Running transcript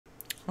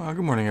Good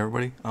morning,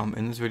 everybody.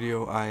 In this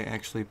video, I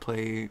actually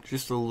play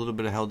just a little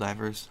bit of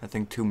HellDivers. I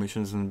think 2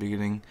 missions in the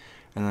beginning,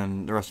 and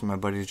then the rest of my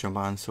buddies jump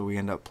on, so we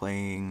end up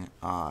playing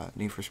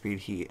Need for Speed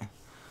Heat.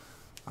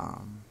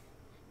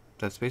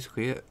 That's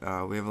basically it.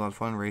 We have a lot of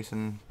fun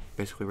racing,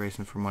 basically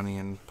racing for money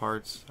and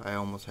parts. I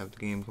almost have the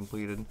game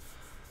completed.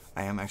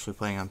 I am actually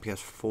playing on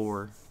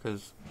PS4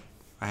 because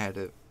I had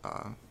it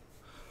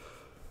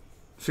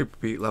super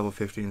beat level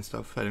 50 and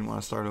stuff. I didn't want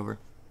to start over.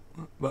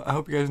 But I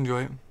hope you guys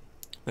enjoy it.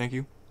 Thank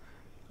you.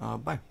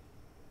 Bye.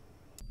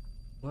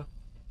 What?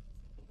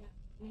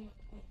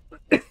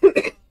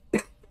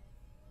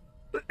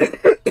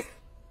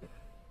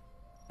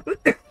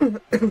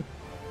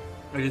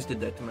 I just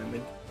did that to my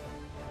mint.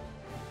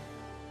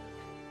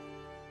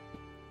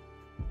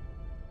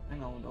 I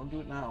know, don't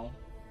do it now.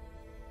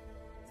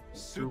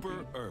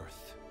 Super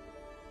Earth,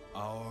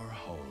 our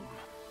home.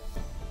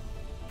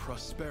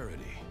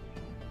 Prosperity.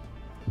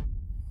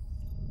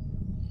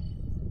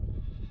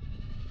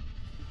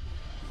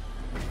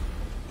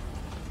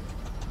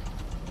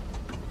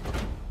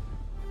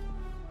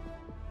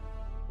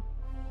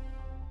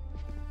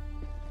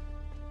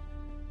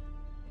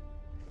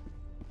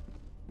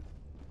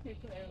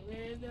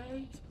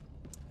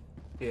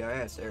 Yeah, I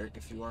asked Eric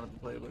if he wanted to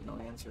play, but no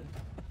answer.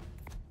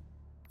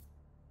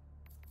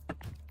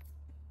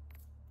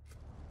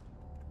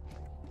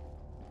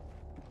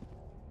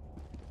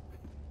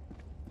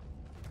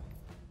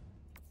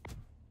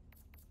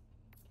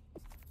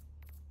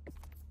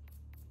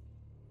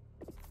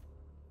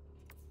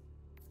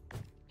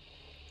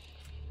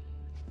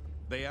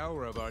 The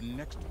hour of our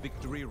next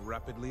victory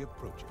rapidly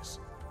approaches.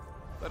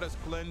 Let us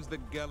cleanse the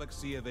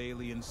galaxy of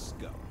alien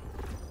scum.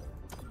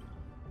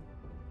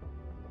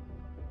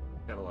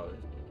 Got a lot of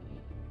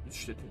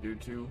shit to do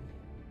too.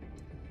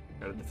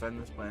 Gotta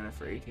defend this planet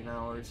for 18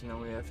 hours, and then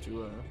we have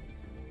to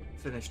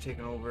finish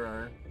taking over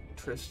our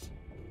Trist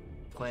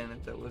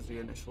planet that was the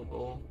initial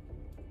goal.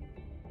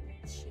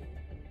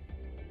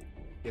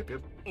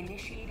 Yep.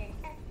 Initiating.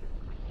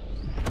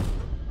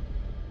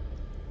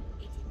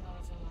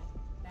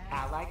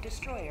 Allied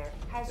destroyer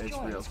has It's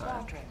joined real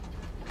time. squadron.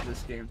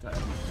 This game time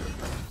is real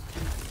time.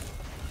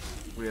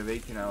 We have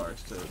 18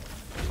 hours to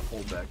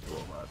hold back the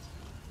robots.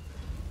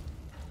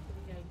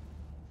 Yeah.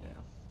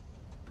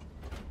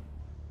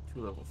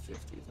 2 level 50s.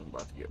 I'm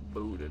about to get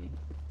booted.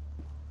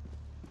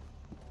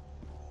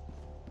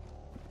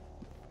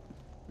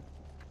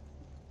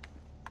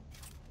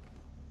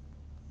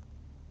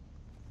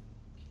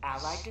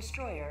 Allied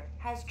destroyer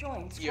has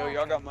joined Yo, squadron.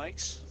 y'all got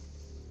mics?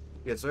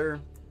 Yes, sir.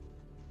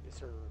 Yes,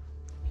 sir.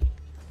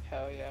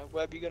 Hell yeah.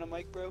 Web, you got a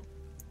mic, bro?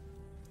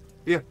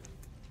 Yeah.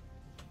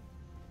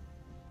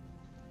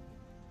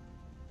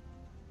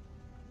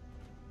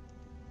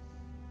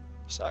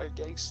 Sorry,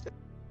 gangster.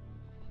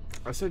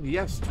 I said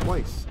yes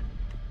twice.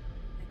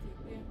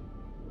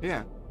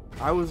 Yeah.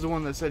 I was the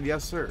one that said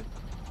yes, sir.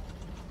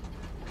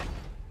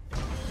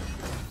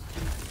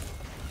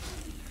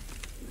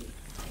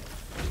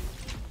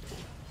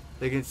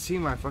 They can see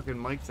my fucking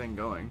mic thing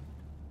going.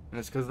 And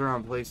it's because they're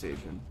on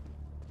PlayStation.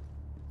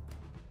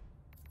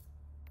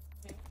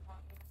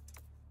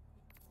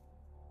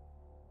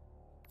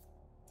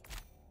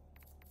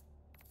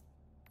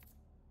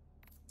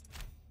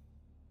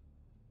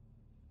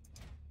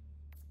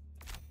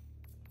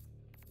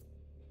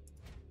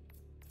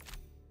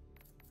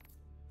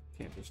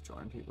 Can't just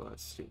join people,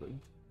 that's stupid.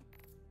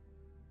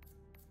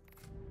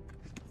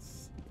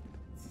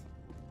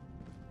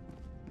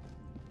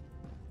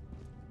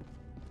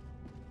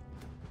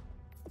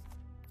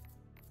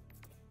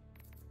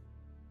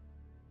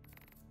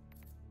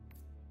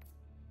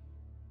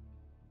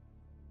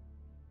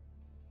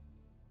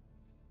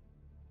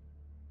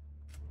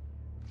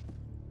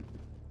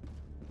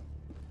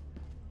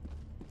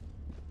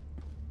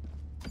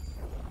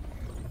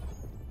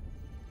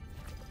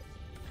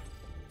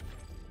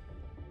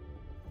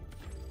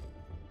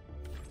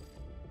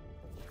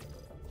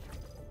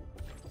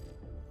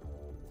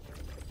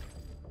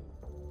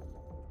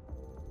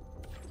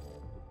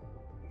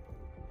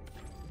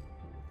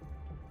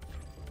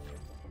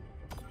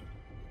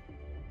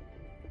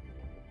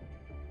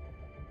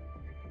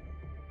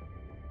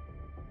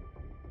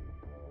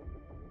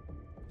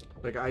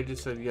 Like, I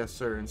just said yes,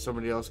 sir, and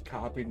somebody else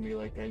copied me.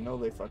 Like, I know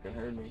they fucking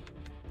heard me.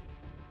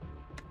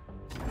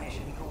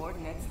 Mission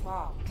coordinates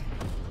locked.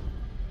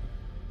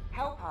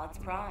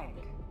 Hellpods primed.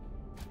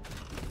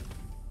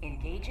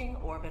 Engaging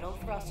orbital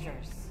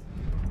thrusters.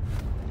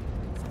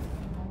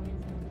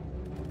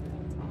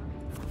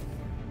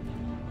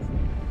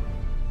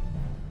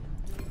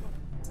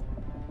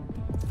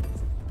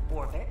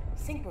 Orbit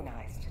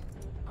synchronized.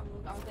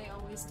 Are they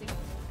always together?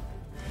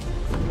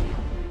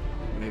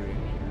 Maybe.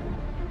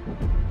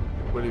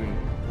 What do you mean?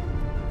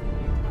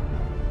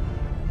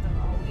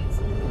 Always.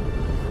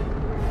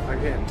 I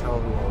can't tell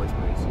who always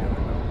plays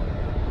together, though.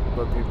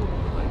 But people,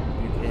 like,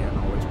 you can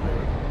always play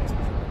with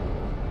specific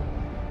people.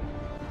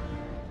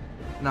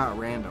 Not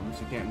randoms,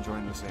 you can't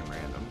join the same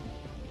random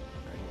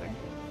or anything.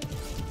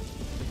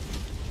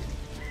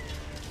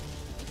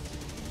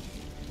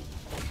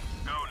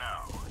 Go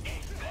now.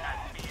 And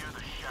fear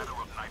the shadow.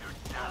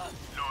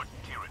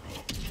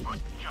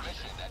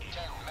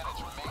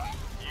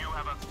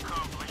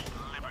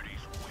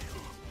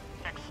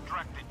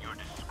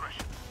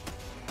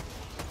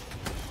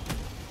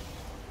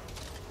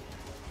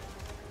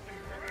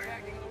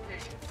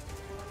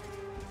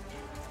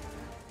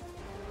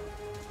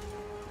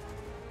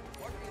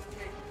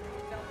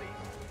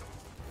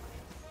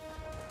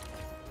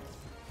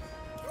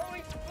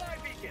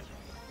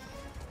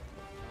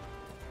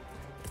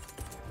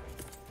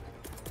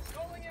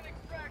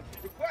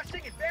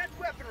 Detecting advanced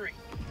weaponry.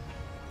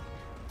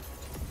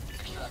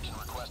 Extraction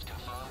request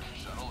confirmed.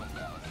 Shuttle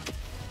inbound.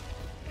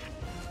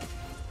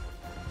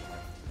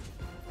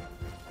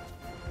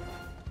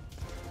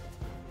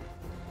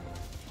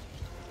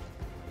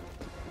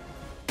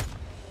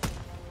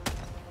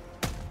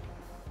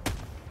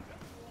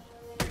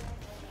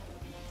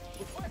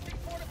 Requesting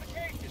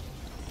fortifications.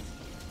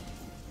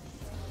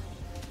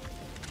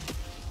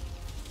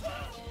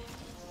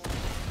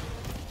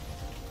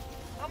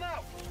 I'm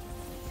out.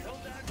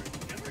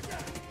 HellDivers never die.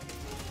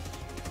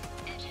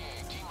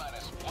 ETA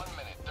T-minus 1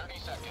 minute, 30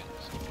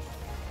 seconds.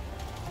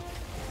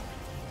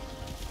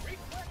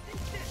 Requesting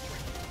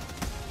district.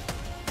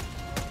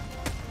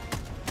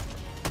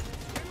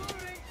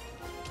 Reloading.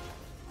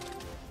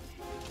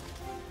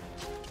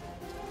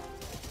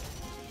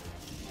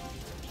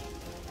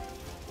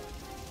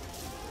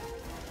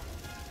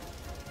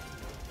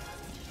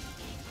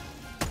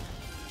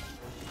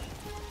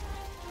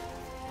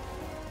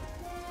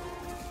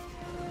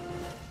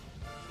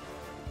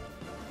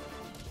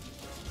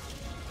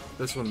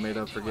 This one made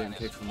up for getting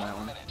kicked from that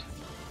one.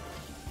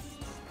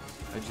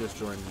 I just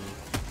joined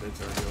the it's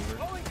already over.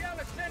 Calling down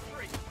a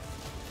sentry.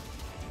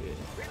 Yeah.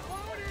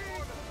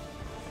 Reloading.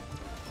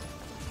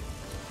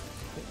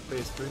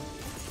 Phase 3.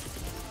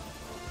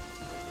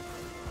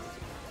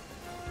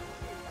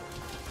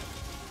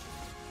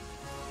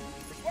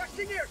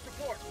 Requesting air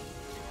support.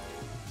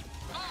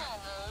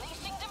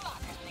 Unleashing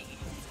democracy.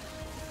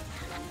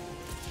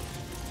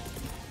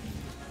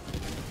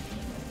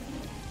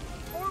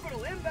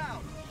 Orbital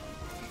inbound.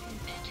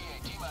 ETA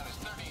T-minus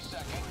 30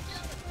 seconds.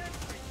 Down a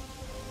sentry.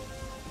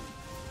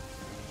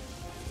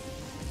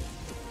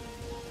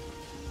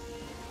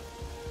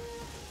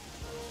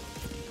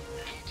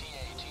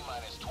 ETA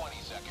T-minus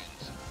 20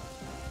 seconds.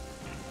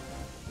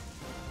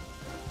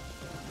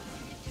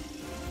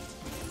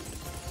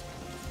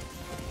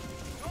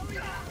 Calling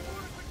down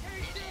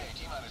fortifications. ETA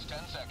T-minus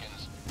 10 seconds.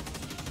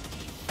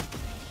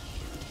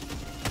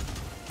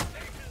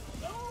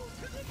 Hello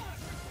to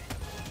democracy.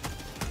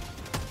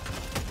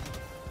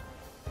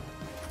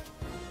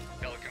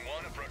 Pelican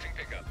 1 approaching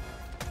pickup.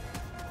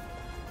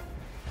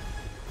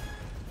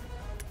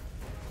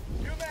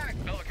 UMAC.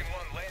 Pelican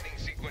 1 landing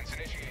sequence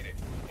initiated.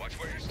 Watch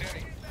where you're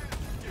standing.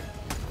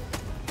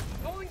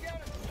 Calling down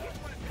a support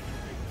weapon.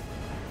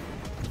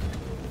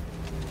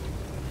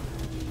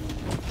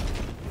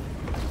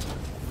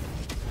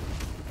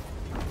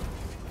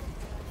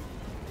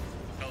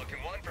 Pelican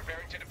 1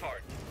 preparing to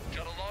depart.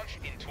 Shuttle launch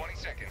in 20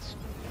 seconds.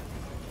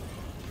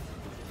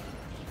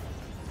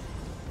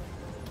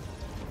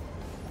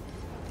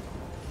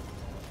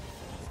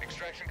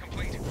 Extraction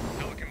complete.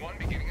 Pelican 1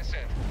 beginning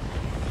ascent.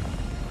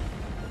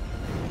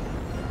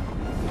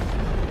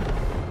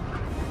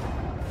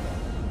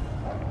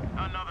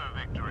 Another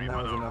victory. And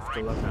that was enough to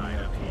level me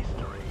up to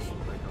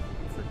like a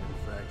freaking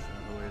fraction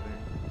of the way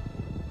there.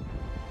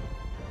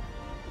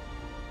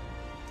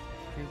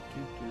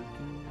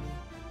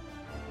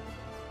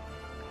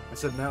 I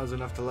said that was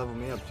enough to level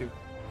me up too.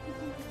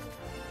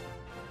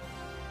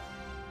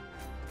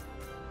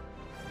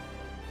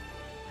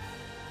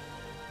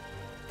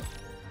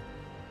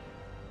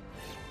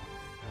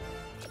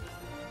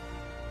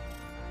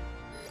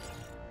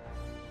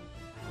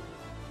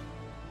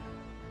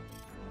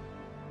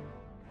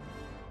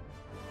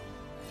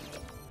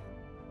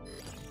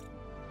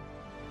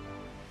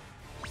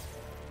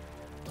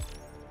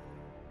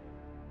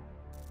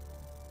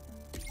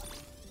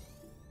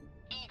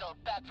 Eagle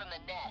back from the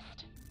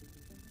nest.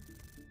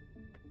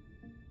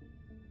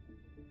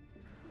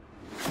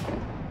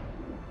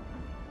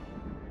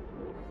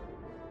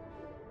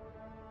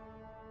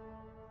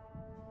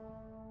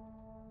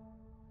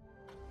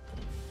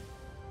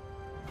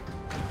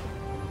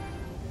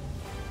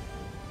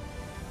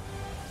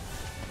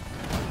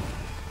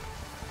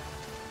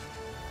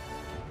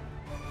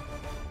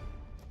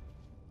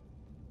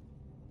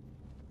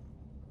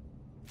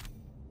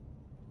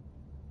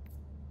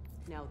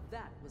 Now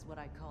that was what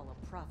I call a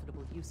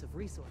profitable use of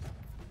resources.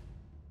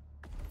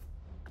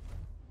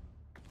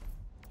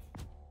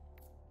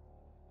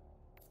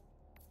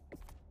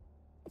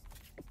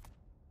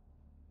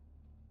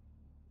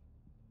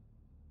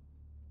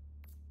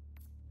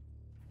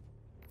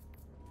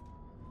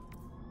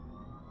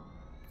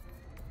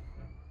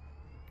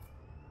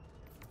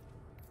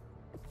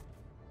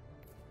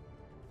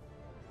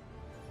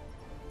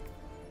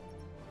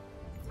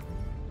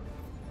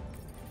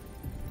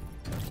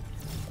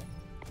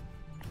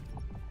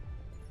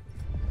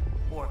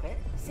 Orbit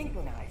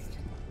synchronized.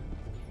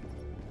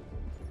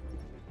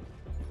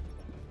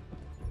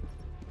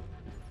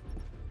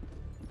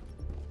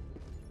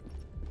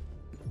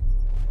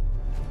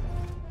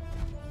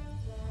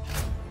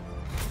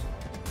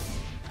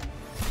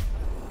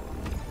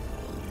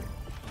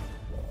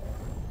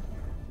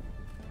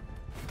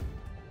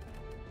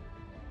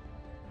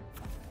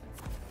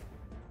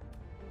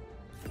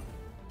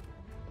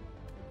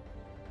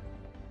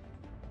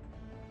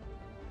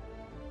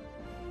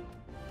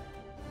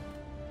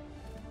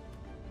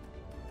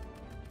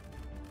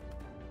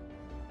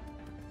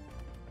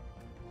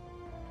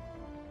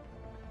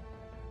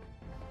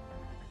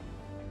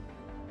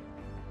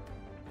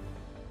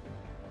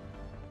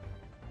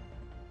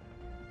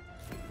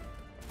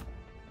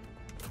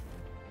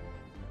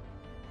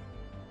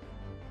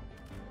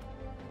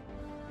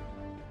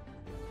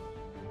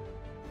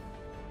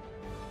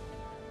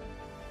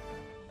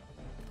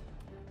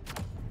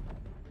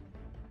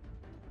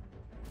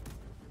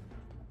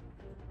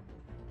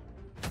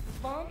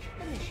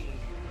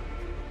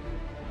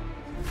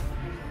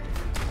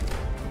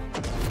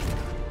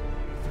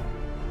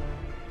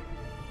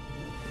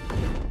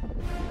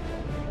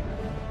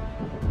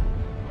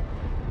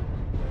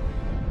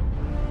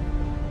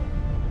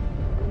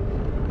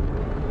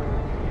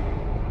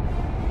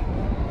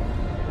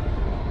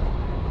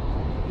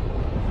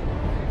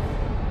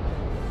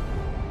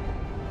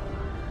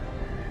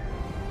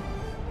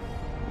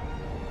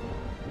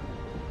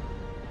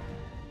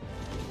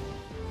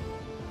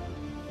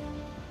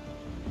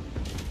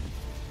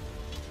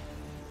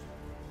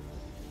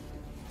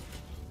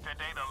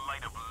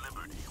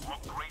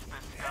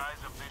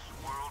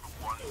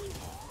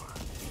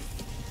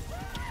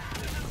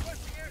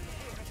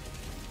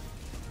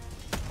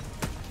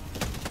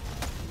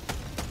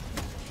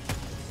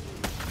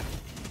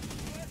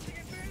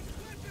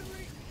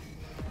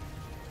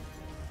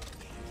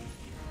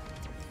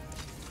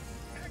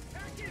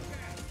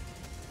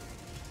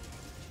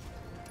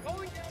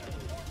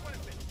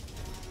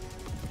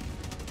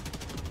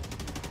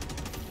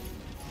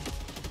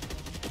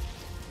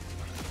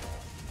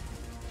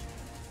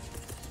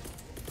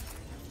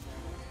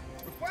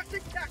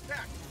 Requesting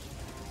tac-tac!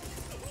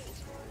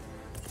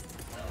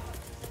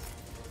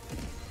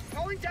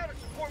 Calling down a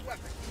support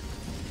weapon!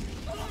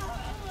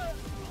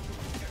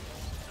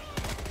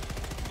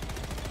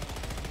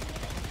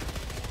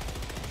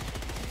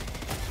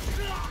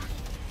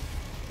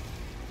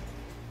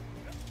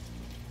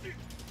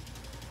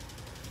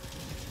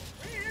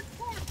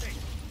 Reinforcing!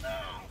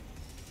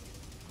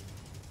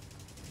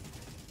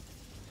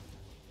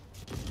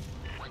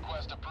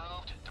 Request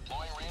approved.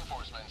 Deploying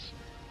reinforcements.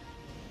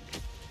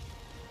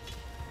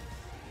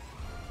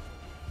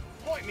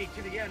 Point me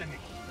to the enemy!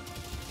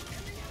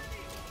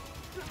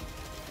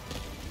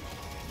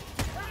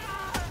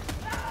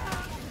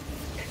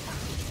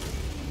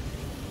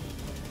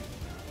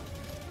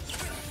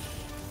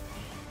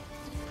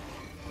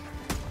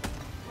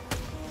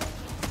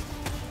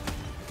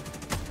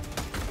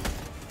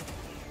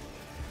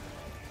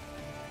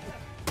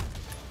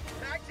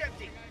 Mag's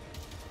empty!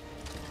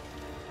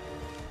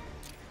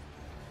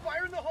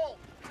 Fire in the hole!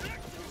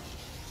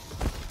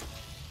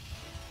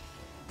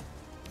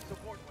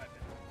 Support weapon.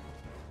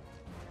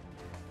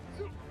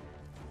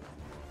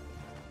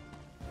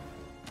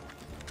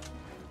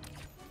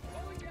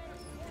 Calling down a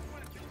support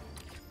weapon.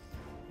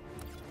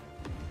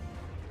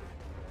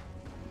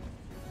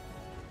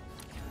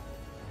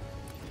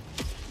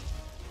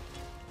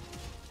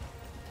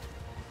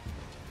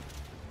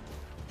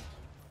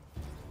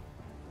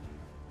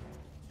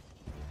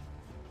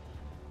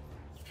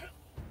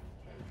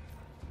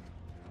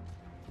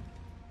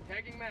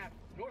 Tagging map,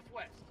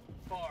 northwest,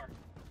 far.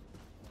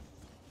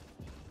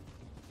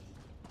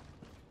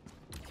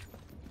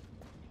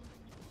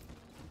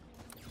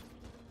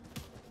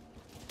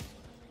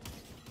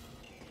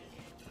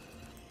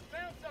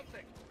 Found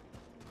something!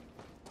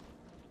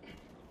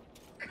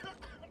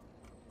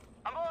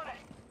 I'm on it!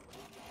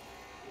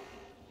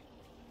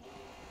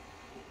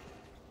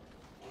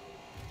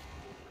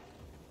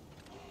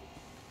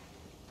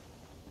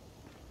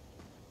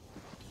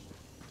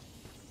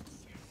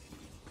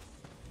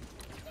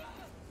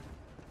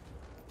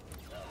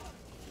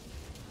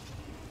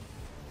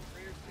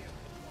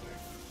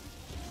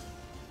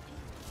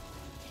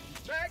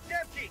 Mag's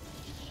empty!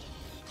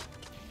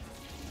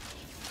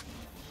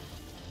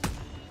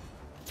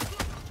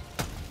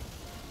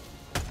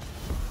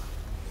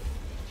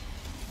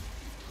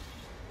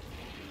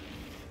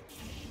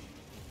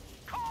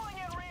 Calling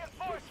in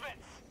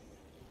reinforcements!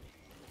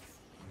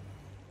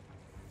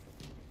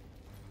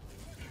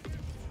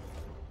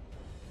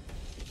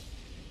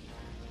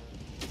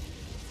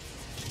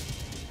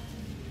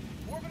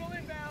 Orbital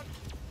inbound!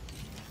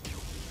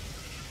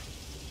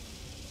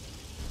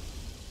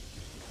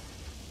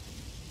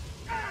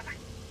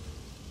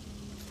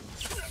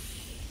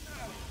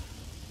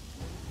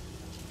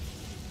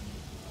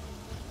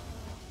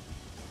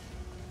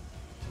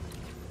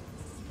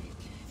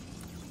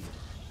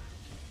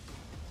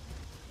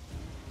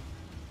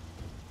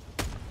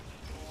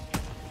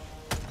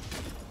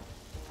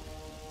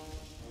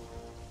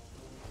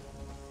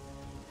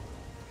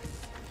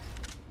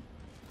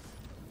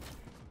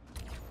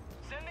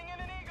 Sending in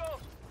an eagle!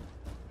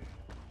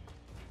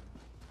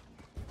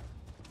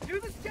 To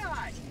the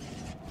sky!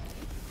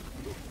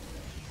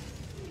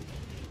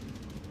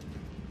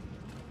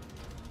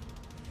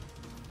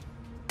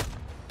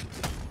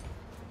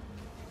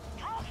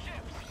 Drop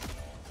ships!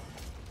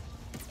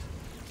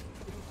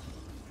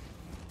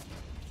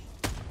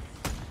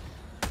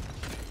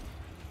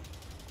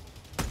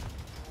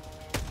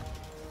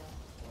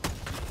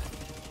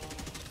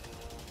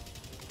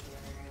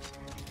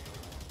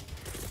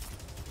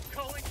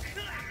 Calling.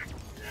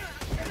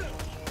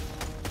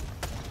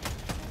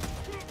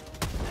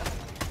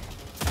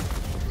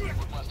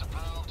 Request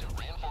approved.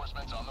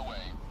 Reinforcements on the way.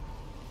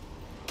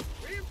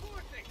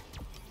 Reinforcing!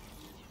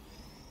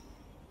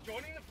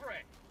 Joining the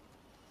fray.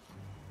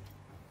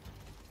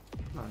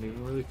 Not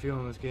even really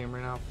feeling this game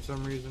right now for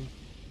some reason.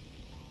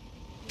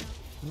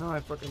 No, I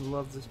fucking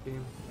love this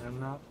game. I'm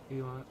not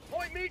feeling it.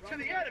 Point me to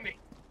the enemy!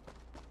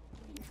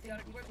 What do you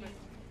think we can?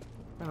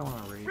 I don't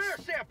want to race. Rare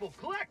sample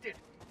collected!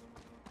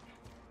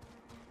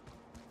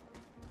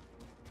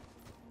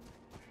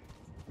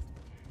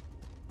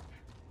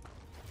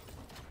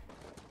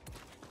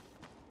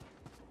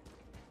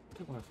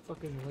 Took my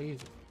fucking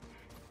laser.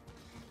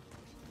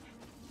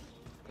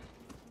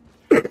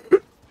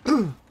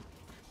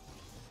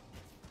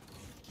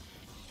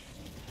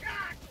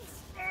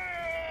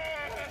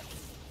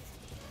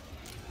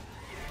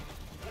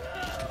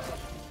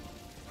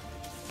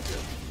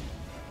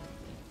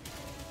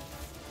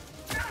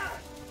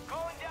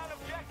 Calling down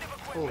objective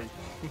Holy. equipment.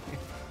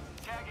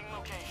 Tagging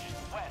location,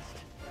 west.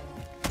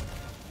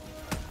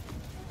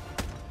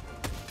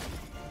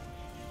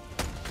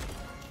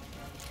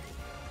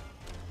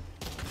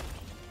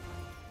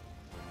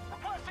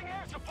 Requesting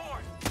air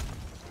support.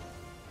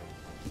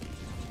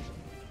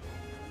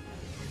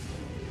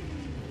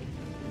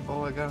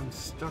 Oh, I got him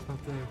stuck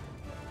up there.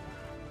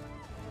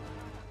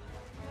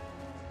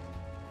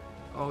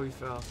 Oh, he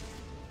fell.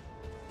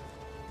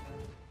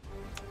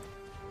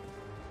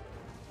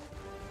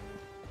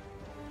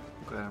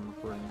 Glad I'm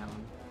recording that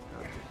one.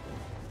 That was cool.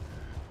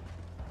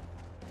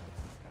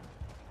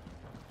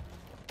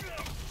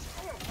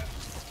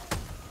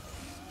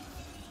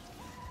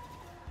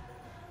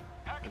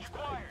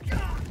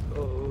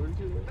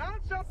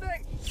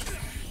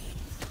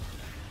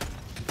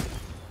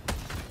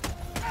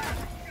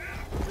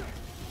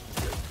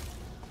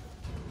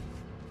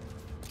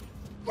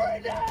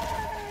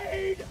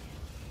 Grenade!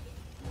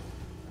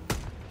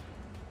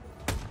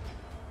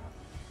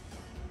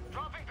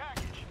 Dropping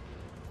package.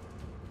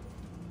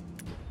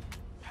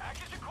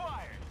 Package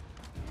acquired.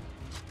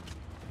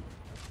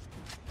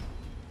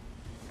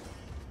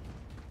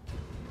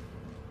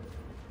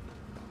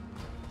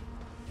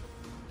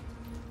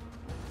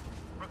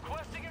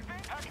 Requesting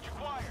advance. Package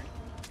acquired.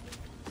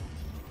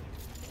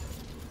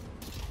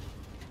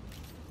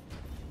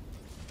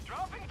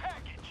 Dropping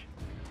package.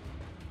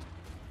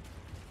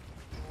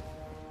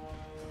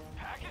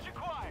 Package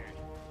acquired.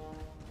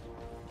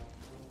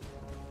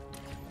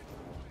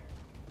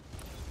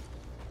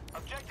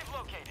 Objective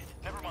located.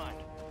 Never mind.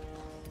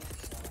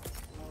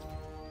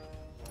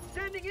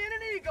 Sending in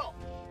an eagle.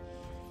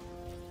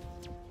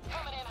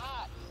 Coming in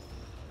hot.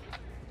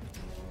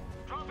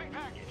 Dropping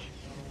package.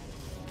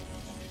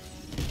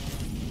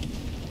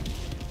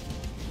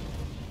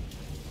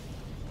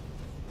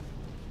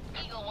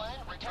 Eagle 1,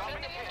 returning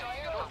Dropping to a hit.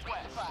 destroyer for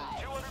Northwest.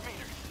 resupply. 200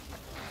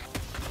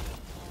 meters.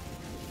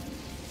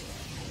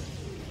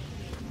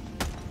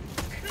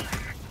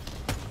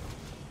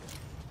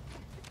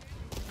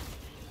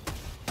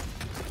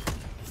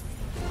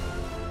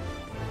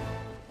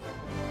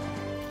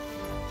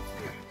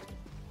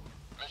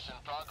 Mission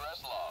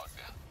progress logged.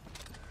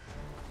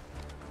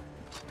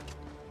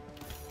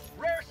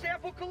 Rare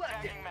sample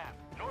collected. Tagging map.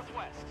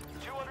 Northwest.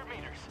 200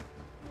 meters.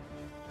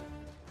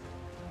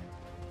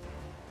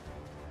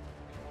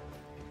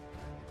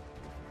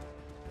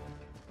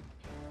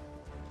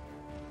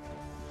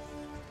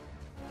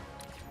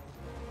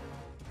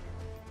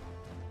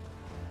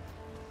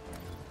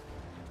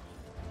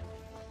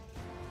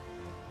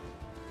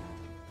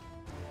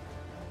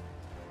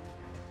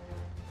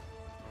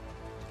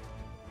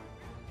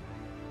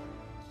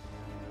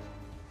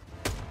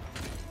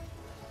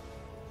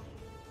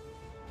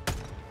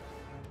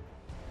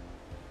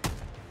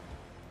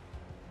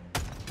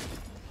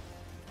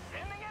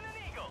 Sending in an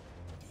eagle.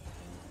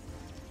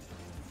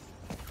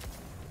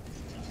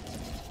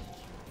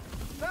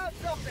 Found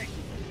something.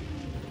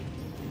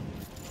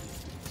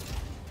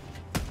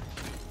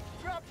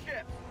 Drop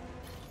ship.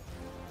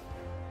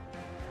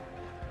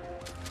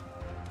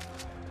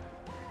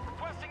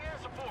 Requesting air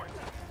support.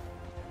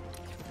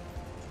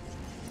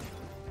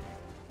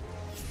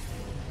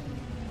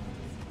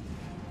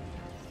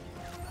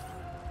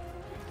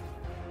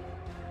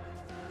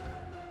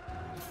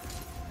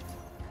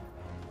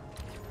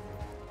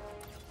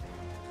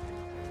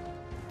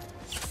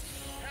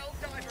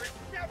 HellDivers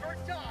never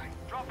die.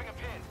 Dropping a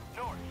pin.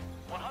 North.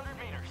 100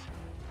 meters.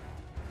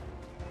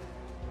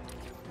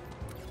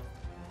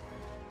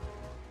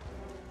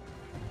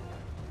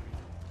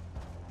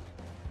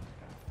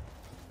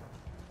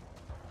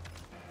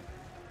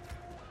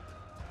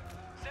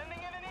 Sending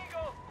in an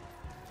eagle.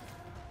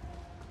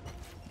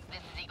 This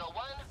is Eagle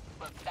 1.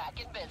 We're back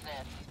in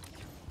business.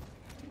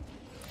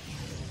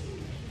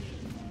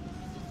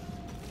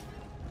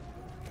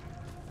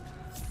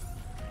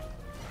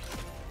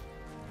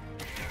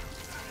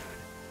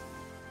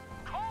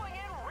 Calling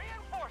in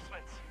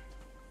reinforcements.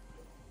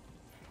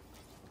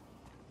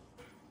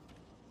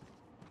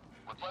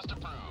 Request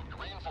approved.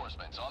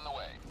 Reinforcements on the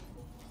way.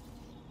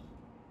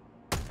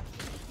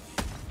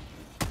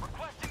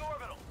 Requesting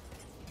orbital.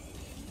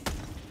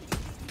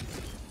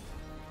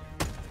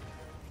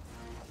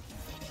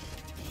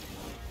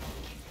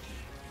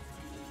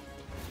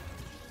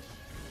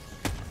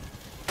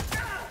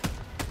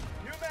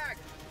 New mag.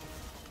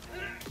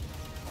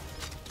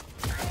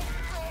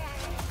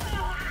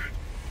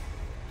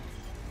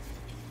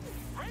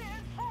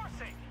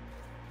 Reinforcing.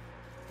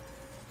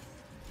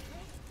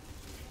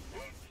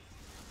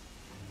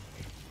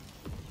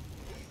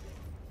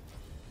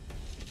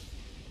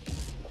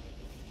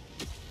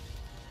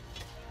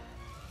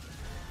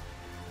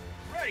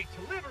 Ready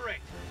to liberate.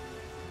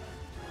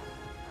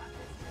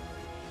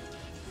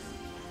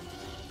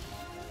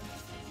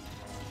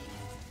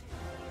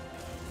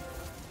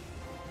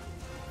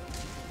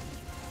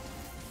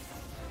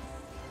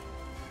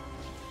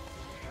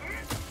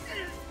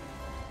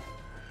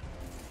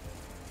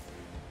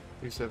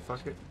 He said,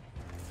 fuck it.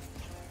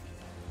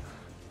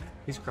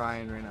 He's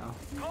crying right now.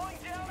 Calling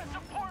down a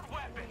support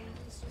weapon.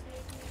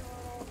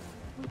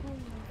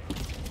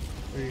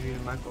 What do you need a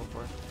Michael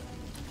for?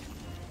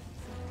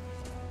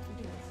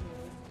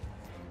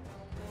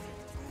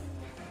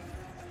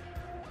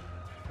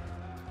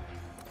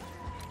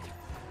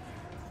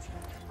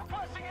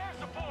 Requesting air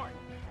support.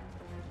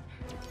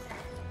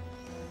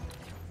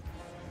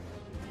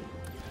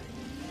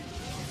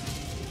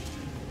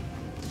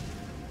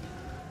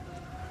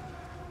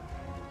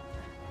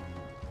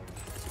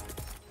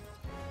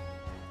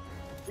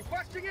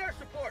 Requesting air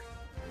support.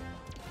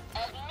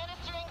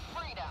 Administering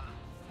freedom.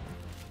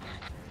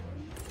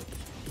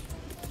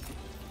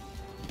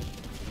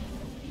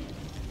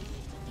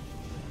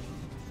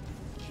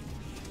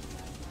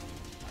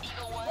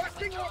 Eagle 1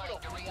 Requesting withdrawing orbital.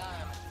 to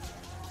rearm.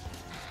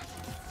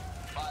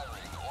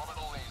 Firing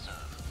orbital laser.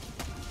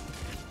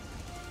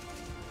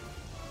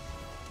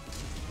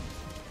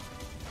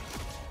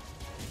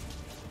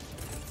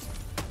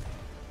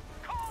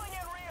 Calling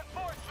in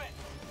reinforcements.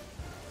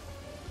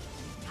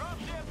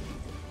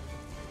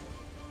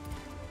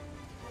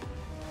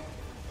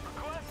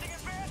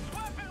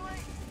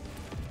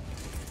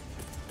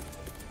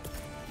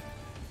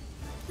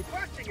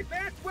 Requesting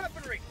advanced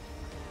weaponry!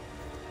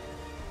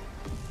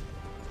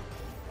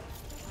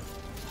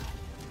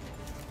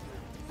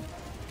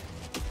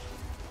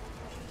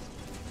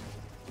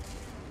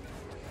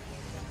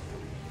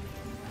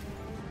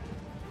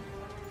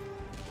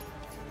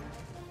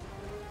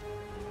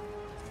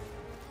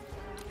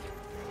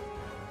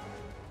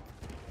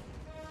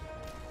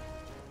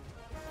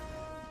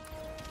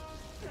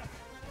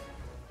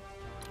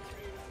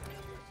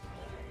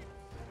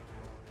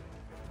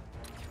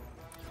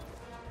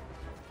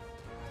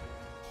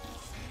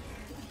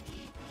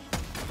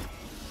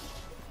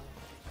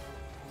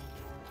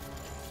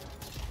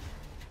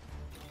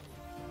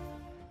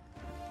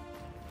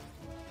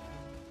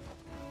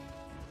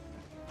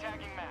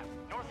 Tagging map,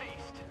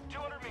 northeast,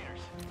 200 meters.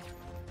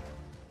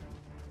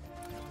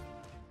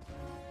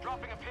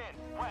 Dropping a pin,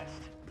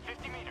 west,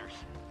 50 meters.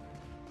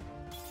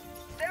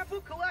 Sample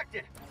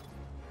collected!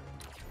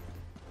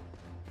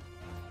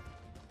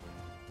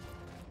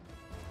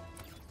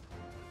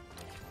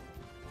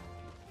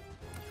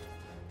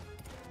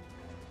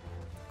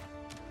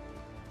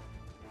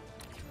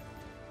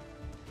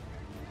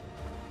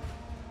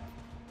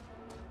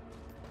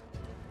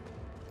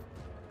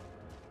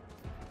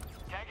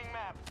 Tagging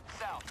map,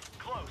 south,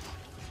 close.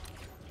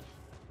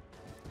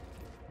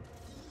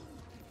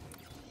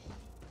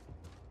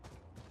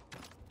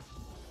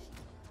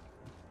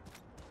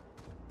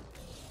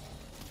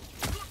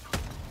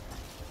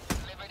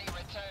 Liberty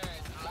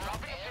returns. Lock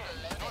Dropping a and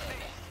pin, loaded.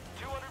 northeast,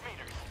 200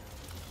 meters.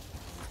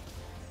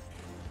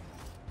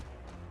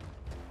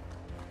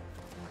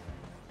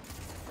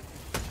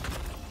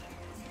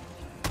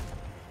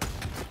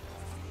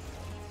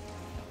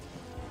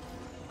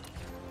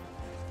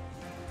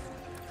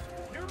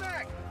 New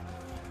mag!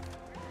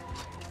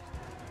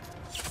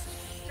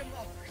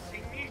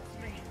 Democracy needs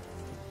me!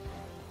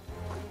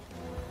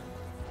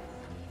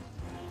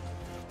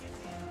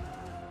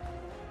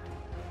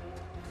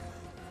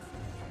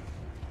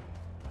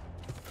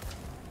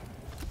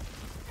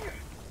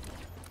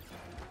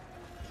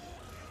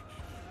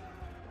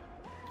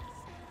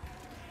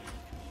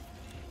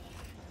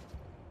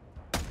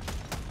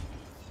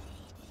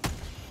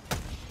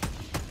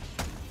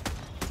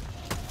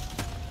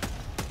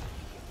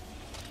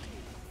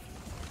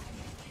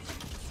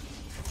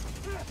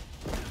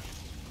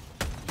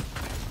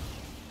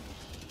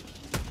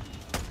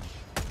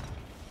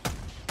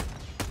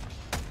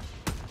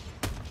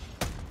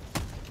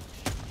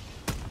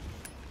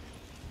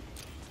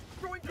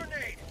 Throwing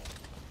grenade!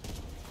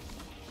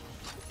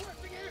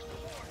 Requesting air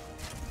support!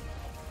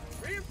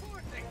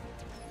 Reinforcing!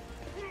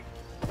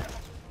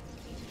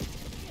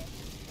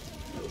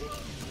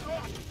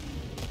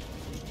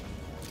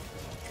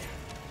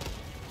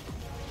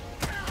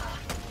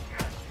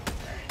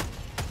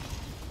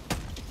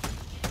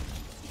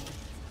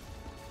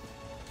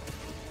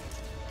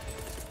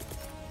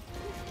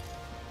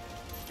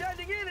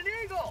 Sending in an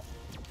eagle!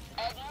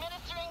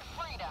 Administering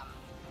freedom.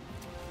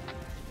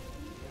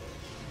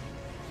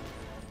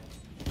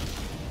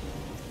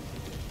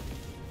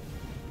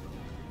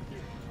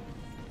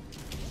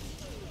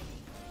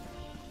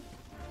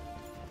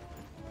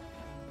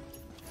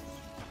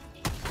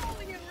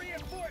 Calling in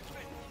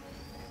reinforcement!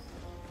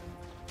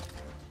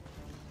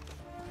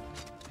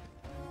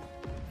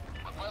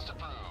 Request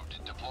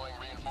approved. Deploying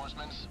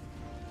reinforcements.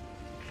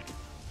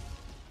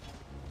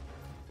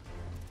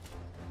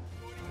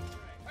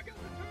 I got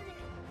the terminal!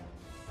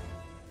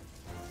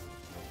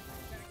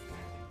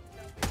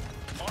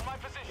 On my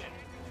position.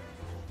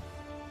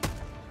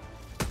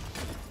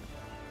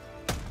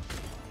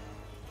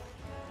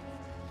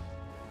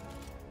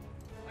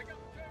 I got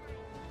the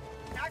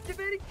terminal!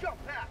 Activating jump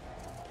pack!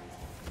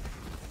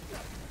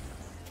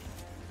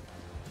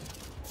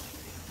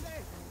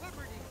 Hey,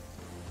 Liberty!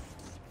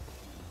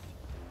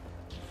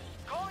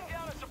 Calling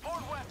down a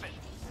support weapon.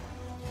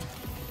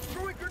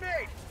 Throwing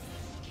grenade!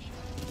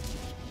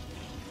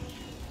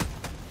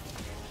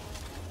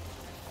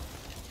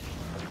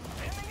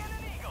 Sending in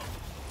an eagle.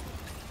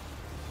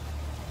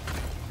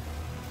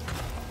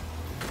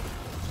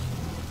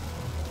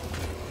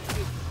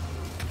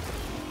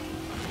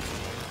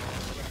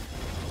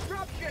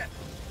 Dropship!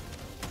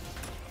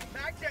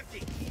 Mag's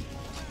empty!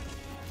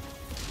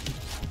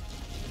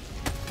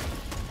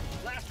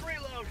 Last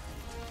reload!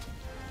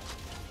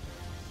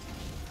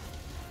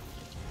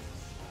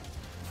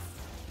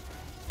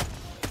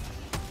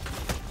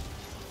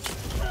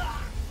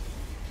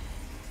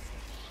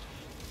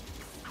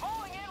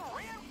 Calling in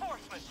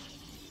reinforcements.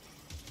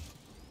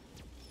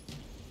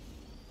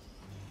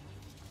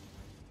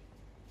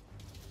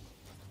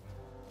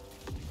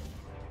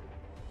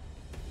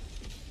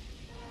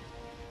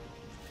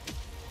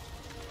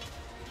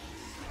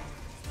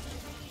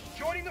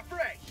 Joining the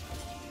fray!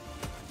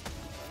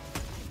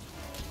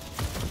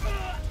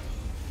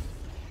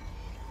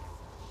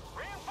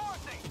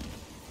 Reinforcing.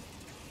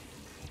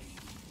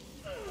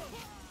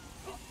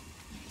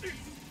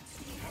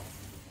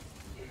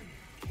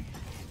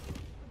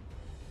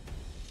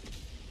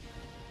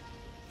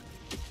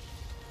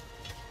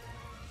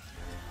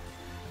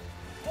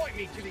 Point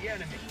me to the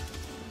enemy!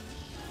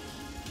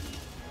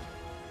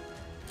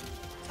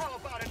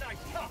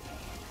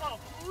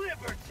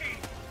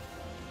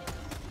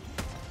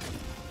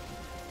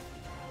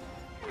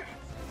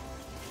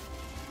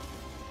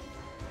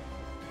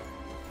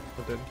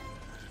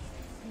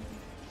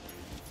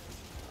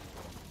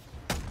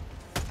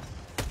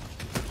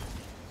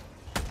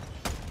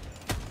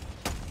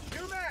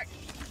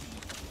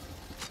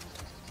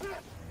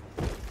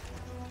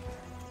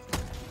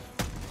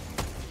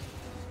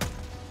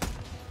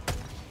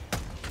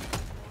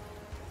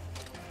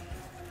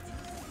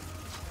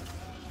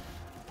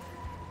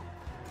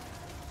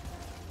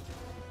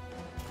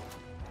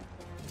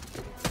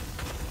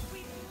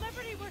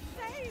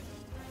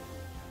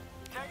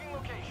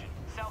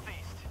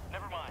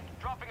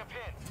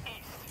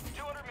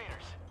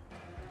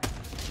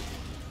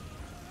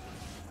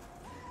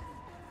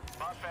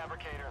 Bot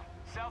fabricator.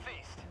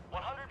 Southeast.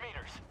 100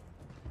 meters.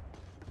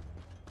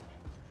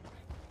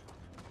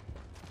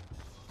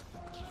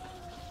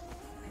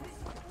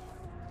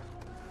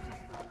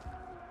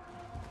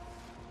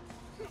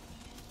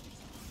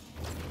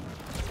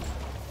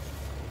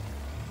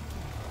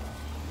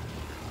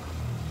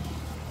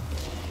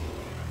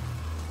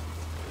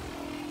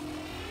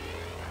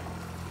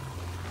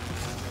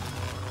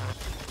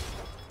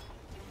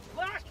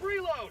 Last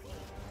reload!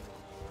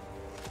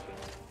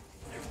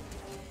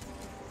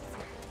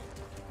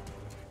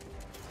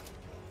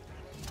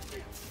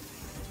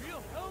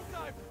 Real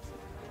HellDivers!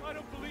 I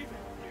don't believe it.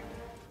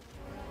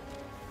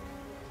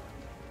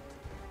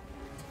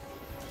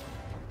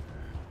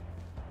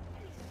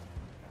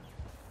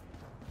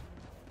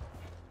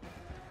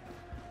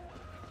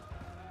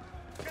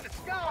 To the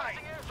sky!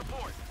 Air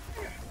support.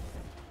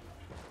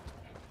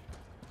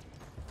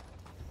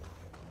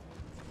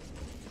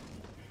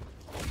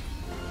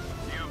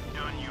 You've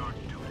done your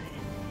duty.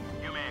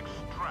 You may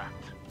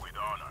extract with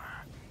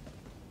honor.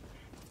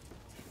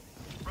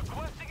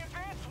 Requesting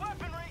advanced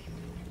weaponry.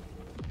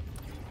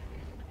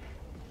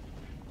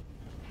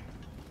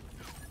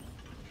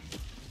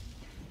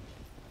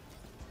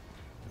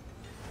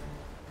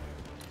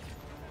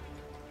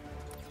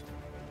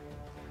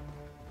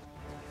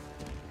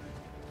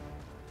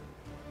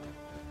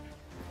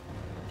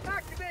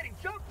 Activating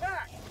jump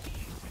pack!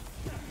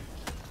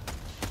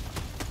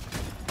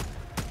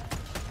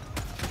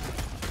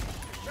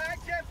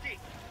 Bag's empty!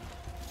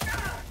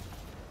 Ah!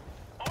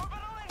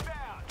 Orbital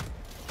inbound.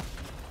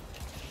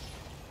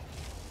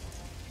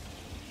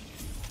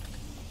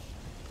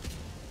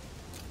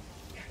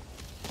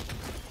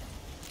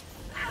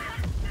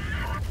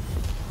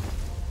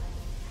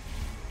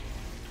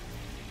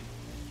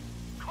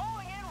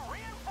 Calling in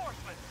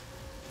reinforcements.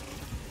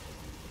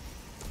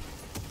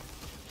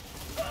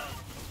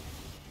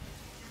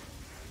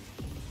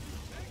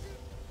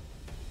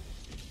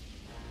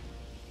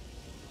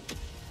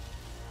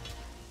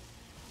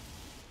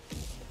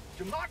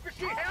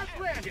 Democracy has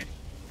landed!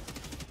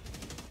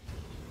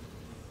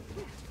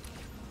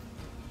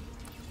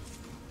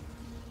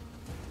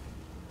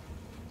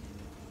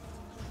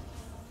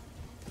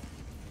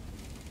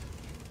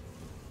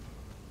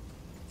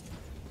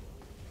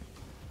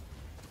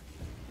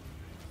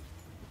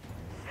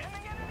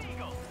 Sending in an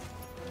eagle.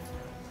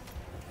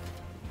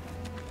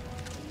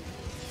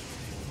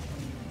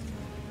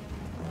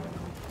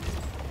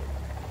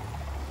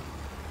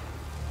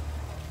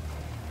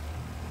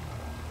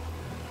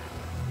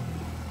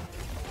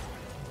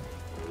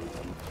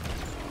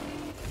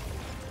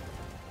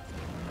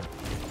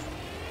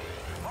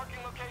 Marking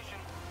location.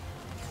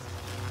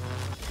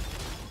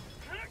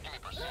 Give me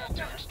proceed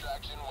to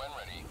extraction when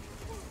ready.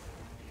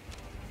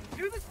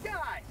 To the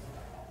skies!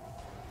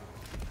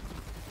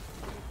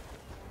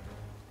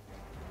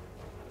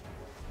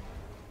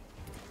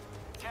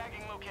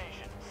 Tagging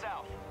location.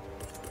 South.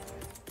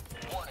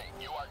 Warning,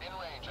 you are in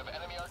range of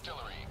enemy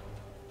artillery.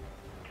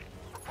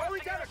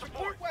 Calling down a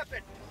support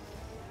weapon!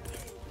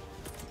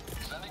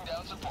 Sending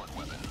down support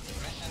weapon.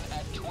 Mission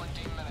at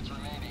 20 minutes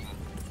remaining.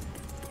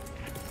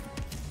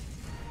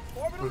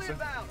 Orbital Who's that?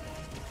 inbound!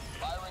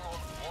 Firing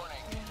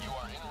warning, you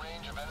are in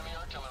range of enemy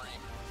artillery.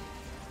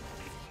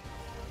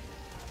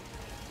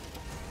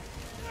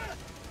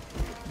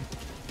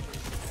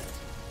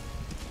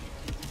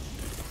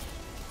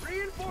 Have it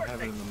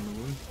Reinforcing! in the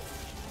moon.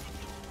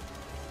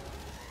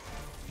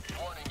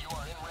 Warning, you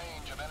are in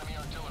range of enemy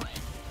artillery.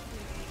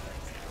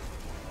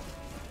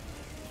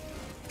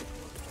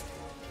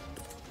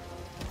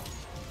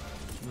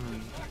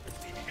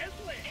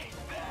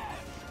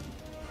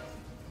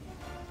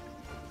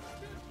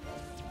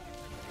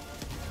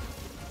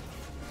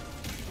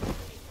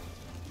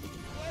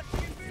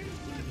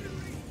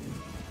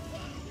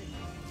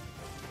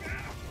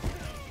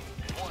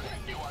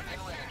 Warning, you are in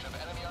range of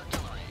enemy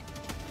artillery.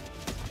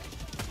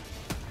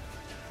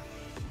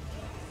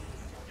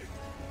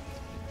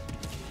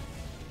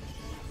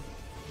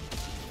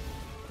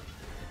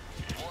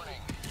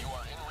 Warning, you are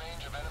in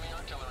range of enemy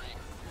artillery.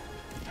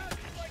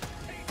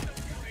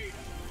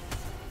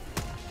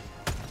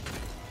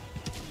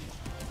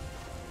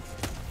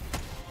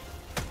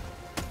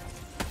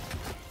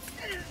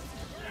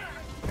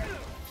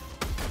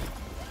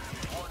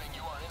 Warning,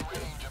 you are in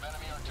range of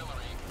enemy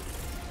artillery.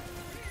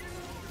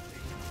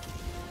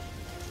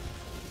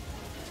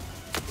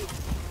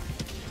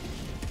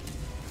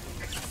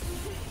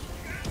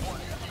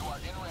 Warning, you are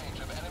in range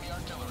of enemy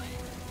artillery.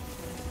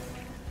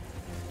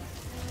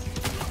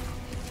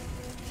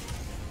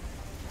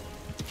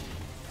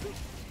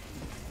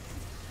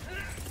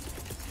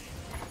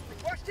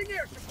 Requesting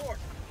air support!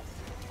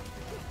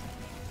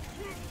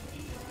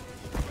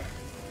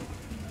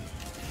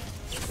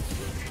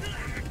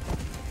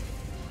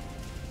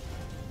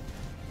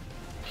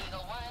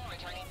 Eagle 1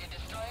 returning to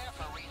destroyer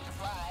for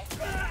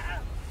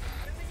resupply.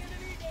 Sending in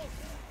an eagle!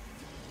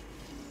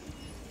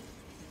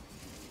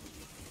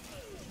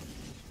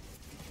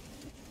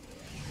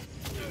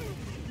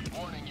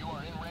 Warning, you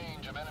are in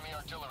range of enemy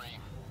artillery.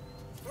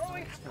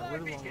 Throwing Got supply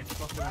rid of all the beacon!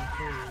 fucking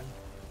artillery.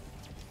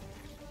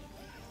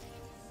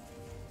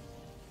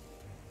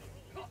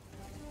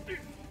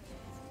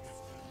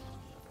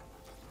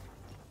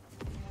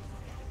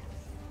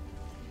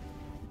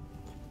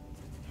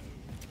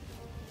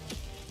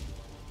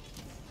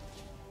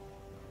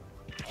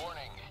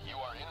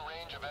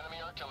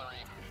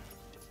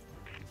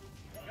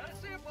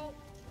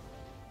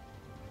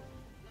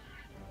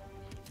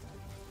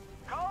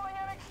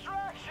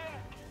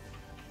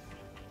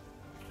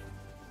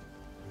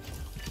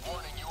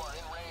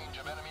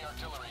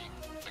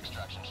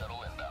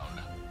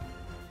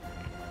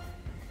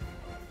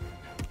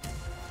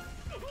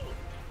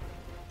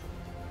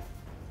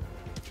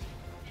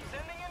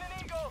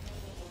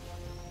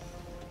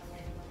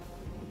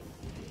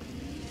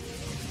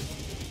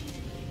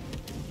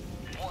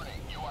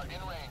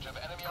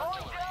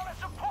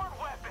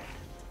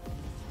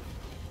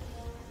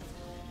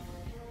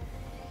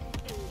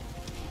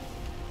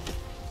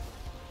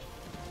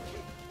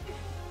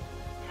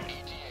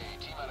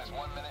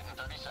 1 minute and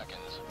 30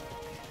 seconds.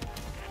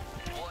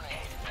 Warning,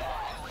 you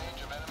are in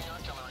range of enemy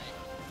artillery.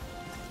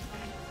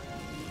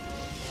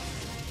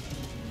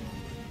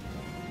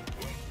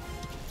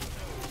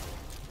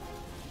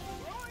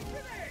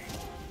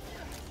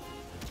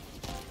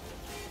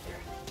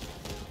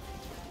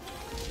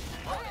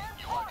 Warning,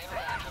 you are in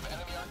range of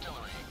enemy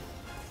artillery.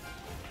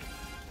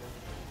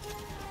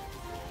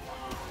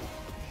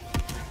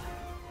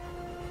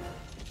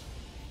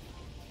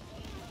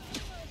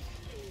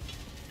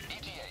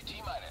 ETA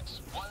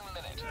T-minus 1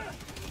 minute.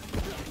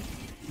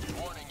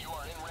 Warning, you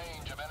are in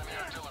range of enemy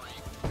artillery.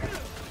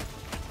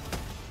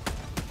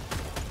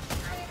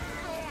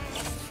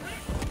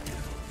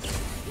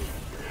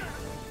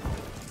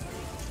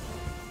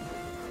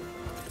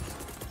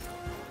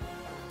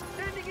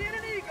 Sending in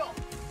an eagle.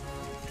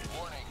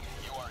 Warning,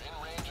 you are in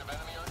range of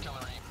enemy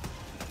artillery.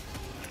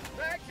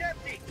 Bag's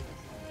empty.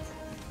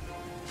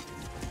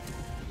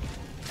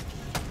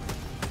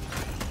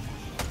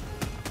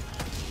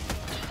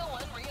 Eagle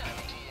 1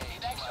 rearmed.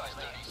 ETA T-minus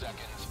 30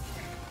 seconds.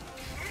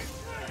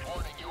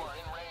 Warning, you are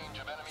in range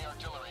of enemy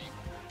artillery.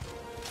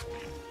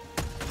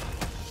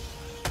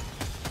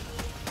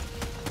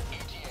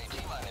 ETA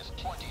T-minus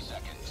 20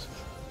 seconds.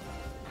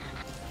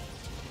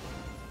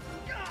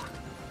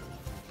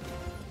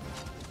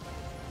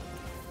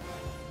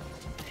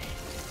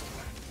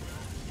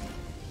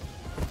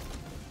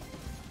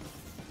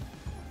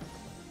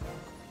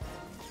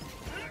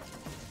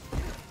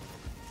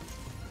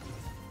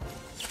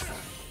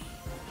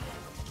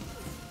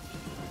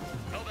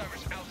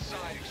 HellDivers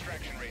outside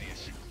extraction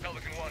radius.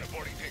 Pelican 1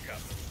 aborting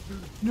pickup.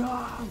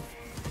 No!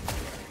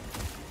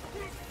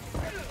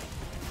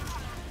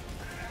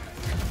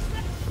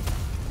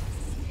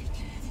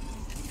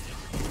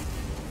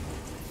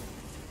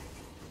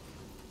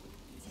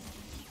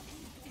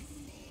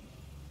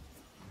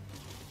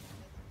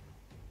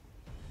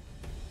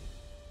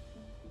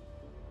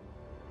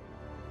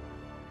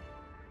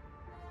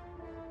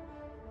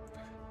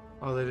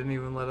 Oh, they didn't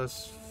even let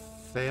us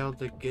fail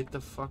to get the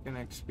fucking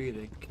XP.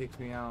 They kicked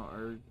me out,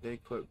 or they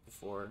quit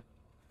before.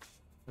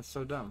 That's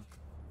so dumb.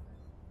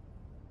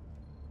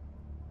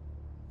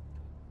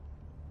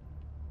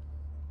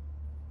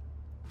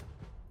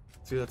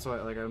 See, that's why,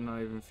 like, I'm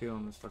not even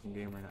feeling this fucking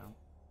game right now.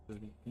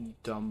 Just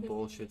dumb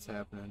bullshit's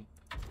happening.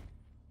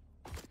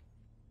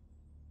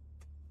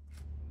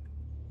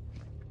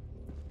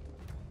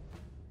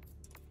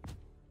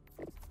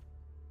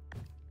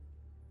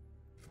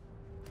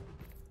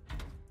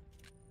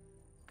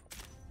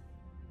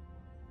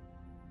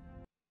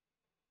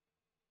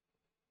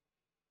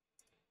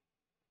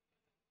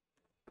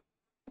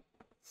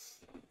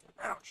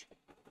 Ouch.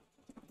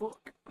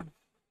 Fuck.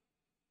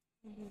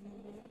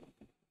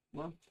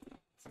 What?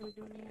 So we're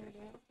doing it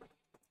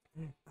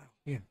now. Oh,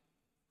 yeah.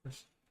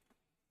 First.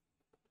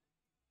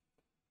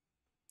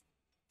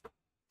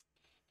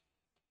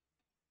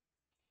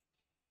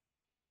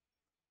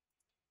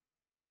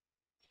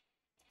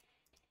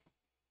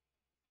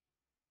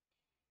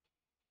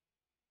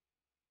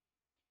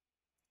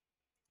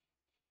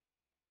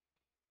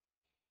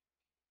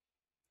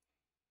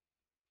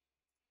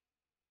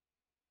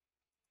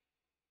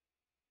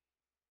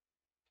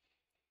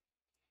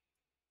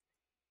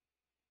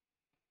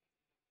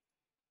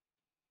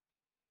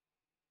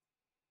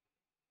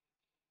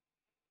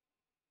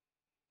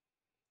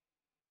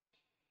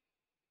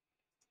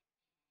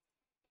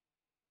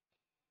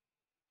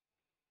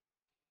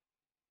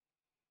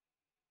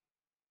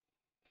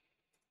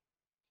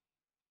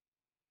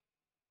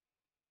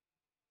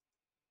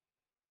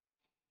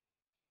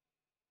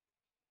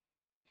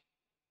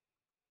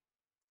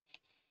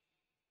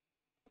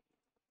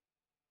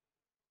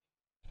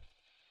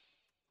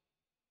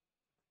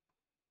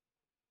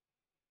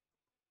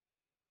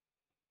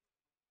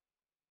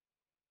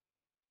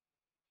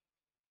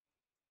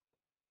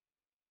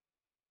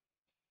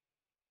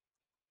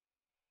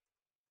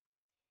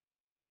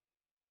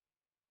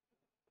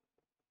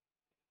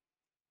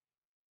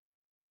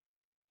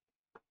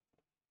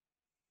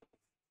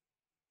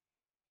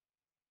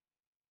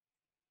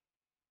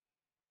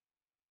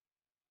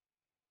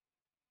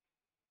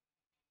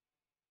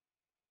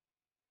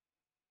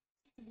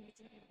 And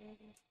it's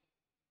already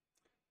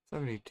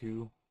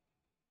 72.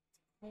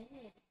 cold.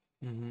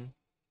 Mm-hmm.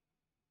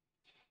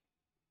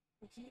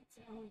 The heat's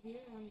out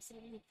here, I'm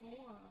 74.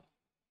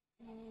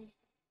 And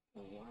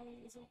why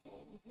is it so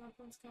cold?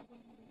 Nothing's covered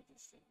in the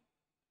registry.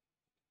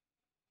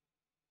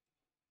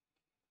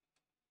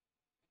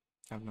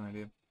 I have no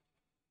idea.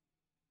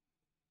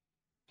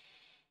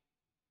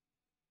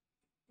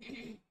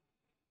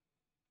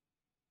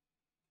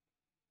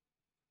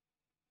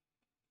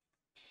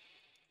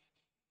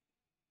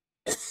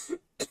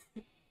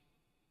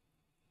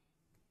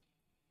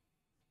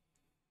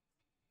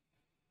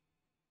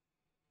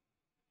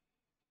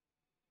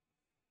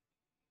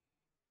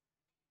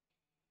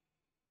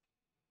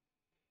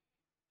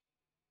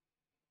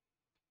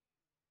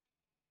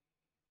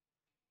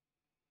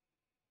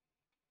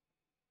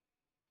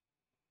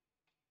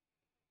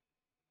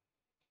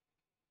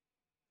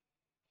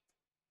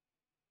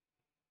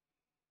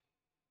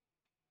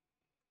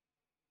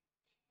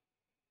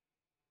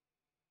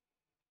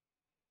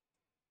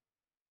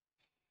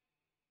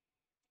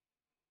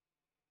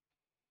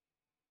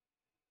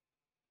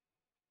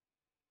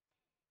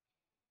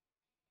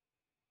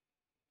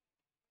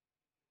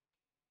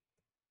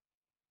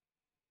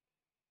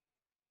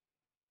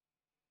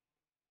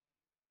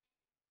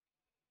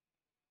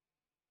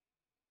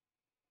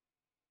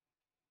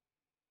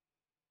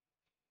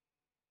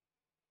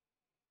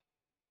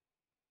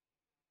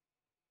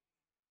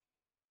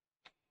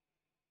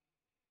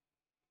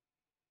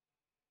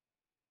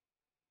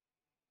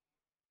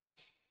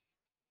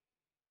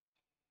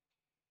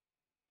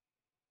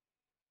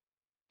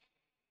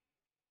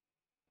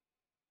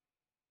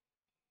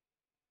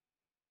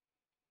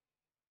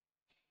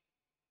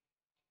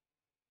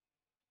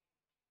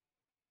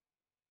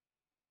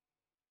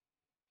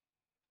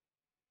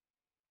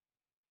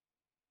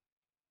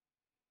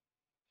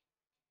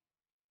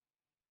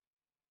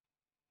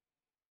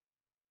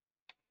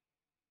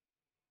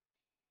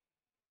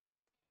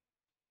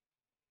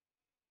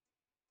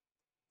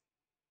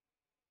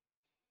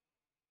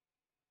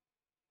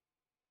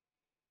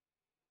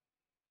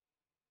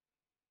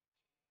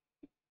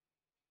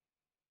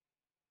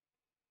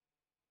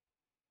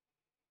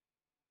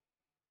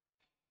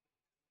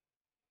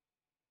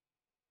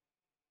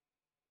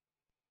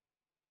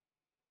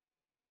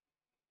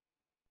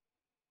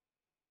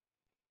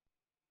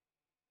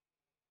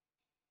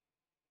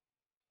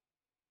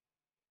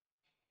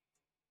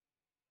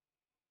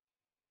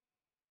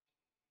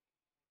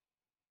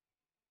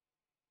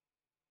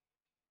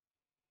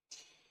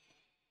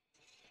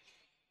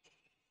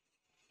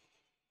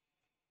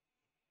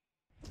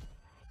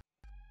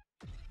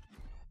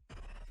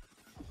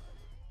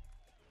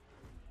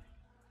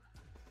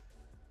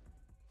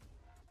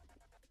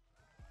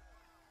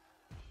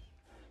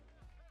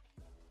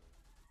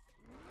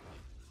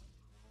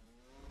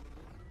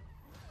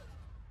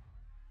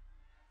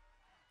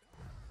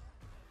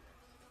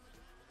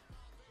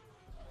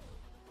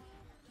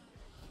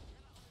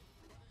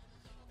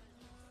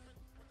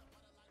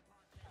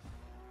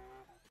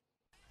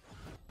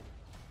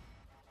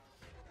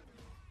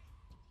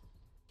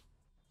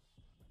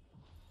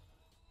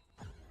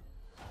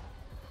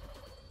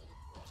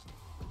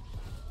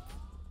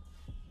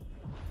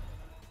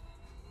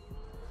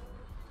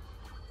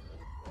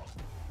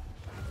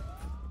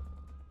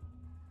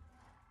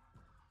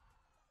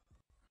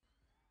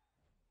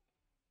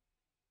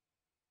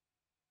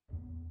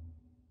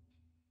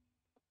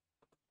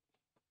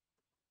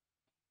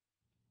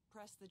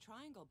 Press the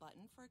triangle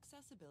button for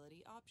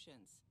accessibility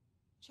options.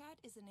 Chat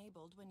is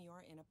enabled when you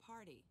are in a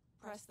party.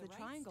 Press the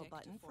triangle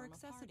button for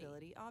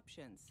accessibility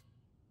options.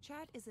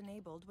 Chat is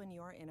enabled when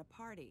you are in a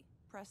party.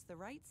 Press the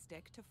right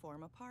stick to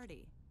form a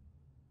party.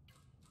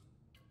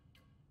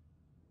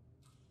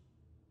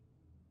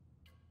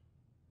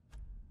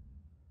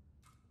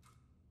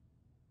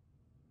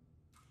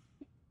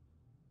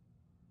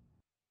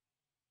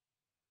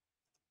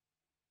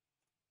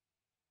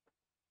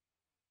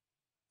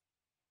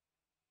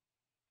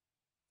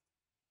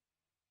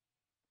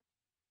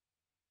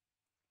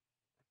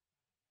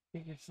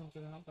 Figure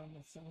something out by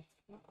myself.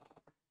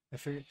 I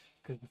figured,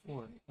 because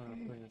before, when I was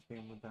playing this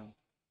game with them,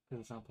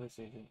 because it's on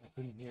PlayStation, I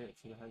couldn't hear it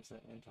through the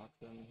headset and talk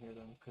to them and hear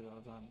them because I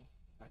was on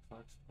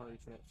Xbox party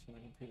chats on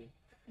my computer.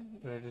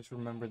 But I just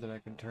remembered that I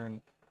could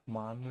turn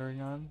monitoring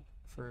on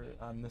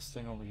this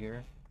thing over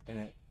here, and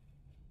it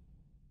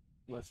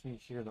lets me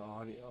hear the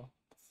audio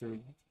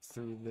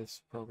through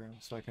this program,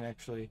 so I can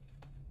actually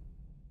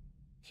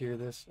hear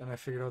this. And I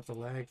figured out the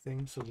lag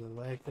thing, so the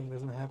lag thing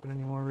doesn't happen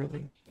anymore,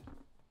 really.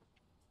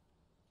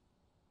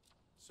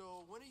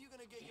 So when are you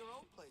gonna get your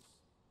own place?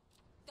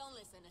 Don't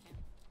listen to him.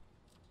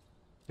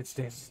 It's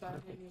damn.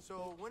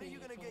 So when are you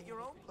gonna get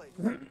your own place?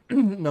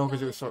 No,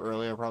 because it was so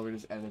early. I'll probably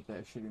just edit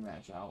that shitty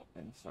match out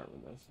and start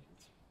with this.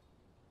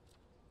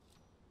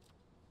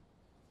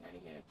 Try to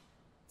get a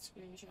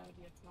screenshot of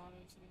your phone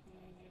so you can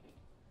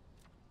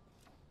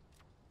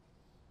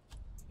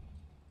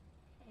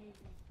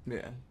get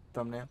it. Yeah,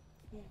 thumbnail.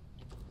 Yeah.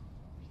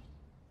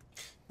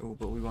 Oh,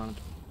 but we want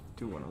to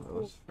do one of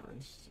those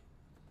first.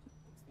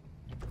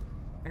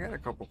 I got a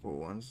couple cool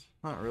ones.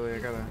 Not really. I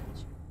gotta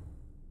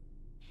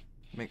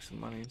make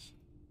some monies.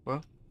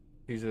 Well,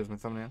 use it as my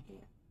thumbnail.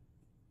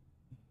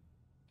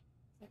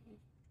 Yeah.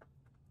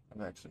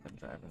 I've actually been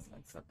driving my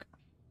truck.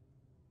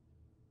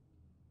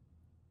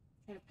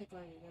 Try to pick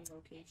like a good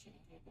location.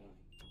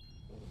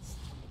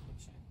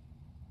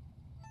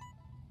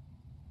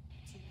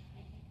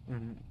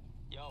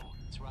 Yo,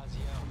 it's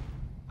Raziel.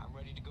 I'm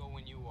ready to go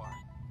when you are.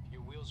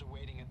 Your wheels are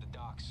waiting at the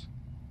docks.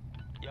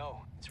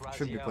 Yo, it's Raziel. I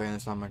should be playing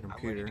this on my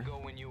computer. I'm ready to go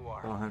when you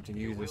are. I don't have to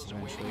use this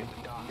eventually.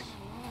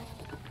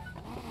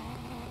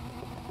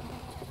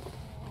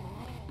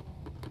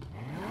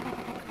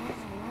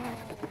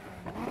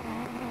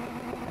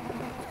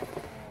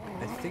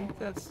 I think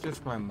that's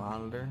just my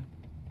monitor,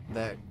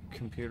 that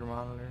computer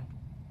monitor,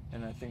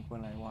 and I think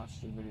when I watch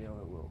the video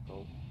it will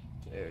go.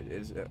 It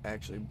is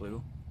actually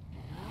blue,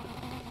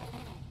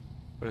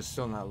 but it's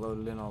still not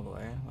loaded in all the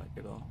way. Like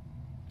it'll.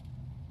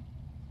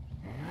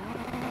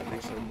 That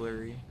makes it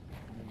blurry.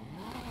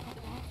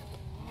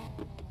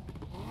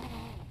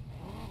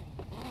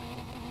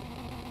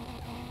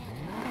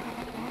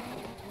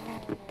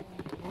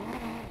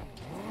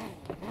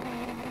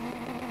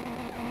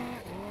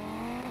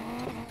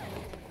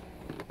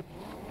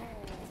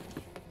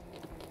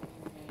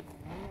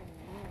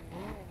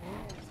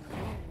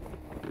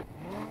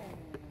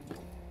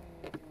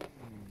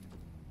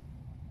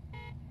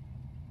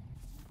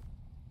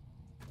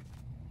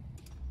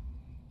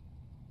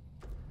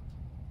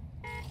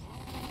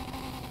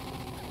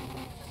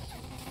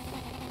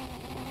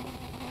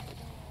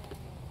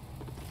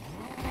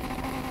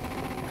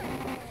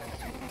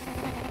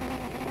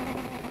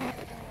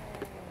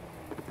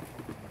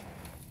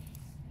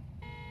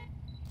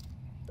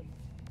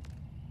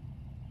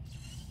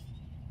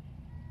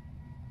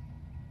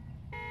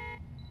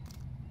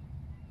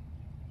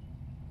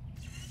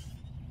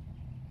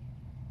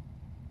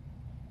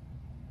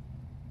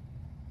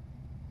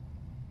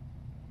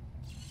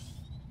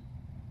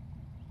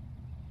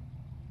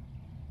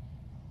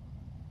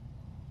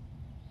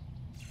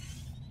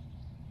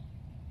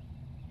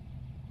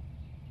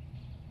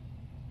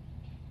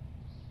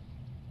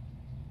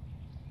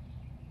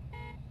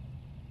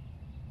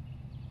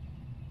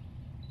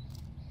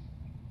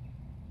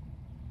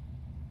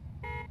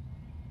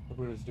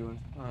 Look what it's doing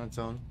on its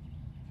own.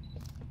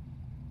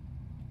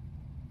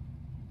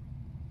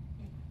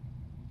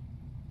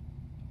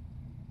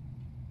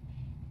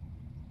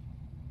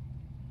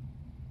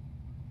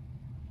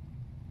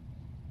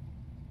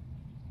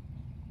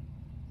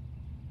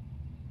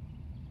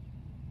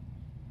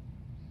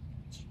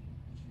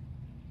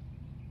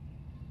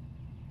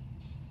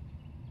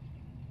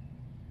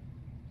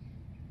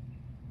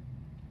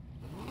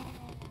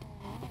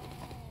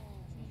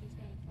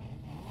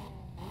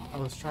 I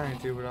was trying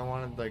to, but I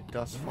wanted like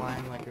dust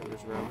flying like it was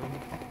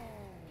rubbing.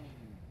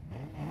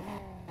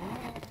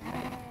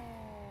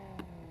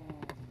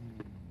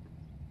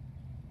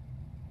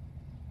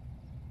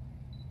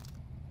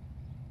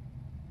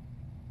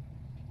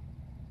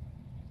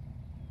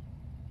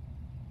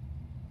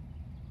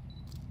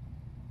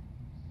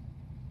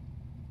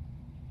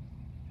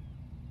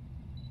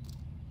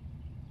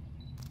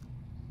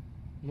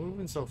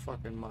 Moving so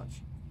fucking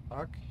much.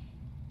 Fuck.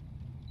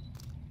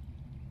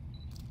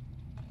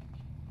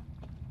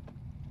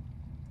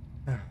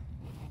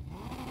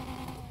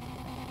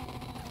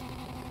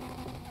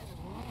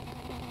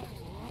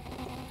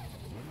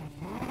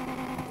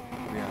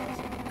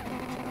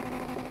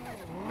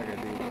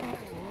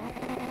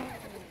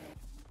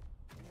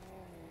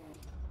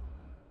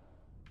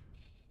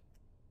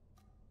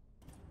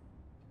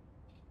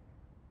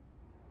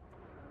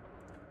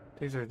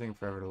 Takes everything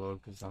forever to load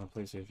because it's on a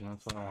PlayStation.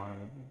 That's why I want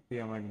to be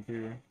on my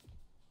computer.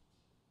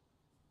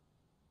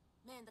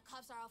 Man, the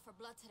cops are out for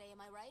blood today,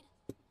 am I right?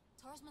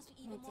 Taurus must be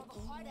even more of a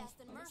hard ass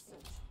than Mercer.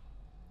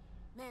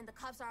 Man, the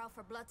cops are out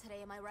for blood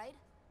today, am I right?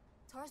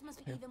 Taurus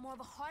must be even more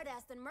of a hard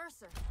ass than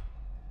Mercer.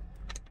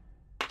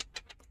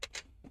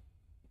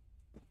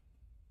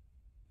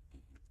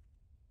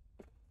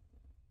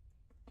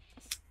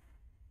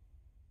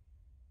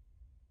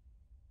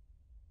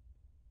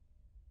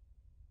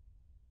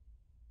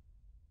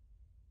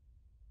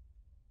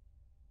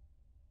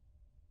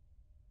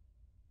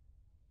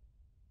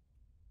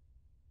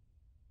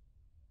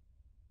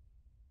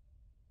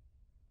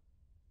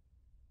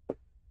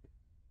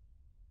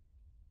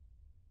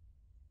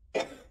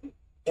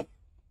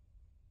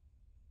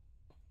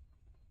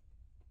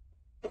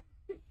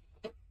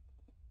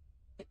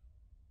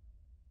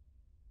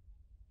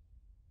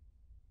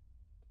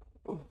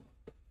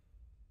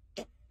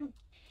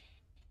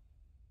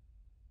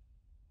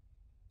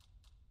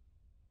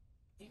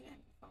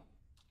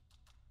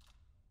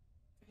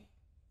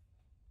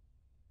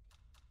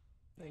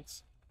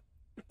 Thanks.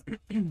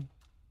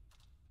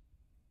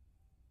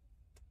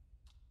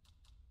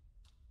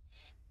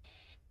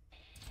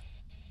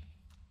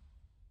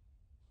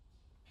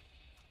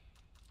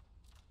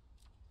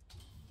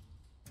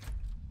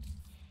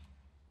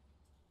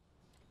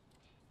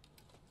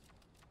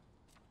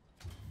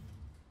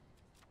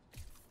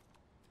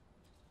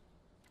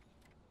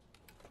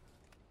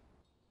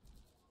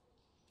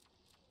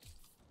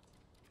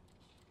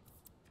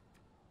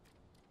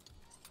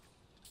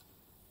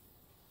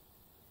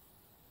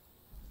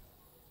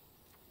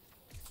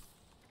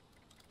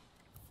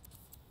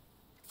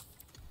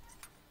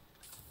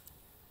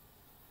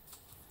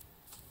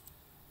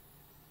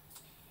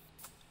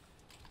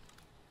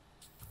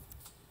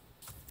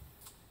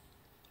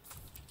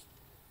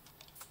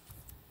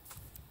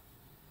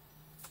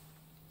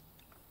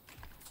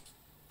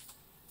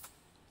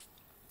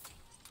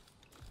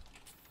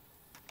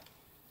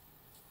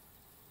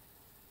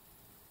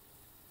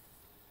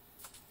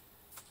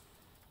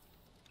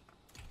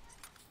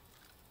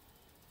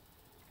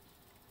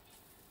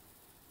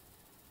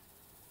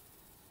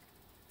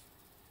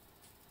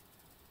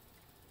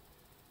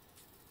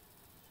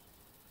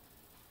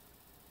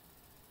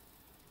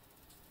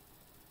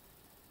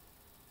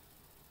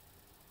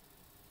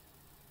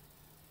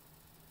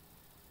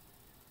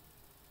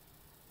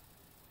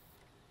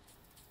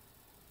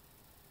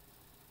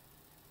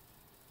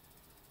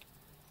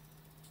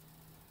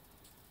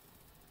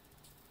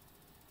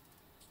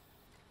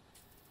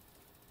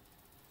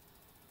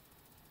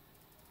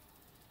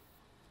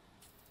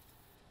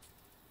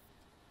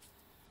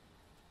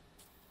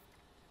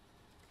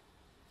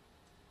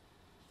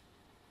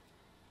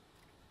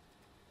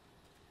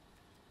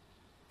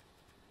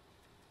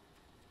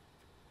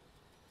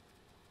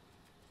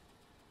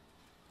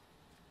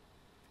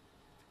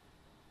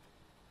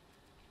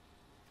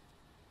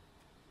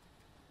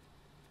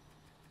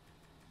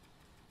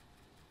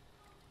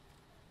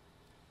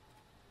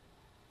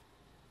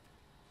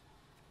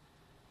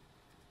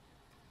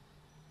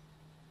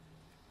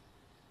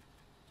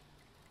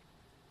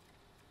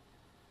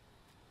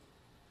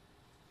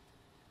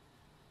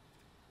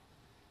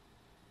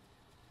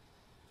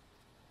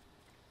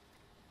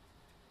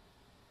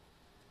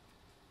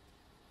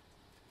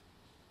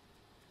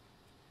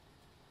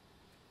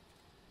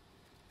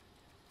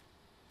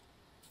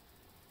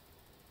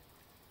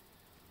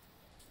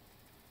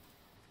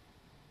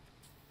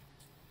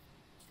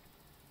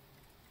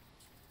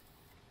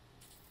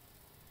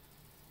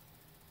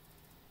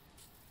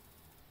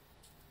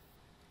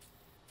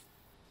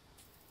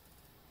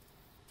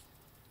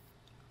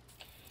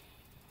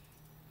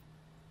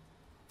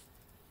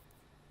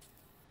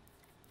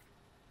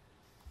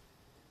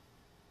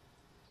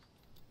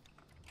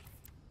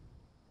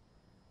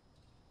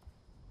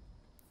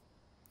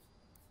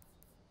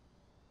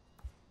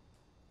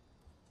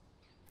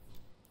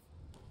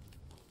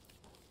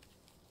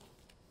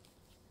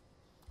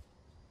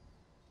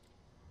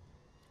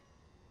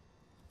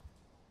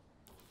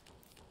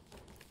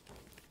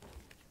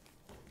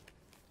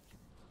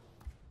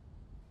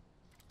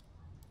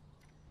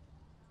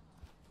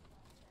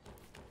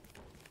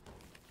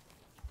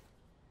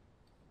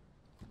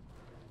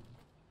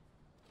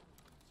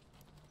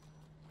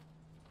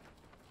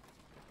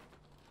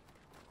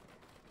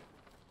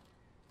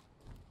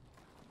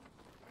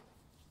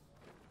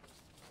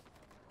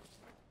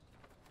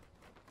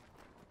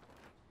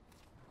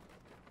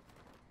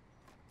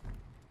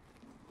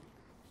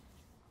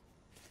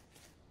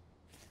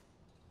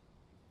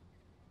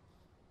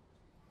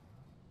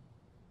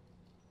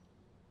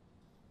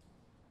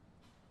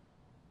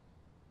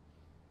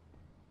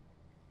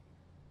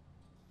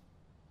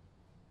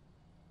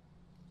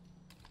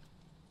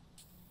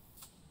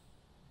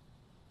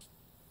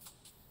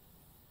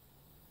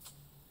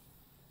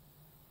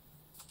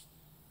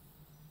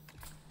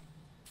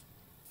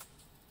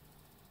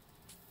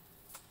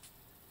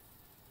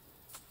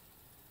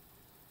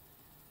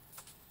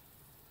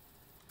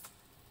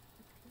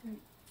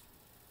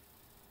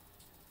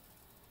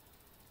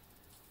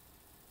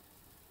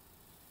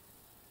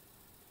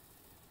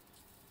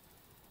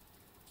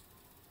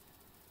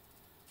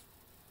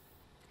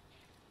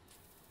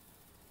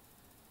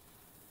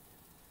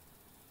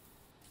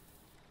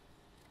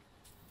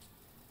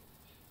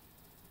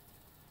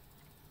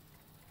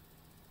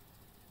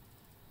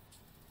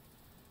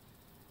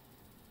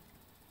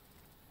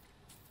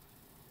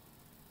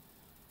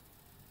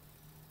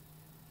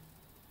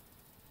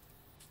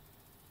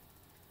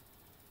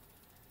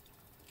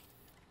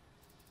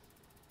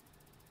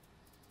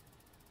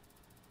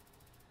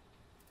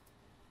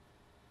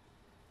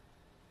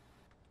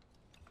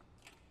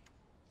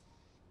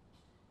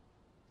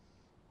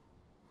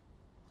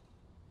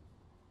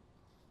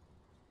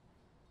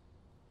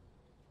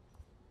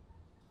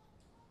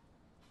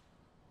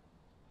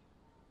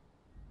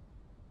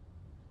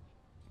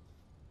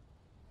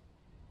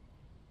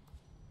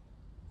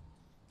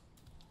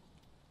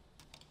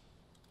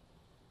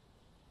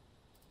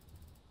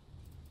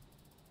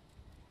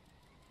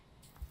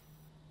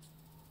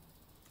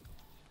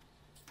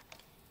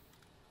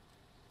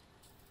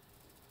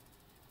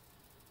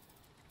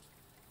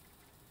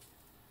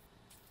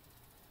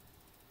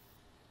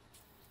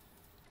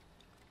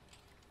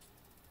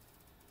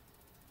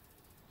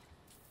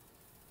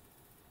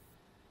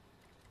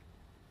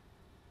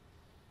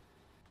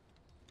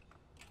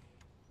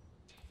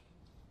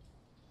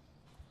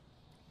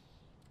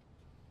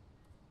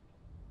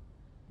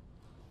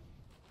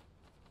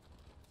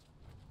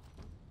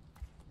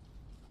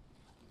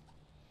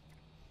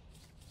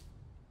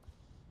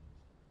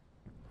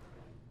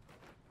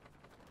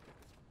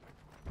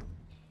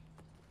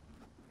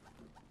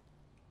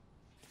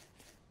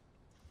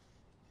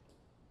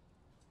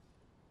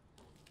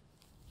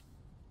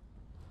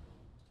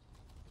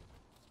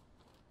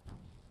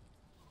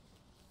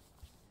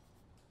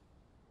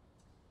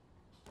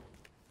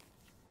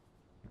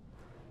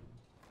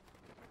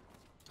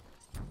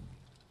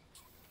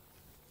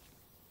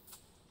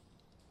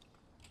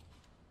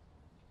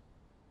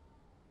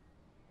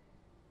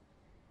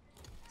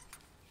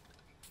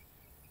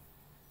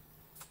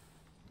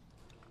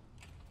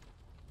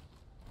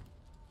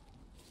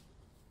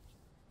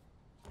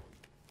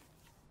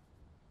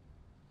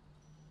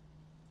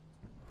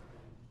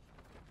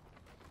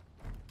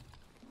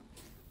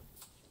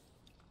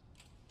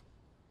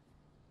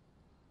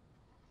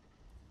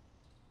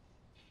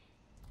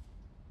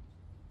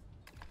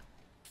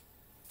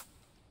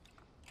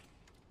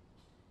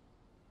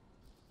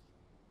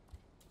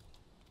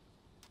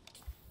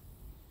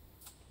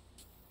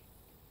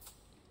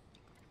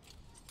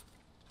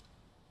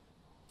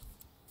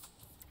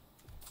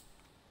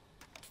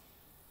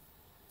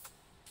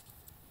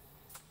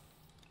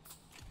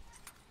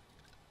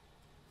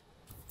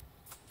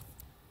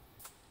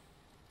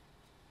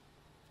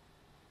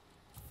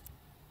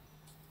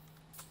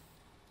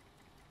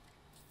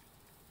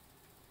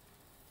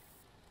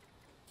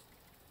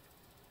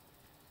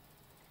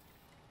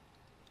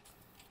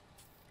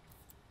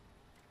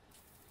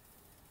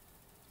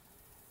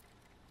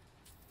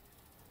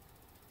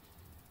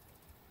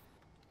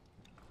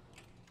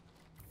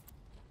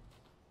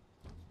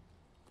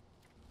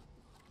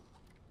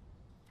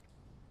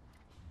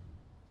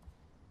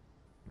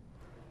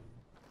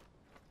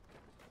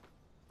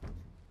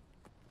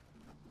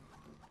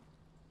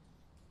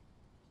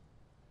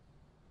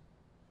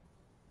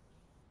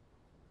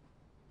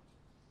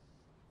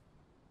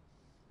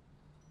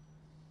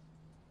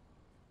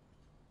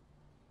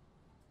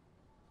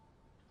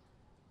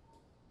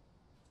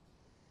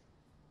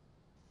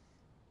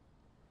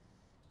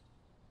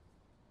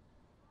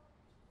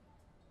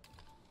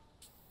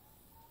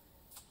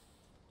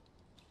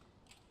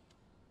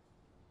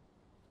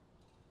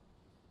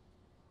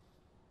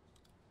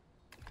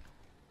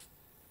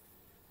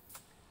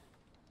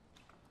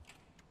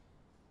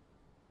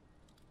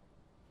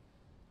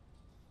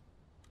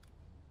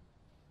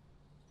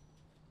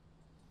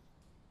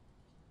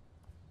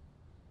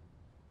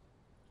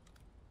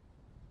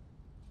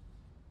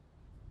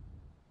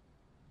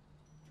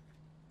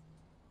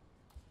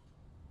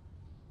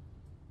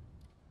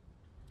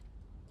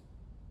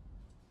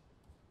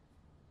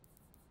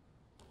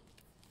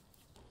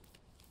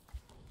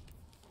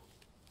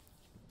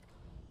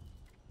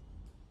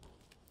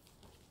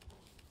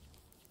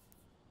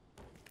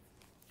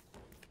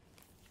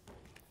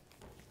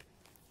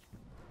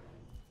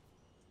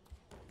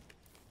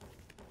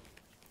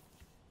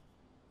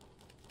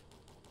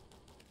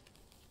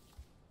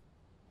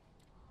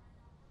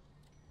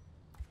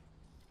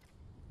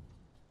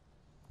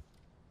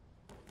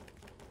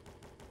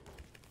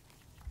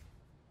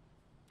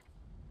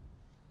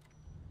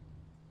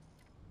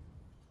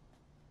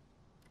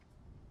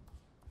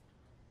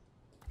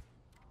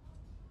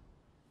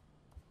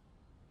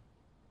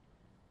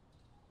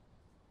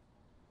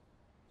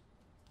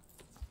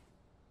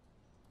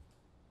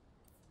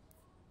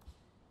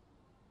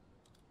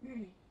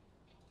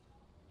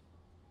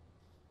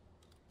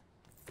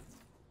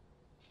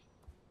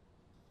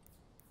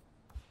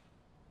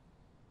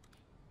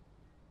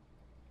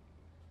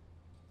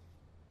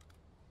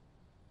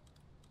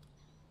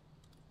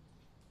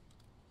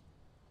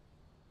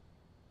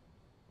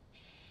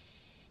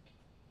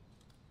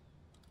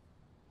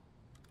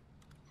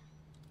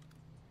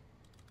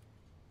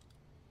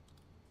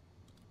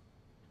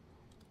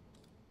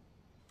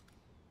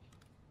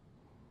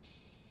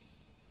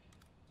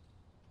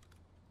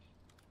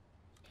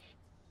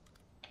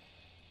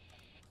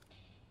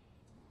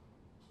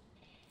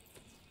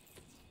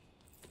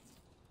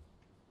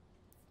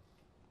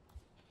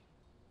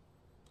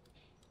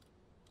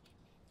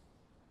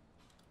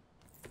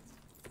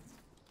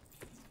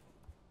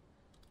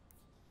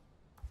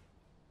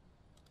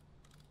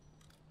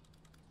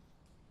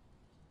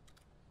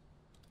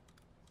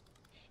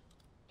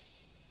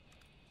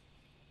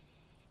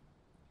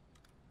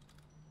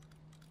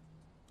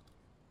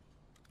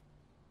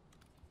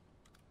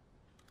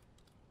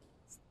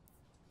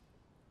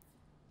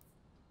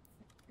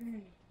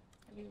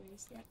 Have you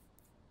raced yet?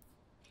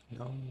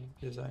 No,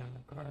 design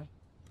the car.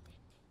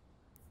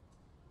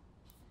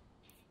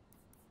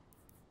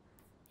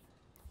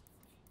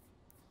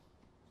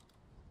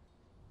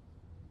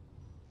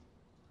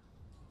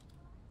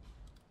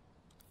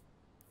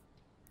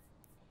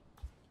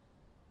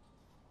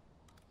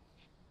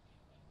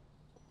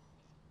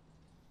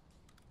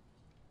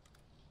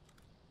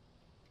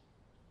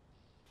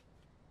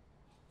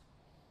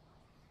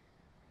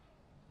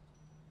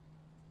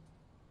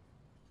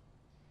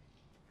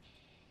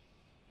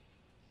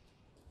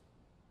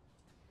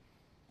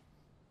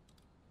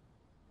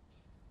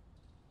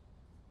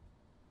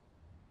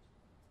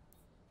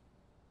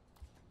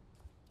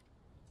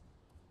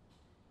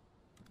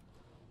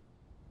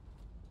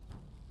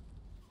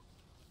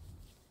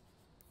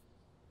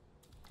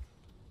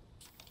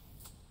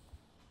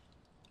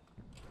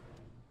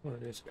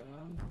 What is going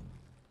on?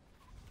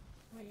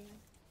 Oh yeah.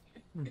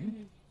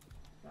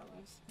 That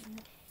was.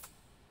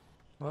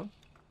 What?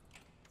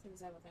 So is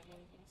that what that was?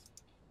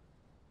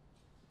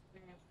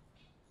 Yeah.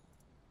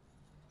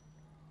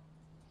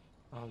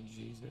 Oh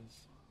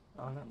Jesus.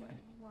 Oh, not mine.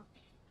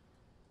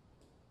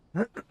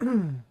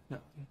 No.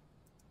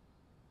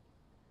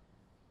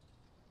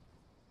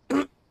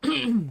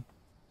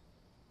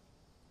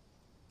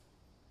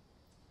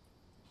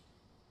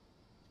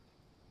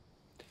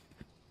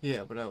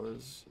 Yeah, but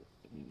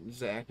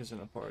Zach is in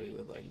a party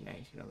with like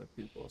 19 other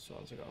people, so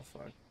I was like, oh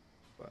fuck.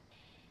 But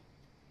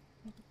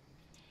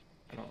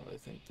I don't really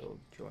think they'll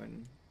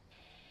join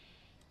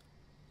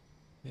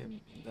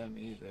them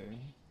either.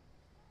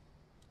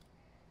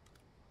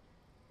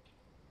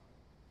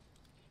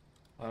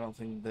 I don't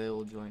think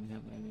they'll join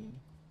him, I mean.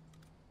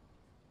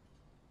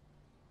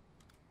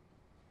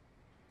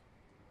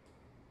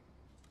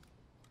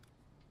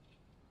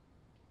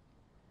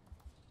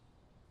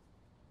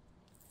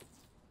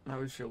 I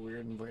would feel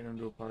weird inviting him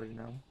to a party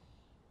now.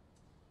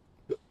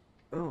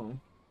 Oh.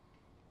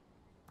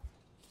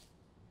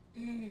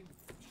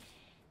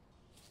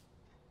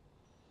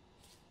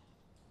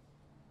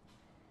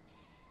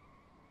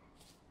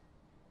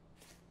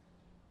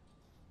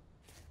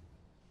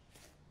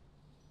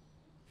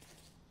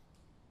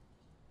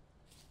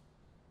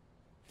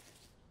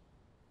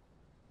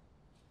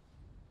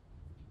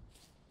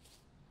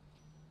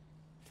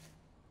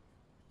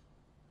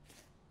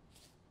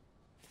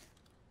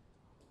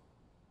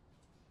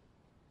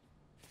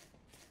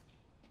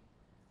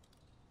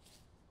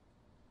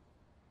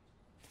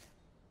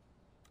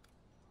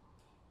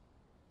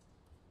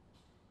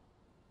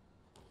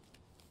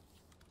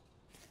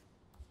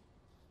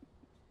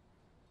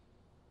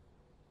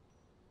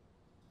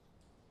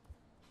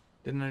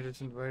 Didn't I just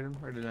invite him,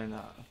 or did I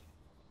not?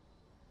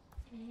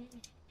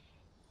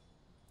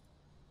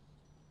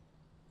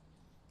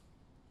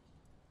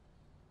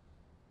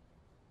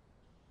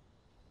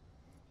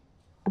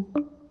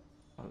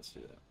 Let's do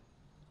that.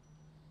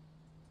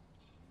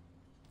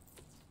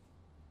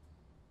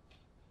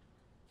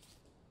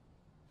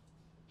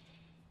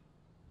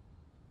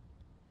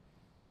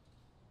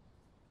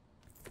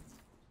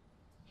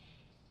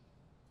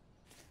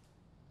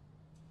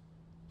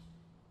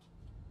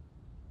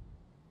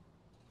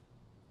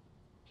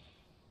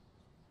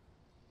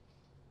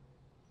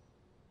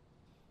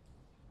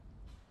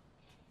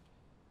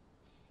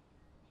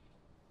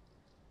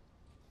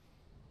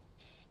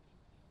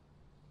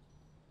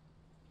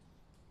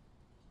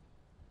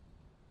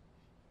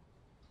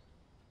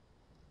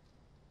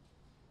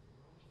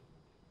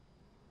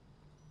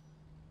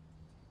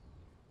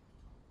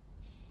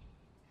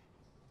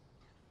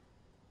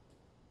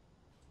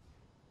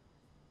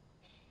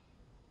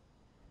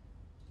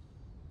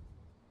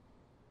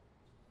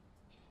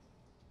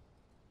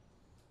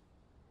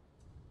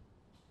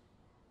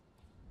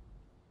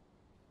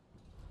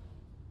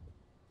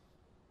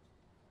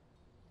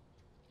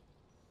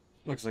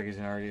 Looks like he's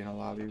already in a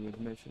lobby with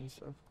mission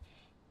stuff.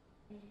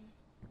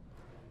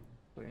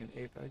 Playing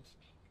Apex.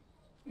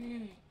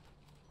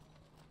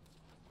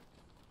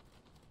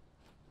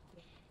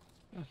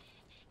 Huh.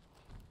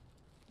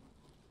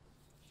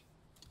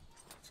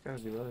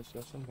 Just gotta do other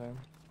stuff sometime.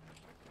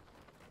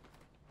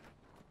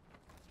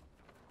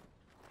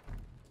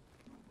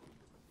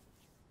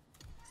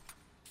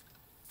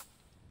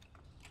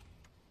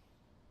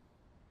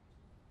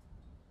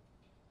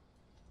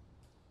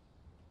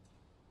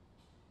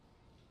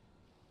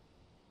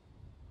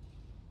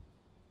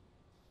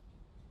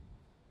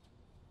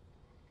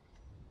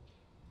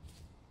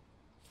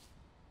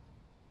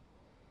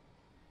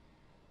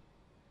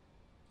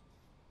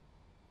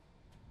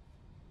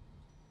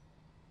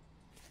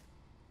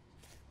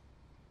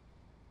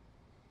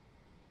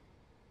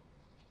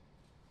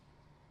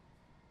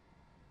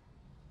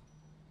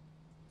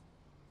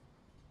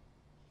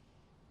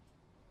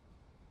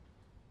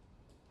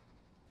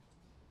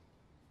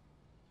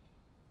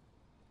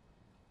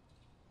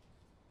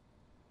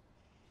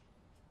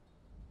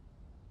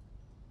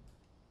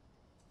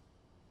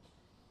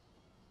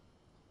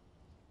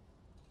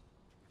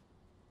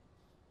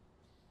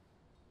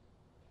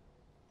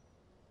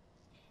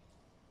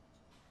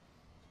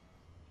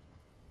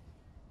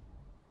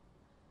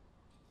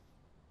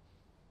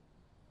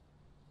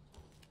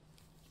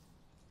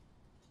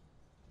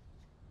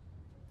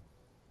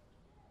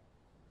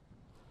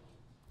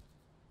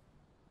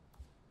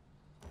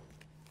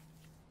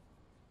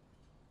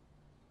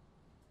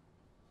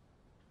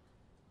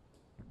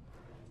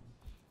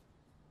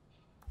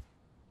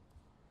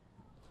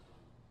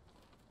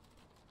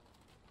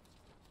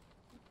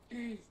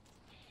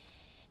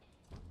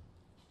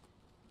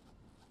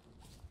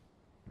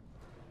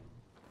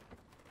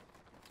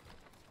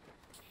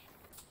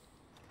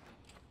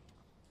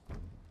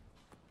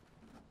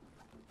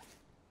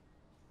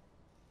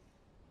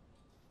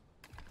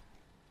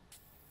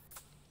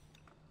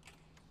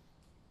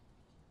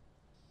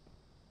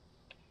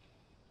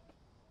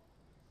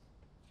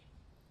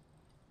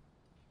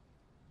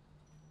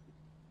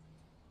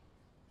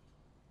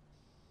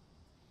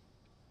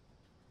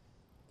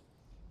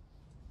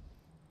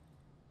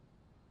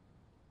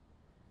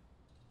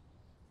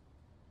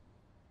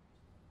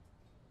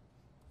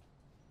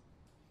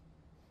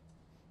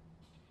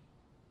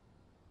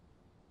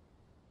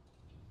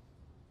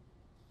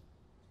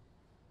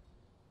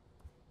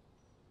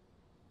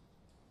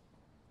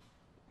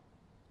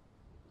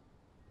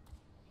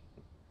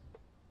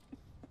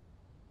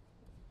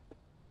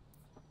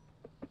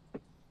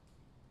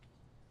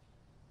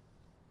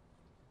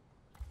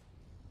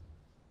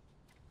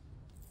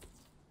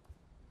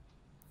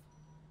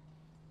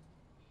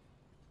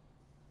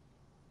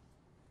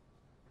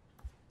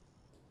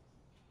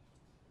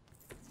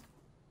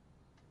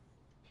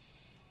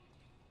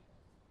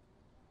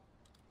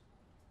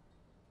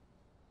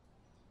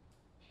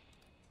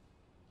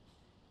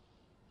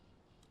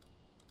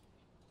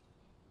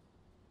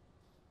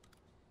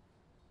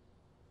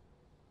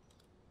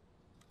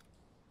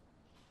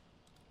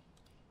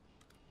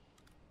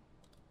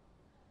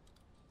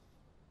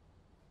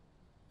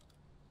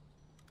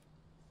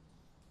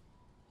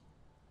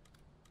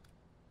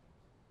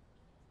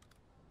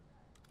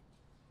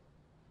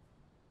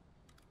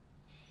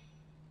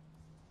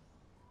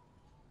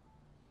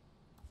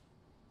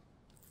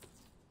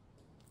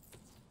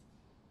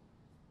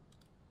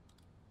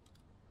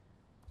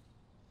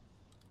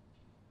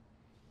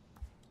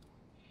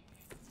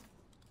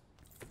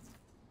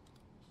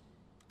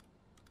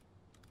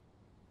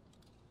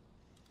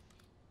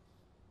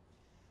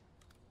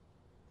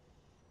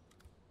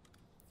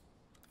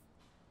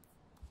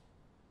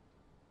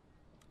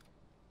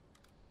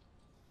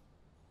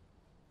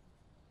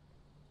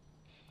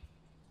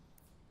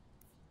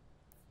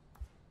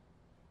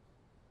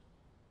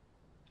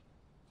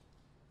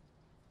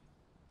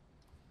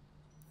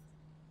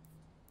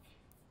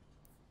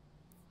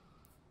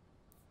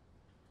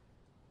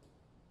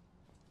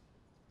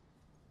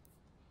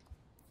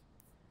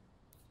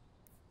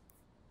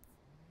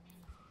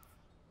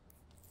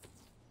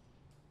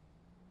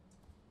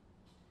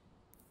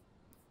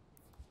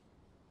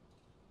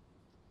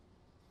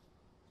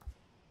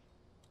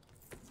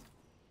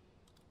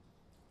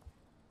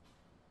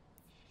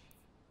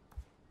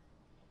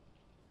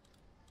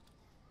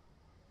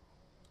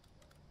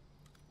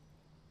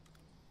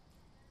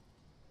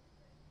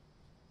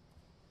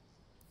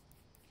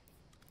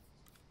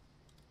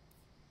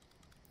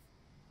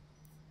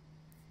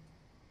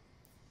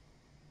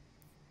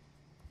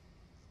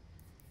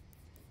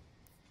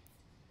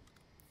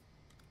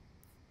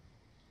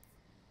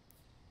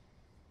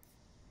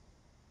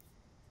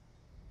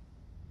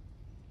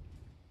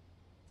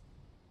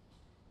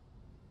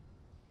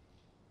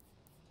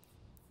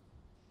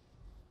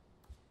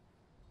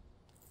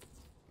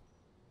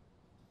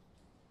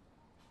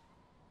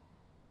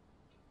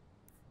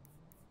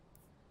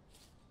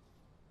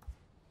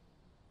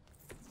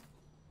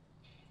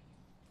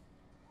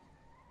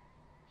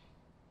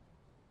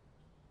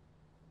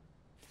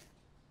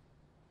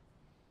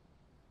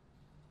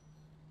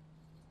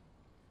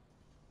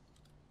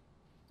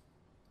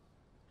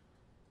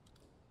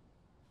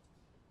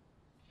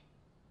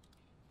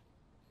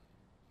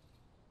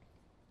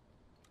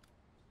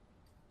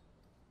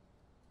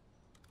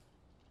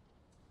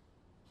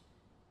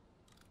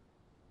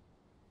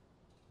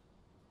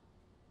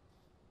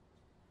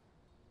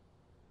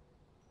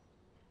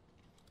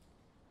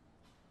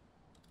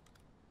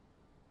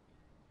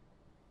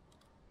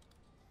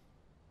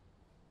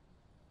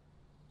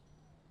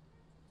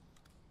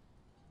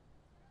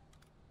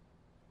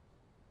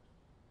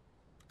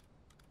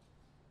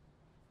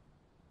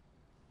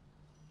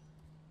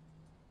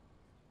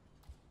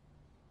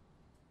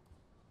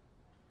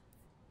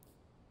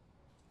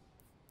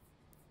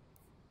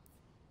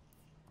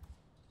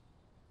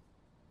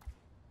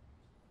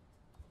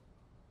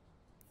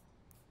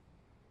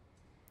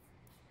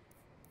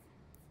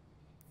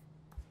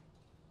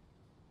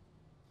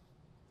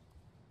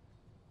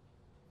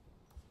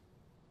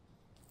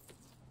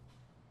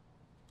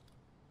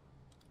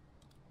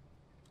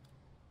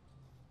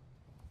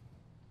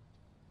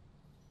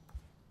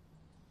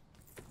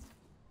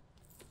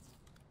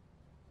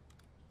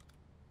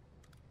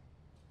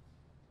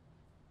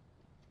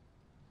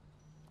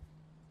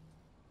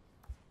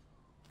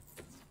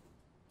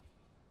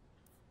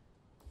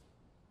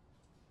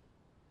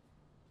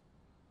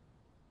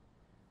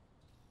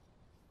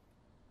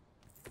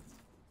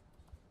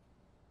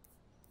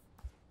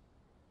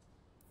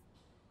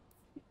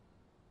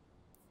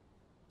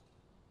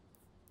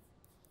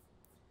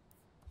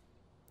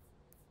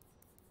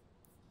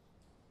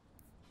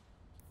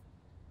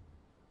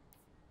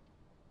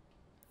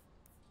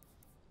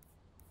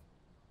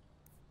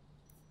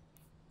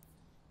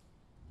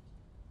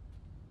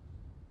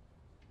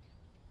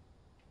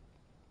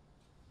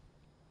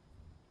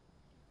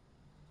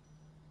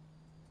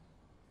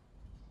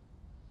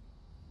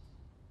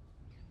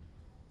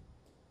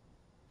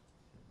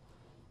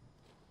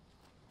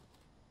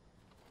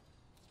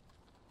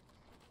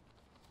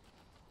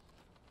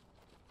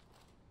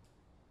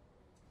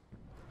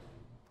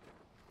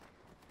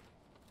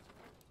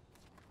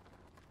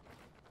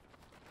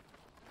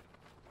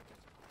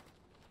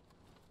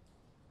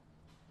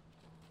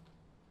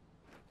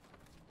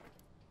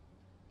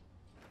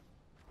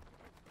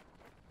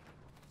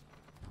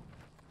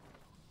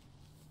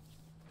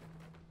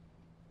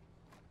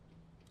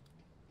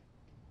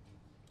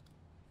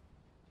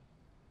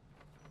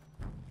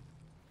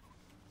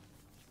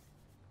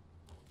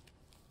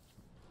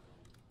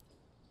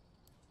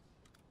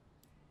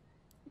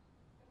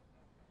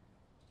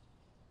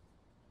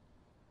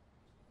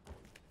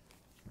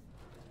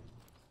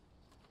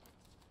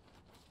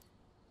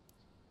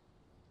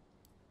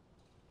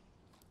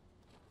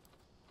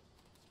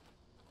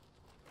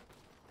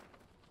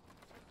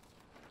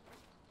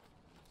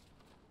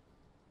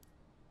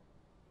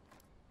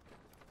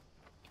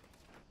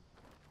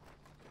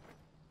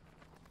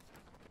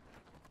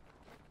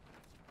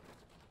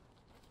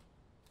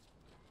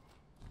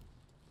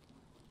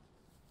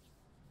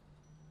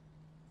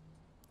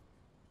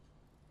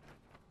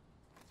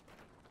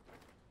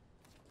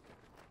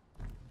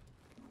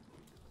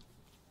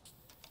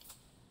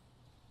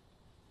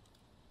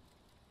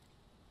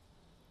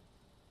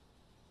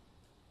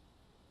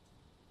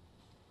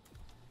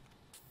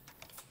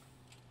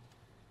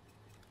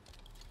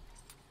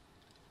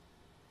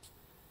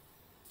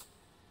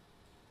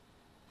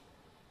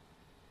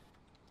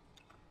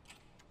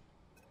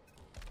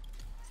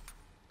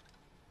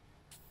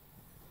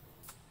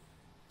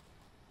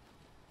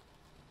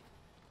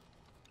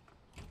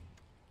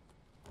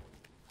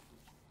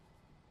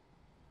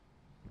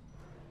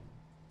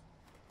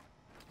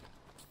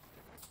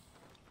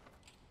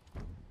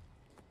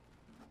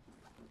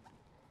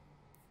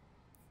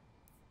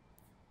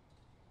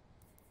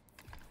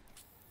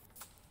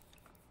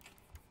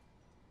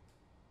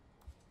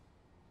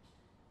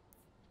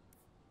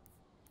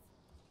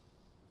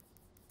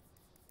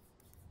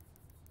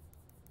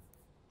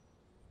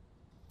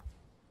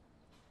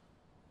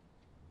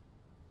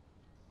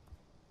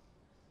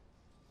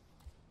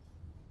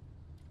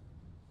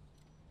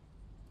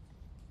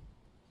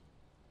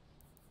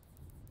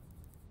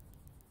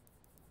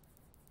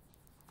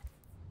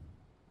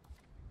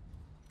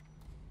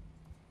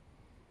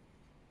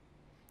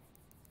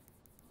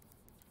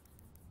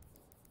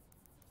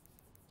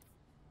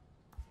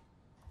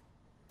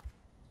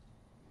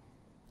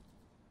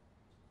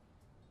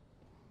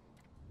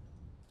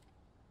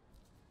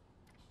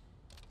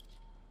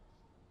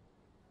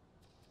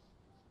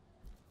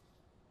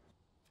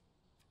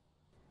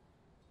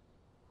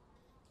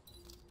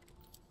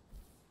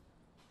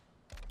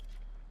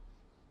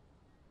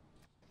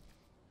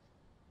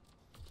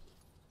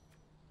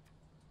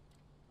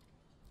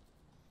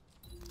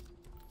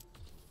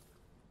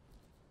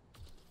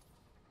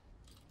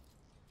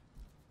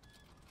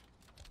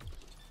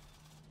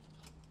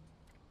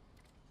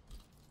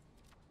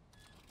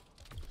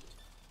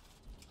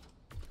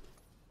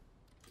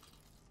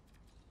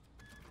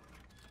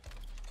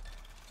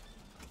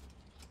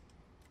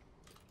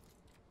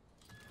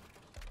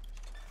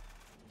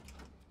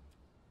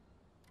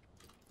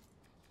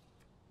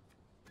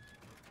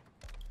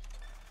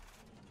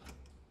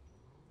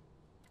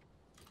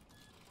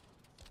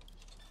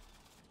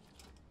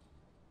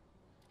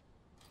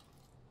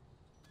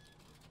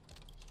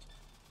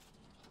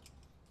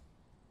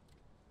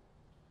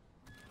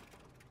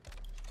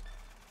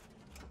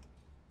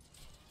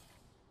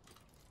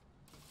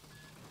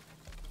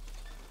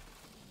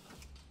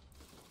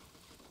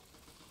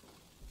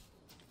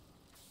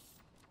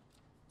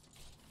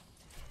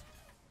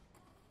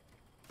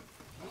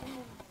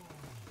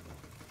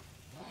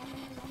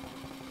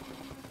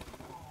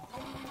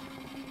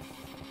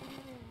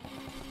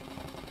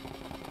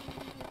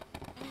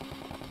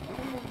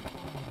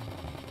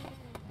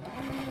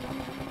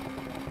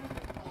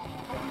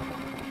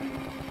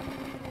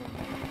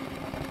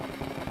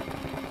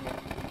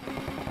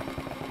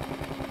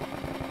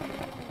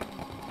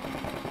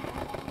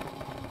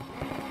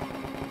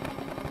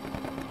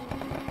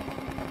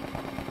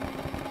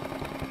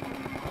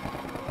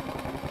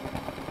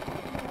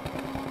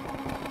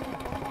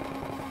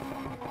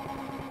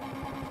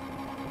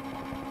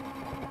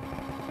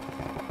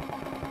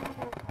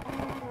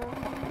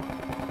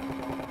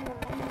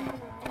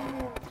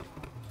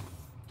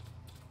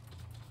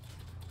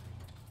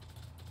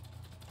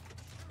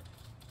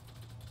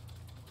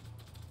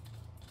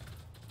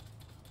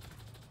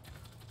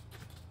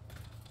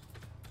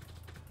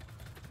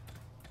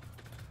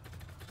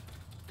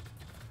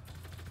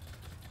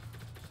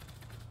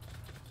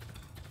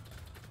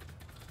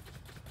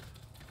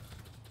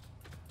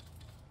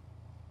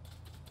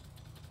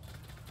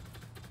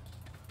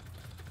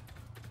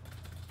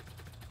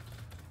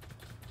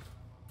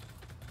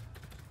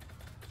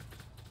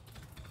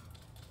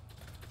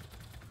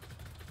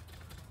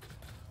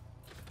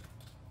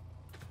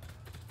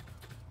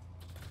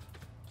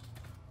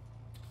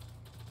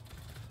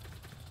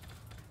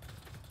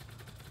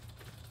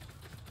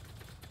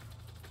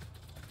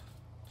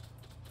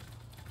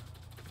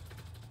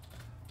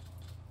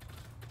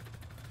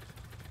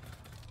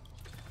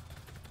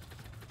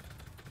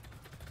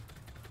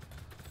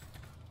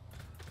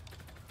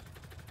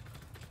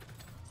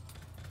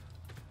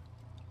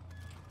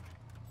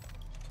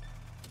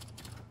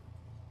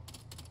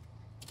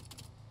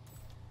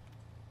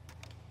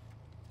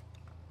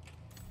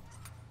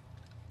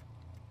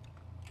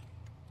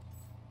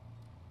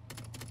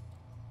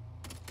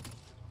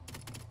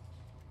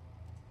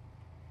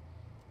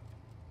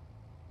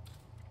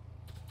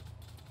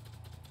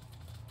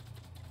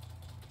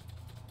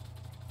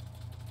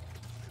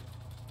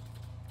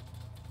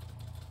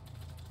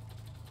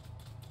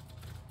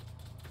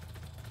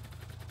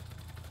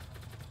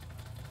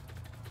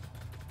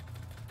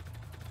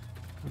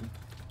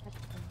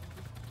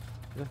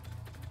 Yeah.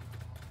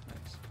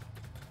 Nice.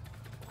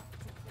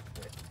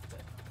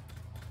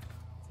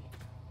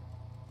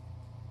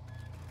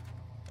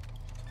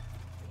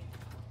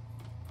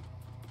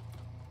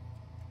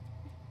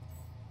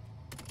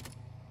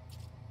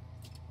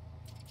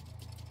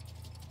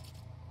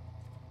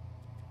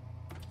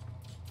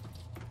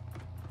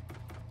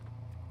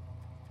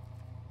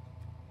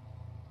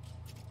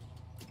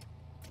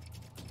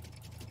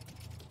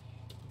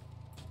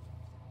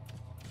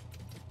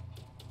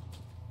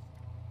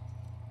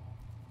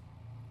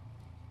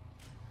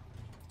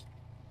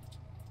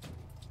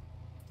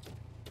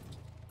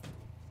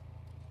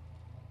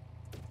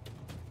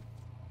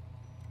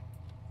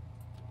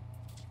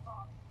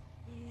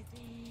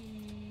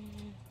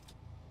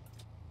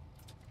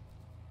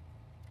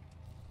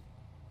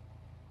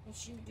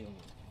 What you doing?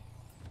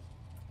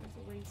 There's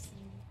a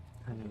racing.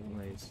 I didn't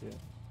race yet.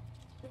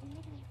 But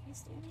look at you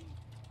doing.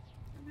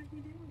 What are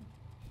you doing?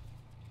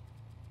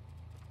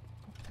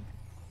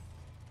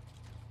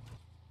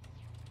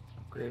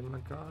 Upgrading my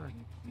car.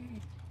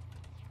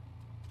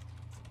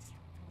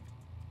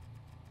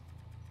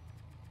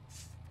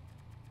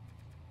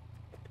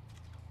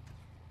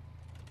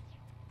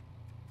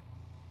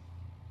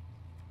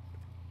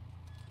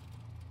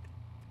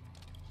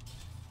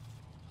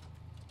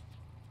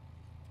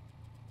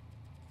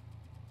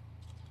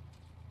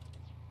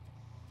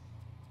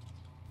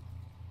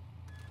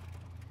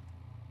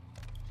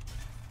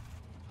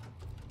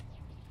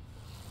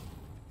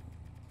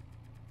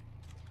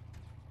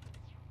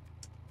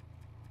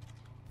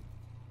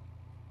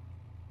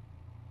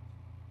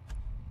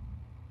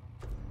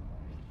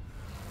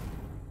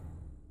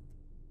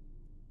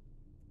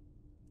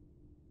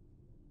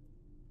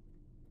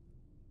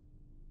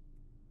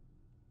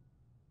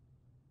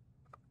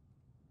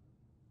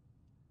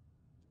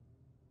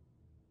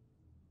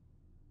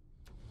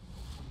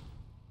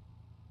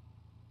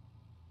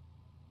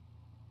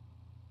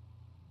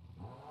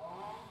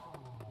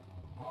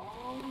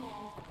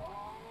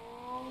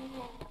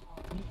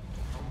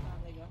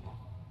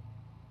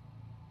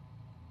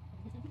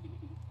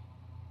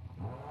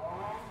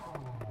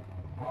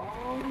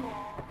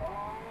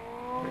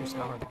 Race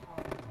hard.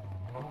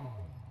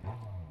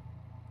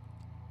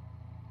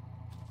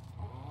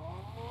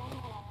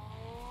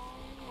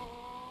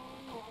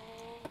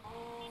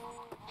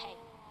 Hey,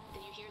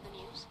 did you hear the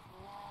news?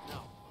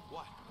 No.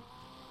 What?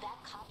 That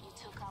cop you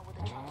took out with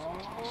a trunk full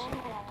of cash.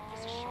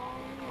 Mr. Shaw.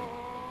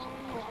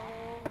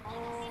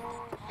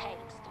 Hey,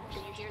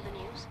 did you hear the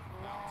news?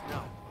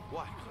 No.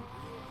 What?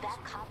 That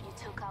cop you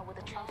took out with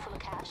a trunk full of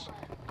cash,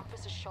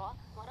 Officer Shaw,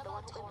 the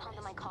one who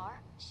impounded my car,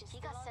 he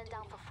got sent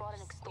down for fraud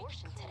and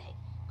extortion today.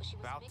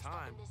 About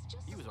time.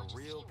 He was a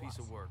real piece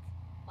of work.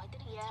 Why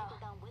didn't he take her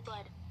down with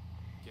him?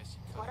 Guess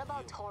he What cut a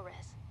about deal.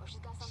 Torres?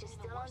 She's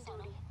still on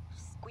duty,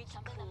 squeaky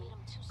clean,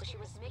 but she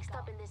was mixed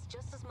up in this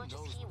just as much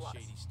as he was.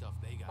 Shady stuff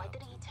they got Why up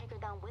didn't to. he take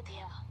her down with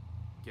him?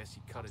 Guess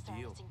he cut a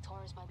deal.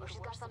 Or she's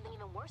got something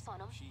even worse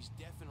on him. She's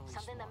definitely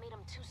Something that smart. made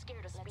him too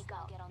scared to speak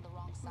out.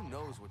 Who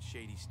knows what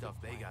shady stuff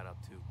they got up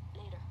to?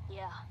 Later.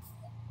 Yeah.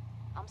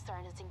 I'm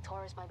starting to think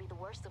Torres might be the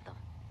worst of them.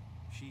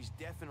 She's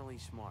definitely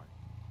smart.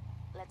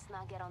 Let's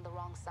not get on the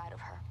wrong side of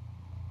her.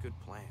 Good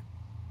plan.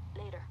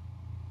 Later.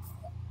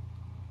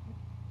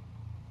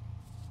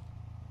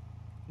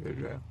 Good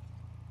job.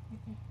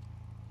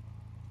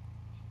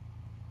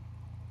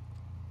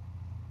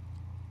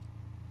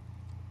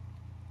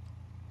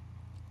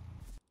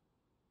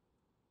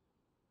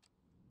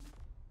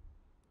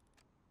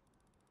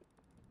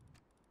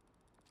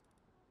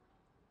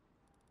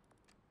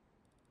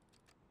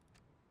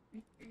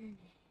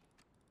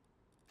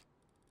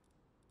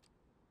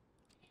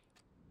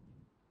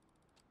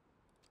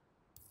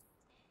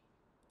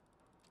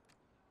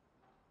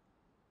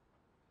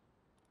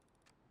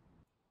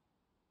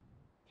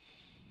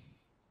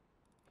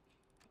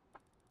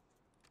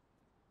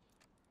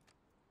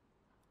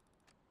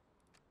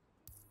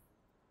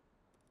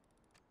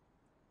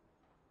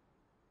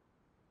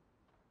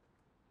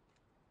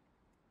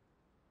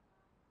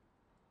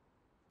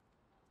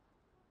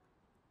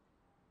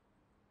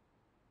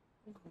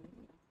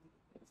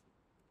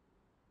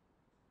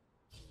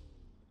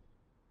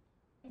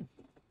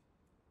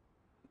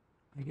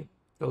 I get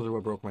those are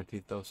what broke my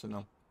teeth though, so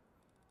no.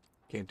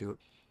 Can't do it.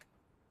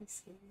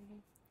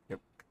 Yep.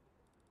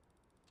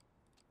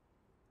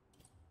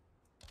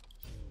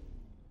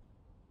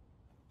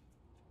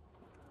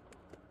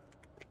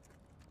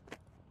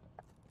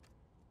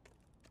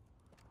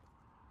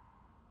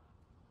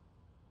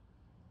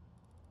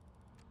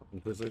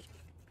 Blizzard.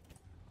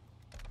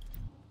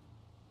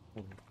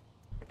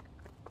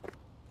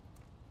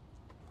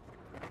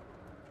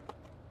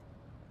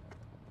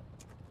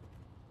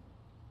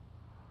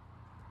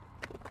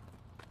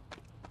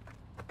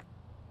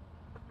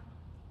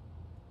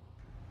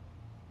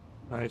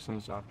 Nice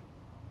and soft.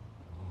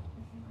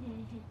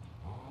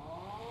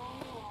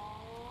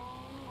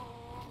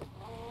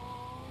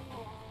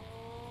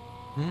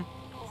 Hmm?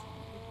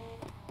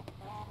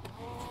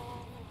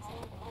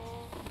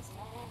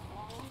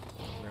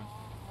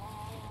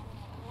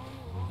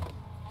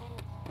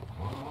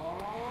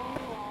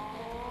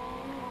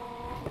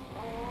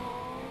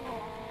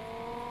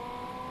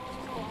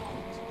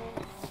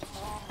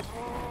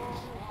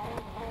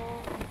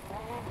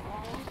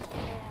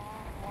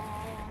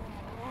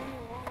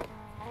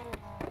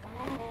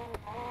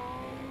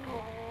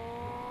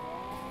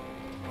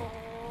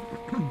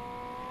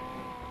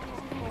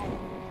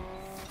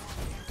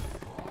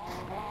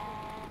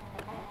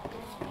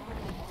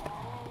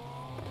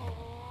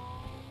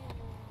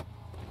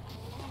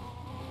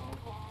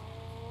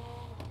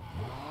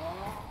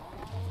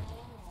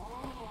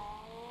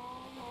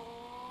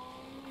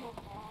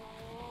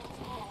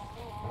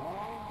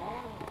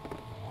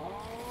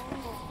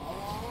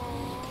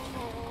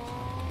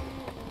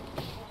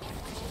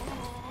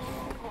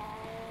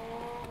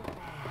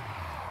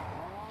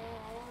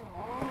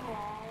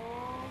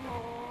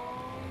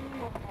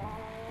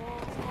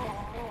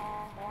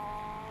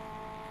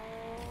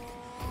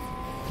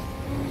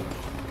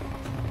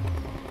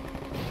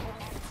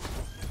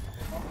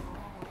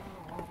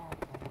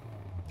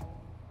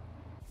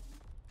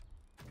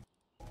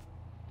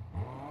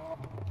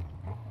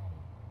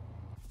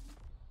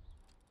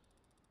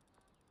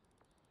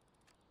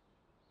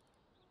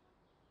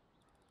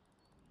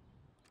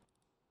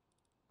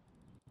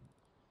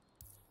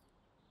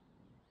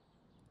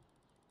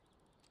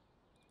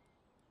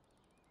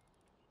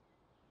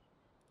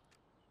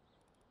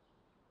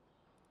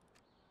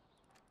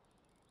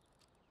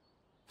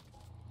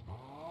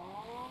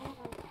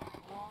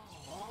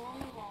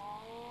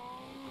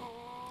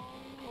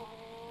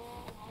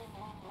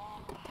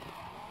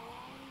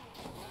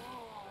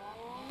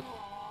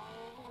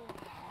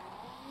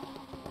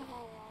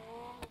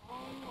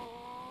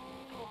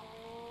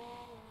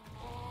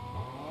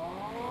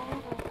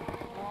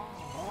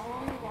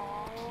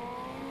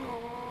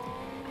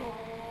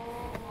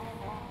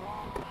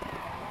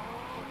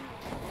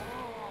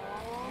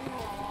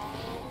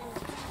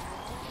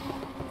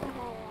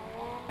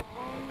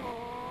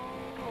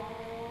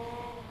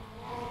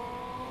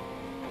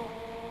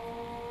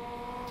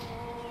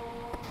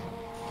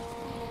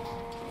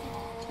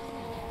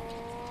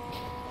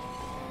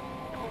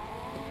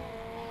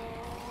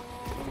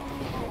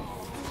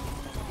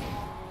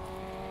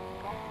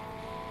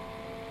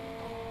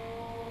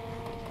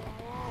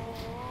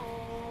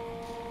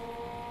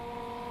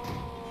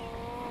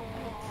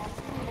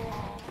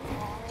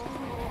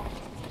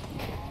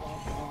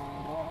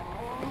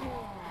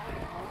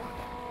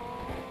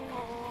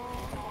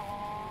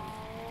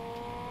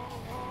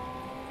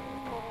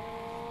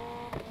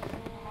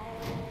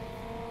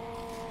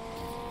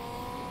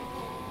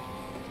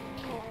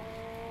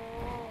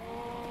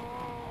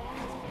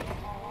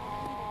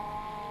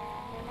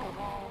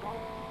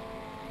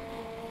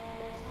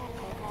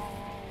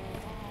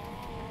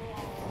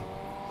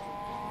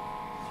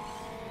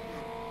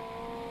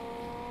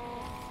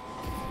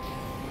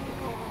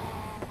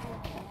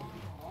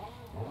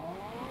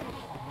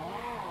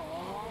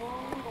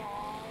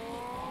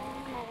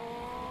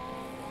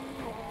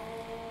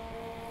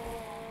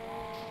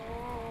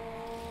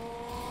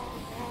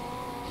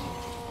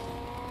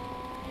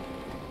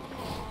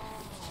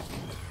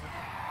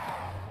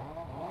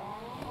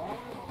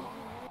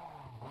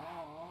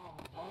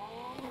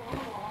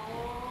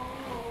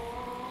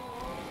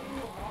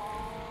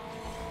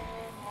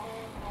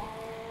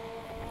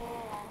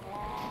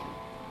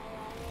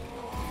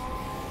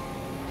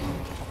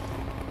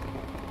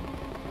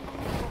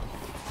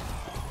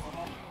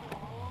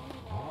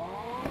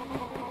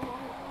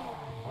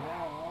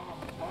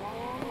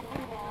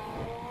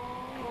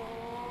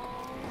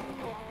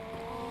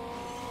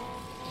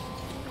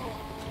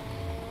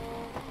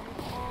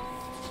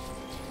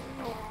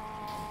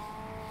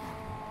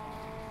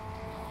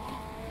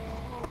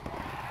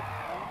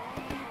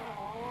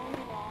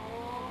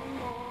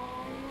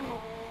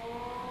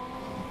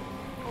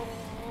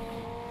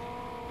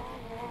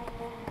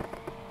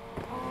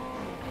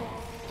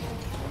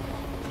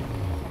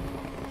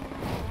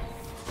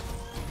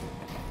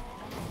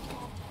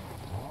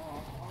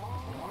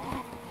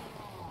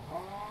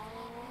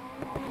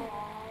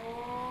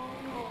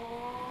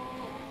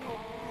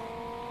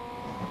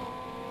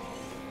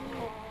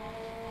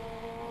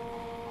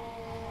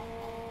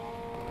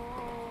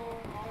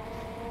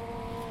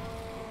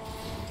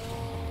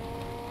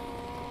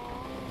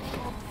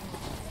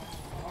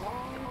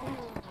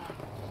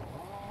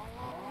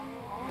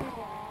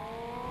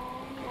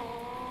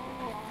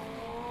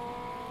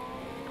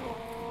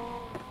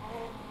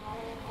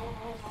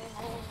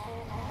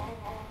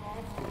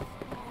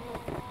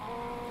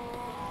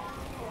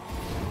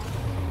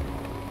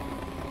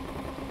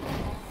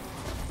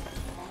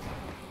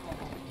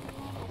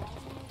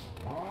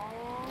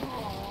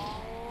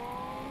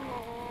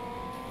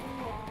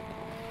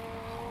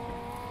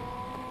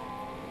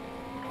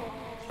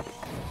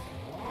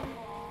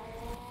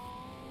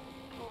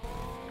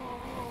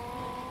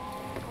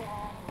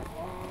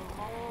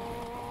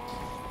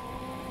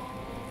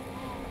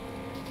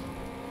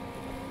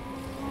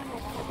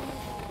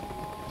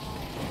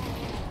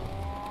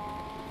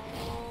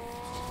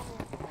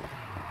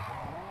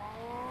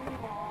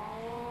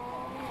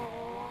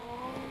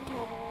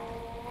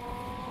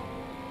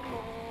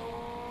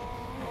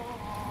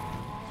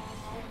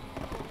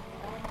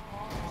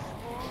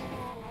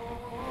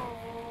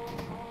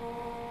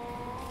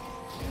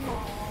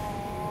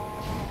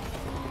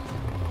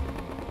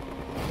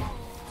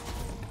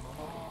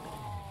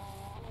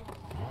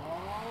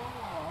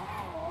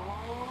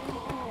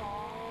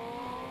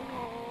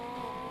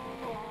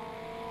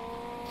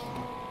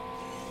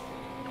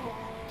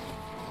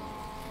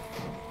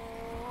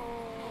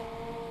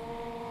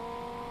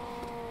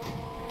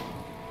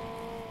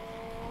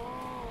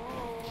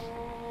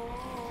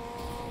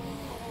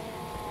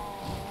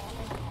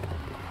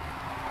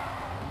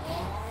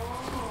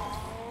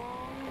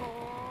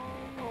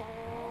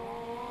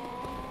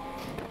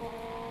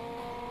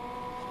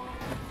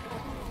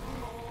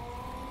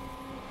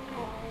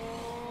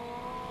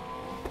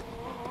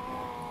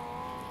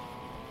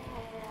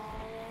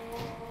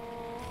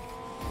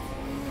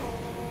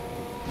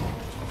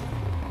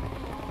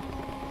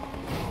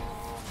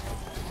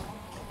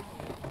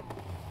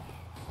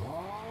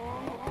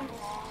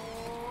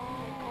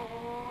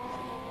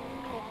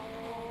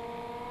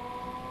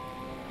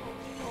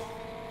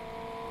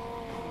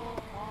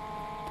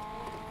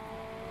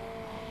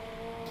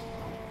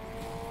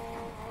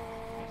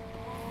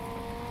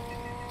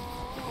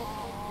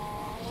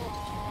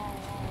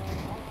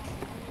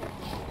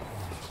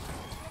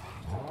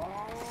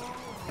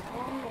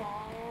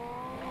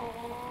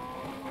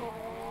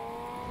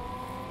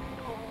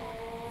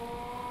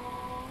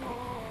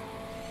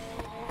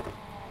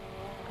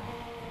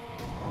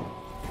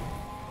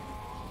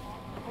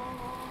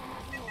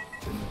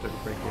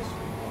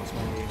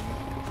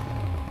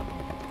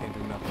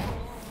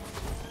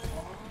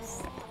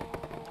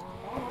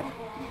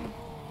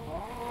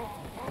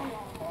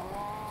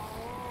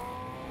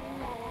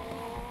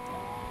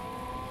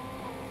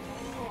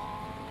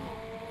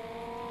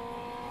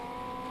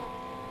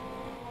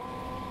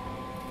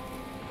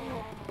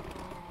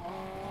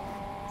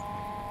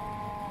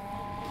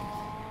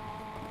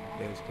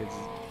 guys, because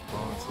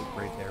falling asleep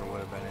right there would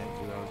have been it,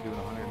 because I was doing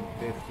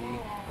 150.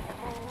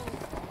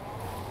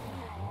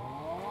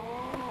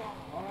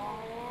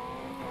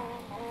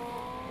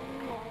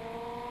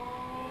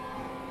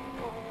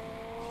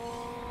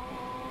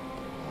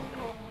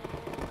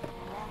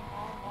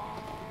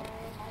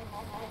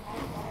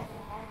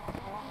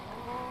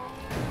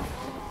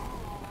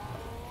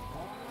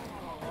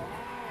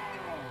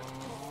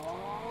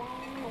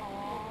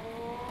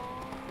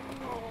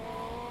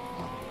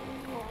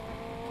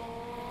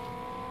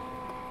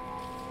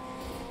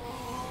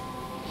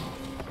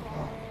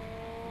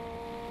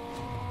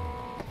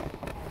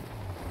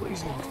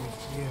 Please don't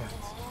take yet.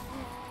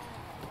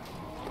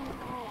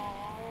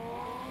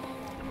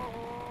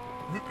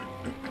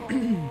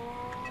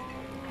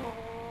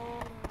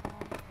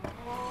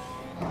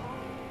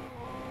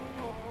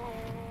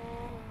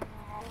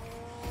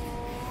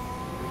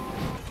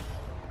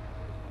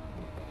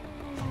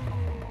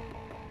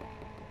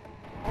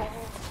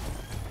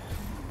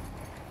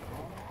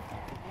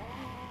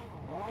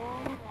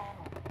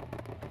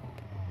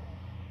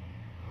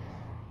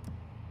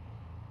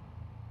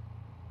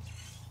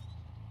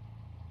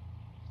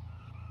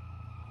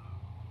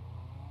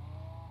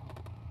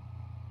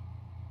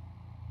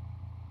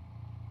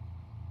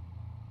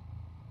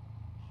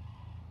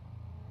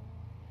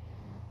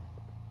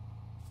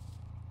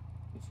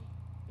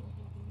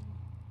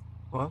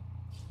 What?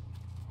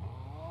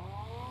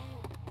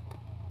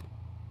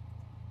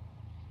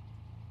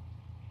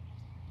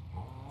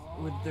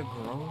 With the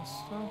gross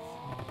stuff?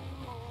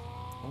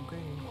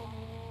 Okay.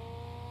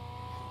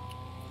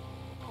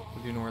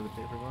 Do you know where the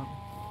paper went?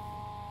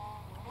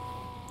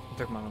 I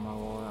took mine on my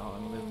wall out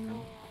in the living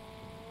room.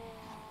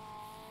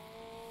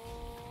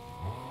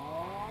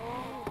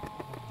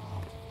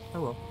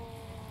 Hello.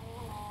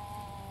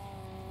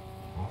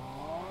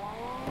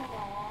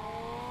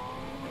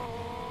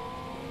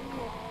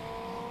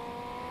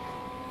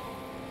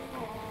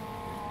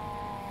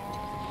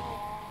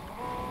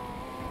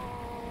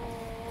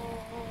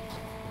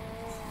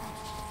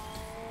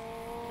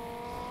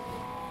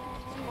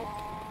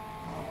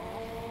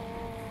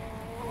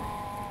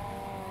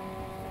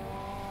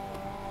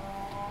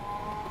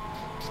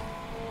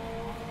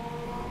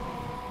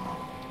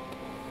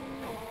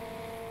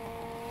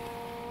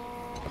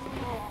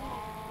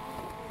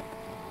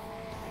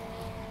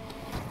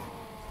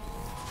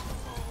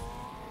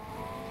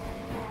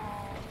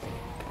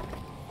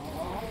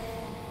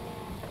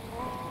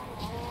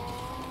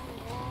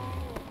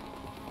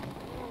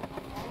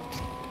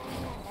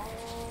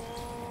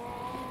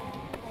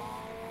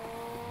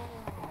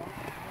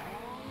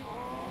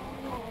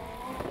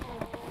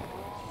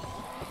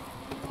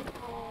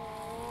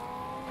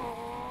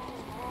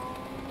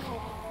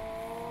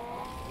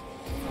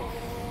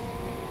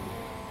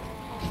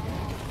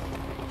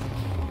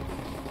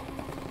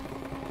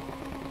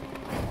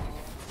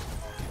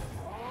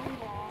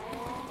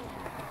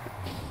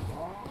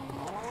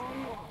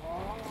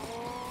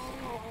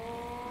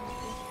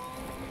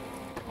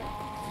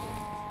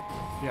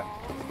 Yeah.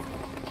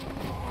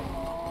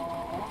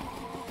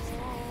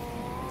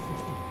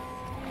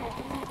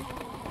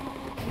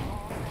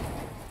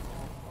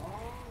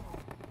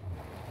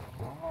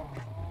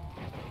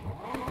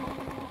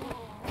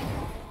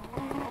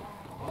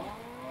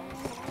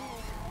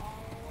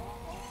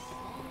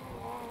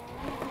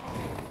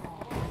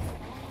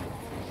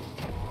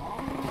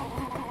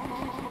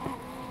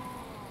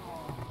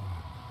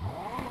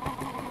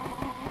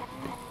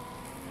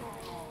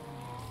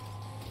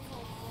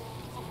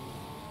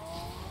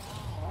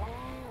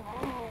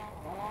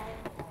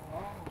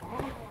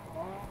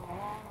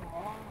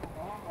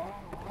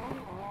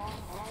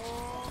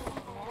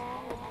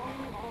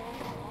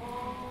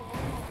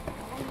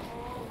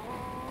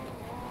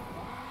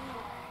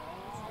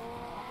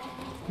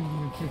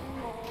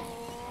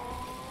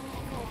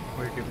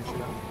 Where you giving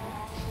shit out?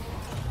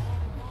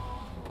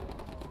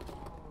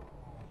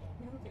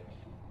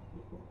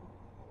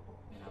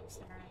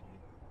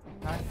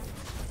 Hi.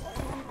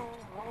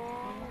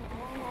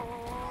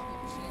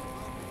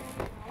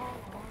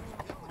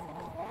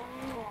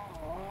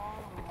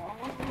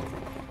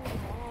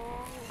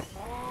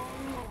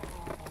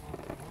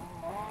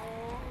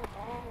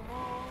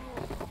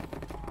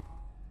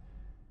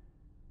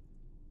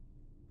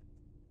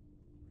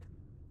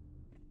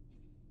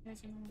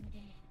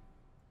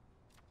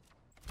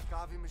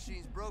 Coffee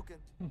machine's broken.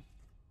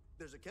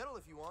 There's a kettle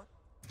if you want.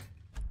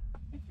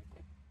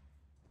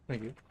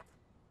 Thank you.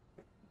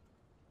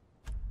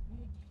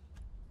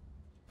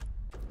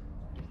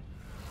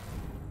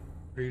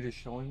 Are you just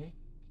showing me?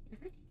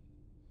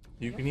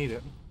 You can eat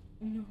it.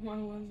 No, I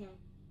wasn't.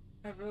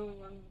 I really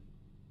wasn't.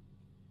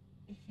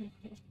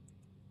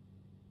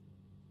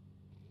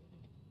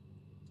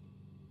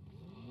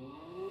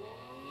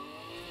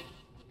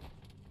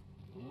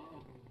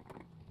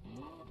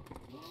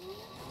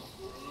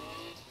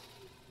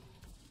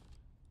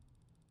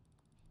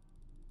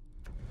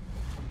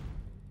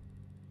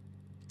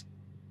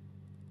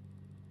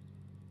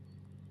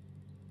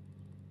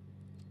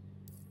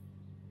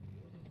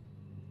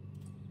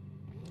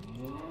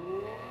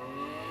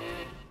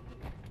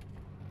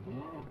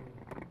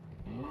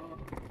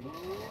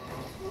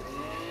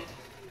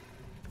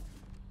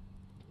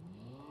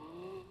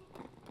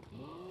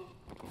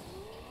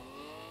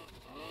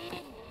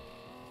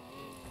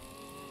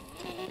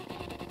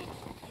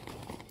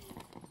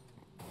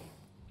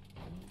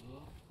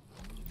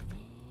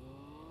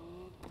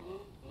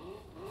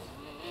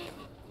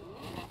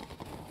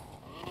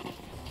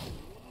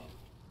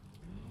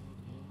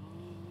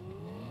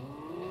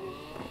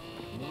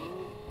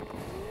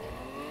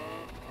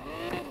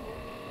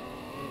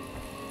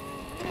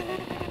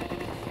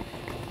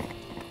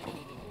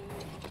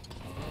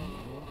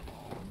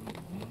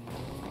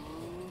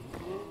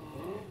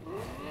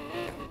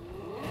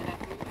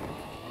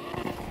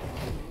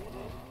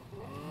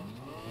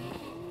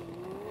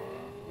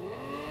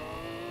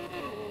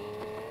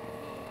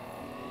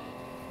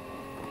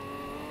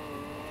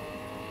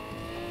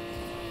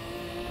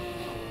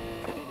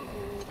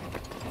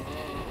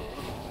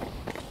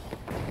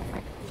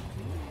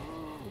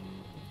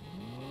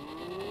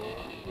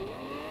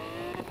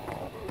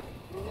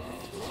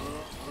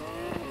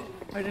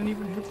 I didn't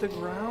even hit the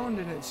ground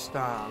and it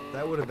stopped.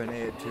 That would have been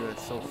it too.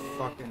 It's so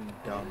fucking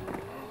dumb.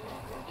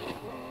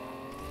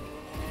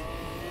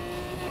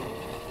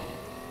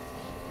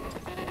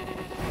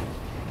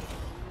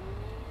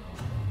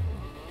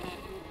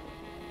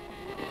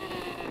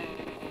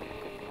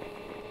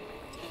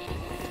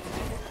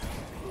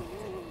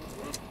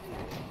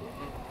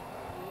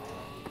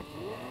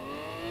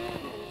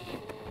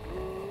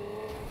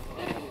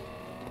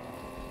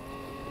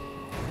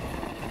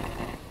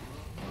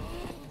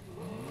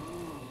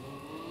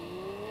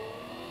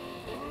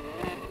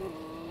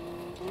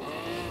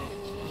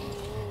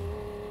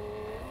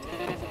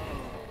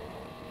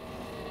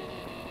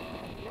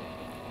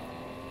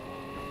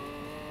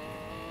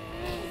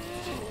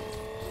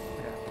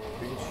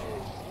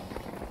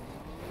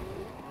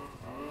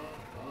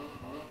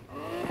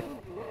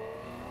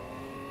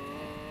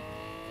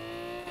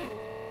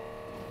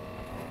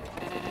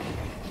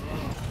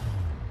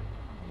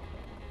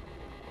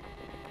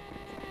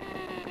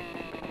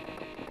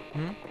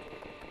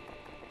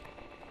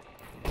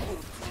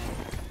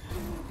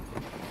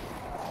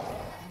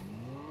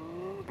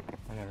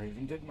 I never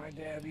even did my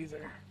dab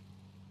either.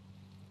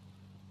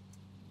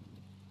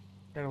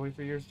 Gotta wait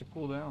for yours to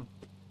cool down.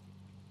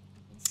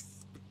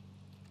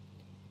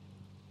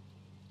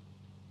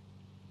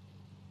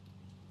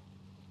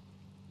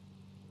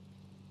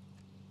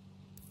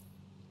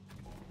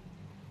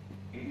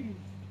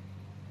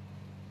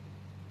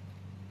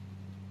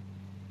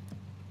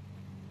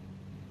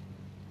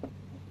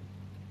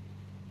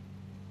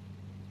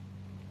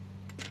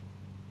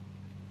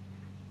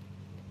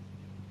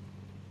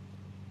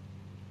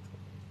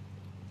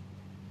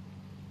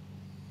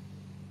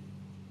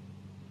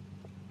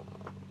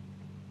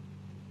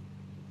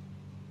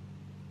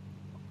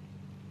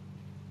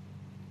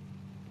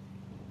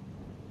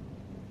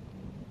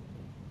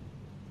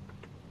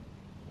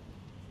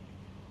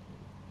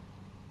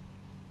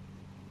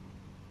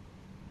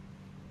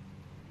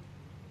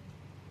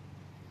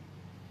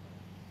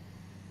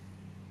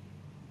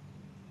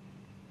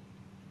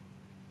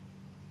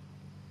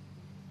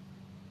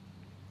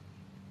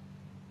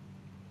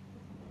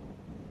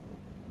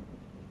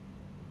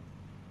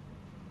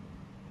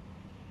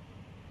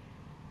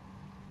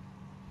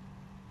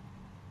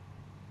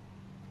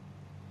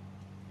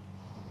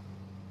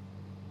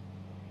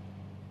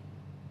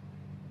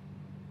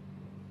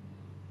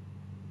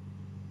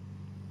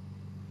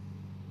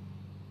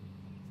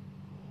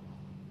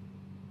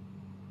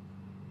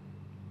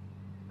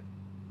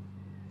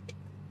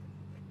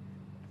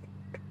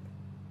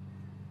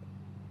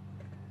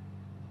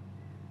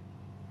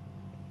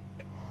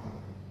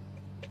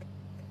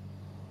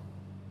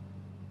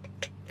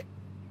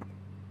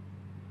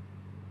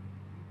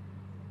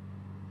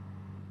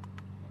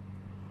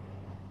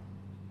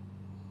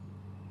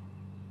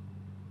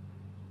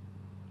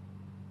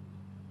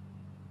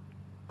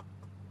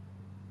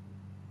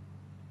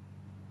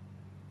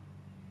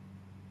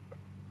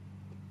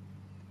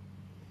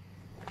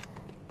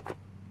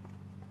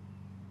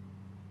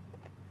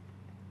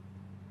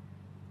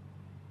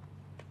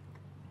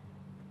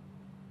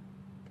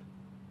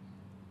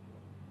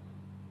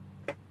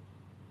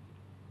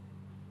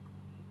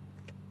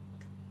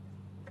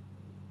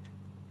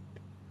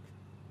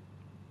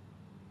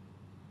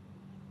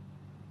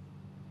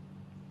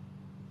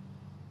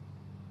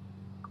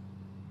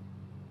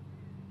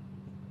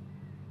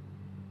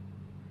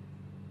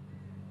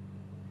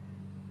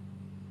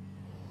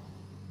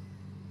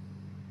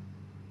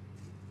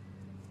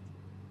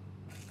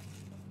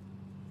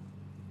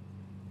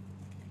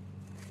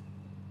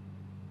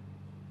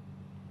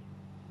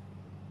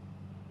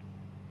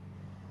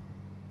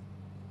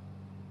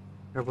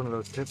 Grab one of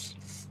those tips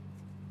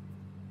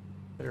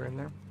that are in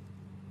there.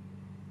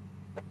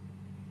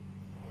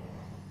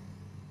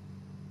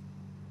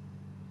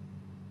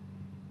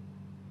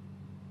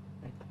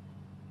 Okay.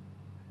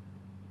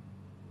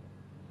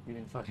 You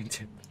didn't fucking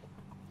tip.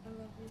 I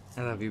love you.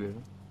 I love you, baby.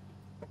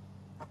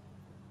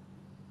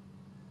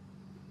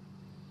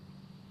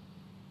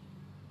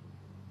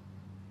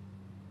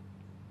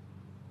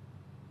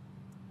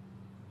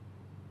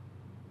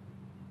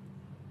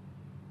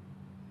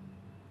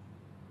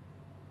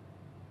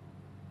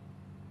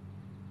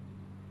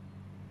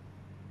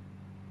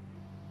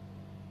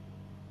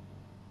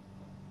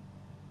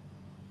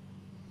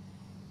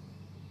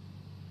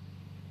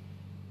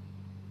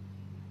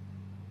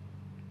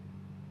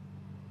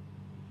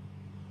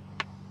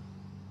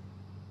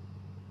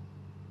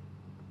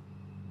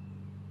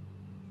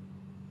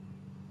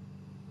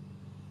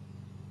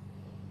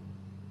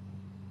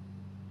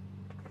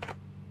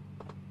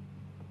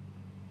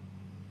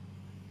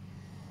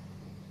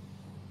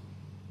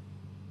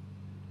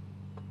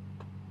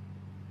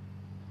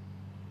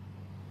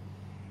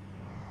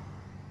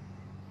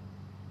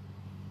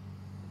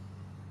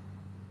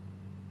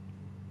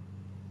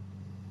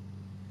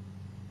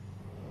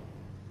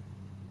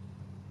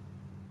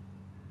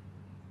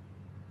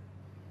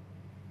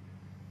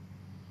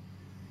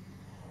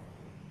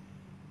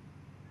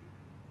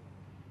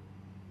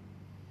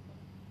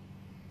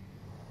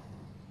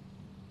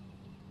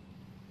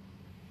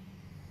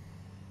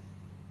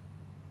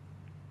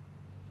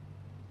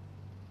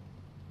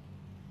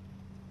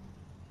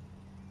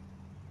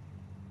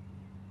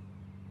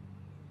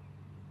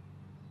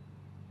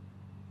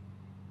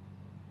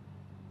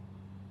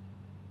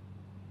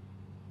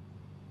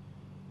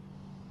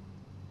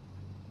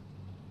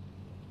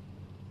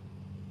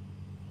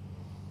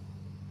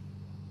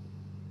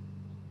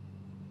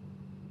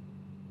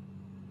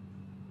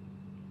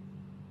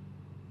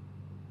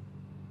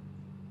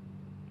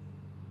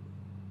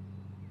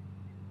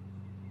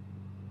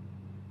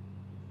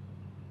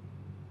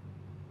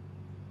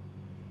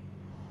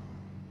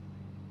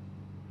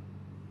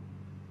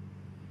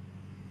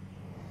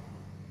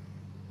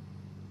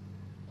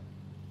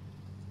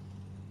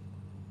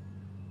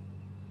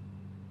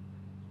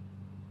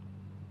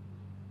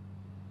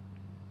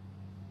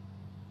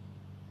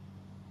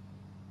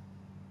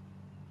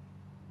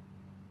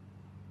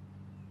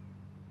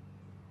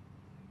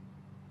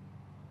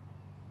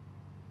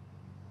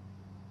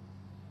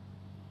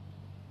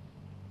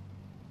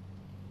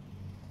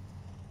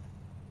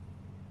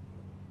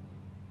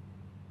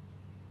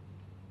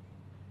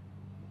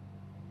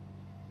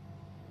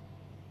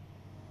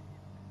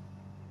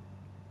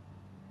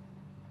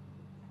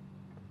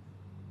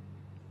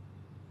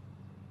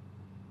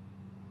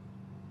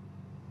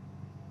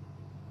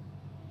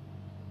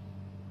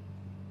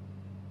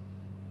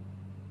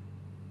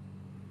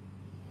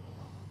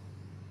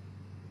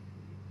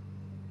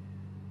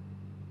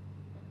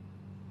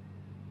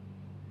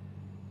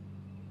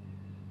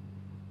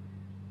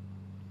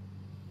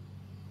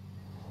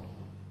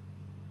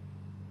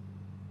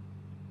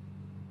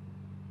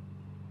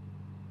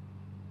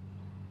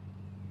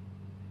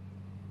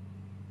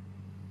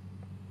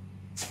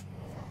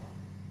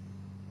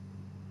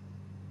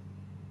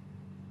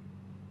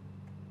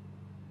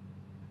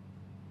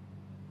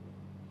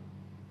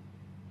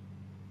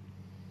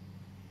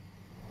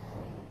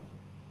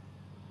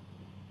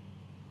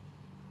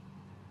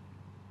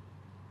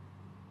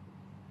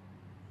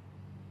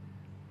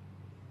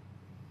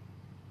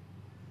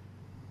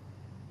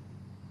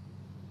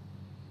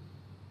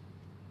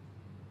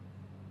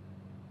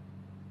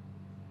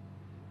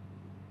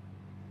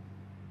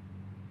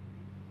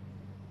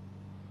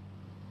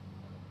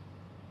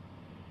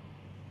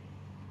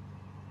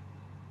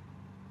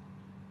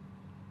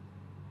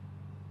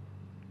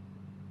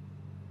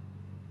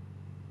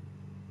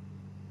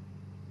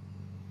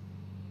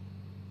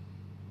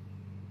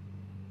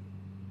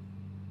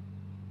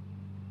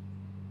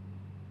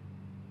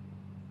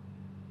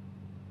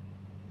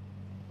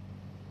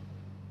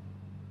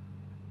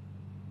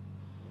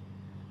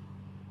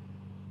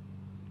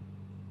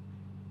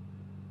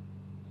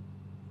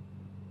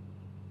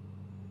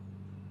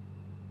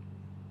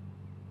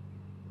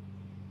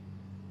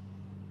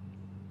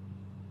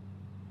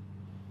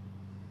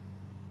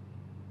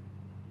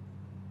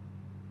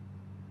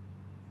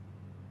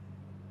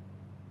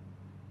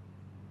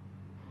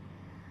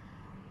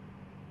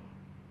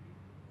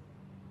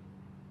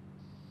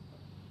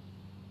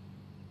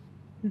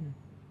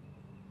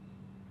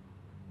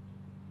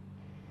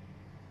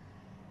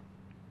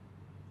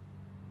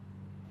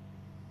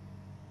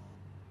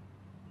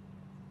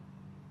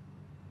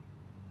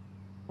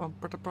 That's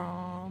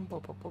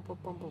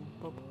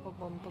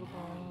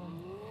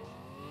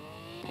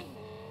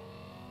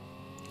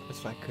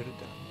what I could have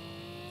done.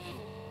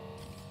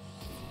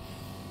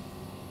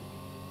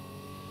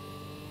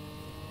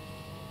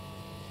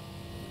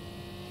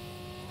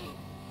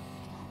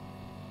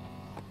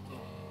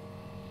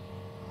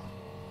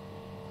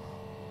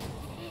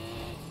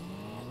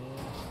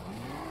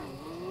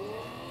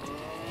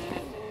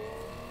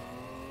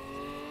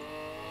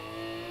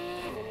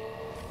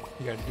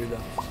 You gotta do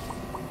that.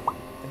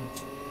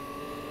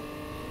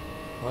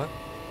 What?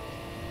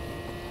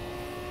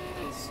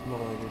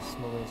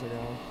 Smugglers are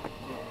down.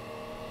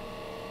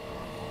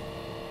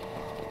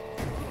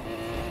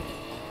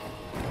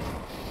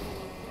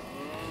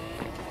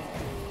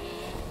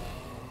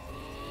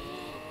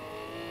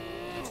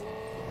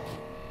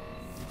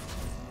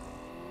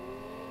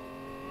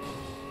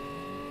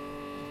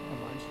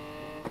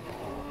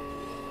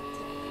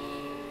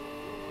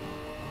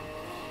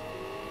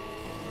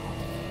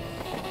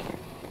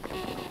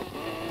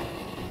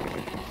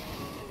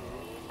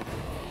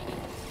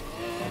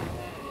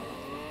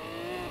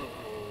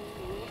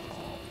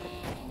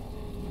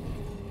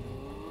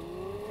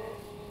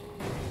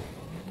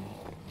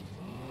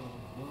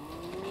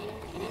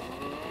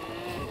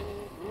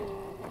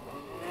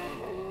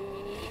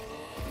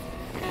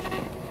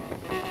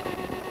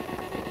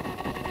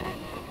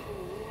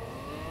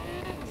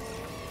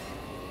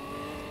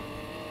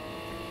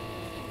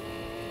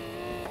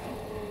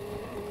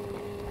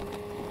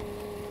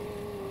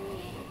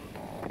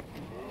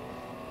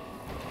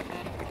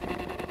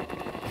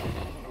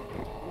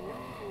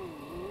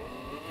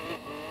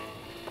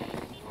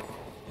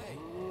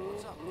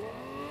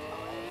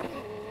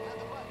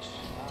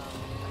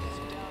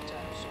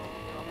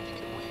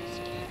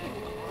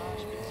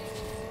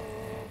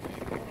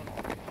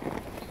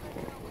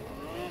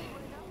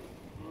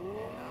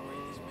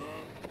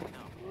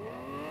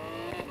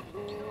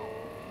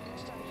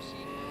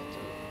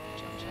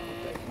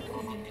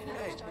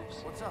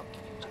 What's up?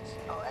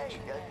 Oh, hey,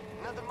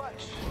 nothing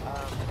much.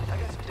 I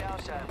got some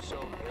downtime, so,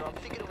 I'm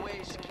thinking of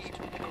ways to keep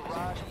the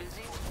garage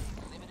busy.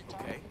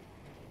 Okay.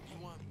 You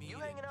want me You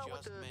to hanging out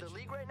with just the mention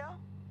league right now?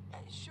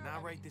 Sure.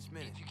 Not right this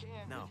minute. If you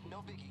can, no.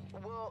 No biggie.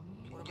 Well,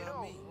 What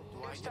about me?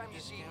 Do I next get a time you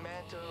see discount?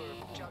 Manta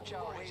or Chow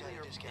Chow or Haley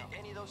or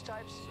any of those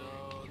types, So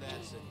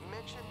that's it.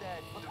 mention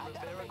that the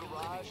Rivera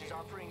Garage is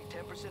offering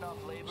 10%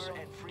 off labor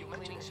and free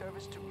cleaning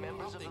service to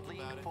members of the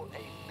league for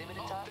a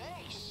limited time.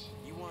 Thanks.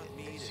 You want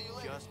me to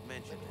just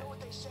mention Let me know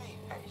what they say.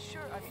 Hey,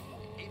 sure, I mean,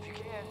 if you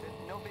can,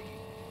 no biggie.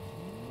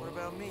 What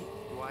about me?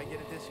 Do I get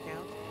a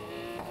discount?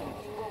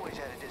 You've always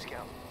had a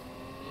discount.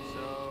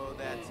 So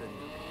that's a no.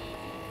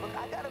 Look,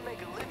 I gotta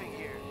make a living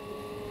here.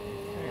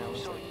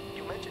 So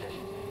you mentioned it.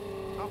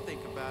 I'll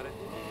think about it.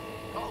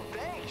 Oh,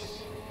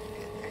 thanks.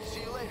 Hey,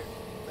 see you later.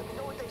 Let me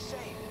know what they say.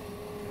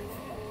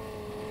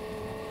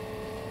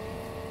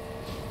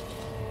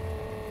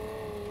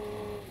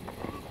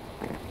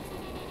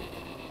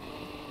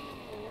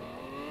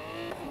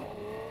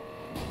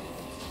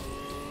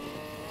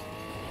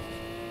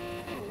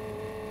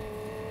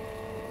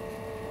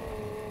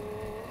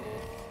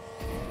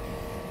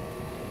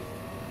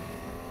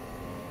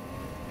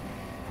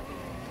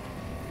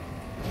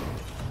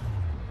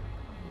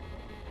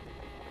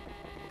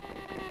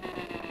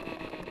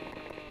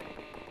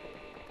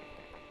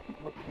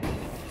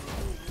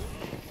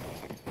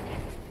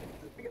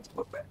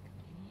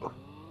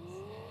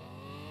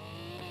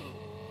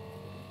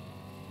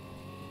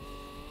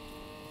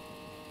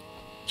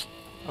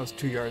 I was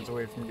 2 yards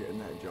away from getting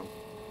that jump.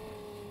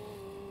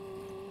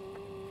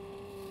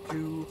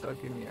 2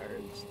 fucking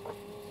yards.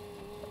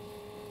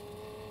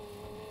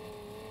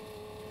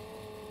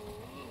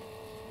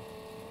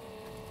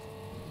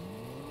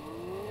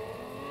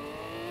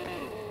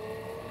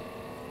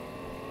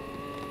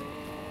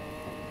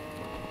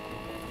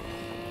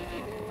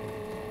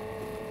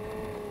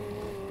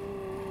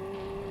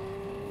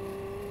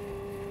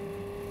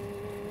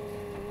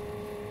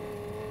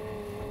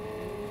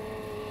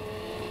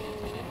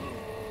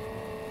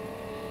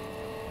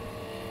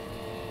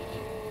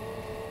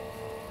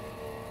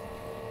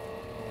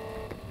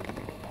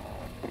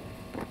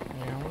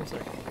 One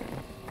second.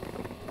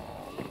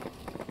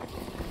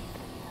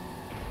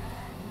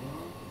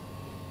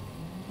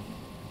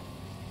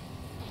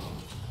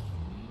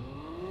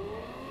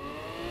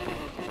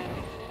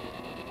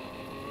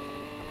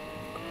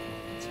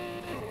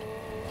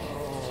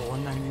 Oh,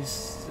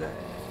 196.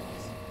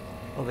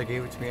 Oh, they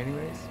gave it to me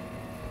anyways?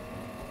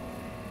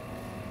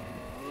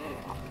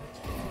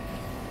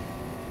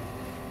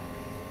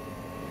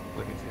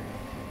 Look at you.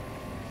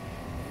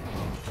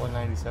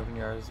 197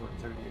 yards with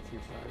 38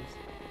 stars.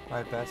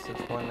 My best is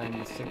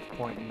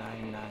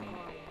 196.99.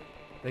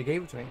 They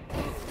gave it to me.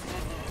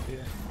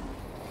 Yeah.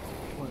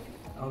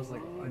 I was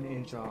like an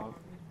inch off.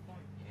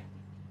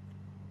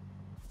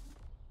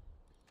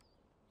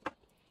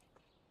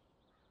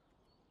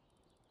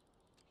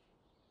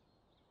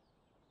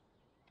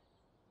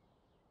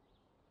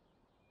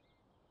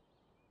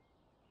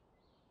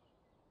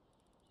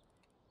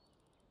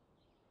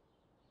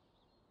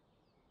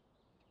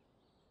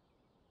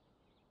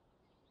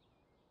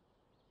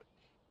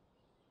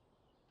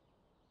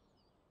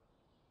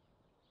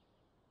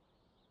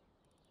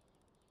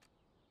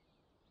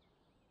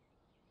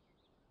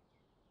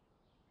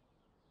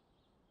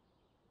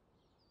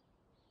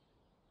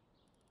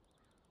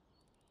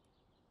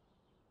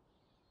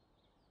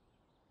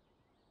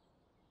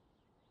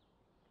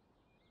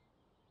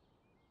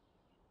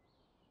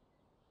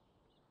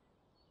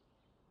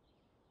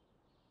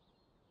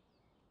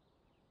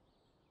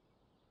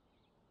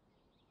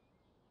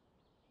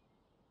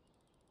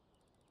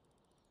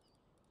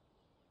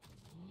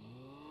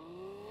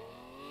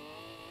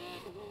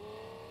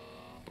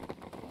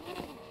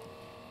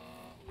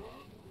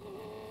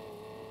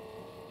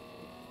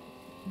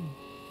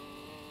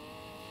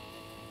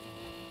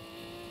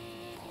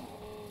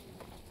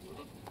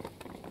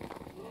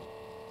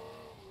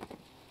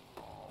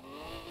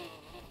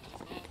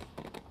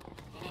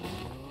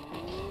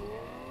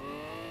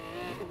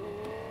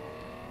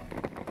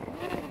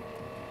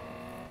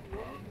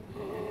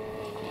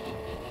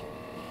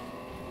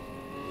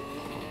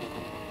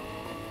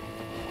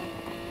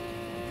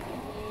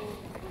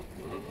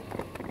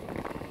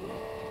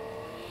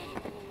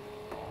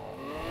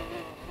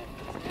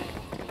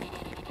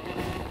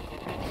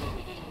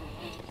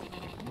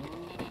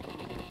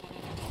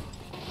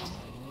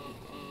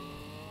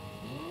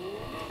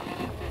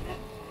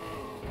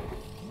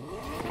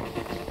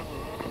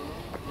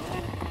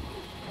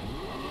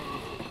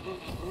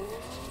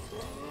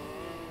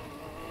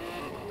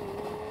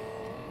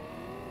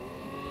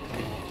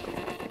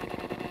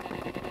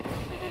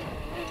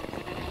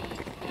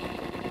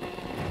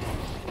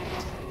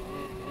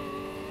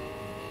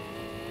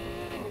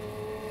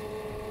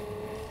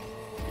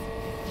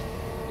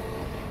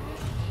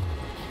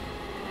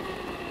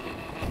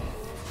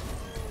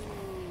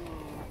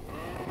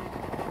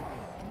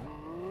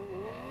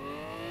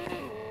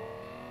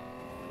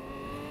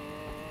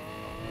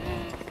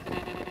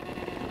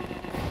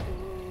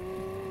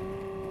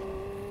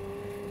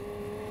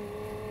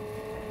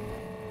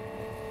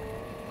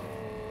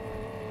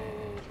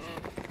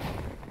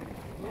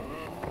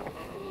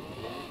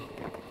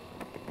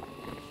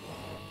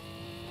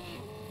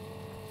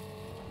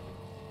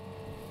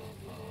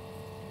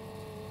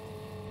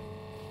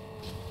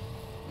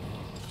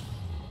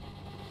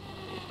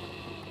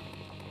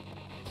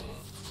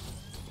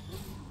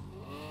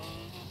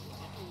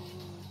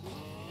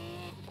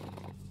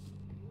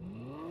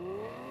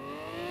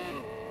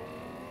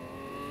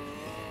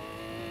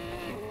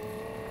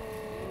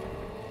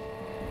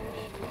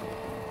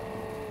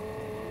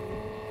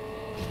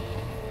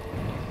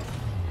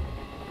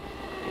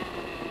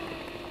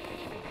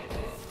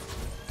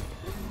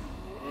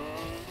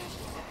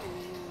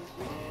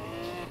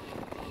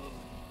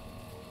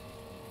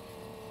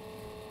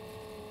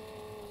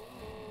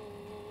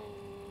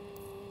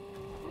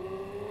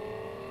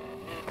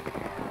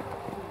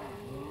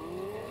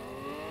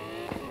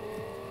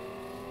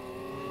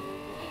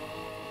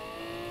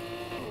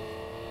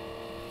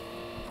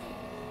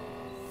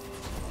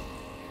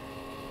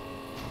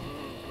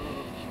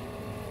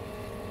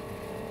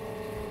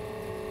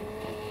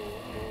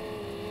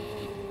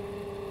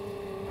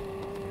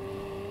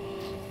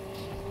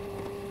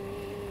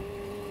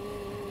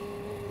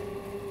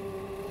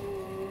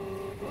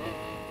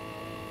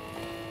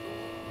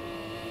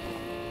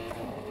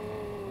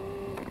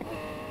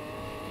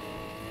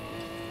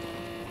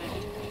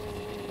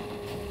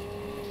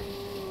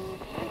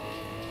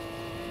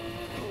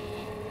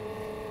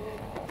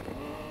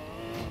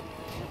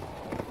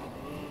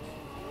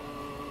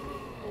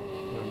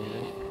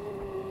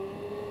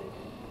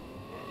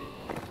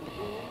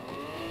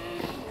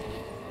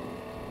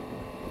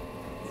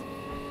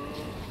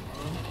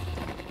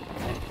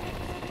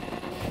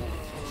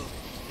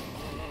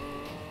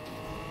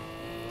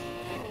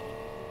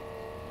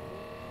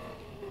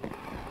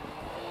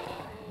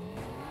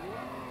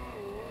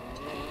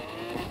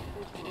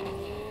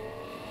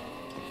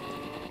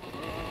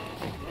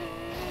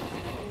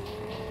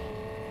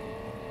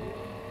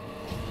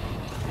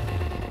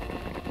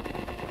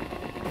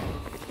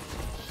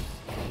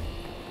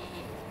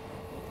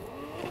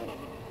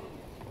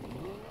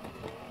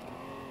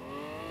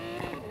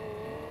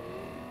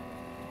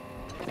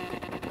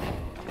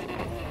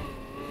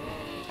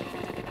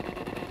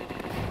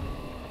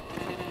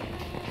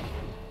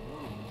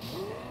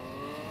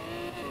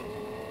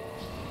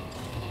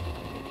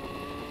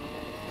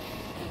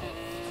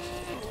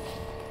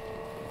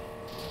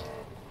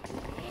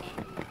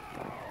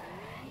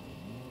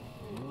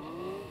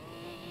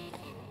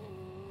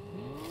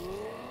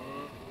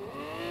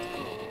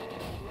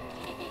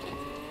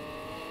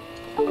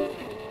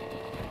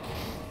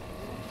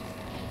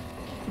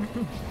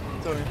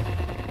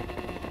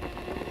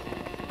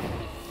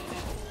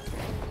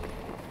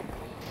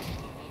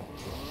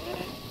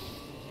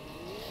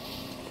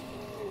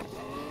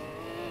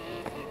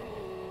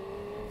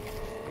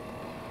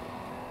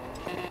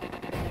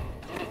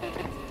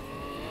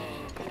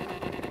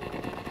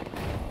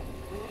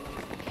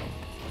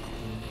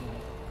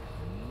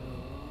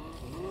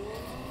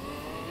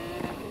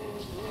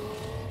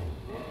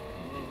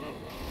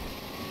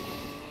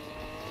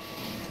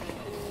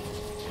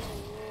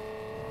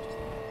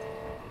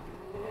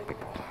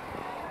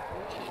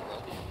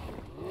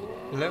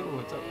 Hello,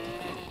 what's up?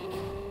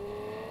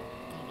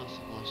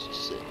 Nothing much,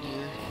 just sitting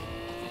here.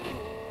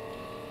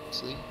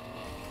 Sleep.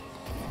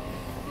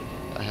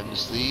 I have to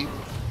sleep.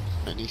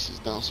 My niece is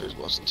downstairs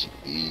watching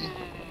TV.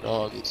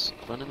 Dog is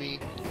in front of me.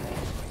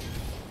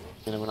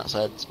 And I went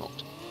outside and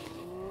smoked.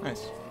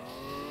 Nice.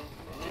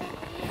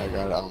 I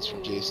got an ounce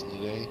from Jason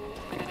today.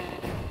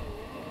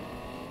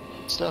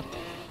 Good stuff.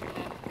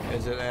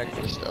 Is it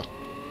actually? Good stuff.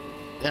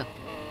 Yeah.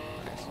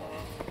 Nice.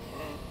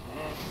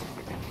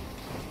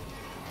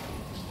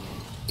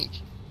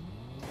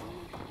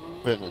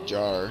 Put it in a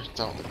jar. It's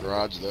out in the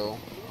garage though.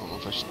 I don't know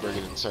if I should bring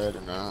it inside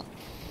or not.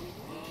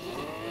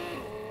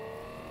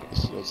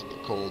 This doesn't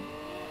get cold.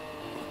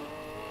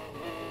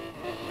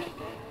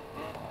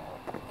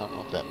 I don't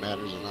know if that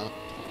matters or not.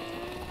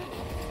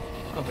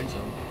 I don't think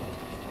so.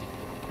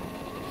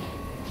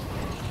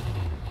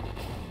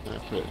 And I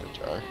put it in a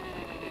jar.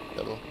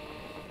 Double.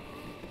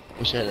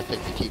 Wish I had a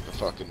thing to keep it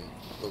fucking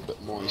a little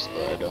bit moist,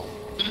 but I don't.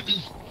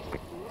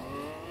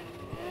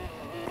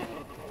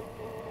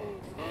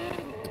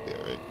 It'll be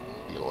alright.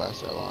 It'll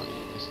last that long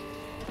anyways.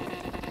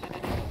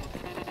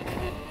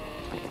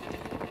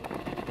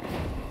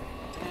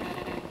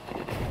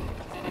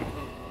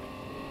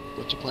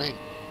 What you playing?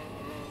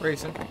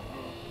 Racing.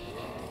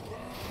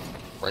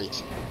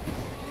 Racing.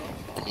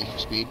 Need for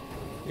speed?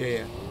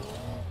 Yeah.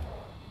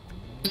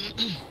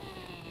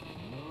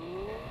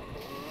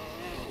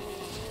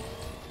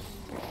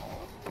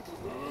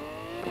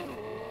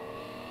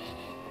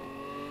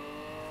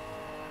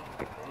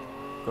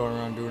 Going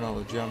around doing all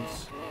the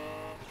jumps.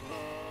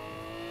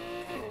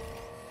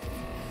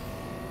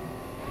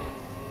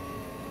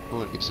 I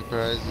wouldn't be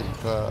surprised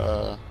if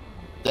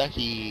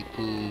Decky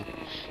Poo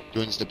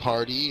joins the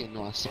party and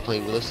wants to play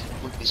with us.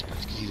 Wouldn't be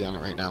surprised because he's on it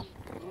right now.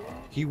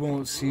 He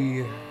won't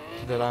see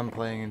that I'm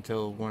playing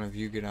until one of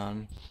you get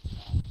on.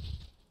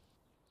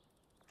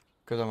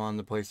 Because I'm on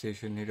the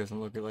PlayStation, he doesn't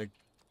look at like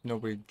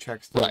nobody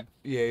checks the right.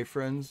 EA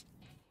friends.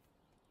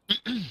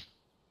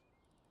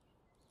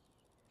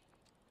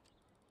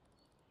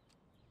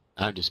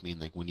 I just mean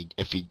like when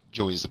if he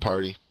joins the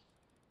party.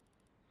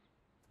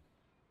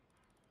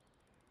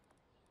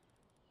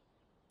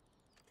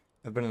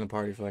 I've been in the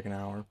party for like an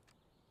hour.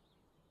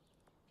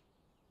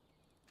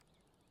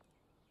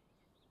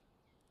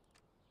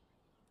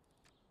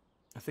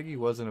 I think he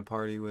was in a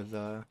party with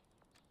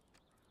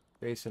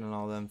Jason and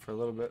all them for a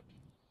little bit.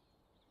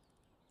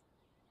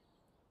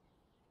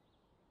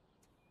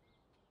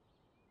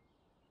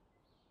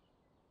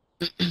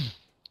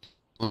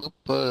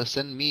 Well,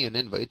 send me an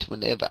invite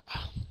whenever.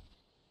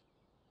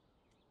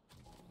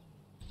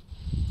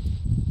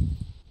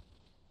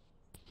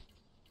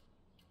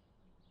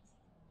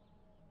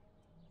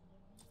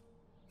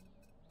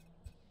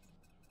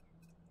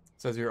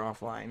 Says you're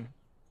offline.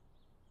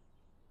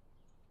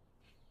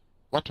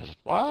 What?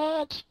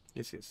 What?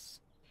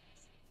 Yes.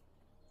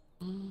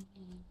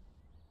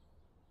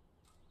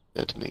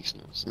 That makes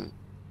no sense.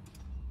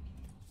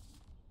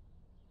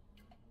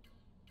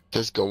 It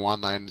says go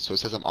online, so it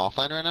says I'm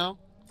offline right now?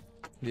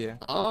 Yeah.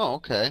 Oh,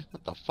 okay.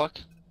 What the fuck?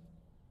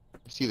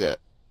 I see that.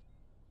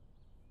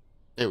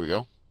 There we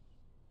go.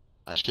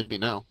 I should be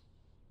now.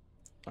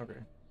 Okay.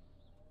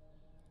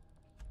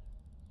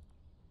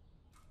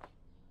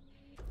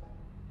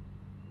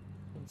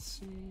 Let's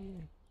see.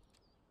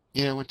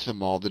 Yeah, I went to the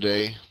mall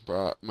today.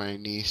 Brought my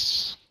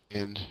niece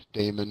and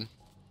Damon.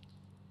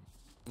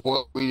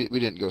 Well, we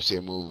didn't go see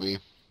a movie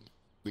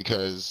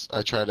because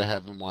I tried to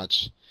have him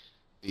watch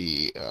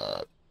the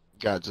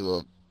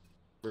Godzilla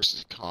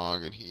versus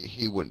Kong, and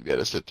he wouldn't be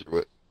able to sit through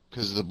it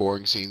because of the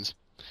boring scenes.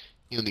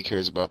 He only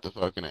cares about the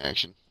fucking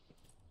action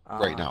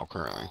right now,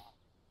 currently.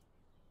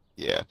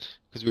 Yeah,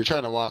 because we were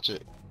trying to watch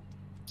it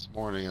this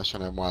morning. I was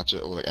trying to watch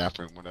it, or like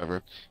afternoon, whatever,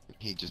 and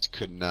he just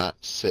could not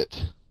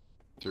sit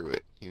through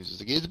it. He was just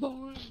like, it's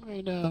boring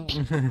right now.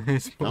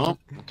 Oh,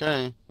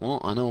 okay.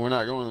 Well, I know we're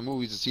not going to the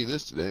movies to see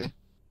this today.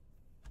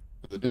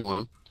 The big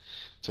one.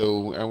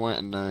 So I went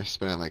and I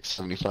spent like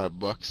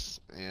 $75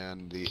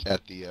 and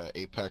at the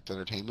Apex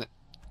Entertainment.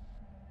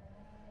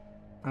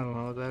 I don't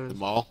know what that is. The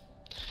mall.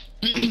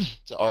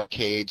 It's an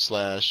arcade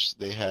 /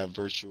 they have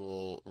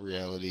virtual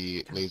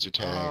reality laser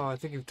tag. Oh, I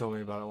think you've told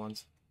me about it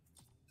once.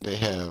 They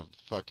have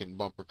fucking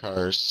bumper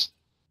cars.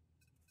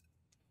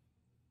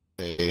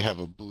 They have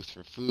a booth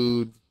for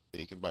food that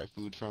you can buy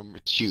food from.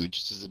 It's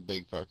huge. This is a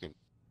big fucking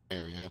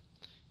area.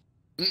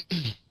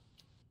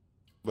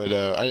 But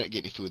I didn't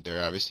get any food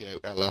there, obviously.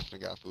 I left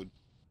and got food.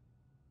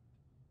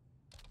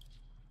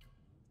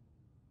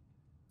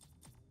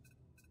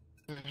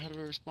 How do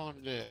I respond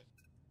to that?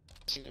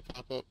 Seen it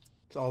pop up?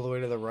 It's all the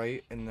way to the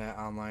right in that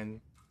online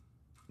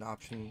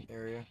option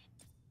area.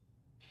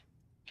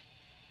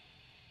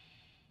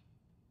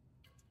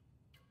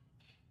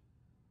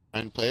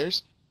 Find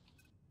players?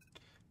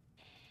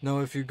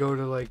 No, if you go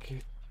to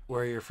like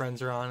where your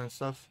friends are on and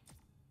stuff.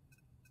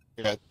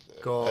 Yeah,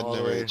 go all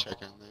the way. Check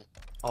on that.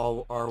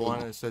 All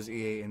R1 it says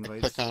EA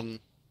invites. Click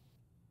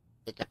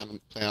on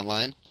play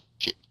online.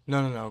 Shit.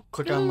 No.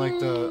 Click on like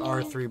the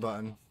R3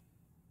 button. To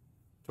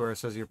where it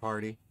says your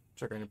party.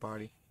 Check on your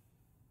party.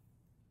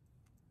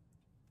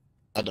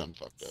 I done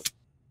fucked up.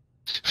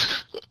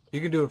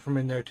 You can do it from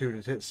in there too.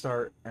 Just hit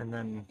start and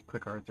then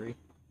click R3.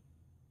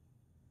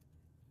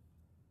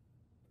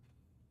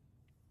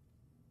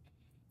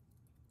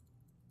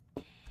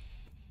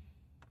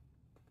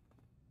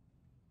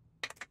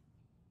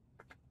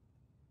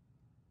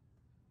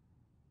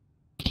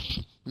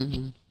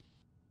 Mm-hmm.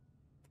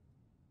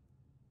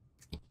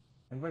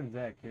 And when's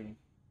that, kid?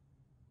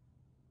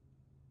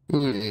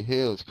 Who the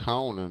hell is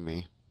calling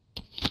me?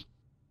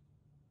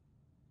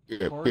 Be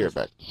right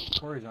back.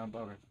 Corey's on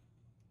Bugger.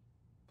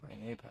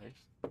 Playing Apex.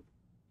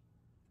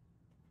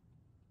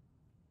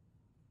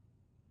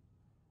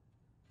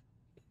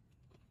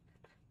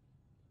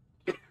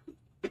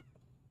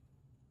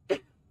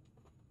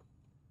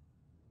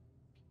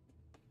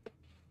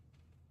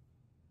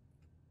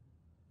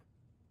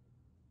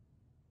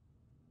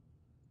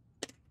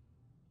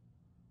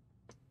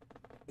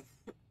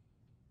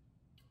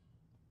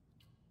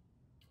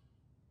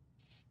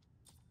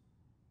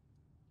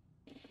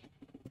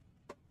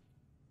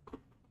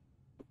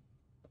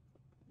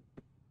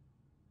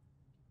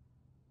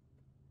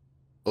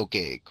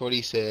 Okay,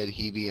 Cody said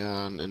he'd be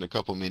on in a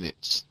couple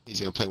minutes. He's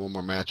gonna play one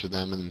more match with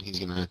them, and he's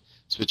gonna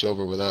switch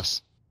over with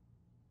us.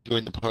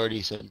 Join the party,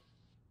 he said.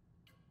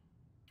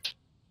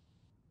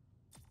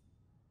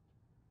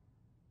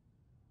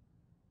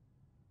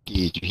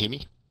 Did you hear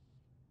me?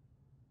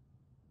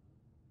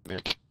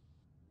 Merrick.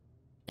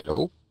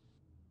 Hello?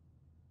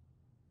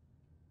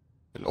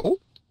 Hello?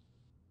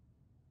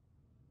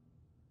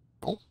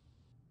 No?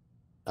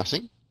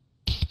 Nothing?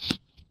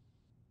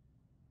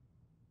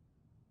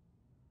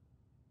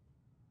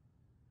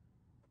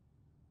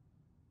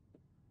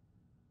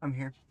 I'm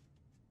here.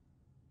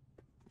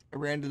 I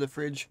ran to the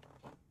fridge.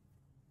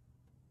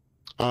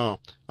 Oh,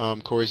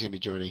 Corey's gonna be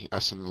joining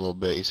us in a little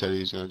bit. He said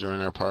he's gonna join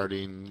our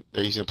party, and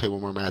he's gonna play one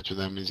more match with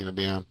them, and he's gonna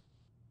be on.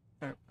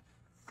 Right.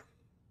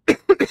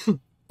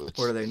 What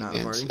are they not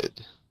a party?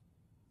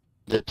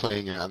 They're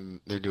playing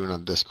on, they're doing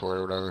on Discord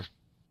or whatever.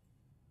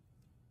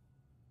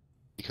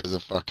 Because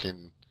of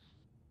fucking,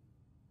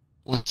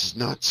 what's his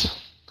nuts?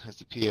 Has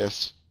the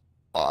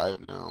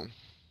PS5 now.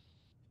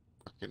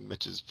 Fucking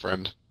Mitch's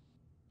friend.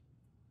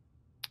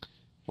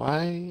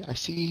 Why? I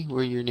see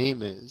where your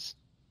name is.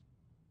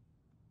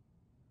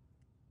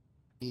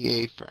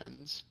 EA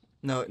friends.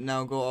 No,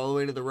 now go all the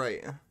way to the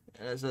right.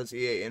 And it says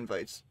EA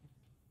invites.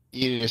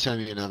 You need to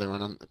send me another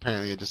one.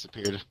 Apparently it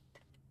disappeared.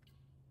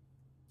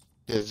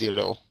 There's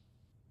 0.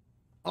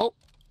 Oh,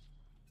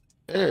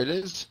 there it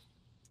is.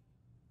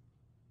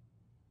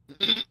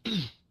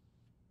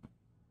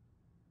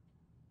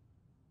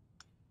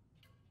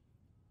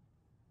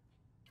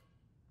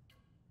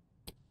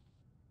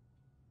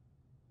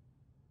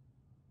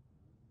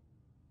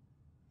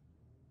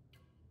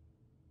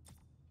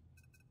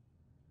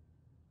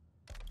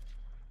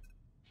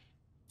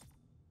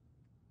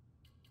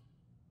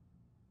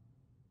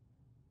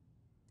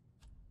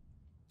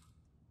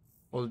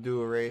 We'll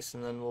do a race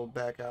and then we'll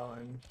back out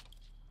and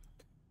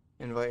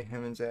invite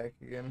him and Zach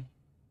again.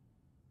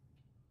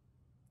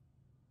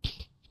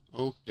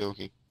 Okie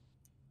dokie.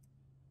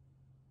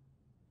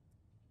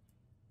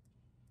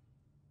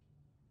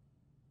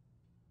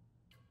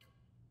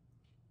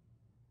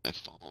 My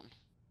phone.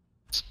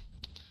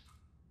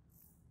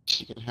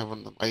 She can have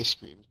on the ice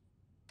cream.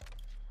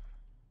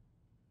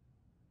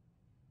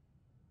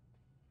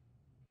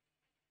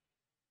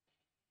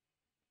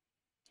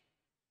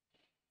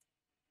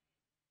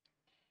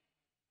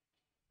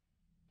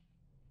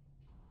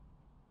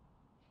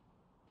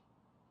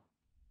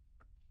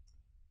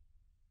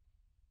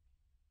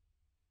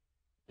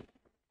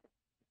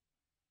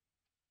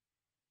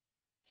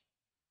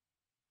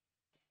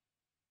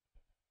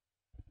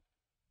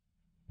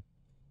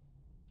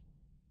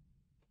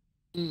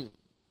 Hmm.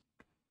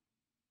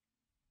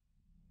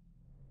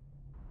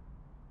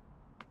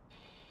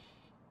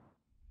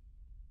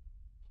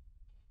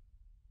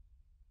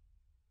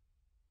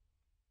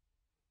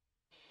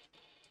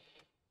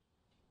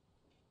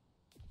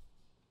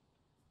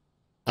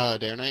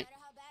 Dare night?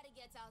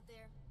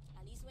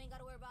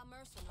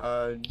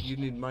 You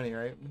need money,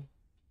 right?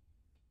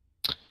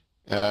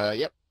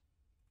 Yep.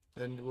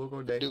 Then we'll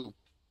go day. Do.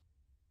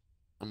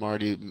 I'm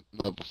already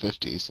level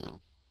 50, so.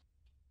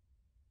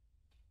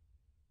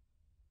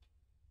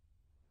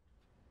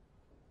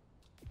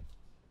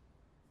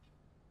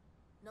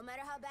 No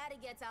matter how bad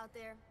it gets out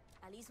there,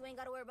 at least we ain't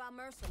gotta worry about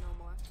Mercer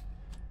no more.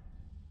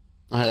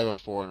 I have a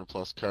 400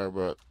 plus car,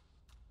 but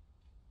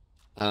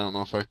I don't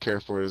know if I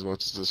care for it as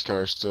much as this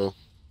car still.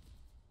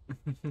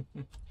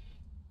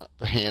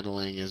 The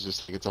handling is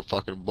just like it's a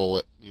fucking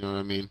bullet, you know what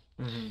I mean?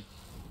 Mm-hmm.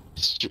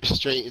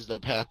 Straight is the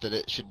path that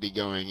it should be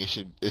going. It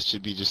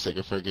should be just like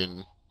a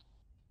friggin'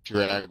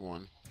 drag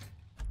one.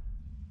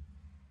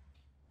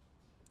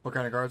 What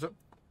kind of car is it?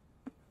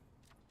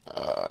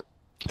 God,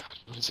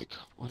 what is it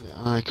called?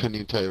 I couldn't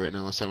even tell you right now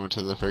unless I went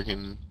to the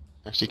friggin'...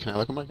 Actually, can I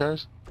look at my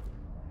cars?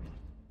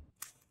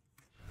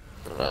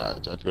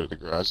 Garage. I have to go to the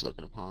garage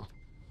looking at them,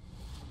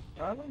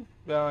 huh?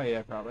 Oh,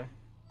 yeah, probably.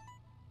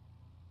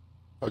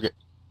 Okay.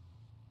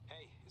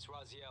 Hey, it's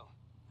Raziel.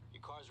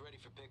 Your car's ready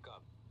for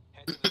pickup.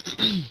 Head to the docks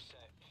when you're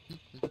set.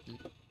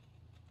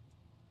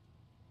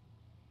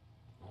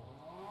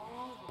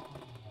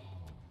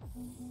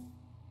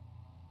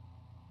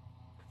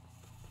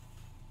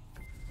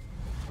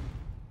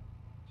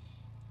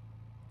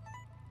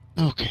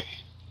 Okay.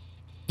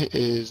 It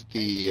is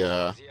the,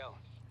 Ziel,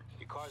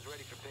 your car's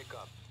ready for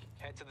pickup.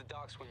 Head to the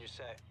docks when you're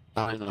set.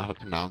 I don't even know how to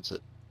pronounce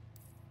it.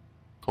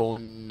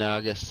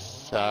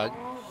 Konagasag?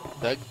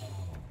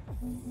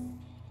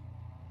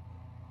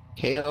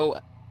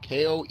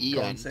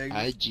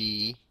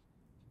 Koenigdegg.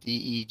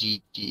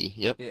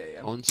 Yep.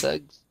 Yeah.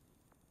 Onsegs?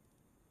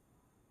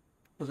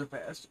 Those are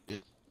fast.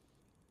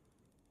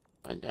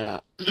 I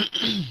got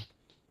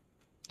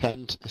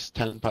 10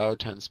 power,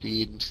 10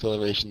 speed.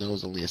 Acceleration though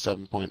is only a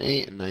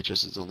 7.8, and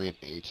nitrous is only an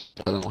 8.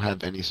 I don't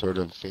have any sort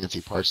of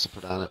fancy parts to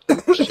put on it.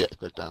 Shit, I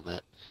clicked on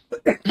that.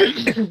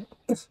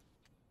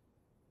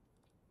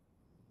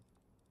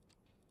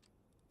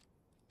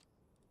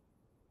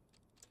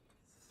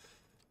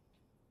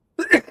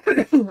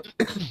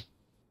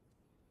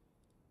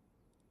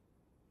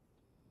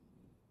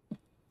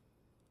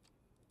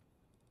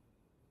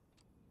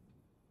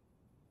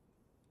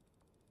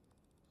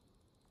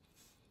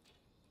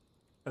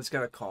 I just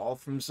got a call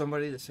from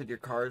somebody that said your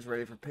car is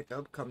ready for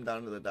pickup. Come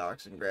down to the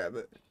docks and grab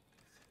it.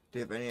 Do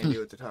you have any idea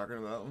what they're talking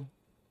about?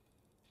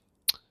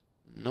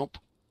 Nope.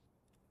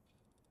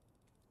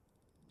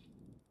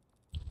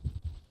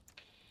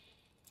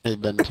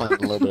 I've been playing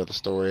a little bit of the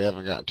story. I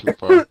haven't gotten too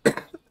far.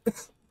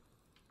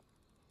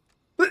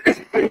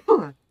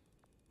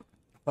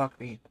 Fuck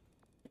me.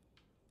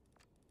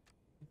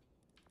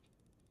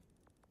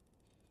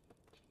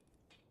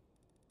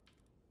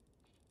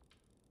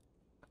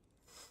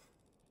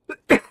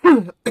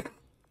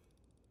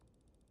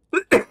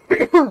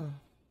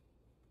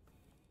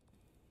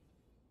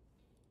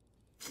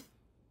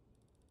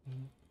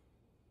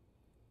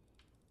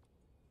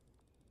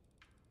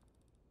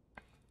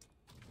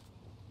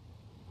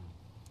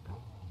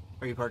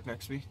 Are you parked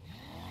next to me?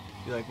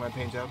 You like my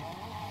paint job?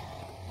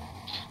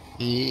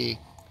 Yeah.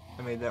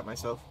 I made that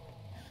myself.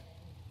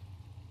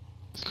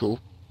 It's cool.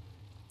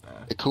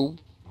 It's cool.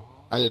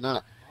 I did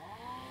not.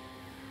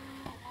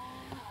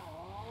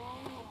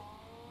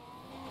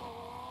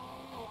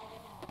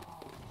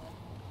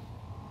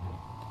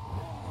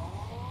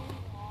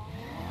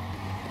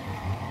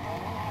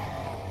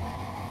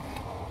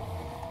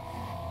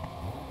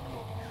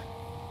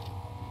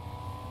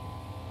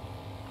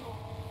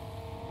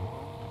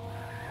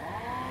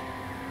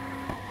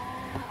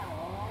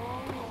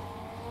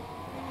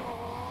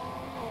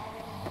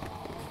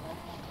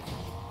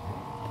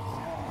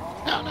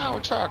 No,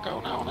 truck. Oh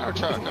no,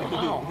 truck. Oh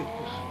no.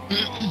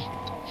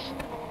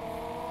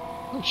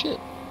 Oh shit.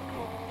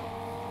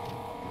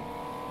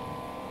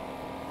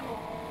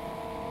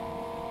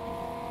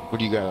 What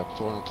do you got, a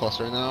 400 plus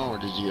right now, or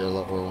did you get a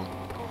lower one?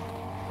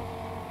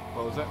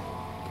 What was that?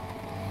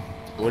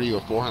 What are you,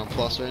 a 400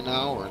 plus right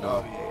now, or no?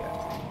 Oh,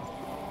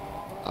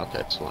 yeah.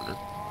 Okay, just wondering.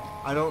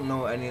 I don't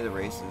know any of the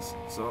races,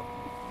 so,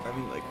 I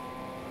mean, like...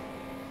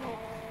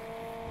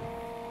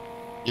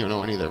 You don't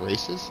know any of the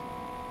races?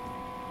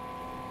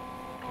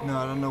 No,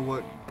 I don't know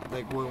what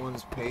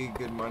ones pay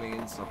good money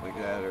and stuff like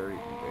that, or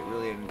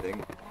really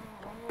anything.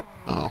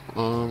 Oh,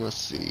 let's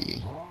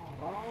see.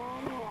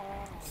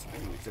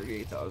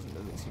 38,000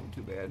 doesn't seem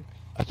too bad.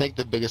 I think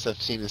the biggest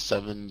I've seen is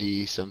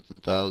 70-something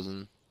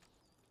thousand.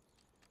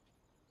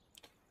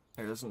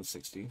 Hey, this one's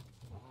 60.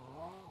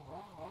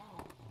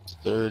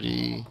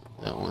 30.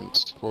 That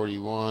one's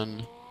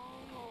 41.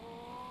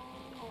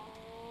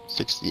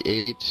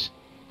 68.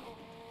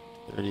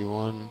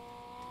 31.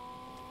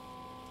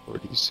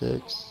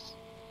 46.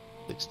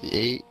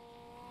 68.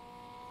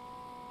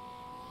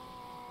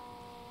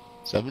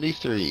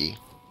 73.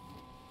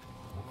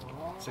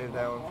 Save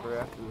that one for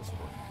after this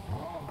one.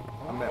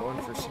 I'm at one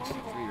for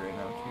 63 right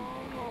now,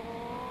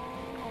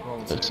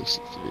 too. That's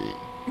 63.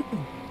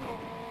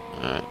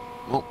 Alright.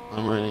 Well,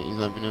 I'm ready. You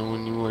let me know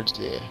when you were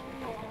there.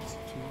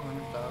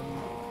 200,000.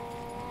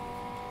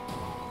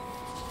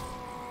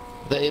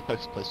 The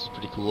Apex place is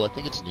pretty cool. I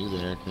think it's new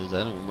there, because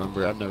I don't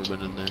remember. I've never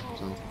been in there,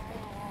 so.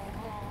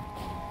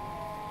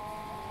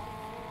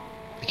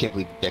 I can't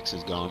believe Dex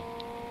is gone.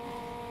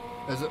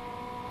 Is it?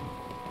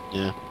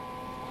 Yeah.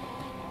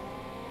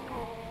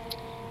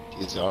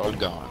 It's all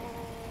gone.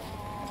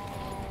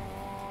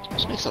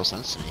 Which makes no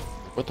sense to me.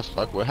 What the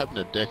fuck? What happened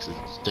to Dix? Is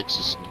Dix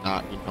just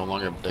not no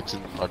longer Dix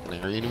in the fucking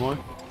area anymore?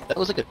 That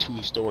was like a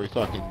 2-story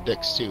fucking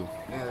Dix too.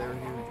 Yeah, they were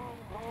here.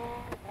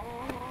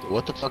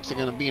 What the fuck's it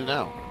gonna be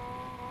now?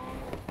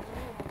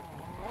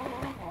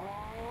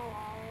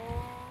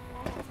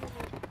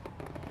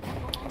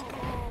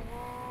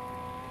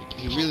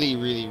 You really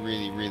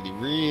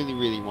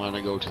want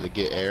to go to the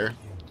Get Air.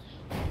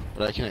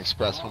 But I can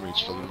express how many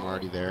children were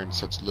already there, and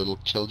such little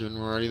children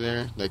were already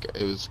there. Like,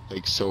 it was,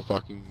 like, so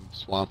fucking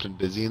swamped and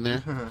busy in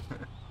there.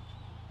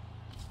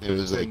 It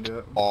was, like,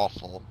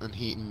 awful. And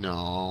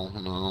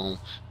no.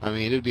 I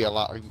mean, it'd be a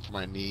lot even for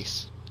my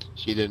niece.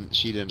 She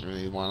didn't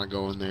really want to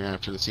go in there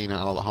after seeing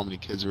how many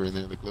kids were in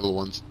there, like, little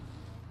ones.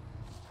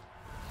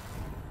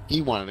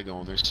 He wanted to go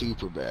in there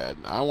super bad.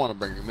 I want to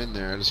bring him in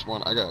there. I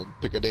gotta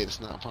pick a day that's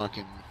not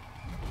fucking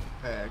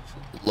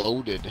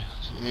loaded.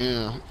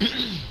 Yeah.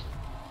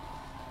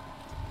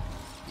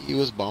 He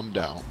was bummed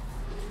out.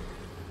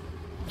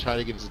 Tried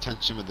to get his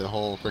attention with the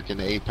whole freaking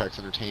Apex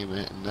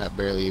Entertainment, and that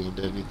barely even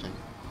did anything.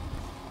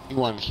 He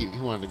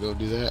wanted to go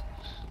do that.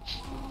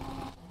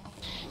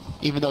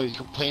 Even though he's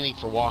complaining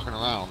for walking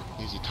around.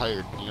 He's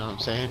tired, you know what I'm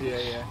saying?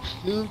 Yeah.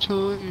 I'm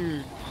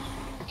tired.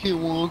 I can't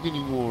walk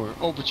anymore.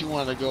 Oh, but you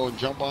want to go and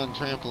jump on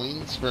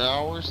trampolines for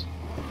hours?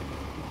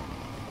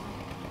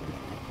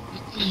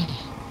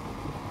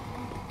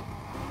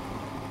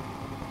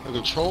 The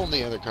control in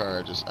the other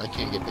car, I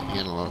can't get the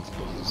handle on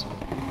this one.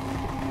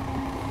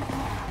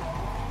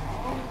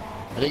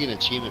 I did get an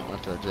achievement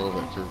after I drove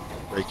it for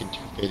breaking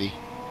 250.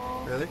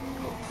 Really?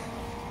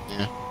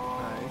 Yeah.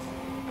 Nice.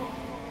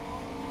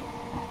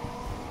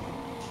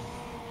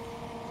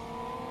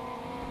 Too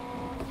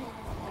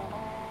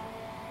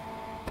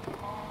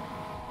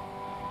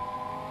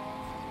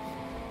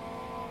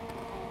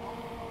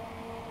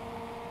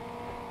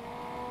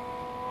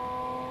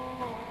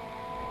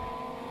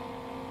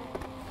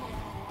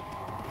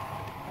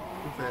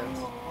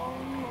fast.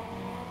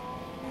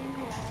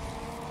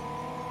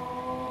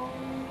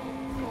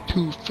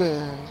 Too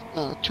fast,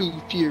 too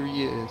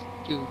furious,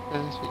 too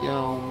fast for your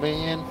own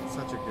man.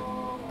 Such a good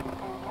movie.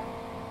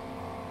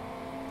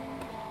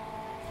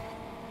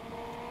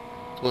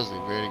 It was a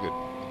very good.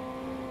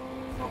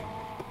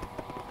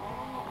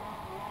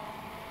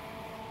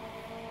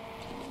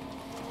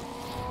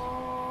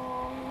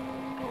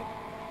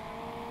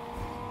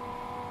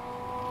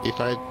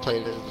 If I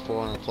played it as the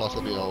 400 plus,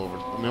 it'd be all over.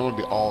 I mean, it would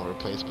be all over the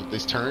place. But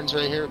these turns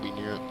right here would be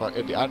near.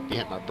 I'd be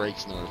hitting my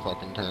brakes in every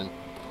fucking turn.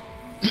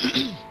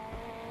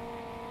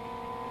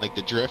 Like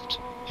the drift,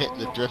 hitting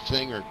the drift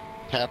thing or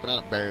tapping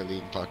on it, barely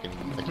even fucking.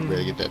 I can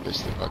barely get that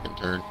bitch to fucking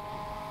turn.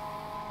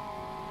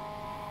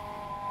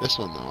 This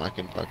one though, I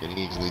can fucking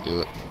easily do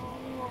it.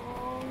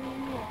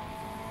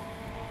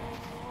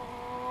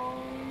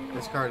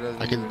 This car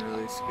doesn't even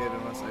really skid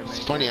unless I make it.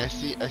 It's funny. I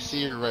see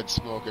your red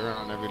smoke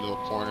around every little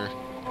corner.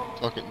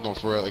 Fucking no,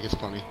 for real, like it's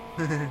funny.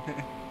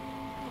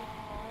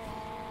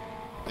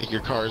 Like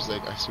your car's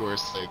like, I swear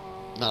it's like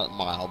not a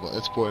mile, but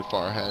it's quite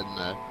far ahead, and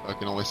I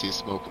can only see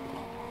smoke.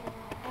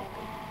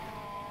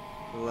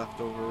 The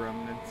leftover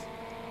remnants.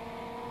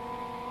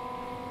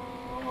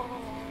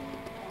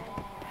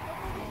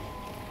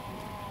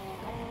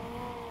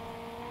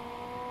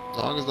 As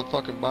long as the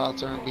fucking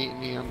bots aren't beating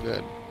me, I'm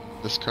good.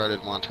 This car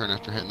didn't want to turn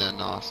after hitting that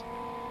NOS.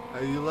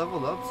 You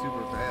leveled up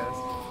super fast.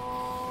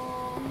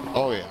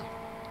 Oh yeah,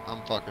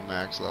 I'm fucking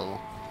max level.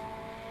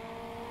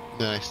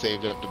 Then I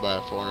saved up to buy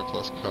a 400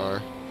 plus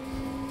car.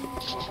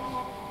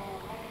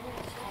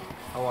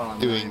 I want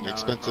a doing $1 million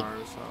expensive, car,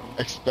 so.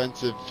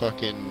 expensive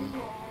fucking.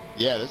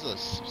 Yeah, there's a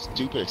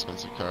stupid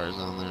expensive cars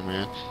on there,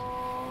 man.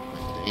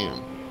 Like,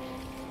 damn.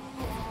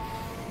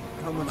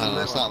 How much I don't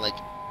know, is it's that not like.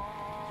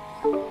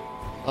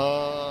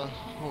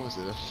 What was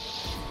it?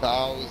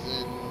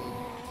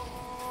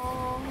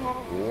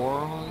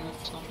 1,400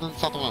 something?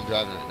 It's not the one I'm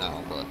driving right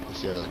now, but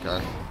it's the other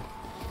car.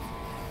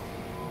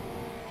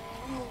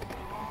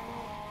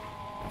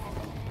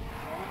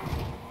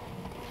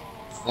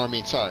 Or, I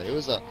mean, sorry, it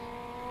was a.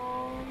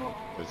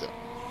 What is it?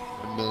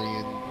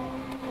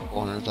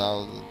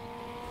 1,400,000.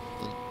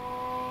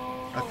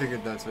 I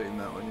figured that's what you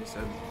meant when you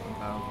said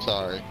 1,000.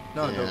 Sorry.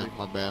 No, yeah, don't be.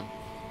 my bad.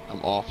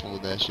 I'm awful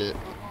with that shit.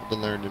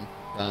 Been learning,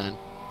 Ryan.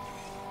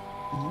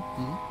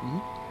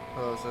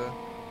 Hello, sir.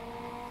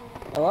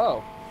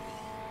 Hello.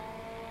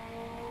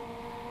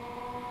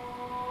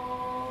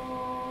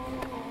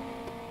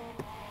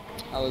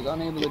 I was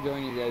unable to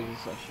join you guys'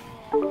 session.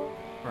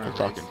 I'm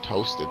fucking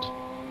toasted.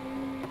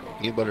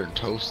 Peanut butter and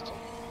toast.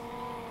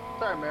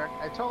 Sorry, Merrick.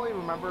 I totally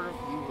remember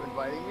you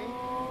inviting me,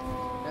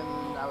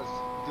 and I was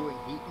doing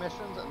heat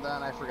missions, and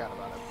then I forgot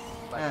about it.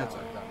 That's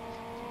I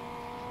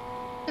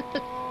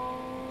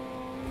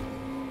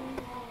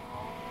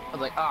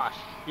was like, ah,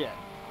 shit.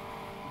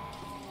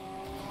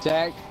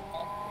 Zach,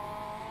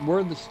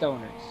 we're the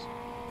stoners.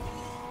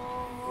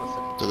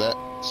 Listen. So that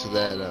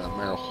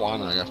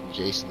marijuana I got from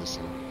Jason is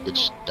some good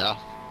stuff.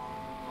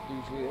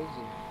 Usually is.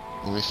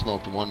 Only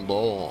smoked one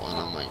bowl, and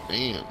I'm like,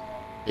 damn.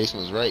 Jason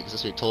was right, because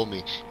that's what he told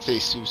me. He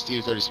said Steve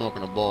was already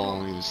smoking a bowl,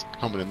 and he was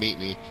coming to meet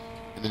me,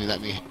 and then he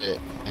let me hit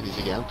it, and he's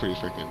like, yeah, I'm pretty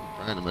freaking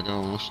fine. I'm like,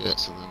 oh, shit.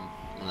 So then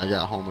when I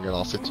got home, I got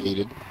all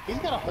situated. He's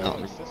got a whole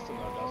new system,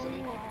 though, doesn't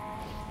he?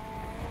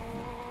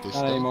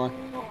 Not anymore.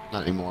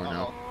 Not anymore,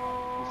 no.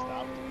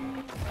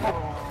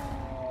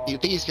 You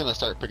think he's gonna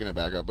start picking it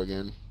back up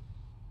again?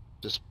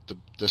 Just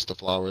the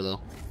flower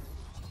though.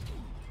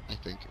 I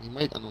think he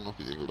might. I don't know if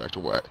he's gonna go back to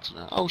wax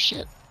now. Oh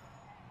shit!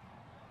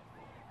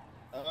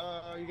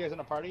 Are you guys in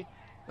a party?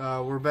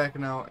 We're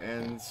backing out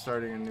and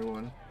starting a new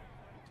one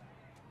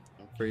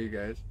for you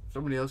guys.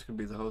 Somebody else could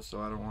be the host,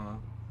 so I don't wanna.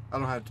 I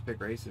don't have to pick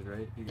races,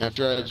 right?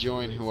 After I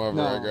join whoever,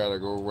 No. I gotta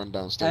go run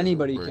downstairs.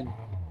 Anybody real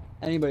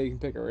quick. can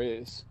pick a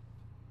race.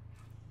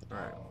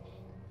 Alright.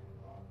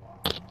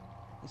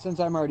 Since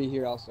I'm already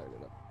here, I'll start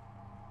it up.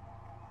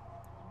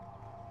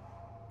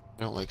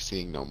 I don't like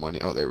seeing no money.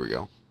 Oh, there we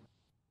go.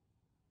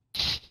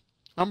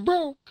 I'm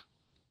broke.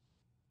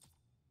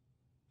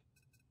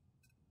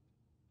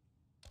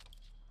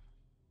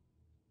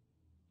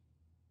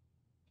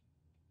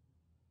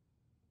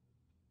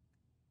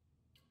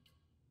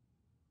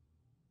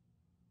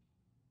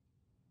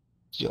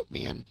 Yup,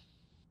 man.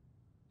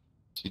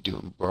 What you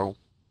doing, bro?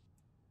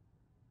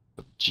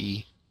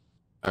 G.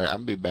 Alright, I'll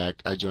be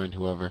back. I joined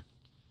whoever.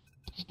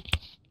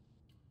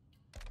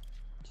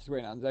 Just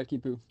waiting on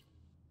Zeki Poo.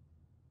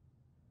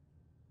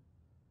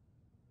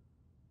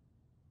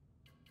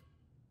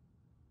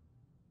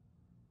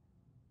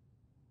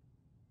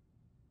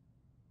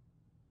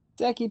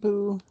 Zeki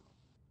Poo,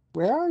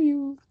 where are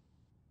you?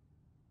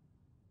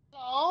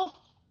 Oh.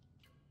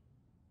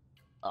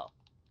 Oh.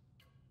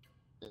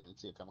 Didn't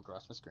see it come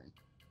across my screen.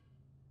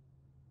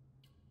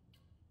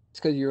 It's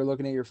because you were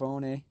looking at your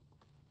phone, eh?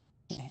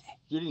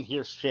 You didn't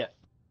hear shit.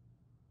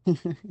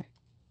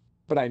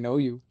 But I know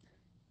you.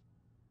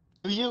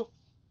 Do you?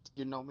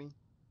 You know me?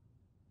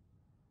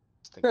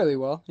 Fairly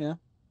well, yeah.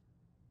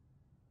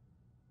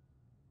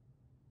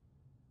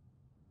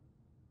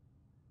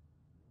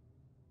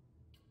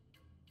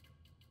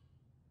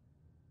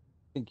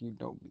 I think you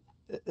know me.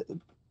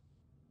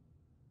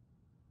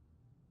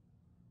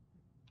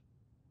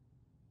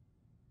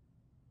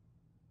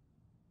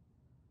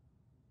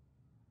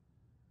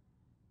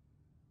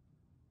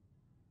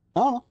 I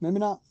don't know. Maybe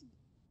not.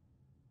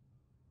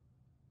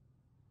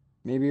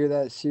 Maybe you're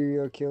that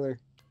serial killer.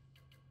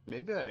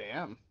 Maybe I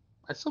am.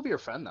 I'd still be your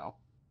friend, though.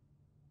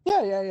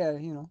 Yeah,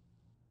 you know.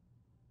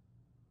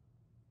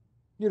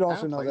 You'd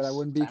also know that I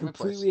wouldn't be Time and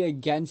place. completely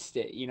against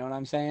it, you know what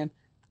I'm saying?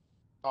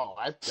 Oh,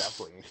 I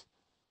definitely.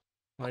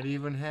 Might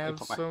even have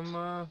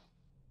some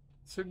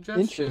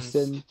suggestions.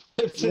 Interesting.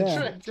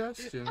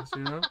 Suggestions,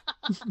 you know.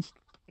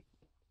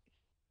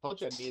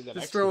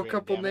 Just throw a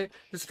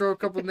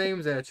couple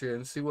names at you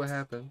and see what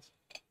happens.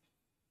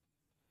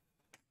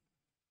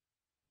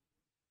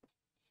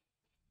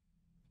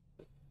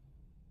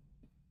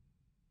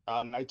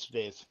 Nights or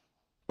days?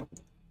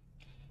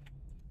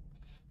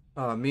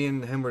 Me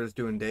and him were just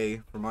doing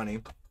day for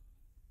money.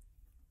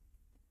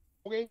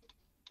 Okay.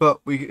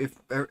 But if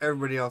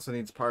everybody else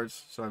needs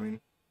parts, so I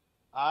mean.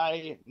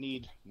 I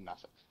need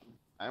nothing.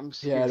 I'm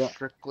here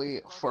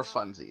strictly for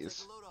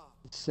funsies.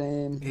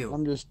 Same. Ew.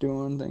 I'm just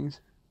doing things.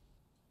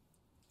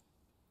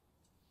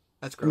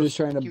 That's gross. I'm just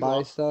trying to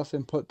buy stuff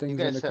and put things You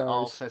guys into hit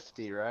all cars.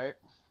 50, right?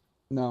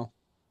 No.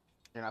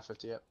 You're not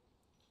 50 yet?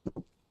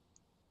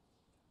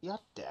 The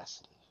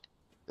audacity.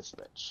 This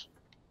bitch.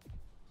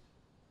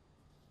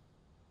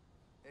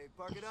 Hey,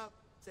 park it up.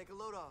 Take a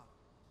load off.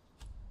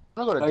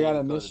 I'm gonna go to I got a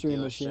go to the mystery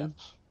dealership. machine.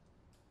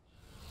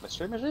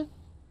 Mystery machine?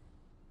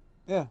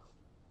 Yeah.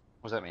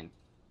 What does that mean?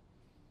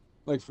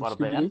 Like from What, a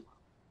van? Scooby-Doo?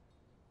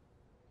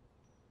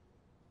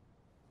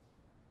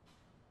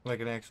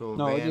 Like an actual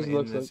No, it van just in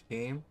looks this like...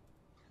 game?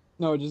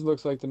 No, it just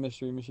looks like the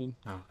mystery machine.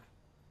 Oh.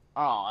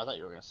 Oh, I thought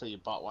you were gonna say you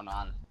bought one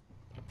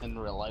in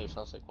real life.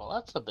 I was like, well,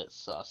 that's a bit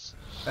sus.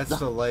 That's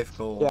the life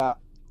goal. Yeah.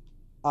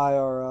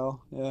 IRL,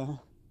 yeah.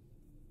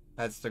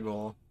 That's the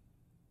goal.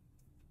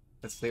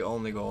 That's the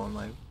only goal in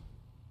life.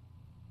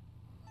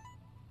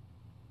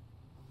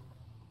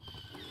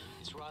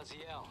 It's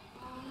Raziel.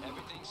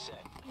 Everything's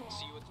set.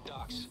 See you at the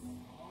docks.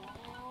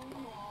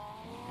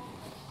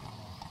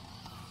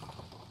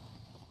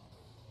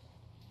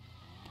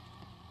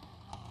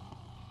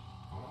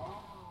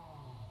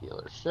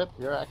 Dealership,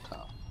 here I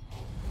come.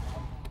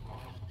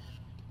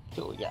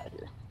 See what we got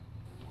here.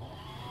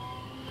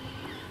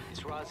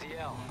 It's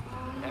Raziel.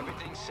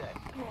 Everything's set.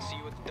 See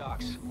you at the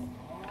docks.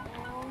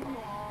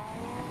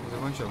 There's a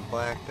bunch of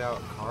blacked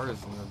out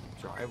cars in the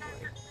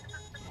driveway.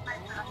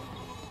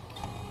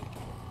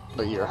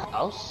 But your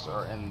house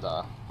or in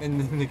the... In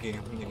the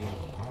game, in the game.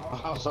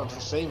 I was about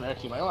to say,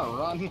 Merrick, you might want to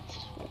run.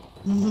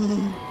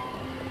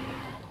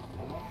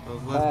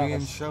 Those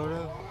lesbians showed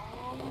up.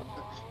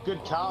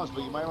 Good cows,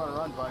 but you might want to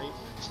run, buddy.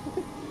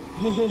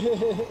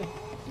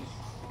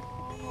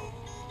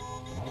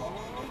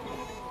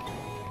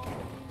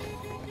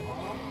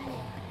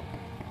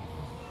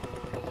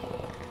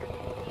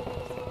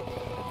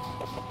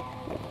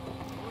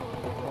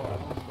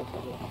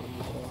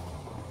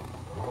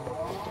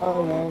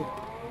 Alright.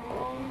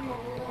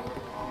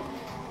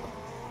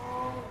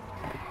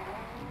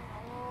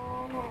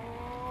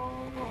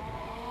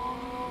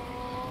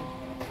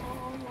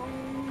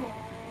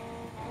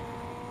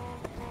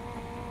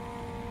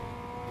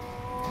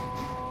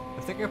 I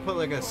think I put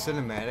like a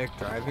cinematic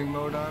driving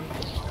mode on.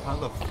 How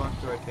the fuck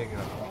do I take it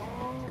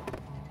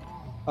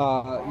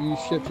off? You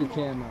shift your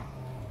camera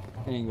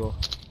angle.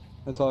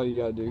 That's all you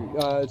gotta do.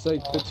 It's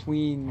like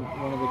between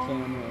one of the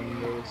camera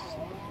angles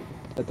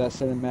that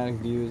cinematic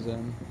view is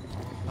in.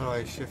 How do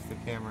I shift the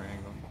camera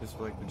angle? Just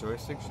like the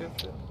joystick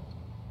shift it?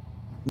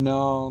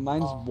 No,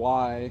 mine's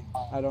Y.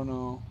 I don't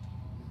know.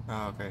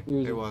 Oh, okay.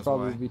 Yours It would was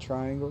probably Y. be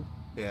triangle.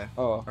 Yeah.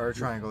 Oh. Or a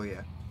triangle,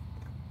 yeah.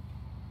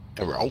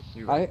 Hello.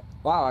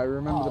 Wow, I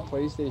remember the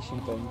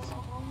PlayStation things.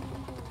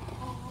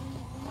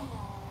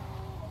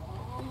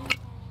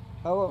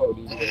 Hello,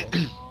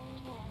 DJ.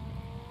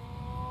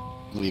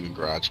 leaving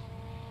garage.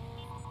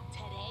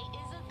 Today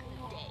is a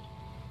good day.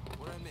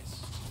 What'd I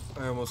miss?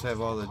 I almost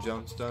have all the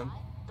jumps done.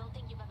 Don't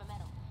think you've ever met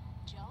him.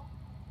 Joe?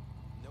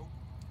 Nope.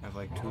 I have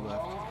like 2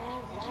 left.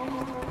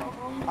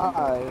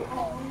 I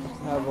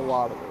have a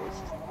lot of those.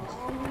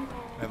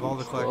 I have all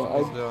the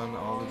collectibles done,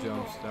 all the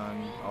jumps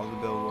done, all the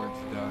billboards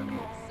done.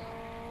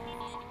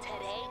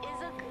 Today is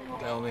a good I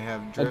day. only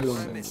have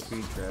drifts and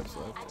speed traps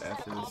left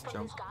after this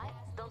jump.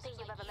 Don't think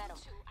you've ever met him.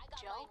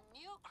 Joe?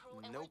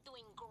 Nope.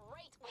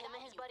 Him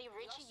and his buddy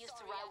Richie used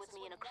to ride with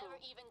me in a crew.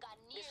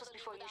 This was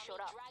before you showed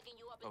up.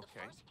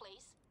 Okay.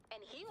 And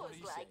he What was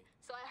did he like,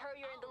 say? so I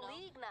heard you're in the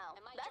league now.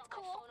 That's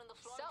cool.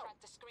 So,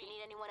 you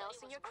need anyone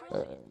else in your crew?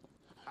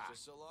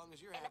 Just so long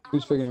as you're happy.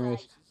 Who's picking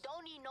race?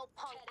 Don't need no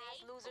punk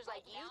ass losers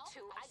like you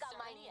two. I got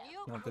my new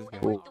Not crew this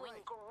and guy. we're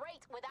doing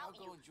great without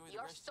you.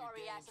 Your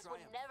sorry asses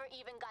would never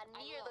even got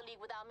near the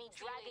league without me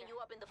dragging you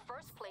up in the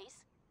first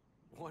place.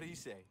 What'd he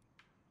say?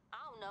 I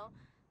don't know.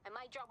 I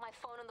might drop my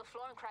phone on the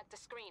floor and crack the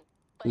screen.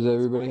 Does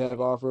everybody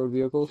have off-road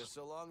vehicles? Just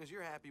so long as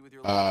you're happy with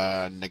your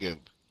Negative.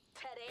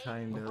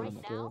 Kind of. Right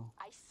now,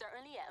 I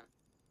certainly am.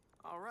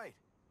 All right.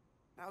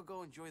 Now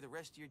go enjoy the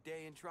rest of your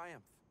day in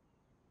triumph.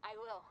 I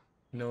will.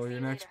 Know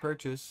your next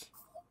purchase.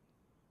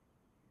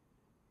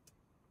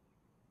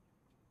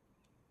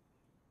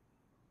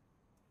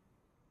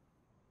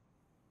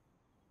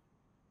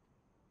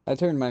 I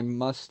turned my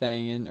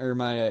Mustang in, or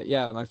my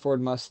my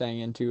Ford Mustang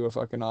into a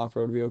fucking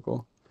off-road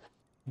vehicle.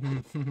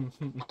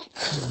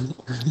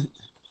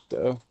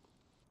 So.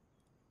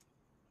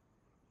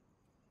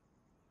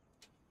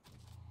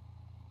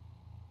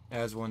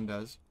 As one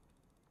does.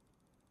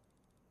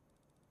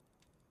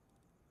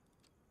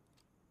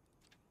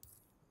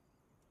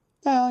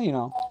 Well, you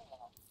know,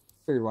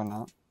 figured why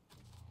not.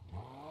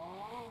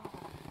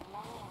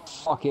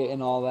 Fuck it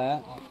and all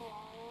that.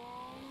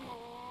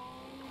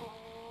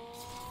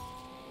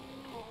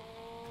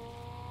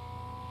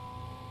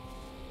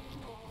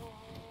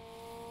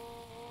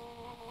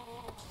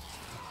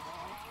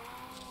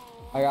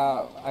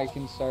 I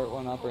can start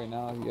one up right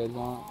now if you guys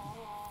want.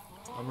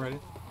 I'm ready.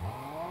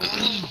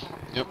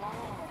 Yep.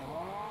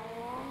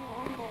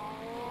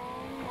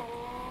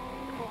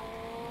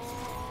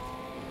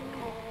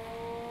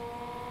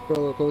 Go a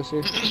little closer.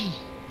 Is it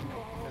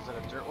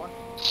a dirt one?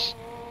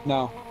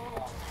 No.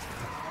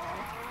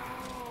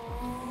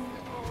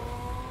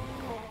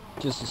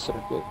 Just a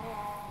circuit.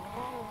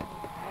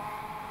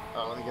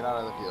 Oh, let me get out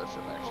of the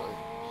dealership actually.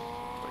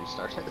 Where you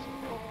started.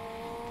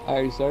 I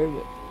already started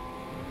it.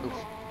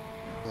 Oof.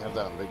 We have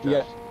that on big You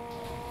drive.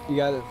 you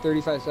got it.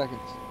 35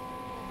 seconds.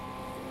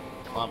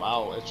 Well, I'm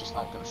out. It's just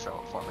not going to show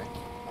it for me.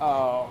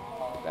 Oh,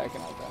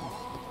 backing out then.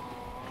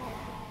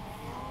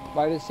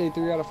 Why did it say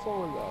 3 out of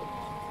 4 though?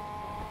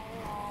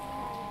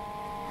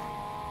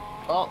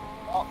 Oh.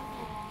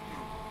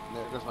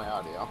 There goes my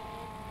audio.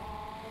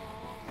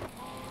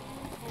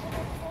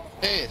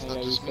 Hey, it's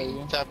not just me.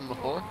 It's happened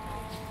before.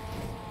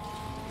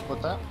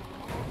 What's that?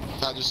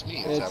 It's not just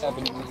me. It's It's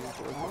happened happened to me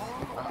before.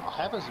 It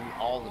happens to me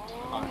all the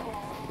time.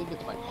 I think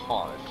it's my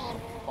car. It's just so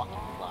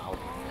fucking loud.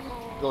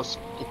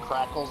 It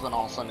crackles, and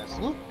all of a sudden it's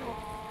whoop.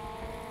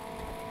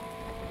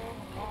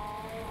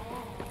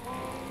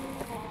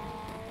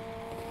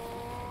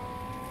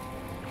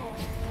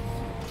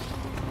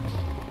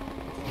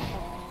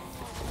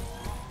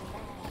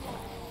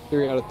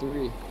 Three out of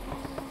 3. Yeah,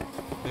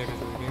 because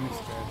the game is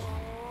crashed.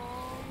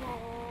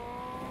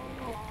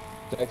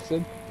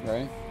 Texted,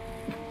 right?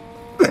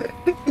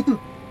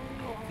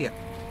 Yeah.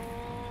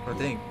 I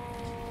think.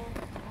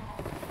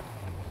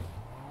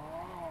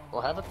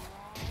 What happened?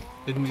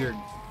 Didn't your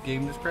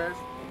game just crash?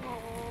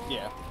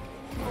 Yeah.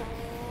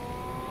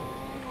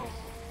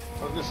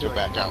 I was just Go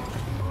back out.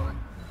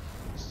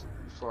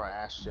 Before I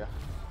asked you.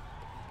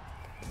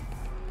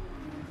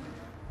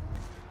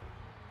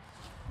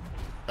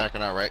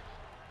 Backing out, right?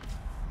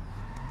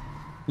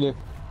 Yeah.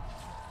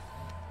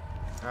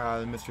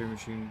 The mystery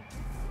machine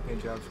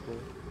paint job's cool.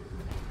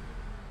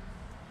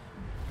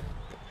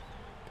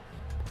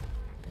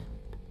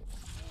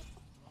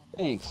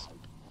 Thanks.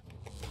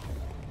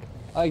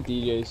 I like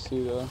DJs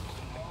too, though.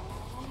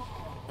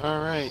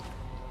 Alright.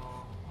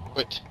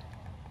 Quit.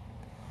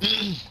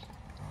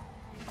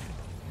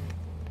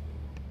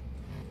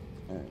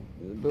 Alright,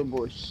 there's a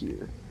billboard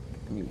here.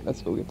 I mean,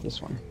 let's go get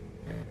this one.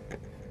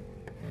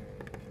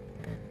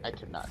 I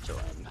could not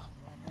join.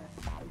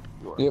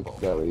 Yep,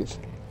 gotta leave.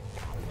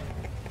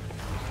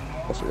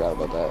 I forgot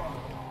about that.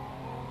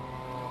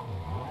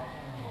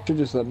 Should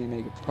just let me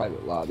make a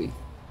private lobby.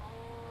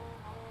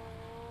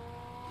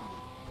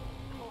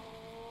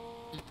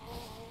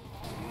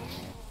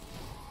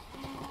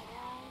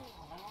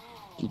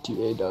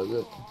 GTA does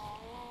it.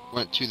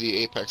 Went to the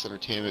Apex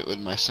Entertainment with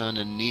my son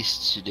and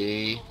niece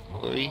today,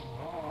 Corey.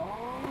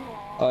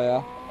 Oh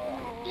yeah?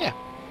 Yeah,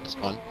 it's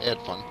fun. They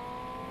had fun.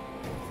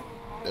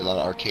 Did a lot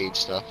of arcade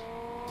stuff.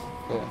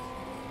 Yeah.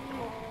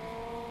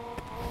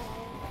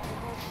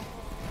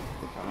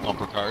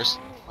 Bumper cars.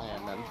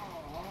 And then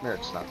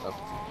Merrick's not up.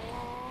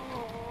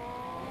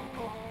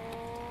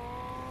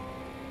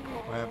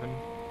 What happened?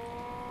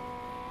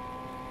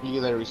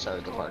 They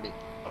restarted the party.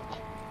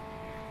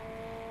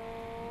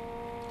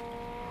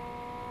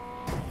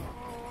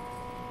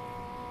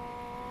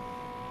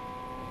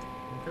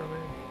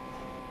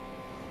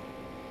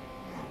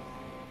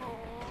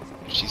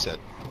 said.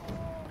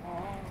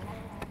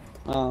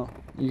 Oh,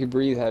 you could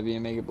breathe heavy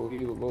and make it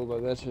believable,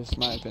 but that's just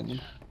my opinion.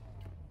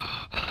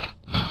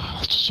 That's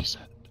what she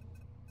said.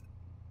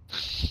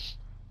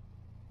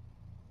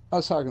 I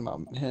was talking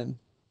about him,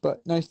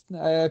 but nice.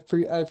 I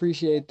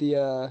appreciate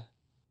the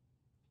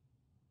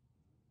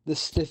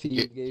stiffy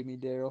you gave me,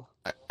 Daryl.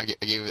 I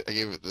gave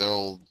it the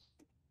old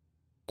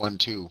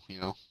 1-2,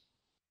 you know.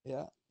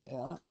 Yeah,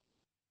 yeah,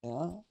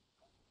 yeah.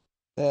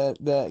 That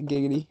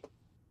giggity.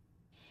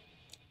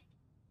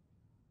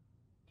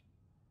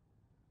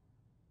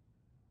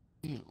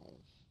 Ew.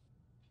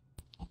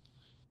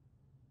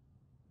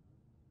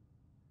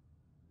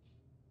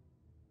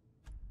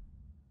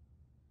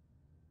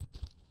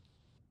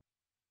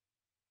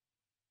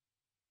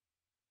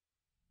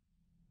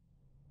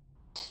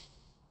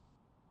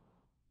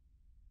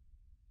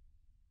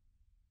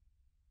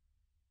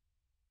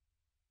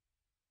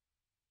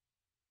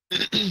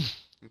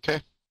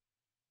 Okay.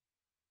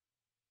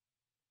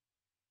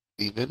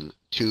 Even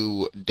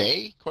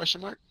today?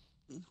 Question mark.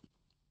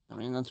 I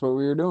mean, that's what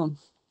we were doing.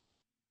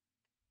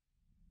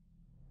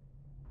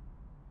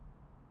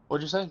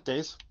 What'd you say?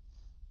 Days?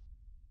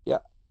 Yeah.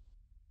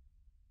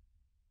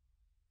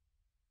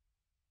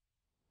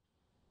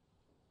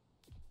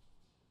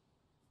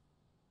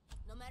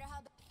 No matter how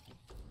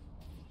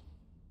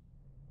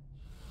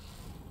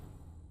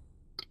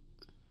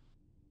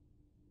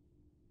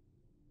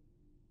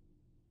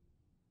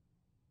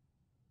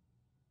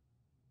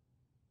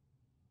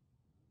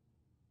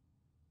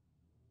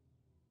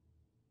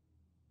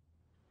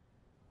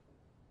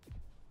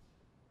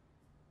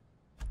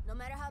No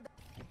matter how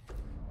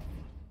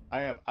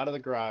I am out of the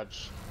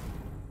garage.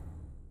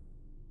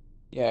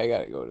 Yeah, I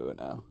gotta go to it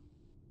now.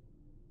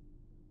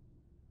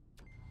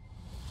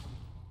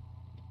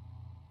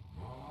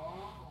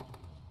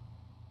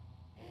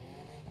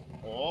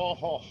 Oh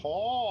ho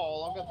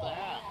ho! Look at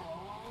that.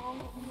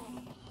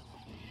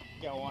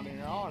 Got one of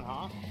your own,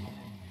 huh?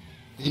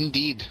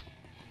 Indeed.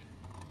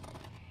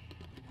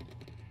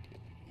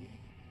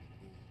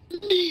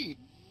 Indeed.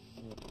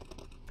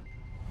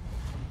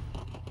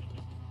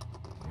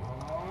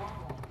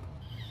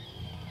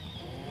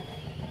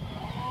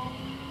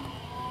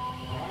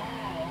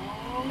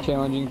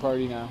 Challenging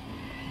party now.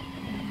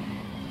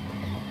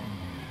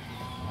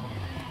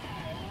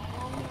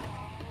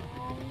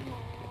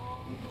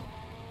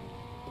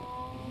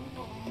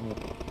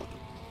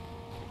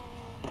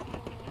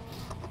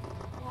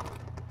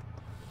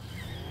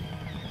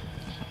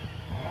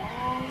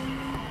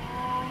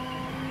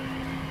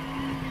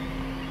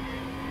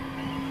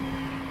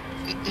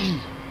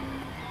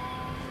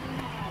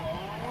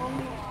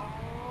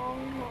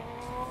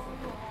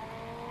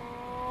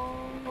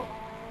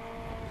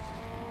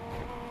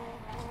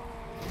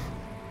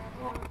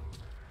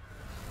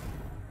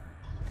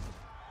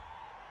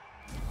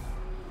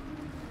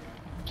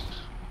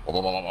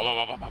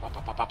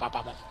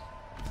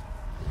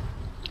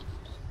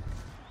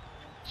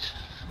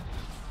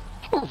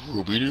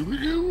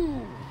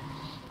 Ruby-dooby-doo.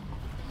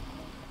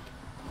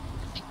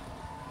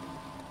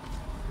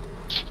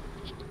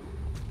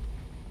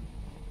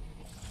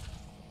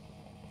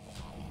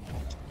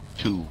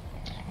 Two.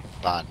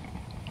 Fun.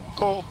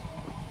 Go.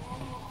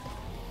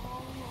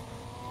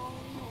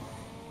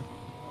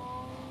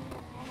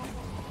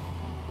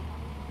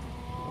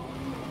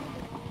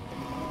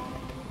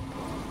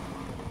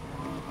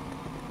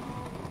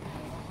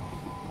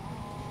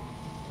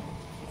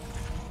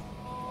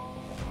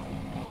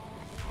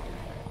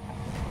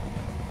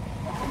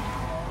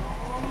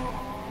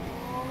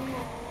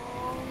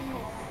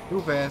 Too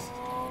fast.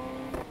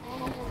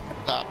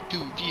 Top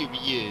 2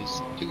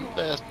 furious. Too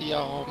fast for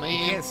y'all, man.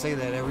 You can't say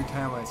that every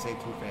time I say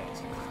too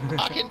fast.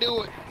 I can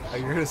do it.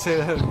 You're gonna say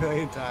that a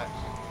million times.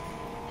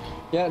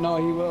 Yeah, no,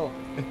 he will.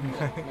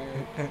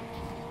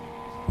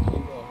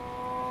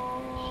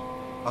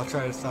 I'll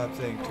try to stop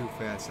saying too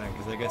fast then,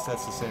 because I guess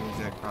that's the same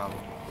exact problem.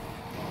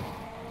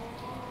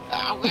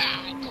 Oh,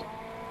 God.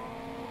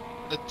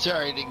 The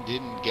charting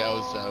didn't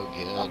go so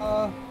good.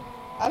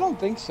 I don't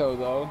think so,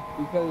 though,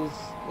 because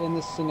in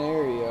this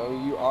scenario,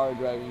 you are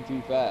driving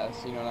too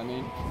fast, you know what I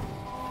mean?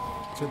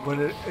 But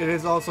it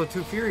is also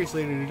too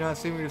furiously. Did you not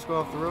see me just go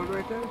off the road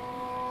right there?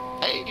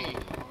 Hey!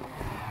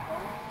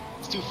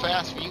 It's too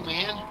fast for you,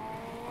 man.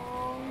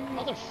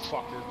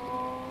 Motherfucker.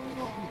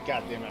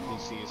 Goddamn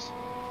NPCs.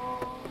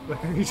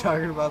 Are you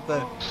talking about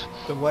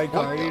the white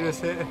car you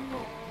just hit?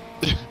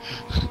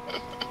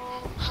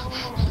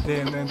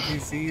 Damn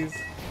NPCs.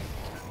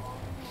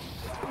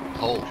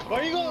 Oh. Why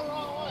are you going the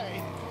wrong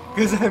way?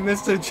 Because I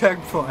missed a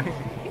checkpoint.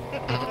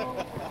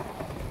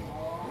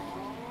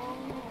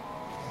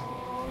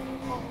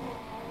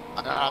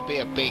 I'll be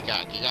a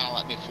beacon. You gotta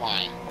let me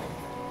fly.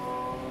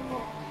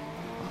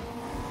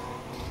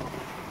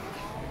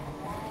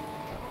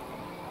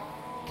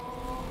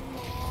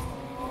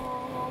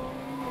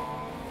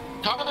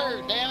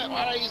 Cover! Damn it!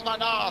 Why'd I use my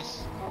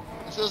NOS?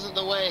 This isn't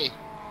the way.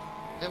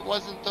 It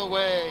wasn't the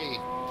way.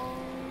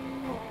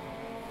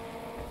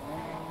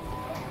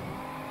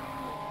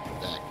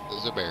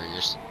 Those are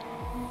barriers.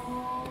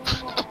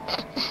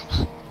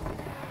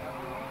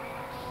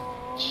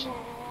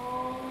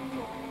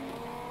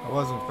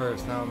 wasn't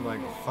first. Now I'm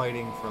like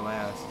fighting for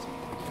last,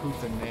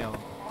 tooth and nail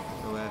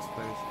for last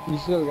place. You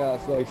still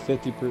got like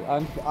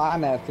 50%.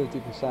 I'm at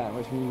 50%,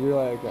 which means you're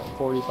like at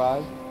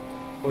 45,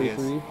 43. Yes.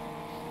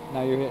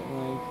 Now you're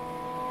hitting like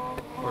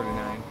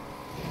 49.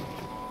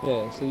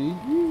 Yeah, so you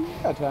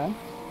got time.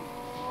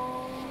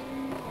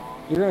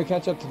 You're gonna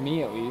catch up to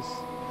me at least.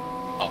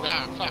 Oh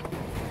god, fuck.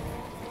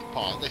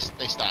 Paul, they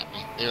stopped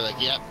me. They were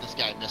like, yep, this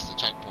guy missed the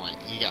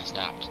checkpoint. He got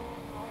stopped.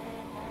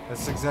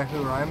 That's exactly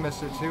where I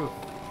missed it too.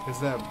 Cause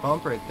that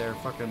bump right there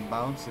fucking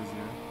bounces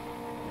you.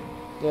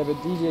 Yeah, but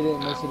DJ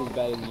didn't miss it as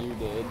bad as you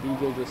did.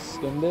 DJ just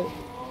skimmed it.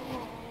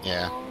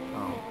 Yeah.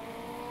 Oh.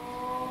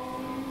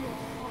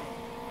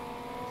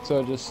 So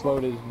it just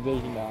slowed his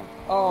vision down.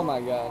 Oh my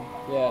god.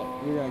 Yeah,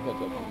 you're gonna catch up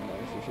to me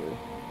there for sure.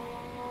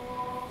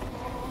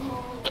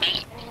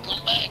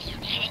 Come back here,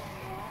 damn it.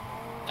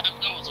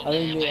 I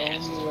think the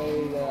only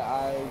way that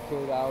I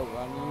could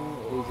outrun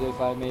you is if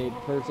I made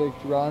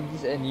perfect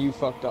runs and you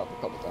fucked up a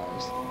couple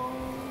times.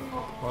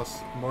 Well,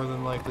 it's more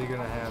than likely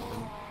gonna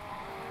happen.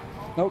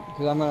 Nope,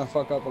 because I'm gonna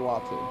fuck up a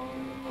lot too.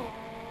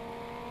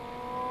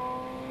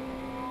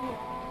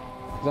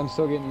 Because I'm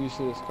still getting used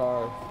to this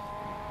car.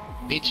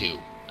 Me too.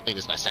 I think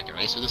this is my second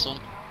race with this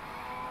one.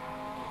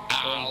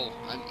 Ow!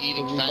 I'm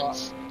eating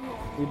fence.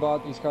 We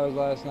bought these cars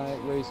last night,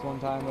 raced one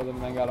time with them,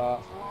 and then got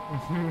off.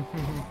 I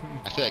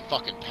feel like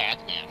fucking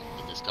Pac-Man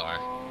with this car.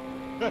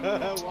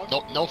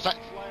 No fence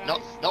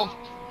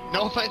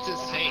is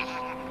safe.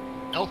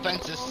 No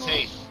fence is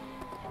safe.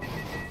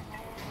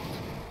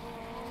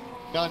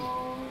 None.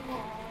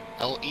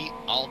 I will eat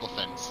all the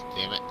fence,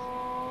 damn it.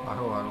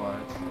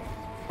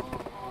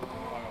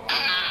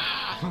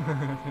 Ah!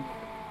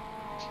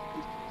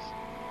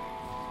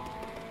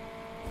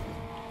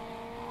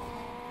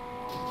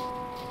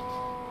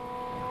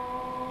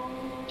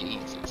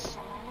 Jesus.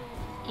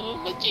 Oh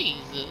my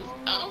Jesus.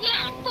 Oh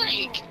god,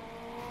 break!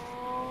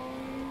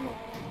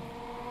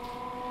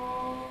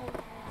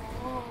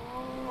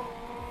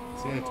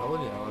 See, I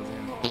told you I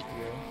wasn't gonna get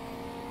you.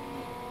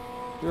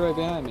 You're right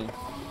behind me.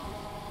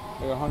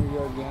 Like 100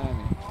 yards behind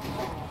me.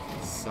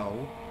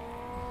 So?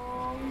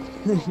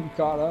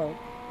 Caught up.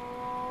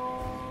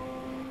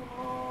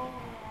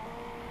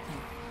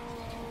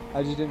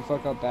 I just didn't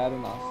fuck up bad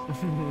enough.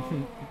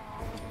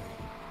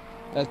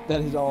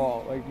 That is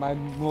all. Like, my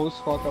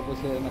most fuck up was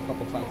hitting a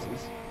couple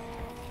fences.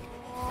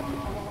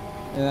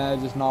 And then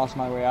I just nosed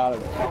my way out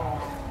of it.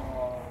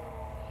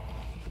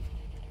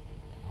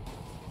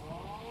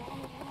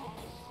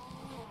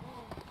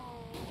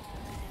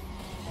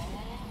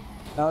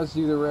 Now let's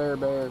do the rare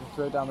bear. It's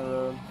right down the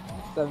road.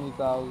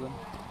 70,000.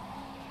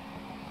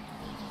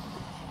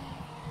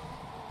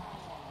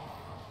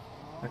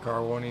 The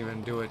car won't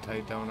even do a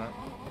tight donut.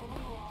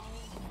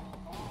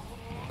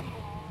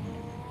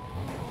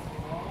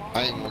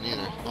 I ain't one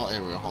either. Oh,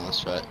 here we go. Hold on,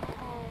 let's try it.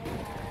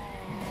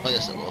 Oh,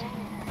 yes, it will.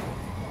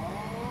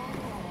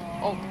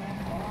 Oh.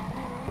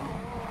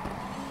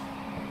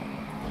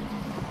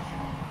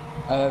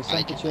 I have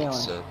sent the challenge.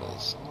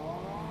 Circles.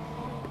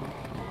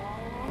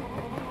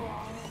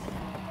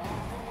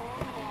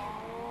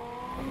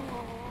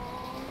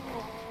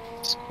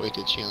 It's quite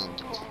a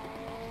challenge.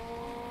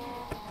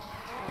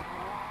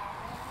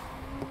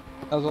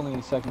 That was only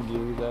in second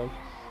gear, though.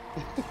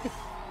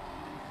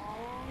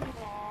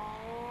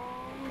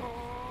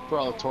 Where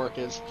all the torque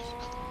is.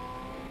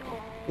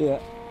 Yeah.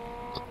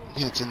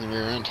 Yeah, it's in the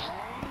rear end.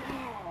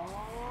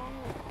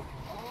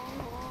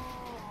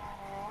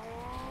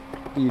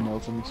 Do you know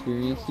from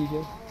experience,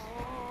 DJ?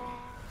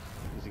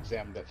 He's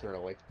examined it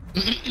thoroughly.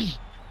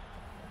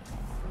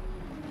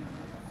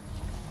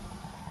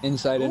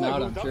 Inside and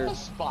out, I'm moved sure. up a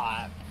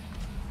spot.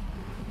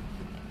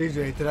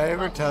 DJ, did I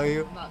ever tell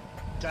you? Not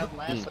dead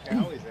last like I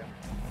always am.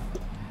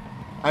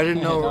 I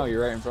didn't know. No,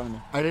 you're right in front of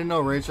me. I didn't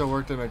know Rachel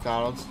worked at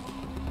McDonald's.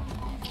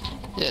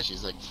 Yeah,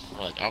 she's like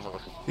ever.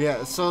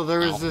 Yeah, so there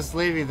was this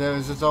lady that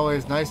was just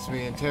always nice to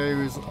me, and Terry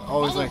was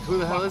always like, "Who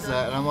the hell is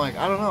that?" And I'm like,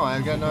 "I don't know.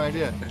 I've got no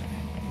idea."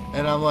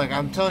 And I'm like,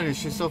 "I'm telling you,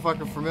 she's so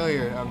fucking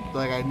familiar. I'm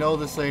like, I know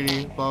this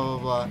lady." Blah blah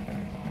blah.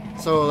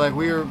 So like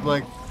we were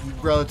like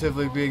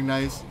relatively being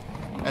nice,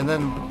 and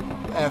then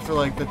after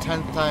like the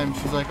 10th time,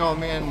 she's like, "Oh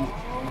man,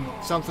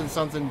 something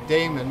something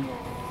Damon,"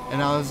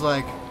 and I was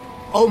like,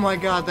 "Oh my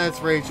God, that's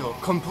Rachel."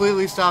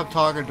 Completely stopped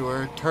talking to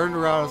her, turned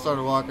around and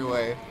started walking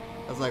away.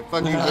 I was like,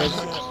 "Fuck you,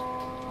 bitch."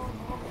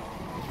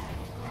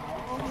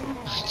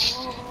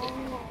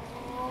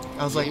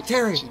 I was like,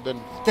 "Terry,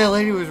 that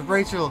lady was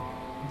Rachel,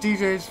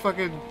 DJ's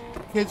fucking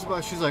kid's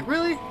boss." She's like,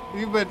 "Really?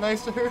 You've been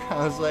nice to her?"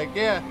 I was like,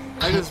 "Yeah."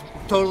 I just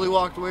totally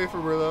walked away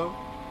from her though.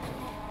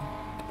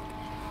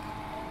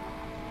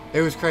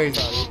 It was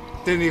crazy.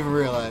 Didn't even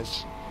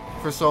realize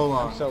for so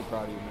long. I'm so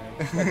proud of you, man.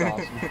 That's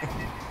awesome.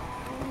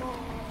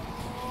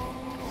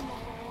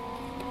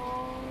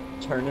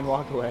 Turn and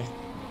walk away.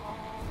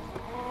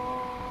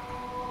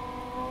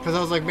 Cause I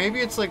was like,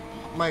 maybe it's like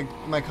my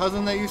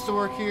cousin that used to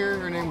work here.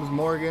 Her name was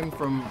Morgan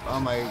from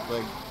on my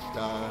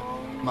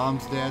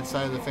mom's dad's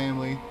side of the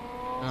family,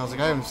 And I was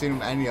like, I haven't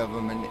seen any of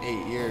them in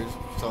 8 years,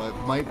 so it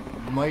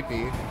might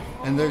be.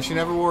 And there, she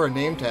never wore a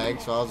name tag,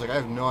 so I was like, I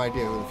have no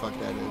idea who the fuck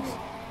that is.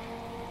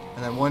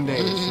 And then one day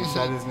she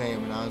said his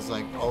name, and I was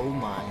like, oh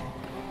my.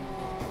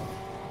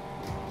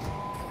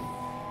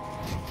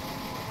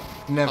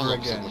 Never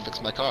again.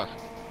 Fix my car.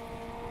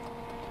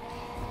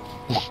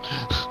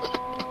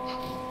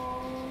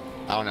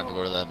 I don't ever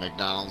go to that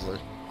McDonald's.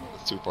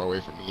 It's too far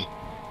away from me.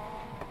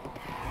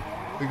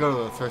 We go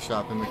to the thrift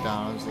shop in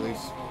McDonald's at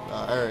least.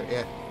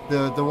 Yeah,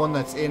 the one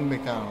that's in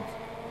McDonald's.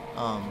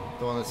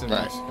 The one that's in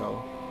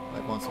Mexico,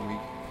 like once a week.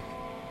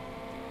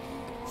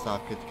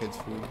 Stop, get the kids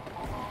food.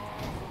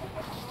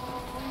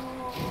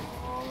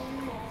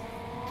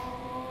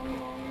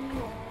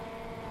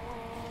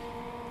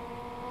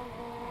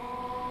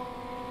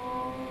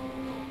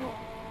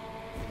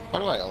 Why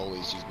do I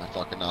always use my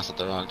fucking NOS at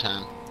the wrong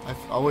time? I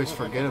always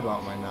forget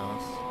about my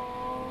NOS.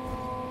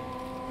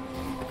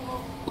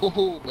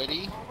 Ooh,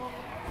 buddy.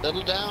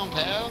 Settle down,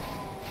 pal.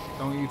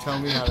 Don't you tell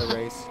me how to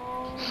race.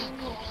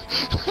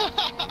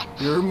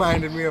 You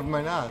reminded me of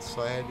my NOS,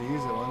 so I had to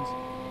use it once.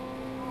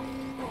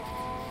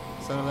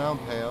 Settle down,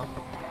 pal.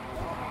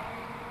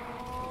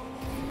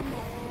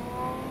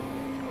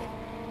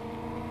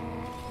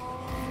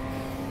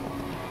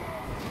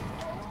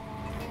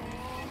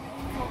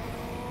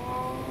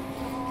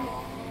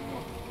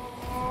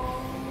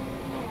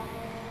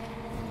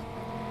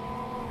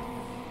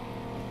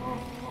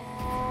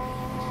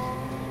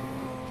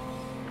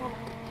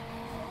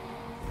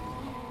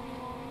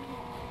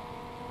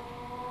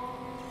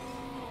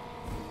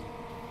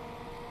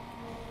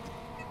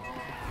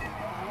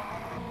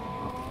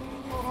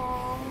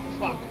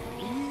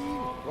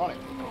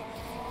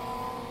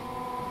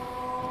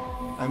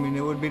 I mean,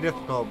 it would be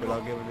difficult, but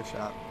I'll give it a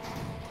shot.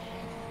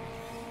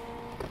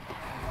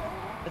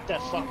 Hit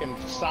that fucking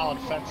solid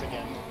fence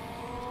again.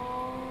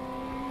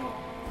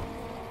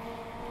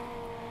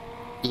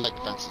 You like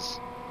fences.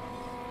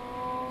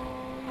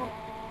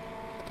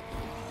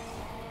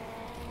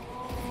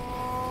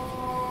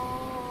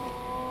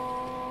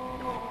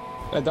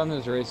 I've done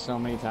this race so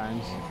many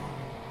times.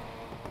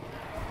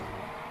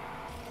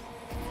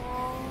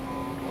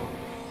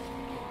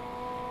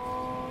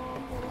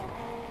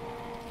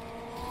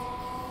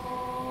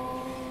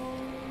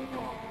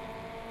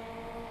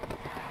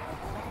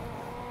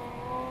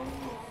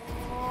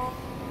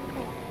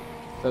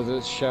 Does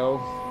it show?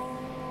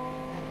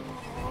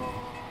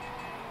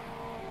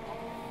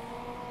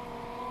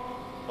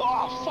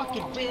 Oh,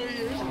 fucking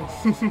barriers!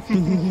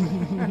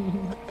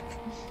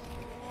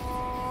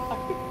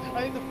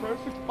 I had the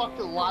perfect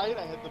fucking line,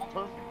 I had the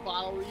perfect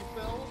bottle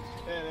refill,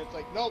 and it's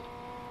like, nope.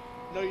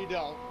 No, you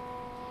don't.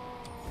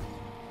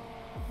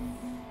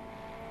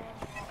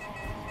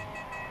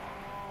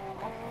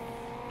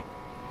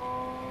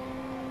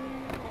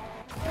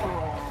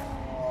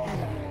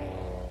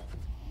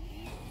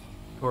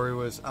 Corey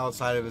was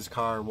outside of his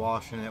car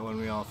washing it when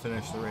we all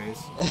finished the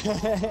race.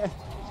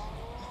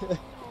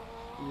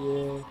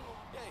 Yeah.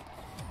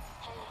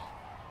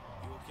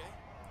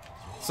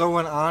 So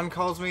when An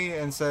calls me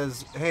and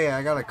says, hey,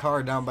 I got a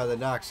car down by the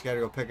docks, you gotta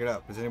go pick it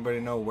up. Does anybody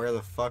know where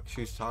the fuck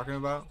she's talking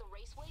about?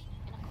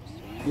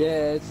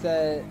 Yeah, it's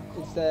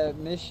that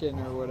mission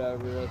or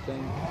whatever, I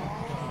think.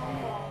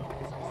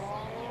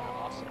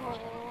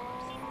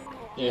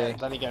 Yeah,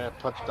 then you gotta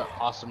put the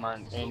awesome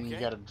in and you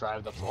gotta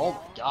drive the. Oh my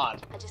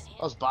god,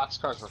 those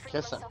boxcars were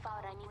kissing.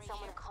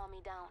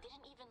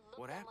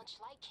 What happened?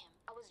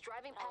 I was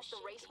driving past the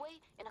raceway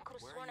and I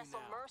could have sworn I saw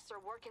Mercer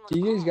working on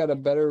You guys got a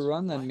better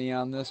run than me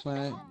on this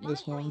one.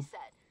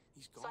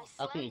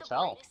 How can you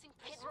tell?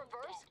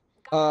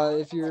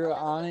 If you're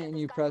on it and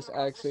you press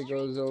X, it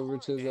goes over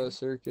to the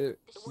circuit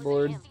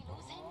board. You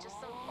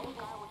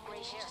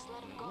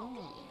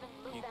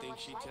think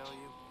she'd tell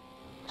you?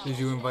 Did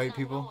you invite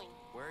people?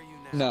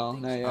 No,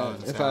 not yet. Oh,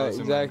 If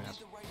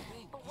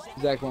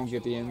Zach won't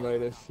get the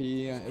invite if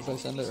I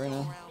send it right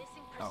now.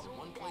 Oh.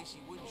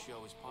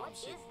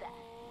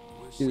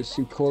 He was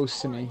too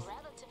close to me.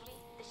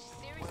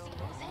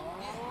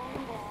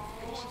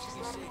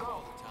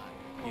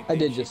 I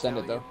did just send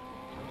it though.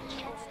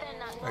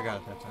 I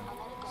got it that time.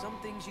 Some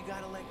things you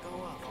gotta let go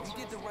of. You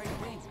did the right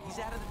thing. He's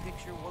out of the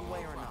picture one way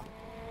or another.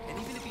 And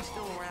even if he's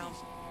still around,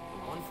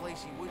 the one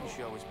place he wouldn't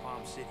show is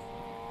Palm City.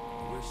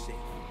 We're safe.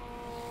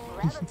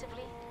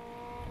 Relatively.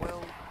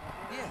 Well,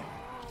 yeah.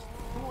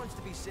 Who wants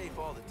to be safe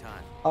all the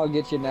time? I'll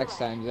get you next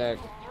time, Zach.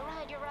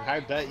 I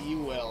bet you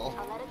will.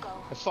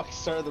 I fucking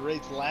started the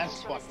race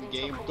last fucking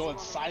game, going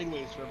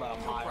sideways for about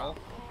a mile.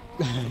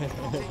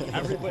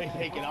 Everybody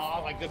taking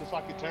off, I couldn't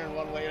fucking turn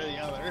one way or the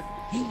other.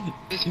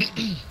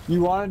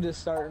 You wanted to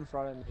start in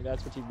front of me,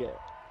 that's what you get.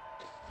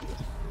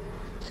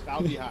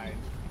 Down behind.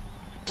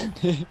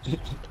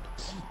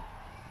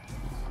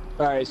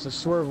 Alright, so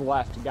swerve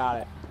left,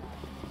 got it.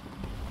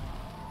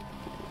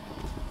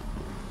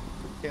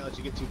 Can't let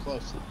you get too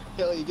close.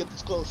 Can't let you get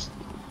this close.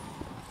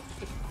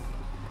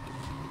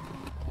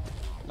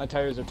 My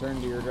tires are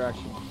turned to your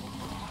direction.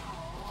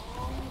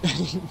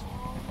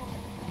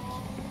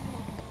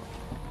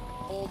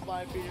 Hold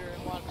my beer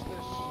and watch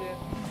this shit,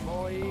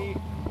 boy.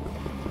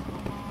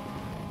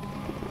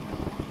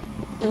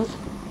 Yeah,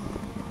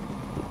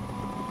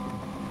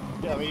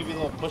 maybe a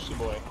little pushy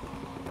boy.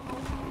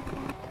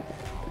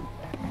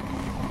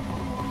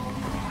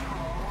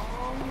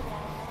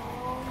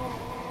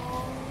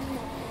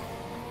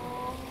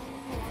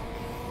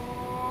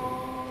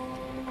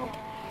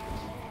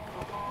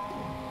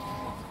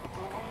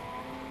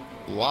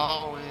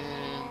 Wowing.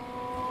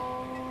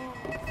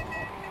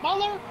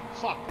 Mother!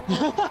 Fuck.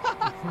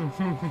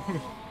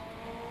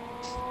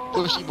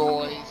 Pushy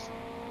boys.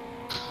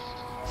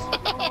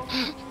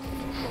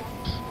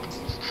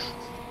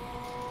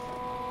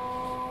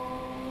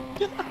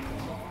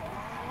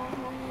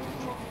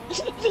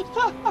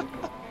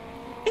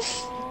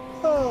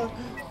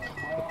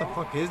 What the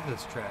fuck is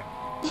this track?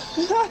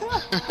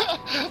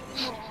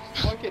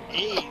 Fucking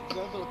AIDS.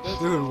 That's what this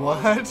Dude, is. what?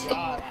 Oh my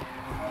God.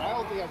 I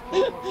don't think I've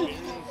played more games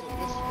in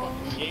this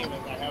fucking game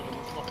as I have in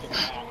this fucking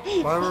map.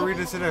 Why were we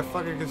just in a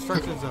fucking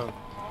construction zone?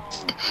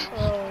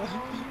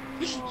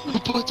 Who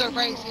puts a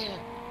race here?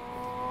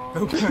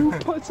 Who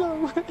puts a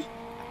race?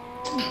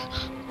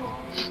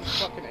 These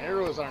fucking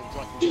arrows aren't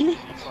fucking in any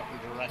fucking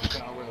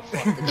direction on where the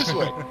fuck they're This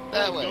way. going.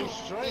 That way. Go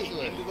straight This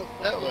way. into the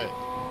That fucking way.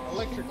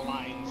 electric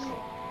lines.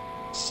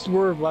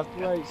 Swerve left,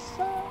 right.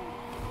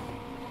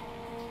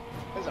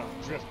 This is a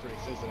drift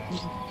race, isn't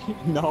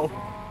it? No.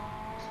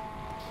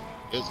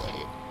 Feels like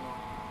it.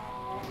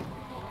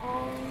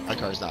 My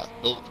car's not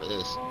built for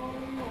this.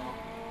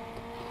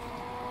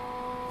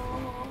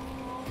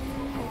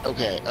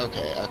 Okay.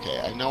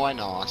 I know I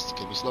lost.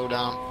 Can we slow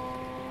down?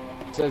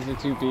 It says the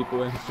two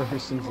people in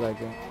first and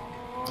second.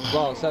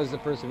 Well, it says the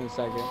person in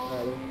second,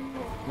 rather.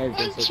 Maybe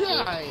I'm it's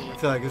trying. I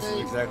feel like this is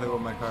exactly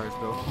what my car is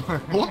built for.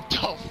 What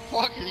the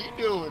fuck are you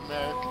doing,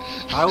 Merrick?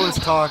 I was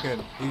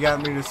talking. You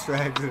got me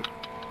distracted.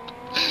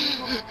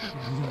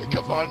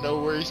 Come on, know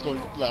where he's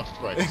going left,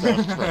 right.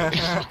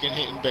 Fucking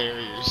hitting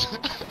barriers.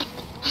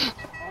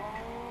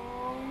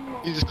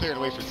 He's just clearing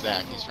away for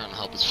Zach. He's trying to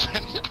help his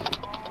friend.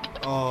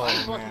 Oh, I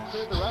fucking man.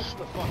 cleared the rest of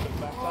the fucking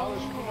fence out. There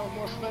should be no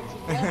more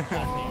fences left,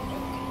 goddammit.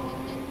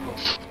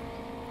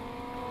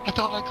 I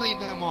thought I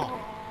cleaned them all.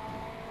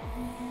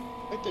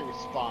 I think they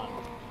respawn.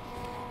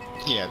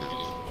 Yeah, they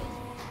do.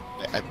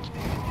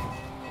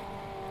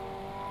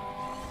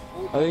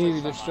 I think if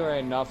you destroy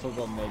enough of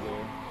them, they do.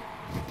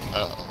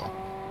 Uh-oh.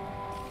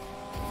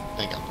 I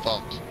think I'm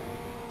fucked.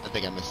 I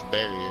think I missed the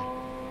barrier.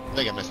 I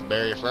think I missed the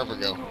barrier forever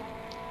ago.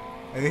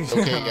 It's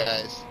Okay,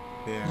 guys.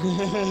 Yeah.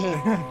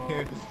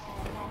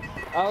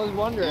 I was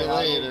wondering, See you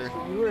later.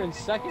 you were in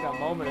second a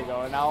moment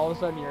ago, and now all of a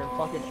sudden you're in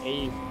fucking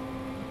eighth.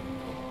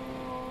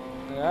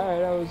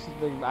 Alright,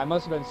 I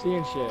must have been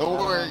seeing shit. Don't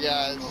worry,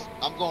 guys.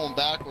 I'm going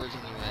backwards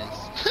in the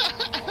race.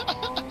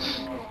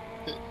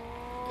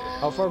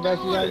 How far back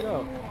you gotta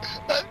go?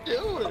 I'm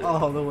doing it.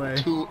 All the way.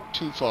 Too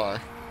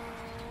far.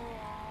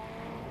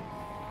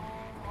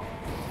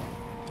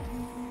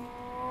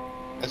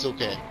 That's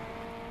okay.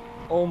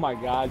 Oh my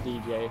god,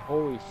 DJ.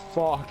 Holy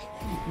fuck.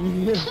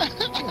 You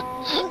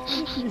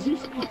just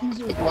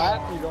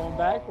laughed me going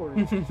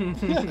backwards.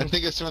 I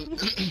think it's when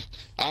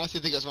I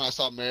honestly think that's when I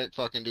saw Merrick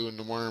fucking doing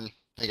the worm.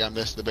 I think I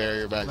missed the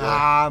barrier back there.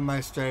 Ah,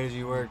 my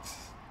strategy worked.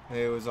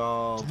 It was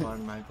all part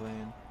of my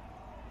plan.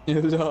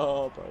 It was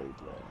all part of the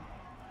plan.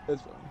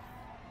 That's fine.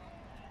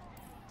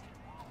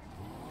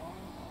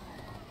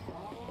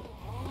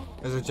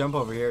 There's a jump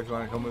over here if you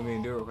want to come with me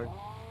and do it real quick.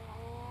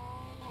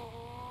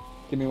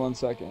 Give me 1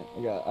 second.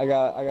 I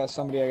got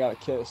somebody I gotta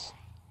kiss.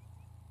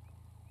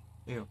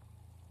 Ew.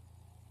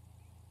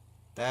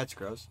 That's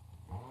gross.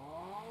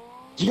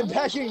 Get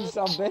back here, you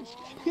son of a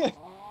bitch.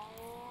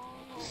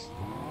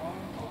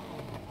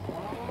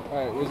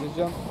 Alright, where's this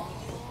jump?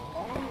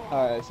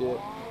 Alright, I see it.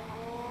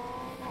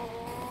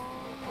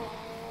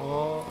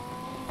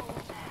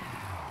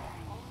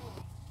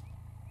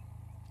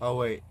 Oh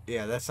wait,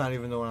 yeah, that's not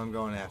even the one I'm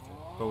going after.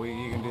 But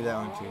you can do that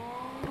one too.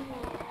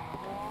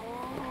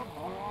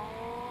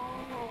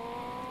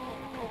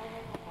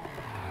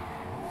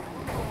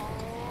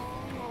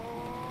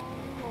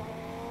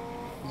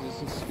 Is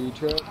this a speed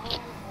trap?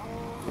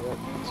 Yep,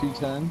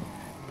 210.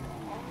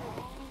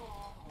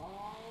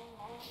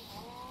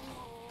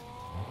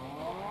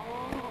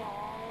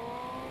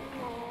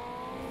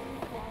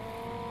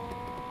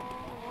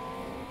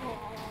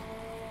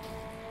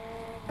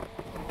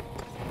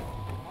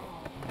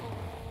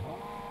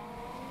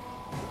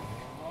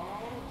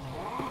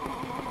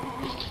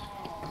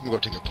 I'm gonna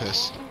go take a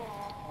piss.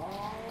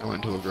 I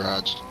went into a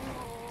garage.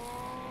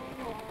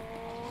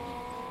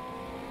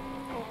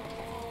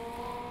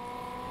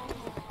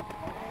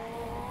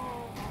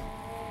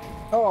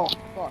 Oh,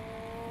 fuck.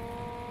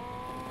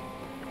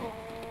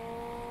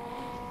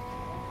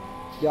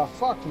 Yeah,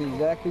 fuck me,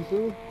 Zachary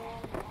too.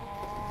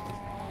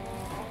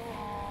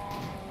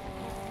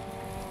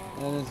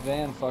 And this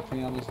van fucked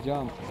me on this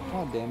jump.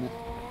 God damn it.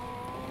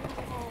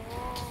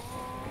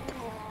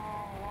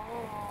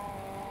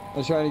 I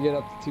was trying to get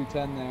up to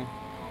 210 there.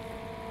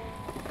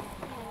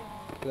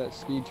 That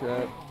speed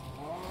trap.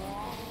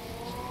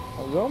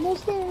 I was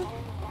almost there.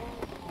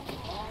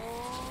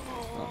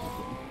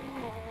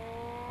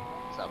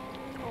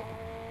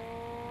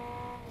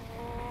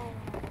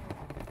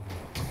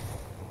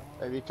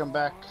 If you come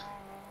back,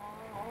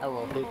 I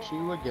will hit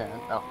you again.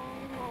 Oh.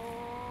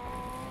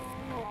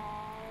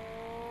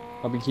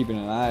 I'll be keeping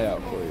an eye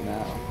out for you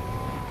now.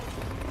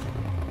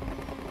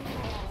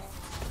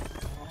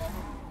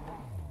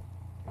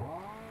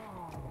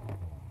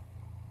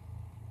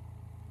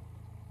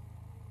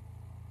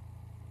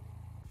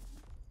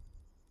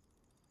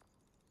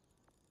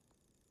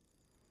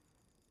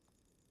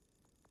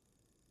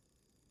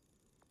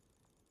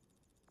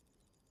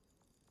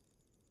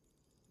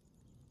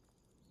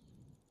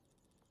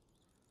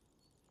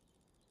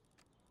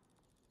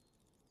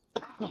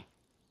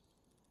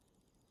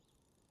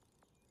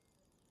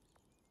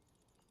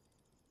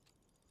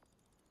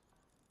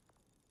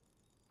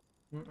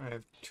 I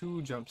have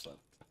 2 jumps left.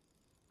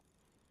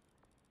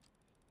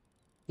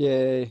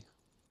 Yay.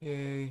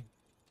 Yay.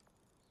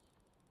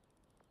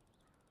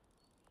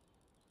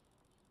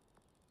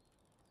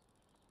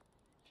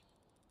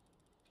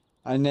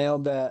 I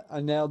nailed that.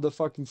 I nailed the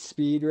fucking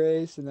speed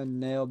race and then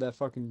nailed that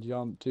fucking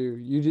jump too.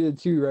 You did it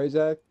too, right,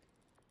 Zach?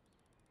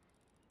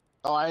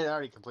 Oh, I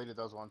already completed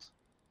those ones.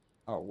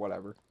 Oh,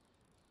 whatever.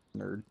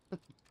 Nerd.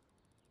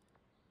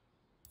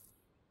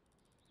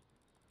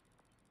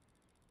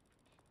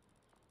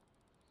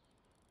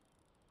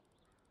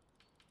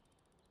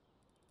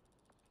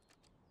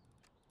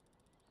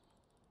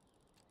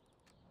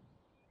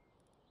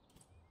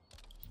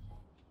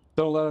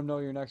 Don't let him know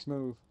your next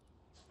move.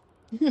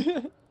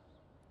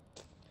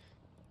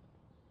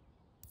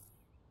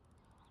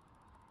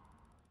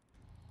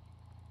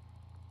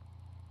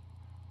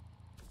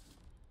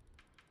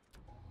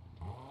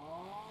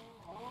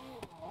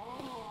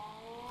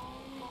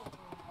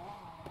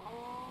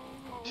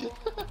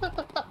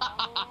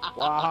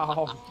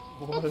 Wow,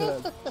 what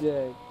a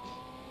dick.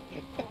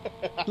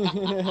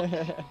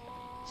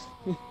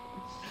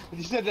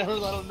 You said never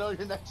let him know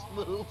your next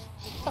move.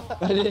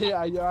 I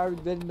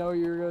didn't know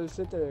you were gonna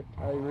sit there.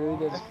 I really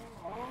didn't.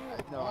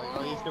 No,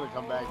 oh, he's gonna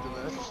come back to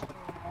this.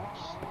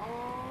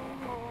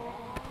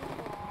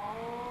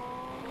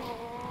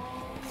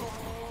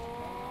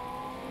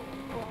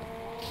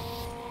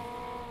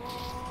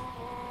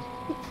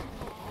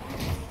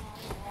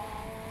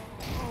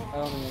 I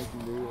don't think I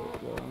can do it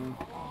though.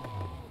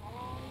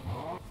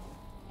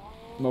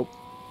 Nope.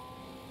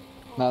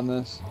 Not in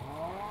this.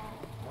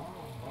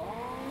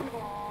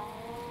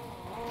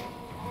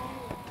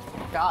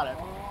 Got it.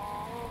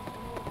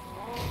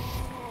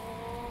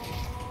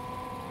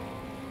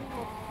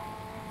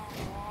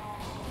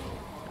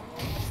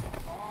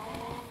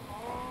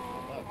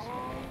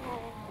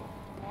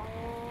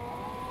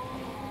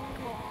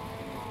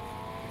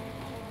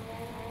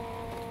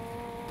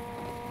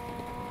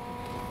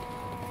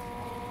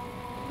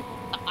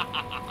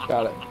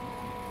 Got it.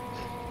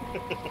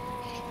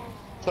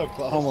 So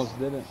close. Almost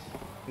didn't.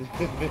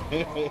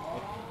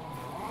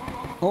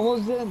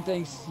 Almost didn't,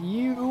 thanks to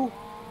you.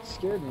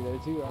 Scared me there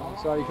too.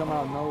 I saw you come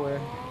out of nowhere.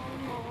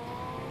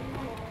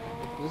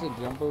 Is there a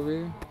jump over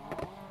here?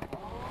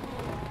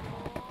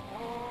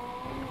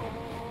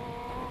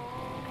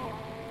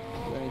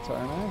 Is there any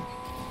tarmac?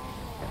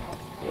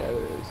 Yeah,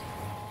 there is.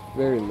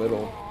 Very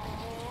little.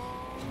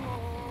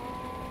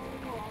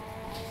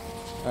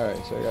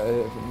 Alright, so I gotta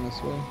hit it from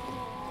this way.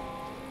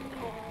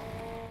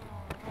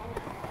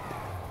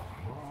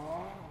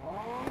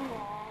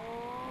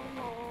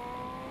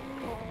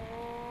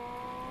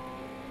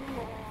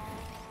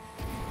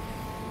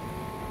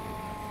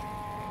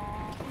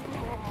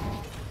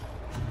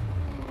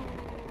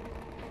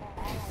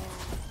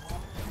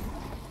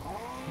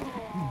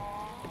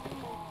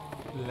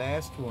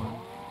 Last one.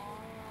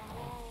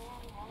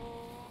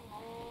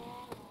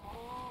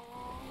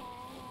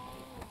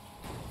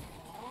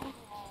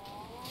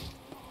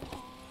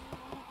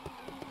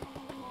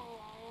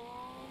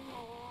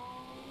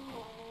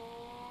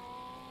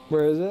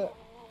 Where is it?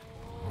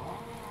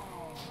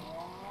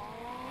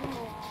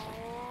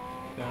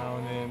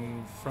 Down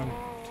in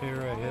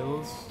Frontera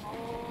Hills.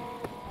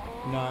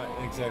 Not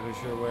exactly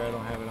sure where. I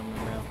don't have it on my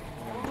map.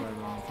 I gotta drive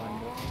around and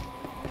find it.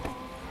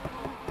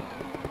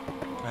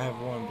 I have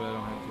one, but I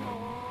don't have the other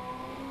one.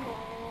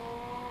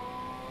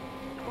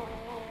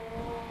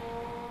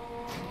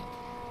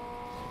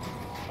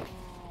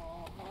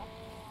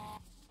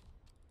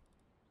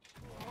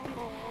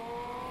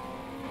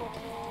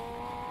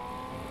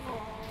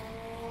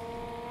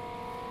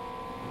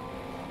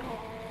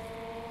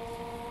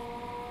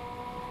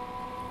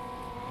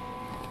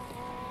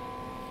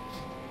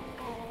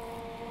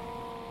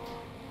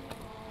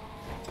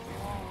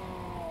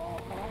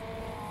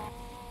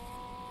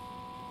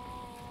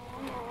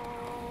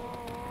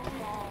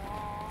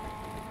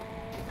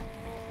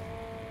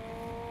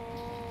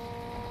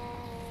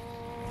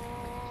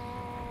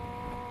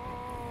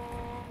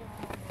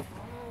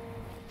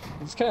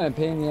 It's kind of a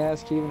pain in the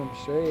ass keeping them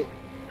straight.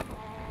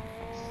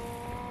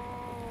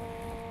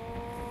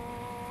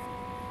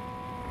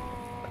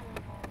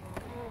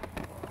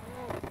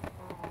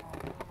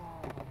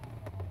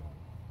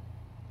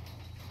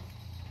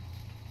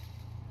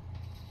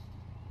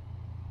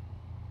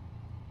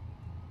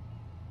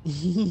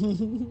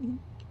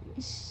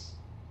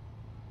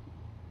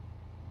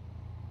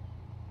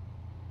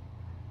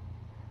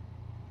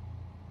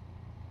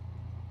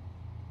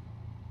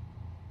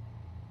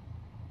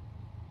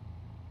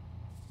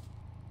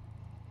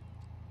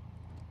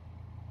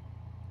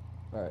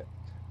 Alright.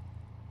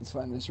 Let's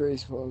find this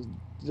race while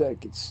Zach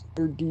gets,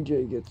 or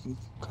DJ gets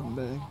come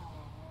back.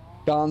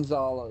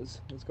 Gonzalez.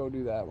 Let's go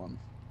do that one.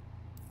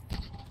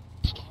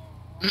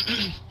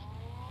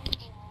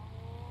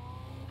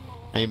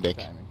 Hey, Vic.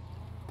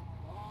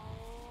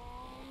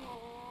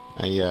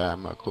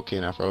 I'm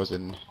cooking a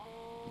frozen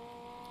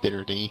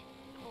dinner thingy.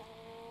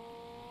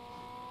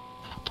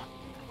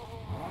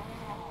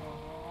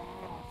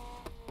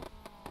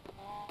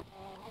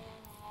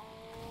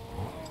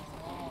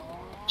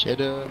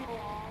 Cheddar,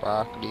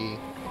 broccoli,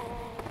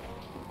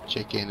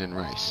 chicken, and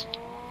rice.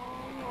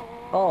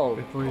 Oh,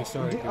 Before you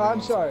start,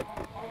 I'm sorry.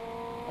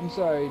 I'm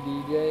sorry,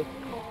 DJ.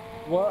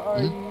 What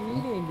are you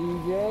eating,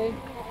 DJ?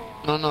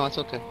 No, it's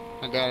okay.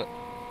 I got it.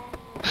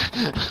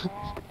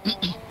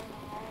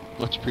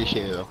 Much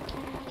appreciated, though.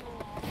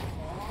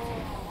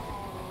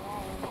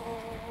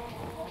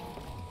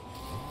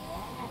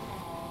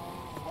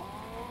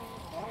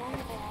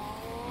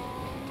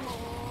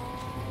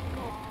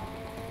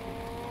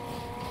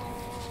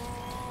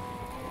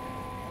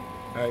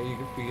 Alright, you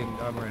can begin.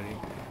 I'm ready.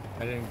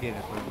 I didn't get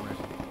it, but I'm ready.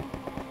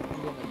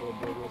 I'm gonna go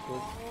big real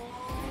quick.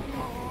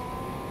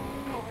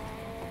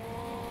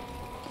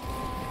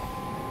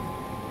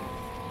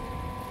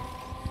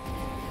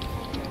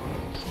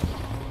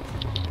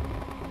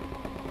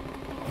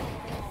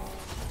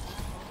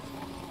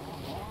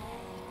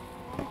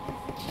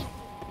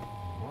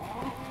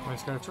 I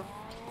just got a truck.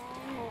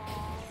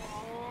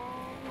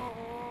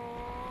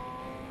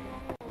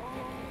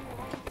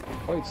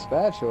 White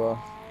spatula.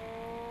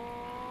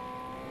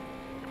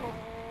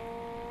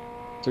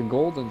 It's a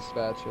golden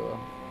spatula.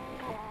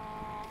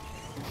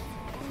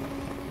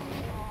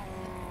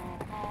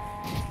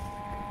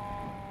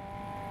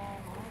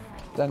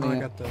 I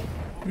got the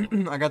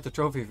I got the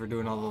trophy for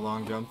doing all the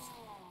long jumps,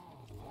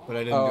 but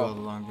I didn't do all the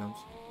long jumps.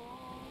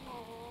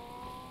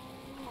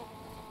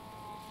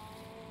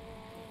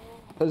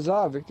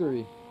 Huzzah,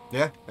 victory.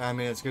 Yeah, I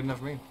mean it's good enough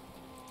for me.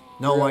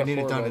 No, I need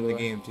it done in the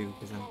game too,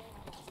 because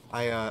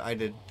I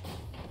did.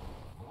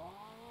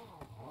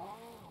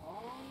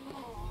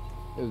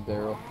 It was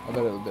Daryl. I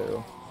bet it was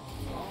Daryl.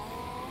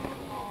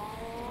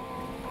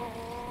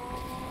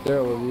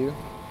 Daryl, was you?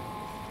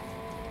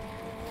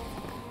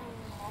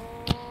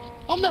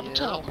 I'll never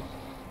tell.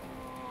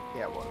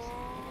 Yeah, it was.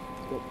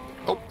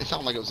 Oh, it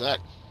sounded like it was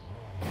Zach.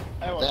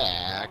 I was.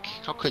 Zach,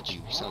 how could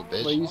you, son of a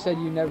bitch? Well, you said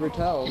you never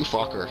tell. You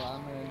fucker. So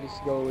I'm gonna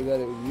just go with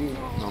that it was you.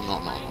 No.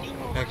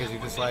 Yeah, because you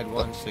just lied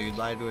once, so you'd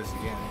lie to us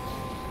again.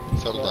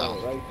 Settle down.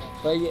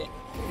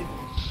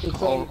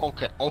 It's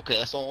Okay,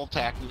 that's all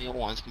attacking me at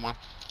once, come on.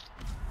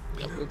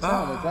 It's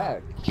not an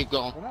attack. Keep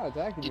going. We're not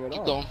attacking you at all.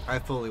 Keep going. I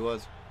fully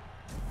was.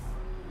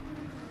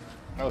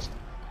 That was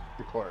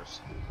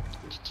 3/4.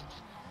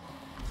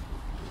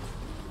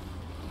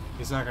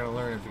 He's not gonna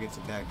learn if he gets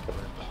attacked.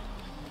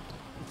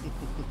 You're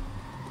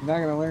not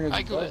gonna learn if I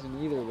he could.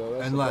 doesn't either, though.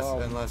 That's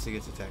Unless he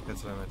gets attacked.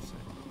 That's what I meant to say.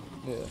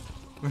 Yeah.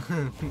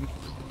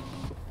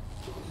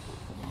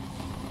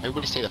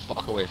 Everybody stay the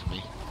fuck away from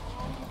me.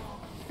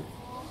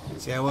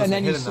 See, I wasn't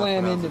then you hit enough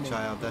slam when I was into a me.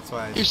 child. That's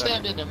why I You started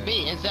slammed into doing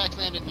me, and Zach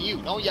slammed into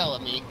you. Don't yell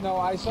at me. No,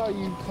 I saw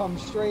you come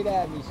straight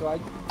at me, so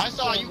I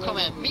saw you come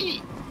at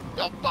me.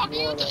 The fuck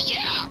you just,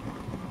 yeah.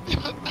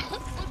 What the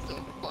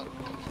fuck?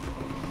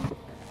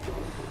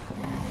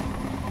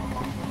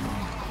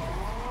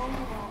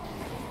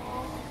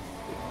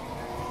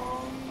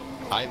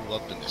 I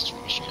love the mystery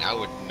machine. I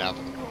would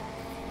never.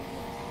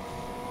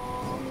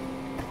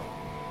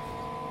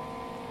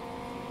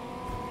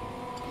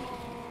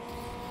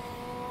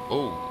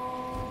 Oh.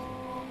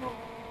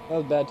 That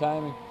was bad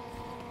timing.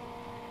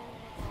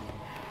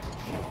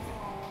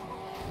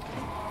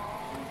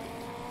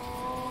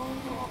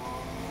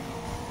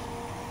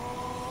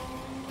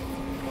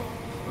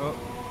 Oh.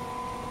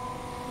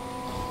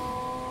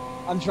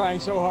 I'm trying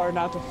so hard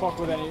not to fuck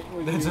with any.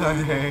 That's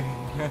okay.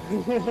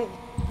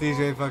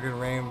 DJ fucking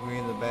rammed me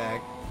in the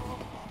back.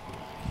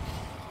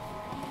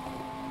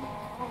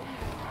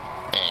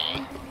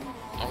 Hey.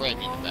 I ran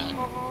me in the back.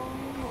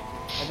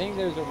 I think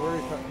there's a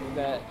word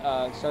that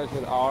starts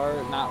with R,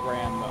 not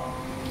ram though.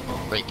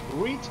 Rape.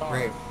 Retard.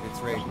 Rape. It's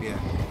rape, yeah.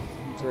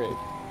 It's rape.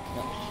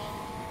 No.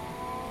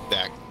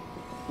 Back.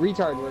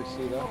 Retard works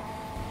too though.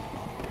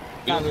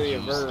 We Not don't really a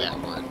use verb. that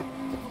word.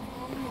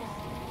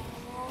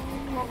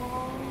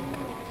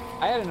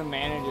 I had a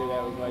manager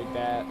that was like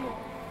that.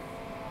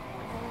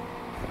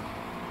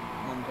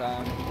 One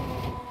time.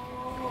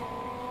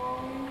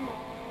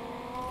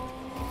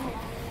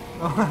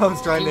 Oh, I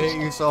was trying to hit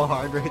you so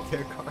hard right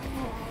there, Carl.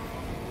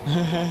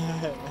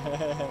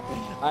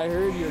 I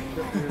heard your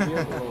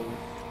vehicle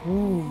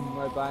boom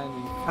right behind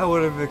me. I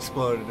would have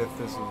exploded if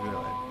this was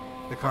real life.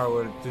 The car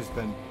would have just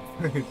been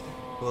a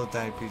little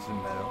tiny piece of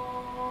metal.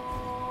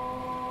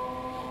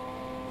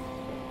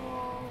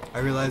 I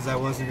realized I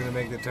wasn't going to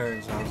make the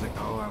turn, so I was like,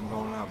 oh, I'm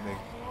going out big.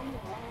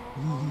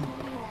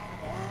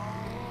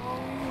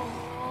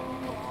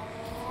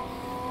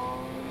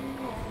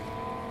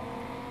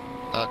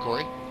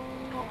 Corey?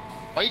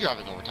 Why are you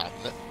driving over top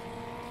of it?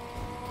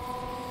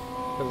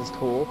 Because it's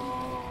cool.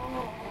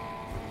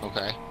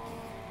 Okay.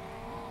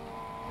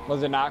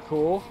 Was it not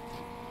cool?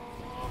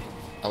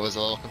 I was a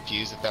little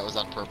confused if that was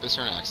on purpose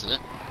or an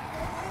accident.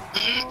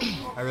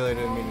 I really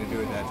didn't mean to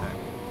do it that time.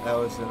 That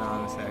was an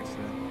honest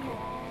accident.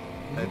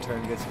 That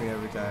turn gets me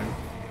every time.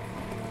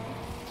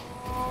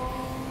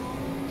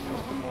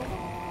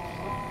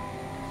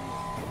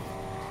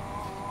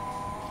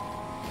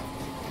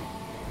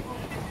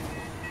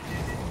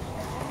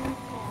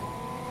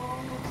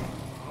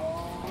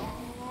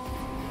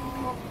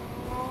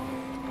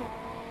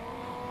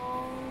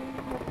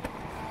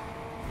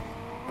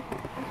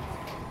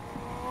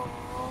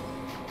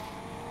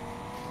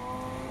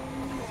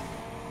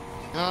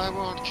 No, I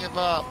won't give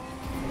up.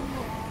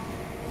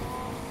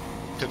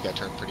 Took that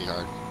turn pretty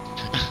hard.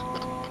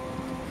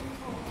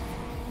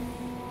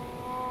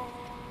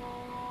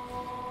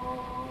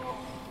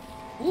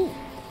 Ooh.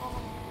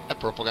 That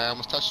purple guy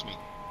almost touched me.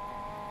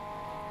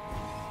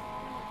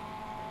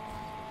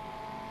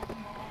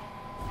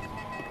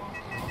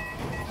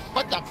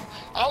 What the?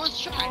 I was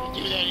trying to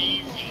do that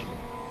easy.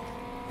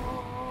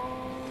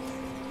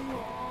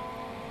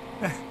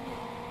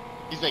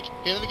 He's like,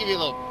 here, let me give you a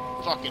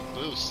little fucking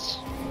boost.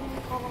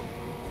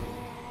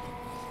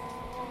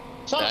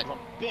 Son of a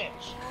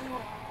bitch.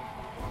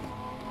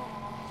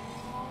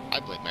 I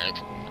blame Merrick.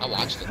 I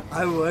watched it.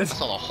 I would. I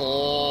saw the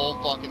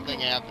whole fucking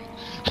thing happen.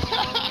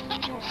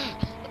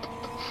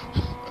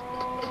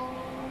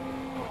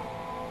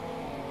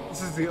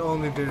 This is the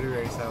only dirty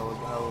race I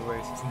will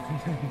race.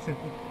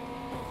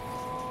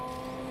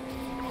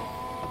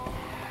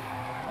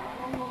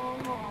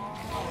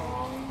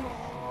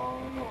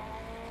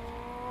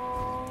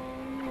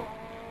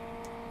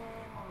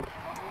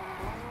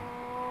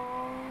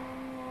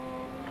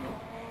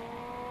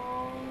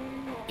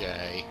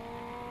 Yay.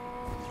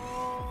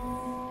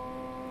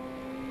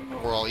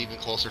 We're all even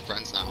closer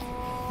friends now.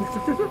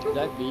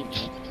 That beat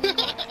me.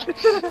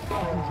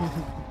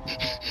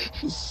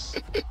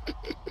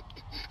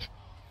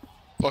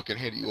 Fucking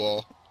hate you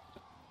all.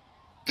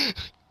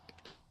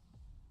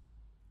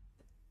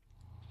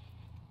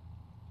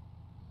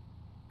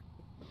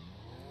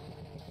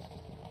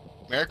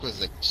 Merrick was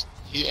like,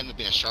 he ended up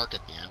being a shark at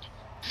the end.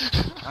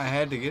 I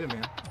had to get him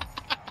here.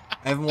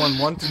 I haven't won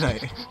one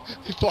tonight.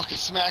 He fucking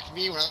smacked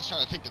me when I was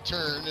trying to take the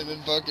turn, and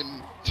then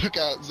fucking took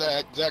out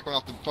Zach. Zach went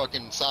off the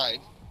fucking side.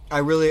 I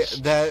really,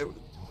 that,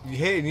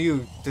 hitting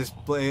you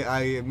display,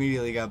 I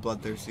immediately got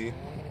bloodthirsty.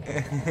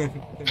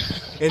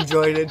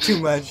 Enjoyed it too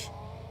much.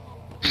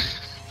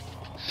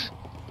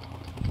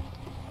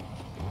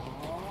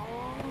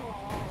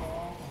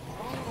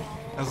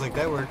 I was like,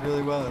 that worked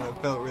really well, and it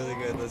felt really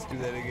good. Let's do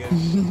that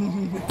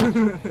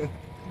again.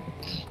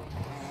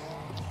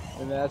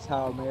 And that's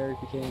how Mary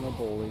became a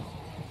bully.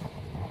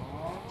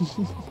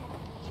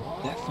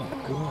 That felt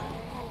good.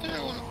 I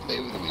don't want to play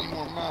with him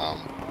anymore, Mom.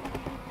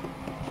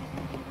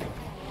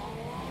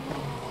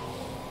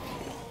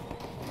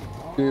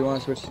 Do we want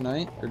to switch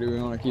tonight, or do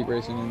we want to keep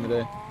racing in the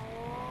day?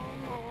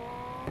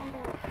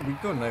 We can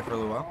go tonight for a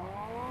little while.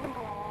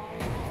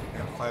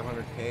 Got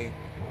 500k.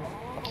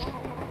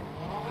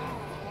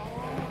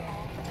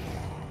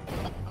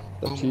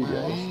 Up to you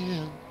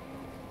guys.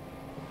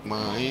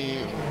 My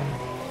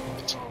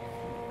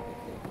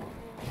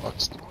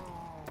fucks.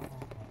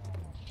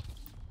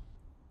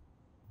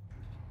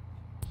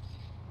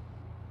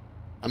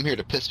 I'm here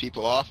to piss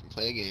people off and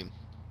play a game.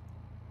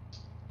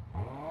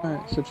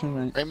 Alright, switching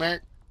tonight. Right,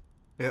 Merrick?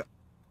 Yep.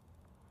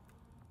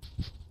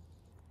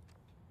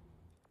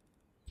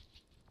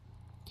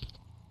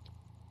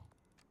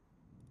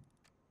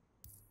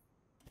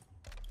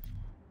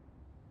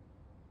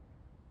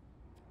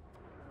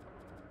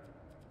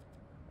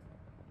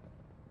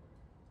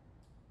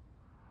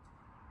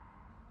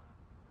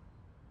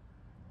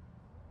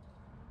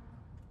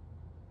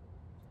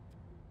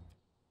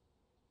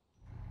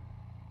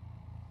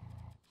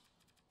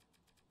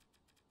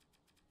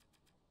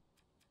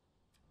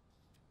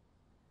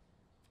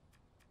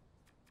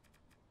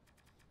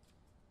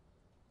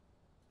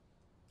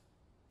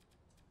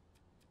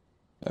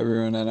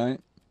 Everyone at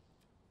night?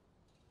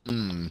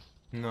 Hmm.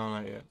 No,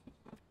 not yet.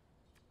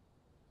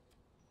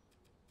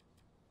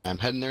 I'm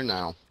heading there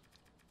now.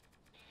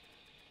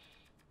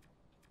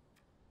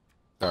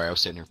 Sorry, I was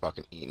sitting here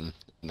fucking eating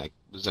and like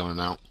zoning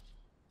out.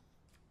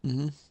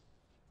 Mm-hmm.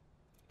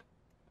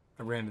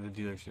 I ran to the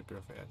dealership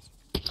real fast.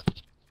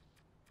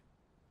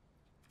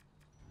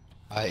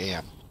 I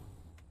am.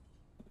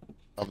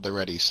 Of the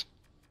readies.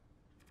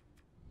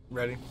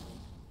 Ready?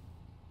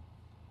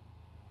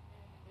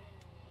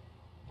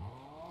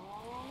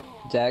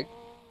 Jack?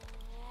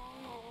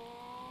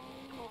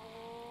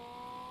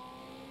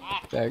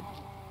 Jack?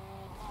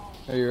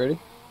 Are you ready?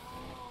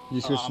 Did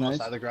you switch I'm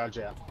nights? outside the garage,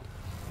 yeah.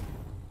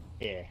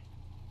 Yeah.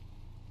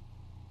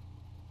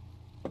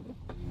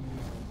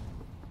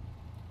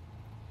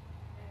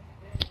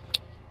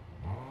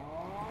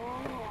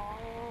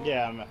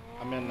 Yeah,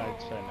 I'm in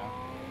nights right now.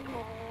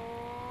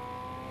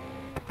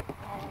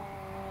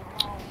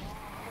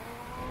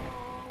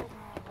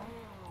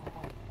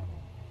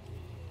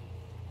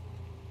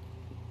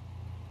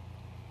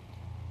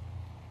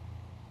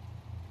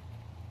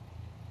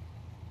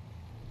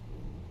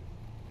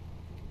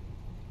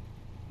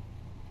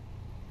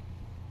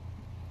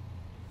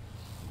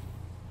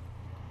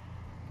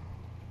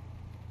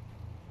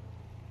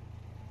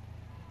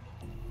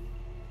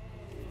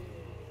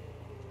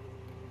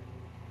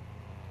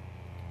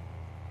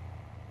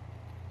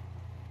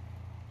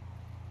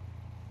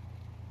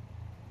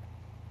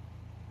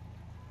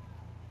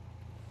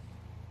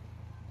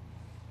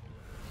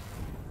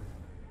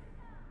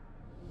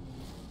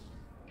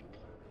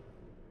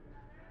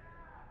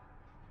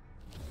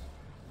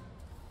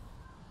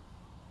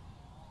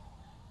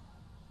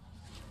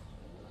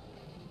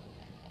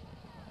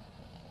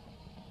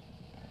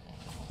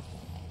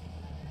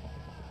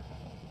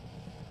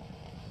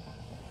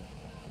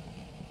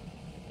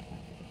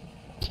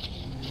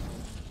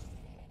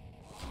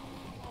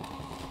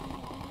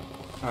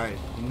 Alright,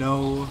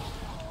 no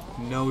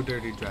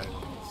dirty driving in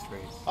this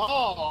race.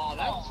 Oh,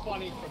 that's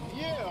funny from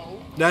you.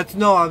 That's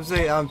no. I'm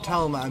saying. I'm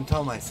telling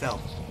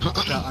myself.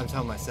 I'm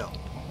telling myself.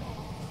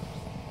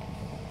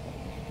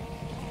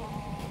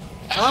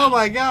 Oh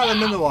my God!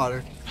 I'm in the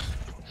water.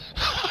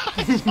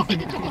 I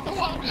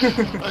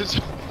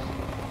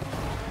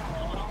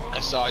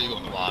saw you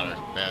in the water.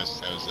 That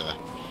was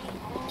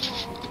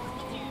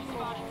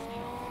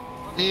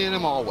and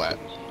I'm all wet.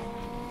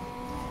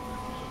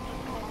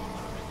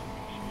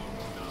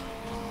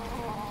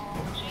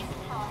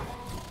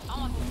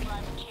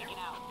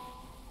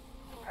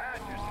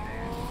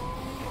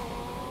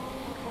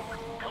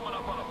 Coming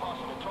up on a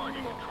possible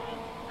target control.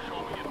 Show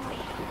me in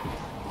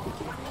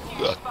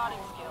pursuit.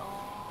 Spotting skill.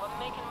 What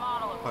make and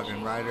model of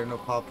Fucking rider, no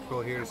Paw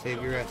Patrol here to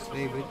save your ass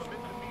today, bitch.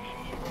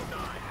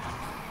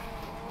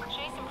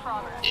 chase in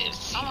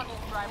progress. I want this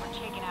driver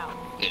taken out.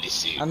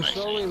 I'm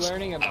slowly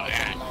learning about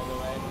them, by the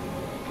way.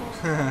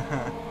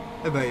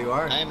 I bet you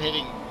are. I'm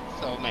hitting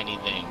so many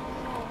things.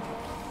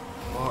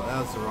 Well,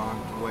 that was the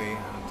wrong way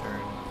on a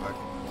turn.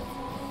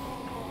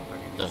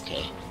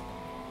 Okay.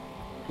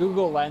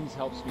 Google Lens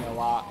helps me a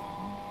lot.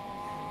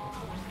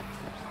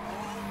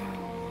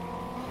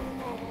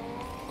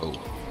 Oh.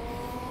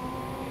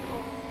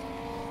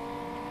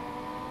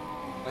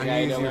 Like I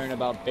had to learn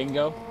about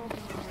bingo.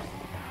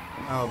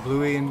 Oh,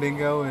 Bluey and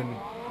bingo and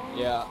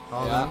yeah,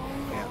 all yeah. that.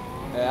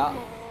 Yeah. Yeah.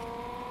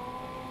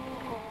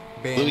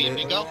 Bandit. What were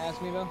you gonna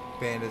ask me though?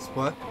 Bandits.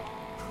 What?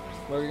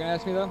 What were you gonna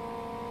ask me though?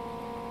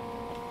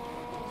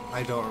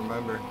 I don't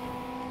remember.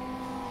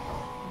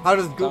 How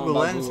does Google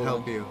Lens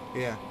help you?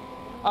 Yeah.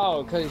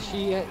 Oh, cause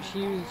she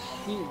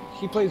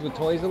plays with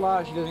toys a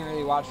lot. She doesn't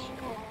really watch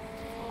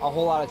a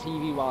whole lot of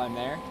TV while I'm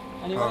there.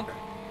 Anyway. Okay.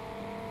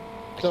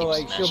 So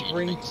like she'll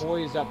bring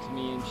toys up to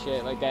me and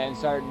shit like that and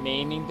start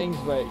naming things,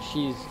 but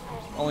she's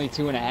only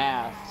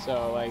 2.5,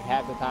 so like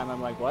half the time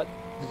I'm like, what?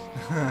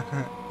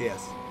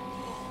 Yes.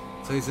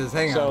 So he says,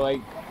 hang on. So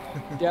like,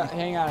 yeah,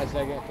 hang on a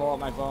second. Pull out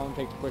my phone,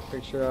 take a quick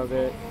picture of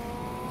it.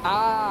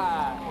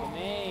 Ah, the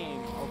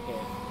name. Okay.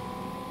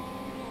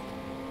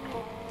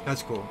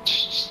 That's cool.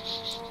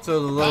 So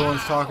the little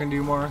one's talking to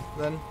you more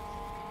then?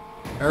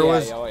 Or Yeah,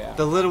 was oh yeah.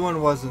 the little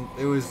one wasn't?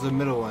 It was the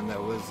middle one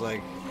that was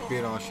like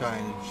being all shy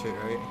and shit,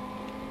 right?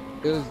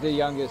 It was the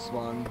youngest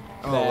one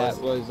Oh, that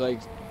was was like,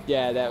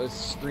 yeah, that was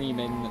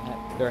screaming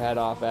their head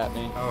off at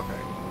me.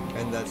 Okay.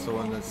 And that's the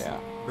one that's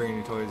bringing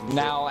you toys and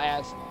Now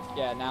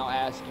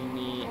asking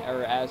me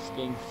or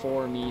asking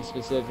for me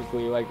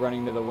specifically, like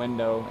running to the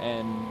window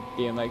and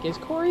being like, "Is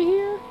Corey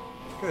here?"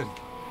 Good.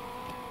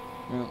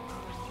 Yeah.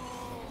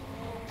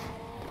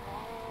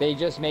 They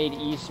just made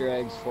Easter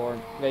eggs for.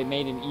 They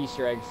made an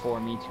Easter egg for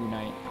me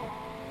tonight.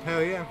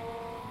 Hell yeah.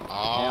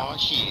 Oh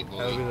shit, boy.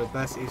 That would be the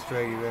best Easter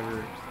egg you've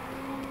ever.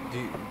 Do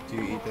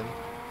you eat them?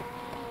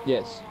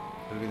 Yes.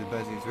 That would be the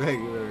best Easter egg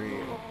you've ever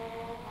eaten.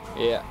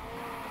 Yeah.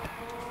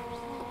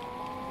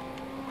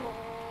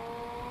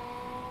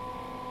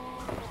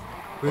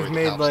 We've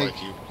made like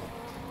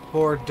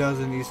 4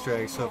 dozen Easter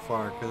eggs so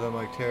far because I'm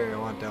like, Terry, I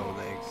want deviled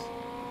eggs.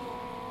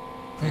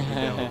 Make me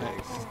deviled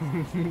eggs.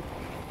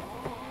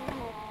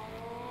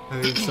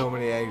 I've eaten so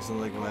many eggs in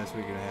like the last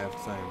week and a half,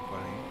 it's not even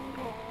funny.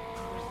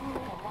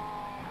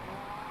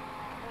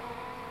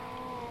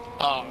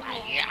 Oh my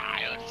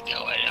God, what's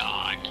going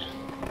on?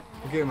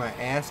 I'm getting my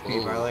ass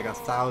beat by like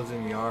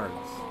 1,000 yards.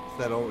 Is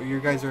that you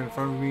guys are in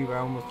front of me by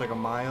almost like a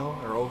mile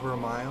or over a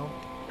mile?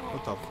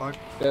 What the fuck?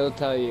 They'll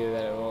tell you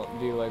that it will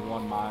do like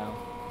 1 mile.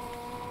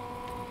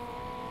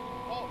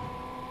 Oh,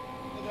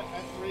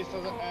 the race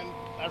doesn't end.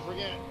 I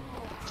forget.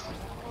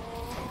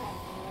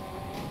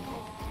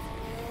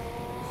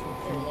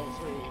 Oh, level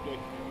 3 was good.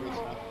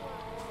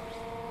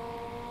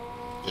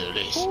 There it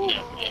is.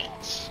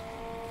 Evidence.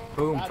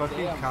 Boom, God fucking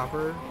damn.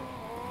 copper.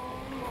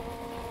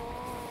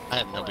 I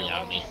have nobody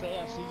on me. Say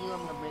I've seen you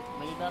on the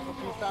minimap a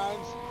few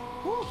times.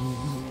 Woo.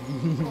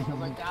 I was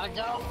like, gotta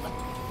go.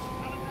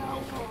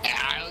 Oh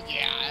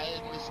God,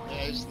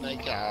 there's my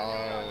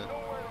car.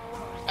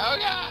 Oh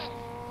God.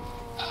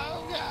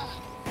 Oh God.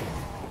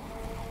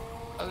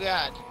 Oh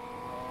God.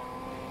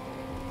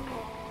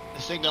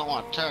 This thing don't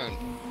want to turn.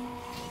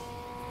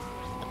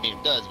 I mean,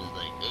 it does, but it's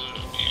like, ugh,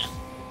 man.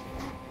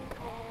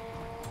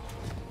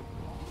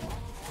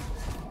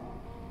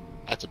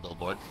 That's a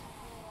billboard.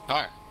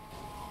 Car.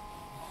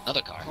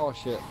 Another car. Oh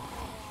shit.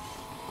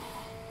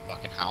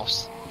 Fucking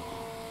house.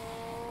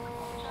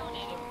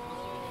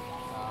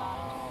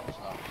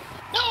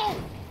 No!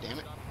 Damn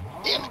it.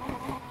 Damn it!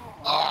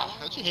 Oh,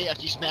 don't you hate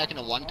after you smack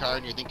into one car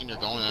and you're thinking you're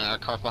going and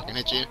another car fucking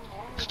hits you?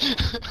 I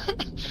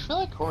feel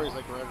like Corey's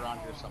like right around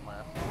here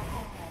somewhere.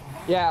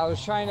 Yeah, I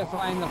was trying to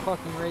find the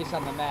fucking race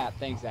on the map.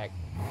 Thanks, Zach.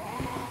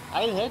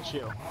 I didn't hit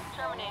you.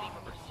 Terminating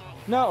the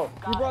pursuit. No,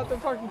 you brought the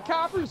fucking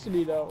coppers to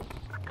me though.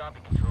 Copy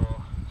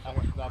control.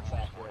 That's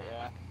accurate,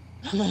 yeah.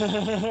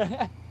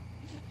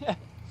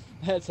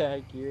 That's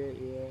accurate,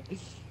 yeah.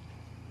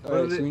 What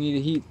Alright, are so we need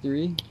a Heat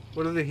 3.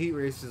 What do the heat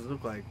races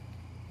look like?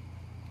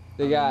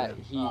 They got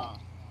Heat.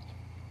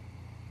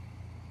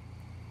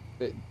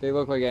 They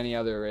look like any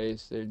other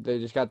race. They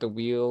just got the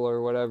wheel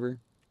or whatever.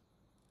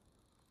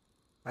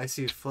 I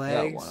see I got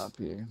flags. one up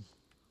here.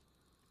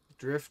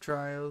 Drift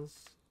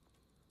trials.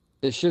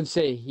 It should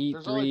say Heat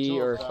There's only 3 2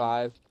 or of them.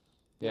 5.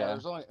 Yeah,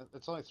 Yeah.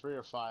 it's only 3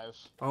 or 5.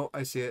 Oh,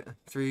 I see it.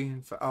 3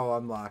 and 5. Oh,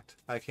 I'm locked.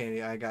 I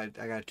can't. I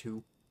got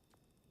 2.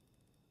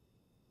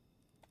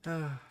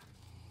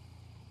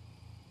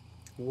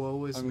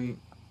 Woe is me.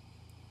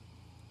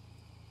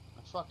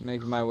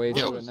 Making my way to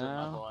it Losing, my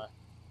now. boy.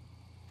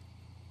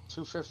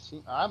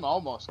 2:15. I'm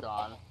almost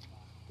gone.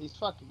 These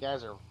fucking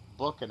guys are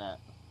booking it.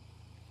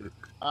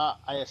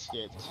 I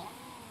escaped.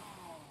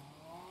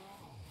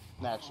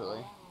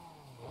 Naturally.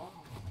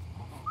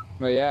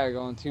 But yeah,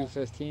 going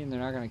 2:15, they're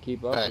not gonna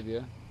keep up with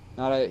you.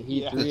 Not at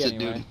Heat 3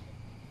 anyway.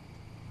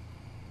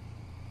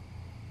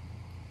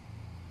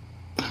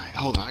 Alright,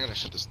 hold on, I gotta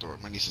shut this door.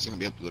 My niece is gonna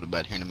be up to go to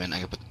bed here in a minute. I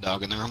gotta put the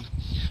dog in the room.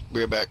 Be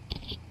right back.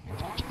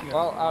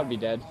 Well, I'll be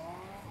dead.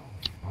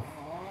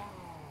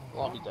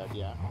 Well, I'll be dead,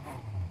 yeah.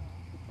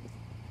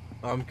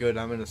 I'm good.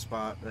 I'm in a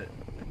spot that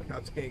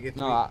cops can't get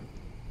to me.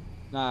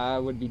 Nah, I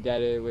would be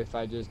dead if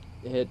I just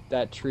hit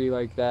that tree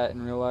like that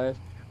in real life.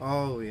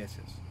 Oh, yes,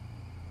 yes.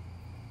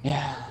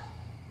 Yeah.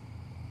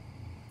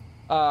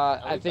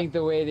 I think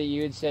the way that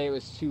you would say it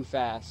was too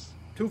fast.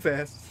 Too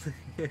fast.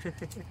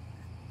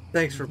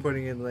 Thanks for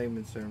putting it in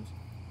layman's terms.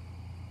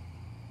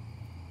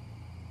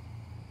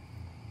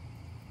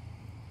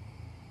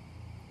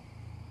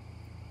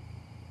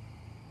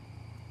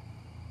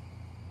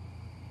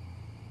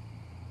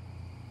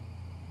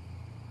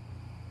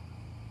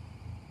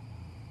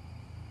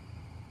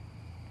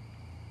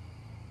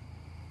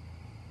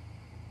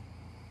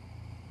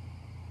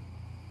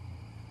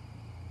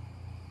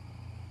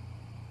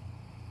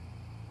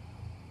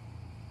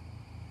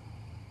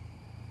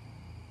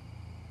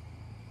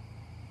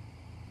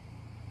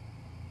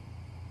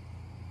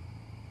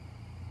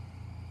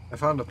 I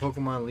found a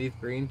Pokemon Leaf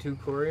Green too,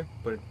 Corey,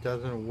 but it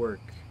doesn't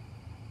work.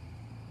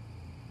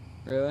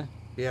 Really?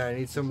 Yeah, I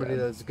need somebody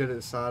that's good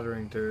at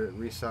soldering to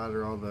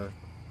resolder all the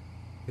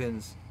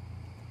pins.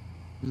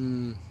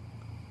 Hmm.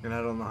 And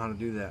I don't know how to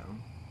do that.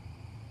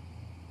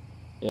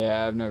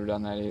 Yeah, I've never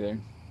done that either.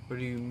 What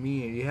do you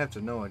mean? You have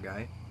to know a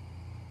guy.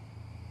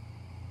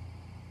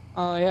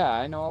 Oh yeah,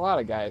 I know a lot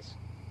of guys.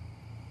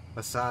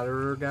 A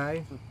solderer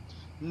guy?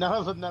 None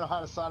of them know how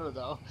to solder,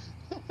 though.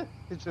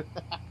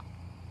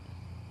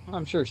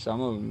 I'm sure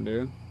some of them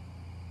do.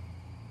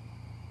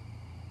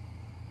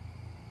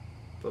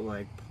 But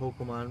like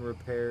Pokemon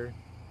repair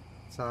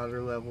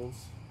solder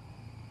levels.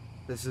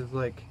 This is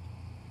like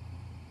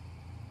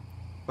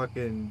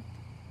fucking,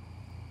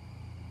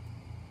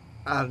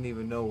 I don't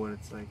even know what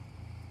it's like.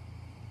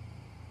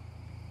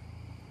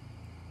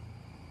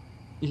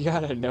 You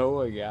gotta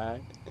know a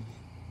guy.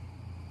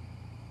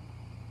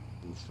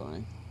 It's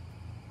funny.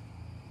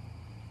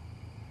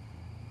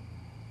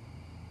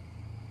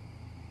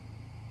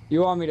 You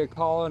want me to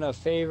call in a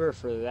favor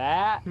for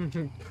that?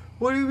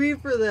 What do you mean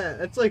for that?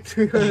 That's like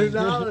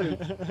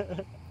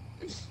 $300.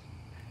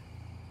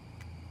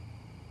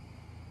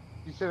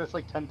 You said it's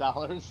like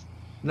 $10?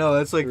 No,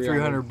 that's like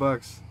 300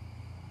 bucks.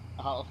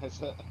 Oh,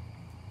 is it?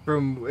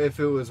 From if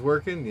it was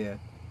working, yeah.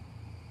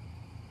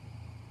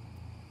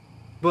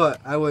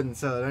 But I wouldn't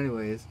sell it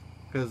anyways,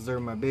 because they're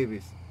my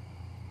babies.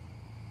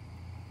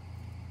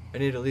 I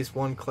need at least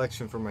one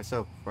collection for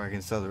myself before I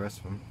can sell the rest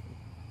of them.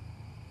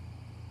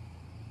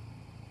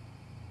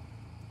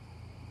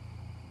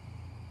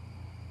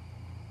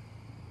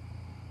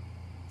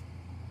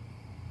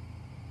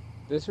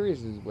 This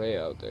race is way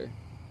out there.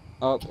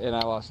 Oh, and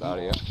I lost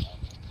audio.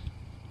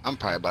 I'm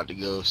probably about to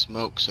go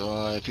smoke,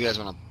 so if you guys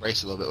want to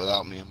race a little bit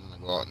without me, I'm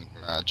gonna go out in the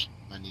garage.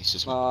 My niece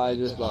just. Oh, I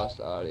just lost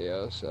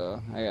audio, so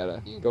I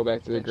gotta go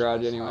back to the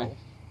garage anyway.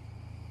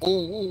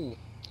 Ooh.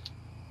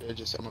 I'm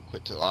gonna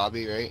quit the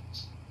lobby, right?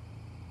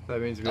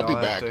 That means we I'll all be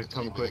have back. to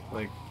come quick.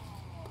 Like,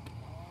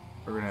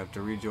 we're gonna have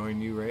to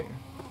rejoin you, right?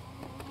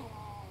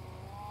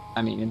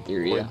 I mean, in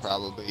theory, yeah.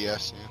 Probably,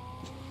 yes. Yeah.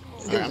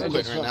 Alright, I'm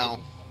quitting right now.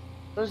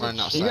 There's a Running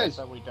chance outside.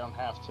 that we don't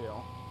have to.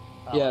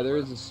 Yeah, there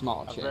is a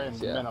small A chance.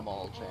 very Yeah.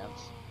 minimal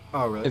chance.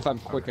 Oh, really? If I'm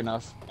quick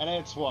enough. And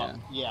it's what?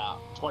 Yeah,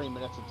 20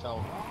 minutes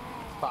until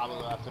probably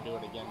we'll have to do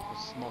it again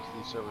because most of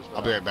these servers are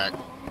I'll be right back.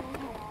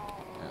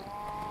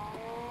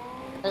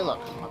 Hey, look,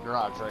 my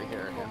garage right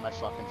here in my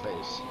fucking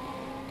face.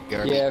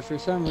 Yeah, for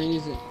some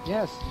reason.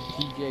 Yes,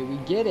 DJ, we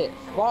get it.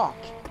 Fuck.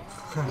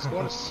 Just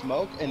want to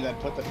smoke and then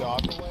put the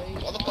dog away?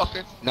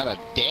 Motherfucker. Not a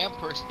damn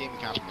person gave me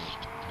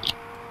confirmation.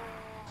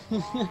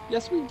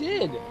 Yes, we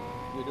did.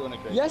 You're doing a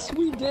great Yes, job.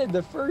 we did.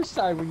 The first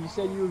time when you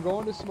said you were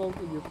going to smoke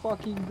in your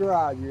fucking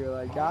garage, you were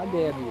like, God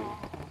damn you.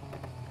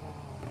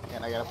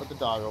 And I gotta put the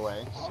dog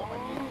away, so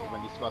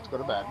when he's about to go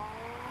to bed.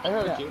 I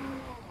heard you.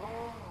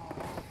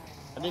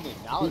 I didn't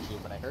acknowledge you,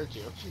 but I heard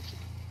you.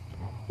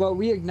 Well,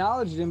 we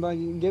acknowledged him by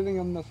giving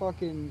him the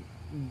fucking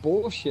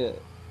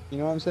bullshit. You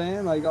know what I'm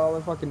saying? Like all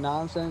the fucking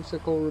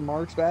nonsensical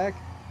remarks back.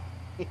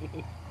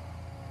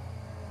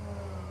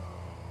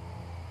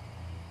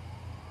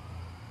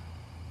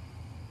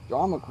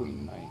 Drama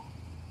queen night.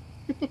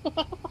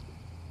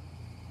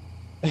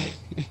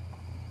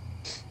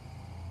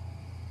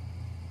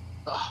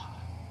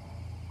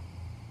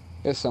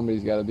 Guess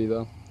somebody's got to be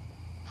though.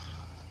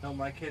 No,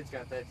 my kid's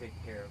got that taken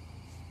care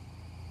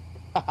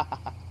of.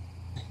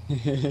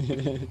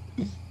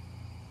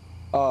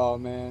 Oh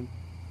man,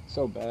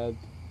 so bad.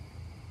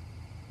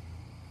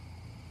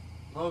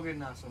 Logan,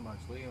 not so much.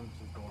 Liam's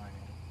just going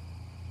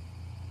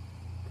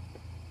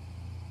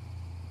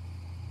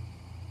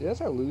Yeah, that's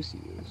how Lucy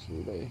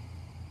is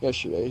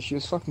yesterday. She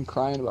was fucking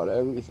crying about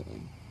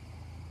everything.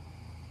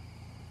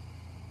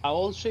 How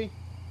old is she?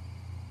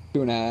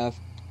 2.5.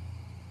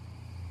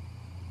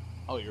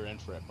 Oh, you're in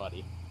for it,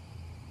 buddy.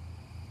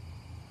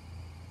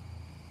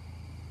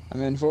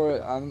 I'm in for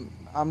it. I'm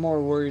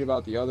more worried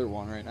about the other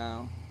one right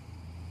now.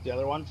 The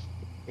other one?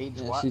 Age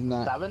what? She's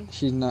not 7?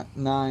 She's not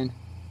 9.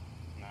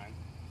 9.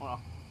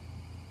 Well,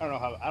 I don't know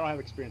how. I don't have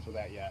experience with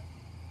that yet.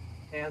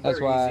 Yeah,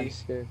 That's why easy. I'm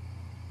scared.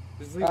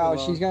 Just leave Oh,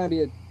 alone. she's gonna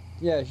be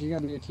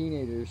a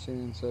teenager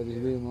soon, so just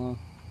leave him alone.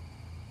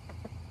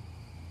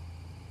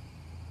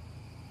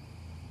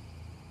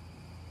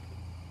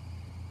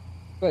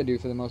 What I do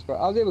for the most part.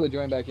 I was able to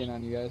join back in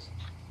on you guys.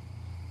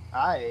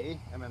 I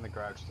am in the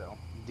garage still.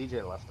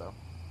 DJ left though.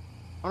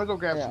 I'm gonna go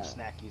grab Yeah. some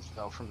snackies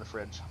though from the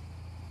fridge.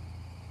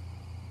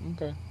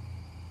 Okay.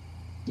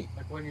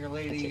 Like when your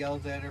lady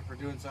yells at her for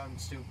doing something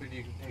stupid,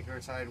 you can take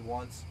her side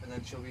once, and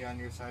then she'll be on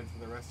your side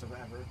for the rest of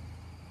ever.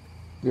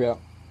 Yeah.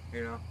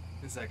 You know?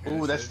 It's that kind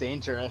Ooh, of that's shit.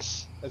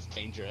 dangerous. That's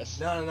dangerous.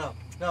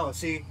 No,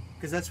 see,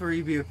 because that's where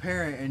you be a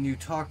parent and you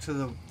talk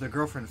to the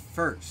girlfriend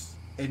first.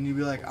 And you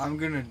be like, I'm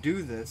going to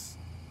do this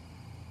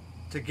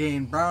to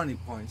gain brownie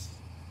points.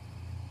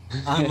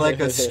 On like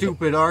a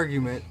stupid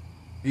argument.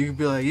 You could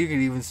be like, you could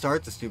even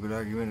start the stupid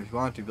argument if you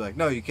want to. Be like,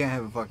 no, you can't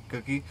have a fucking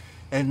cookie.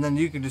 And then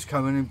you could just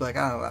come in and be like,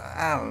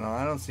 I don't know.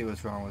 I don't see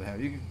what's wrong with that.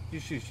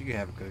 She could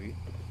have a cookie. You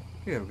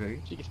could have a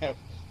cookie. You can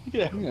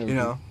have You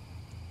know?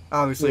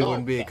 Obviously, it No.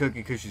 wouldn't be a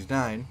cookie because she's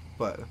 9,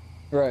 but...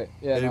 Right.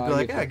 Yeah. They'd No, be I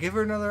like, get yeah, you. give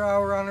her another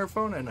hour on her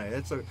phone at night.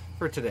 That's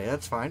for today.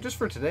 That's fine. Just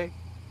for today.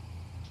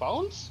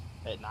 Phones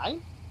at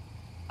 9?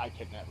 I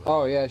could never.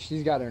 Oh yeah,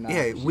 she's got her now.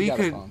 Yeah, She's we got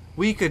a could. phone.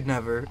 We could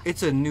never.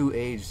 It's a new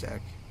age,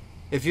 Zach.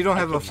 If you don't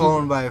have a couldn't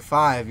phone by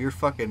 5, you're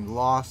fucking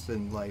lost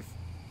in life.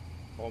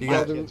 Well, You my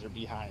got- kids are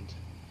behind.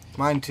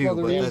 Mine too, Well,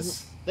 the but reason-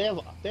 that's. They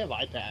have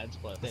iPads,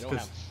 but they That's don't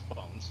 'cause- have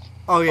phones.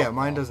 Oh yeah,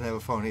 mine doesn't have a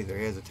phone either.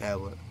 He has a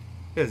tablet.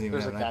 He doesn't even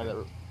There's a have guy an that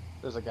iPad.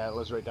 there's a guy that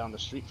lives right down the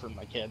street from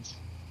my kids.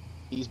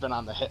 He's been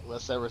on the hit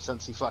list ever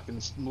since he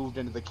fucking moved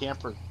into the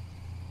camper.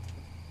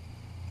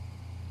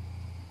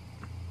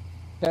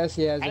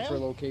 Cassie has I it for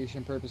am-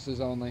 location purposes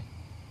only.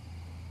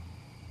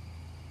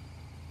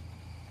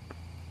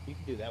 You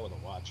can do that with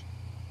a watch.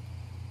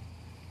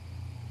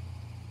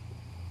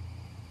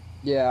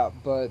 Yeah,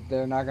 but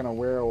they're not gonna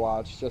wear a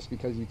watch just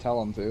because you tell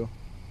them to.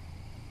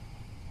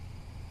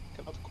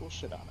 Got all the cool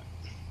shit on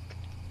it.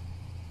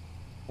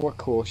 What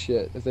cool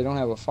shit? If they don't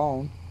have a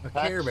phone. A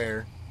Care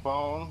Bear.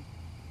 Phone.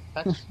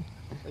 Text.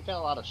 They got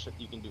a lot of shit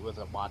you can do with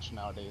a watch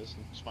nowadays.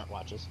 Smart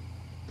watches.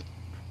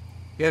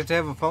 You have to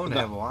have a phone to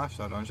have a watch,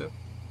 though, don't you?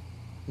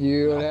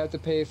 You would have to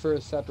pay for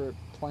a separate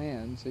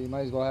plan, so you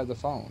might as well have the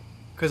phone.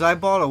 Because I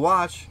bought a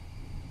watch,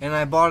 and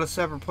I bought a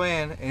separate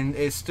plan, and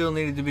it still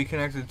needed to be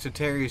connected to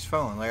Terry's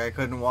phone. Like I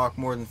couldn't walk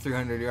more than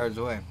 300 yards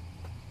away.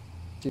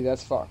 See,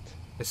 that's fucked.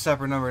 A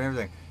separate number and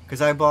everything.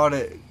 Because I bought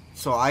it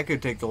so I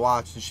could take the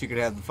watch and she could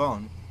have the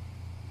phone.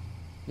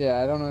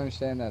 Yeah, I don't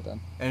understand that then.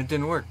 And it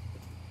didn't work.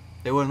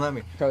 They wouldn't let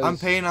me. I'm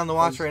paying on the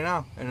watch right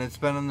now, and it's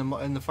been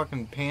in the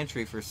fucking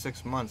pantry for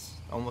 6 months,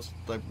 almost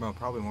like no,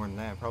 probably more than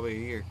that, probably a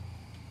year.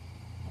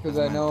 Because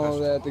I know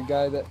that the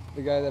guy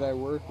that I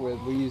work with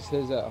leaves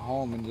his at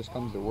home and just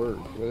comes to work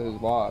with his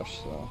watch.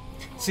 So.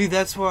 See,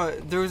 that's why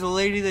there was a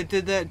lady that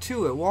did that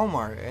too at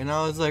Walmart, and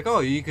I was like, oh,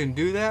 you can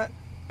do that.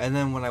 And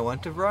then when I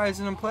went to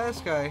Verizon and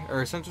Plasky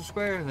or Central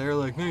Square, they were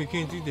like, no, you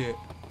can't do that.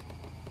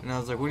 And I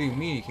was like, what do you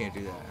mean you can't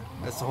do that?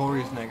 That's the whole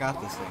reason I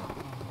got this thing.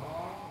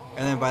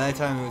 And then by that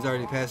time, it was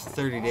already past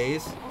 30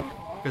 days,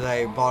 because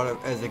I bought it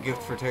as a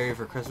gift for Terry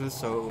for Christmas,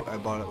 so I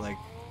bought it like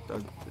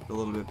a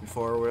little bit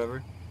before or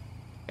whatever.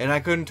 And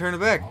I couldn't turn it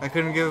back. I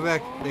couldn't give it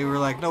back. They were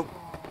like, nope,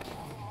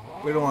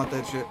 we don't want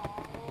that shit.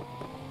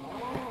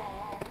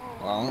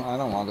 Well, I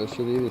don't want this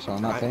shit either, so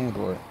I'm not paying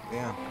for it.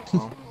 Yeah,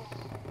 well.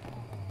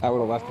 I would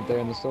have left it there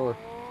in the store.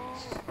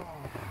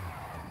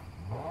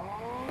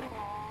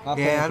 Not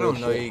paying Yeah, I for don't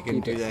this know shit. you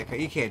can Keep do it. that.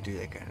 You can't do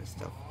that kind of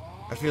stuff.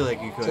 I feel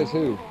like you could. Says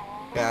who?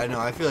 Yeah, I know.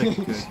 I feel like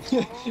you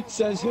could.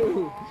 Says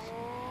who?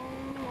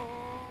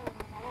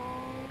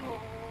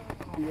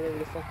 Do whatever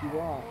the fuck you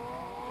want.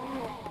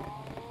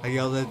 I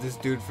yelled at this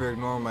dude for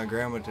ignoring my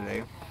grandma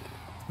today.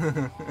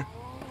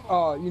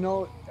 Oh, you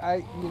know,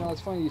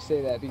 it's funny you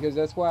say that because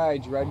that's why I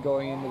dread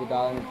going into the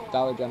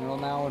Dollar General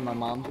now when my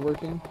mom's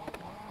working.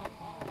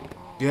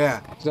 Yeah.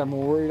 Because I'm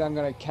worried I'm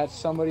gonna catch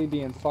somebody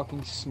being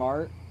fucking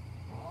smart.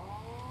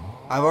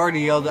 I've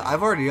already yelled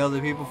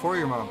at people for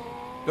your mom.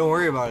 Don't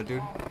worry about it,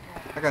 dude.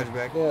 I got your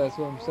back. Yeah, that's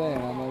what I'm saying.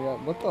 I'm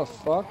like, what the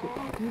fuck?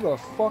 Who the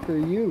fuck are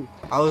you?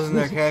 I was in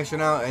there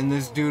cashing out, and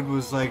this dude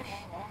was like,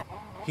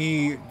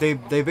 they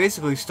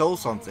basically stole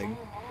something,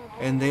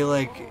 and they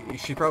like,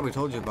 she probably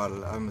told you about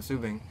it, I'm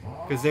assuming,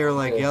 because they were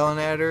like yelling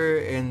at her,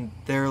 and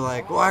they're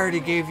like, well, I already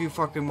gave you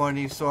fucking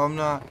money, so I'm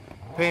not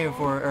paying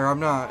for it, or I'm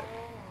not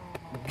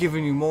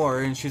giving you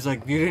more. And she's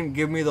like, you didn't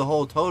give me the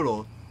whole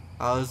total.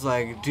 I was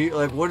like,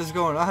 like, what is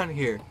going on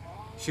here?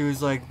 She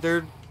was like,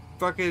 they're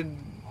fucking,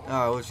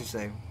 what'd she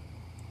say?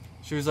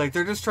 She was like,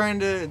 they're just trying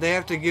to, they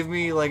have to give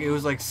me, like, it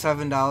was like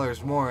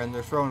 $7 more, and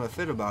they're throwing a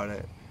fit about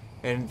it.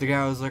 And the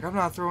guy was like, I'm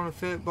not throwing a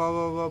fit, blah,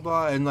 blah, blah,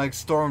 blah, and, like,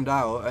 stormed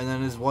out. And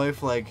then his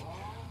wife, like,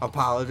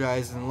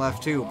 apologized and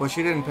left, too. But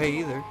she didn't pay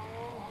either.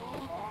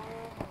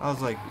 I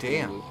was like,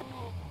 damn.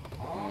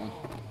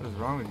 What is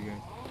wrong with you guys?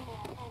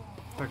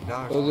 Fuck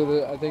dogs.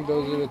 I think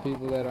those are the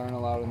people that aren't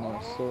allowed in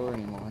the store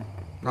anymore.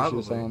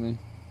 Probably.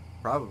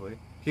 Probably.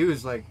 He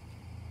was like,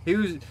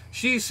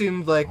 she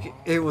seemed like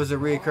it was a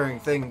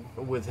reoccurring thing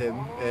with him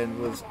and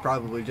was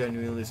probably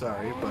genuinely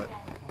sorry, but.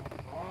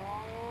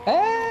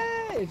 Hey!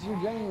 If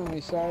you're genuinely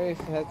sorry, if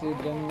you have to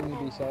genuinely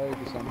be sorry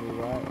for somebody,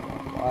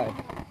 why?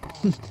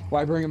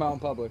 Why bring him out in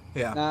public?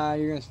 Yeah. Nah,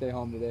 you're gonna stay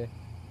home today.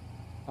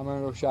 I'm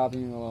gonna go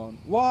shopping alone.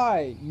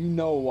 Why? You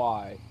know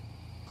why.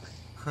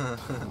 I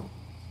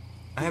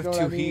have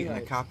two heat and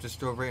a cop just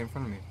drove right in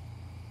front of me.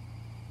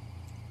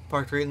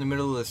 Parked right in the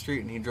middle of the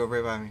street and he drove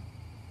right by me.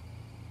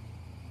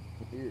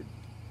 Weird.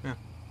 Yeah.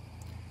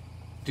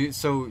 Dude,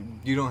 so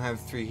you don't have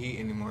 3 heat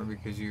anymore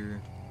because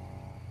you're...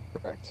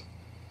 Correct.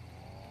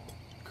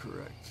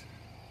 Correct.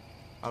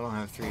 I don't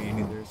have 3 heat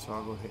either, so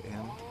I'll go hit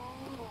him.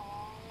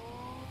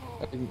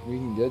 We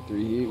can get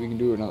 3 heat. We can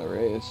do another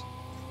race.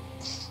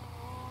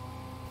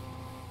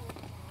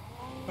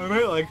 I'm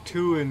at like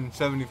 2 and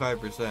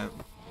 75%.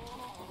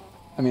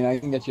 I mean, I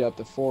can get you up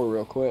to 4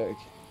 real quick.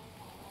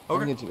 I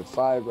can get you to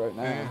 5 right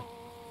now. Yeah.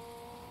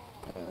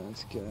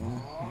 Let's go.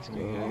 Let's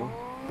go.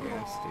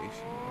 Gas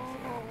station.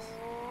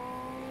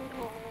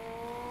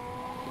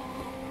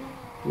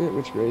 I forget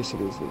which race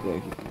it is that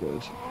Jackie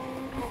goes.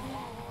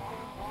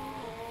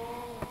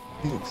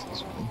 I think it's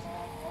this one.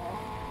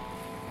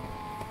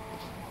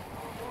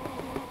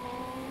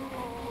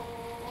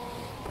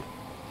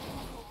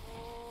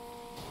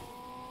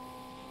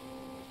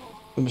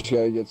 I'm just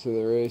gotta get to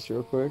the race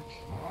real quick.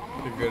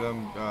 You're good.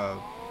 I'm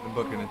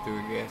booking it through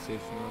a gas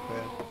station real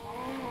fast.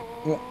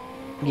 Yeah.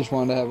 Just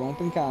wanted to have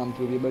open comms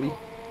with you, buddy.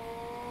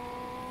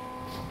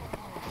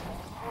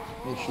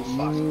 Make sure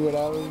you knew what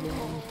I was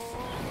doing.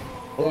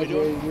 What are we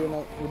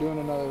doing? We're doing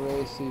another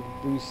race to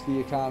boost the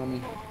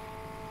economy.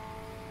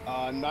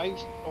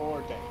 Night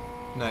or day?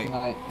 Night.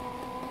 Night.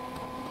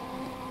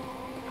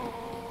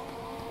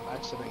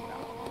 Exiting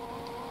now.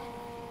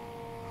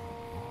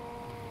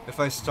 If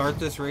I start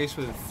this race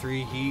with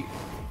 3 heat,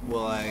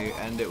 will I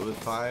end it with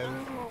 5?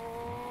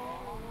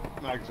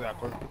 Not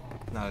exactly.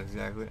 Not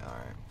exactly?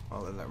 Alright.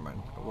 Well, then never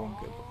mind. I won't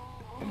get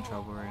in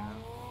trouble right now.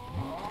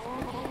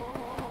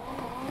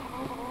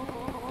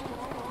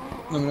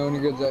 Let me know when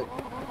you're good, Zach.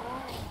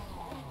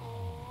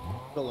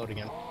 Still loading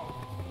in. Yep.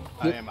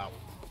 I am out.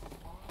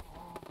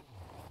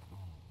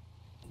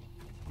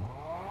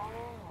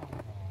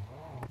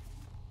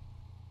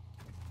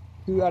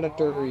 Who got a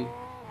 30?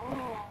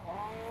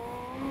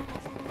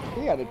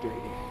 He got a 30.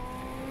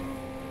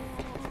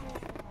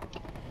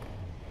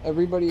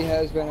 Everybody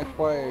has been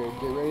acquired.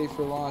 Get ready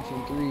for launch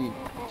in 3,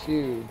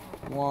 2,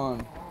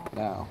 1,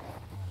 now.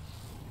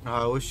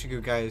 I wish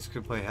you guys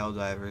could play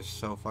HellDivers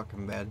so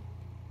fucking bad.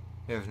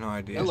 You have no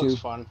idea. It looks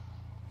fun.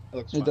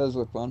 It does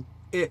look fun.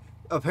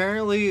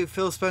 Apparently,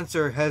 Phil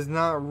Spencer has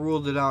not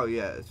ruled it out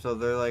yet, so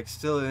they're like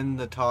still in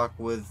the talk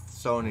with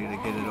Sony to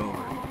get it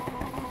over.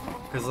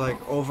 Because like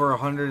over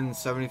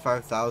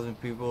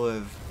 175,000 people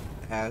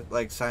have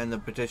like signed the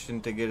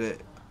petition to get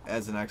it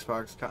as an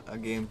Xbox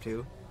game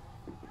too.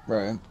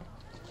 Right.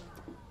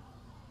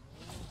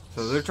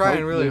 So they're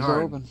trying really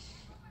hard. Open.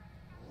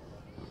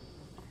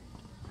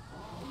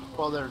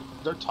 Well,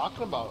 they're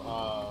talking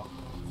about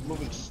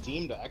moving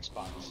Steam to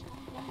Xbox.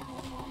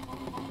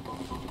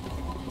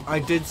 I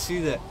did see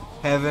that,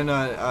 having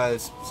a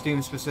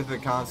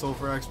Steam-specific console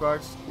for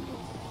Xbox.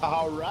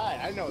 Alright,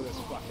 I know this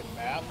fucking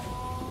map.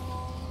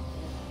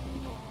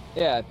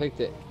 Yeah, I picked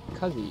it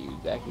because of you,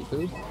 Zachy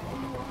Poo.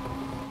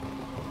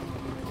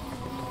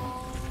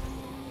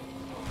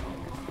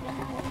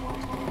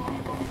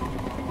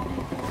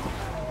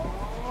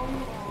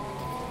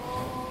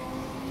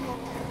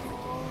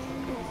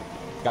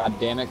 God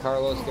damn it,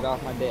 Carlos, get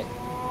off my dick.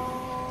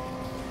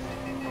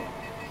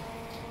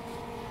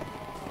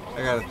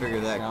 I gotta figure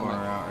that corner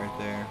out right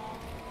there.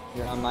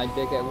 You're on my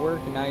dick at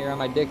work, and now you're on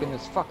my dick in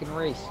this fucking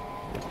race.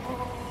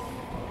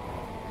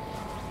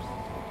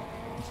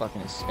 You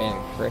fucking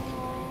Hispanic prick.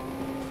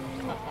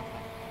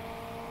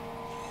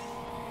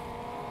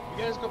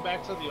 You guys go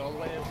back to the old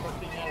way of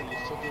working yet, or are you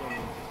still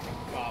doing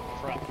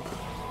prep?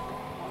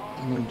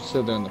 I'm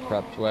still doing the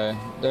prepped way.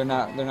 They're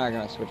not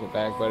gonna switch it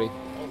back, buddy.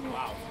 Oh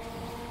wow.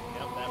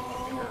 Yep, that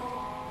fucking hurt.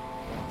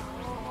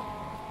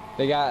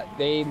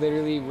 They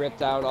literally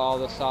ripped out all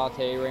the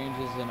saute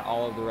ranges and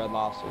all of the red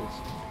lobsters.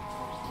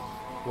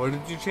 What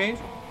did you change?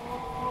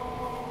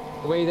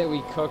 The way that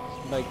we cook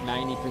like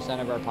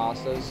 90% of our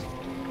pastas.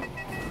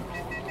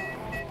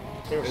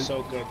 They were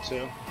so good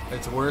too.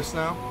 It's worse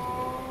now?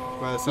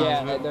 By the sounds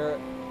Yeah, of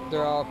it?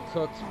 they're all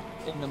cooked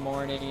in the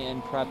morning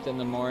and prepped in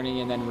the morning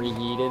and then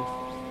reheated.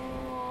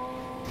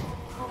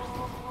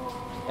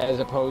 As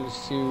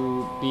opposed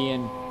to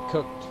being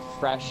cooked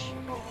fresh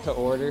to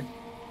order.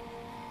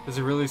 Does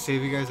it really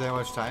save you guys that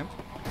much time?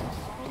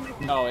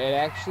 No, it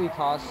actually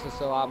costs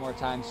us a lot more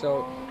time.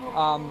 So,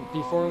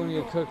 before when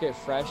you cook it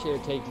fresh, it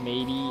would take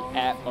maybe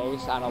at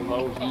most on a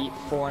low heat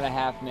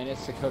 4.5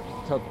 minutes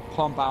to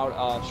pump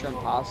out shrimp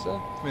pasta.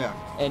 Yeah.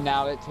 And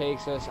now it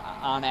takes us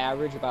on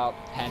average about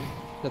 10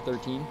 to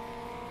 13.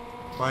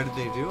 Why did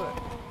they do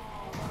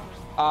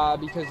it?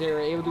 Because they were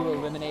able to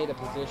eliminate a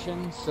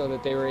position so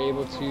that they were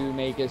able to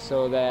make it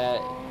so that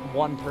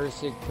one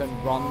person could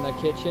run the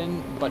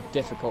kitchen, but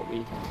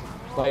difficultly.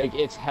 Like,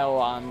 it's hell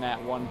on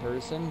that one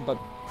person, but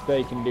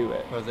they can do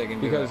it. But they can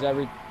do it. Because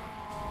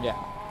yeah.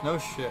 No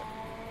shit.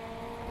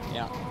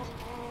 Yeah.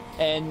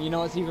 And you know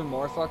what's even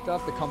more fucked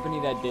up? The company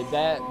that did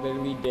that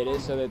literally did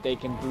it so that they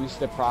can boost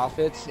the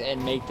profits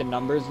and make the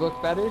numbers look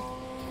better,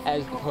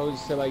 as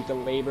opposed to like the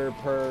labor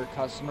per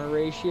customer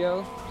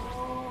ratio,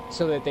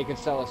 so that they could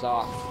sell us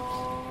off.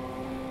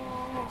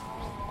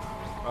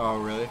 Oh,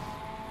 really?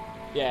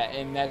 Yeah,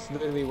 and that's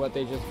literally what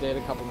they just did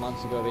a couple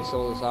months ago. They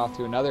sold us off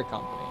to another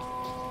company.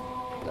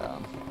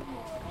 So.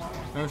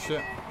 No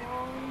shit.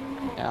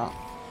 Yeah.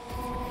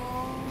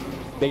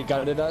 They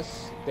gutted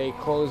us. They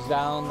closed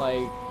down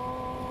like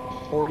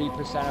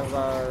 40% of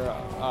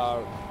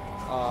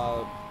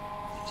our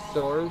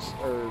stores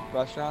or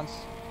restaurants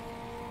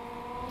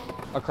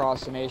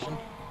across the nation.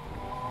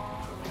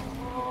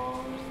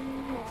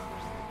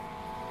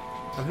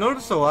 I've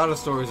noticed a lot of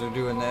stores are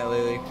doing that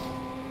lately.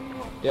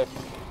 Yep.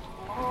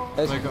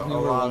 As Like a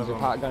newer lot ones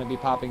of are going to be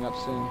popping up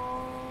soon.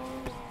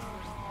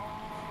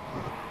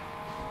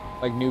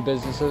 Like new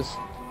businesses.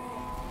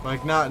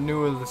 Like not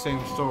new of the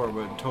same store,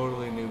 but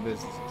totally new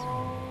businesses.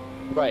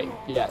 Right,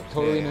 yeah,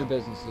 totally Yeah. new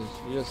businesses.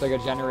 Just like a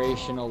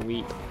generational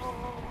leap.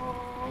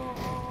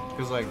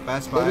 Because like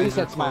Best Well, at Buy least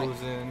are that's my-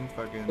 closing,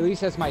 fucking... At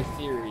least that's my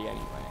theory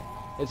anyway.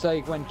 It's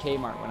like when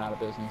Kmart went out of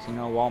business, you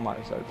know,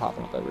 Walmart started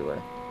popping up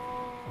everywhere.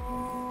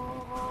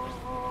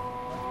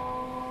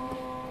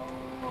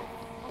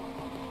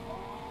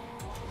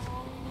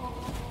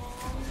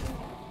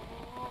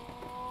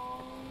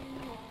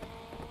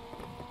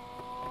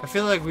 I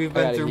feel like we've I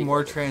been gotta through eat.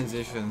 more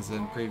transitions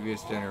than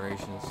previous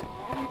generations.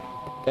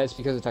 That's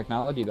because of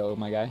technology though,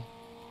 my guy.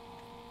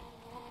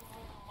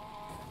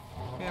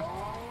 Yeah.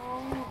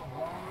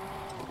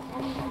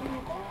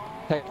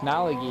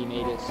 Technology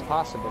made it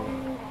possible.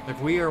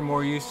 Like we are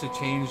more used to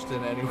change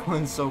than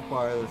anyone so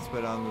far that's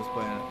been on this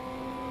planet.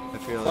 I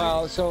feel like.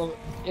 Well, so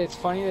it's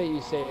funny that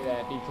you say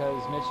that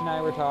because Mitch and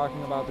I were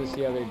talking about this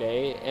the other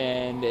day,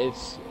 and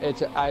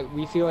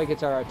we feel like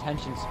it's our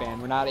attention span.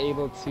 We're not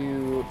able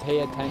to pay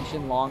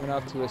attention long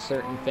enough to a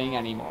certain thing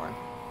anymore.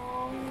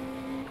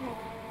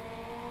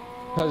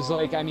 Because,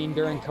 like, I mean,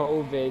 during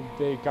COVID,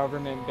 the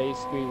government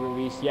basically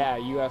released, yeah,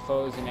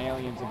 UFOs and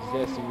aliens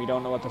exist, and we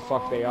don't know what the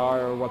fuck they are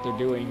or what they're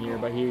doing here,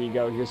 but here you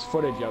go, here's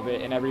footage of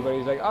it, and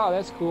everybody's like, oh,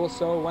 that's cool,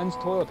 so when's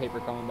toilet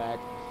paper coming back?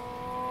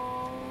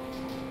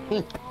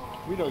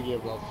 We don't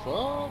give a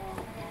fuck.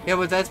 Yeah,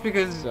 but that's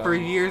because So- for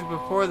years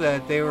before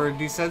that, they were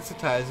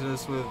desensitizing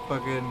us with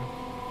fucking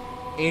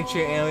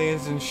ancient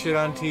aliens and shit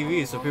on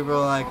TV. So people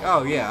are like,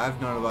 oh yeah, I've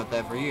known about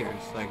that for years.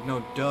 Like,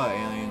 no duh,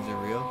 aliens are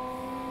real.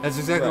 That's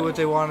exactly Right. what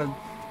they wanted.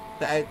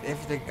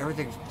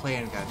 Everything's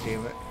planned,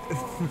 goddammit.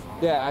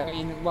 Yeah, I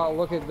mean, well,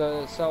 look at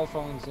the cell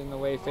phones and the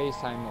way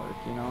FaceTime work,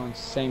 you know,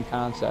 it's the same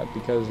concept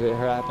because it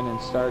happened in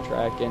Star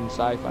Trek and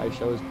sci-fi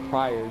shows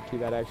prior to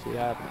that actually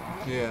happening.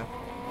 Yeah.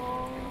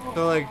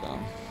 So like,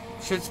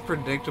 shit's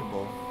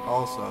predictable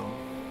also.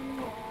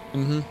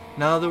 Mm-hmm.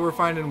 Now that we're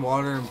finding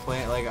water and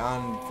plant like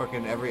on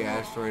fucking every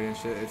asteroid and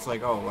shit, it's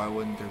like, oh, why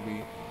wouldn't there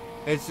be?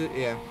 It's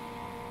yeah.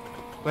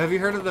 But have you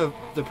heard of the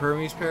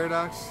Hermes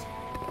paradox?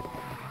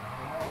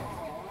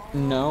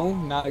 No,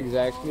 not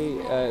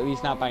exactly, at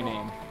least not by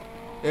name.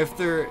 If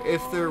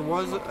there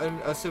was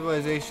a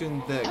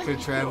civilization that could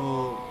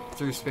travel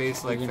through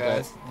space like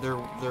fast, there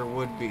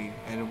would be,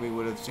 and we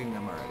would have seen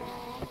them already.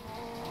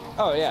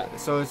 Oh yeah.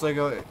 So it's like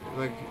is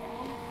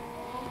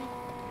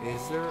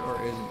there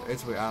or isn't?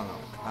 It's weird. I don't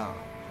know.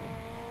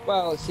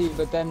 Well, see,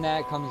 but then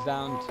that comes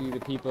down to the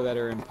people that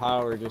are in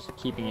power just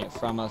keeping it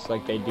from us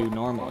like they do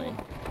normally.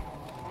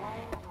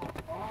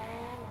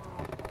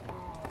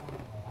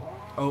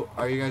 Oh,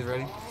 are you guys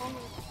ready?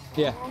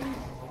 Yeah.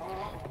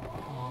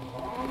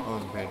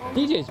 Oh, it's bad.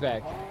 DJ's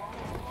back.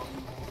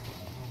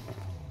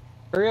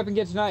 Hurry up and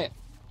get tonight.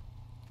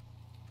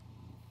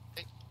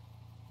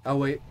 Oh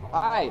wait.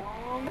 Hi.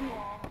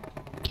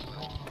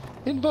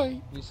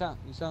 Invite. You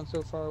sound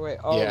so far away.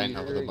 Oh, Yeah, I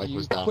know, the mic you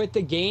was down. quit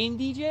the game,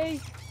 DJ?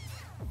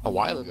 A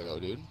while ago,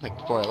 dude. Like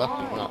before I left,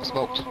 we went out and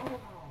smoked.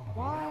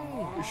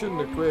 Why? You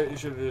shouldn't have quit. You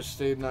should have just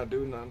stayed not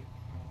doing none.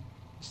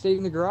 Stayed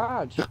in the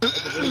garage. At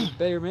the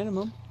bare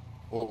minimum.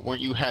 Well,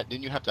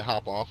 didn't you have to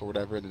hop off or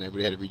whatever, and then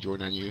everybody had to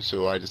rejoin on you,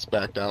 so I just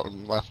backed out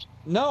and left.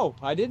 No,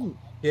 I didn't.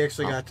 He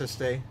actually got to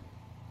stay.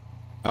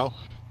 Oh.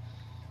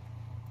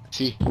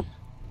 See?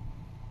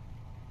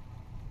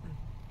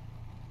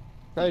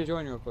 Try to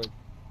join real quick.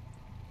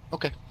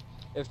 Okay.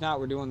 If not,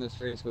 we're doing this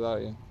race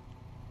without you.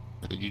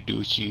 You do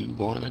what you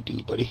wanna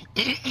do, buddy.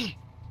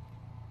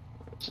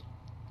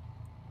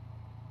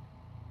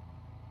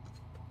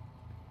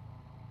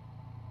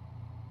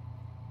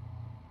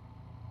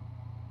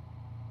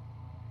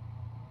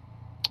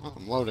 Oh,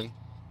 I'm loading.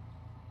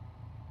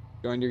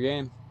 Join your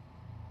game.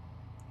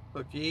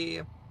 Look,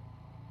 yeah.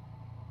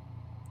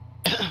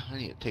 I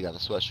need to take out the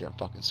sweatshirt. I'm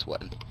fucking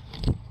sweating.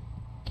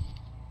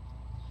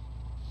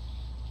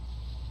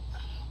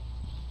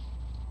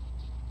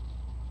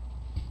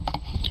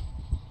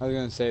 I was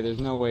gonna say,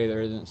 there's no way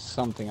there isn't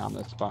something on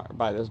this barn,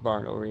 by this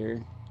barn over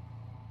here.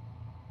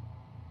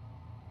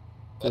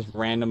 This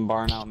random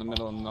barn out in the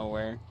middle of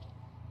nowhere.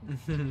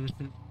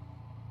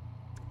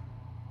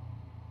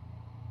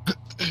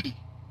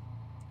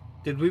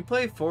 Did we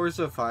play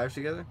Forza 5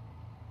 together?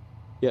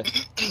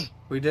 Yes.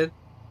 We did?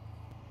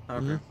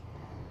 Okay.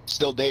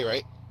 Still day,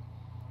 right?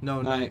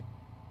 No, night.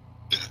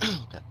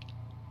 Okay.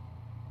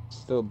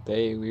 Still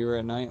day. We were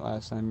at night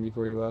last time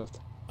before we left.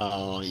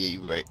 Oh, yeah,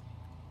 you're right.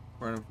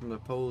 Running from the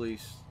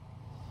police.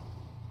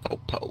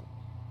 Po.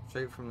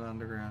 Straight from the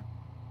underground.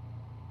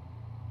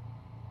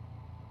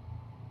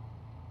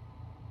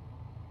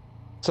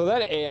 So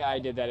that AI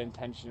did that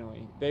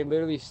intentionally. They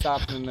literally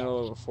stopped in the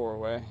middle of a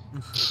four-way.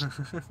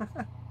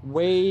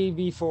 Way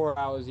before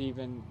I was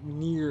even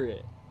near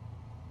it.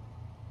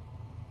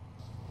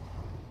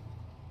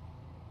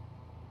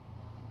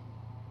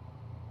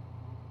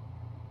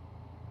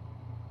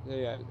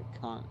 Yeah, the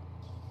cunt.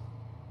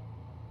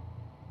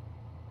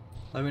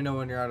 Let me know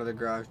when you're out of the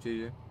garage,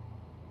 Juju.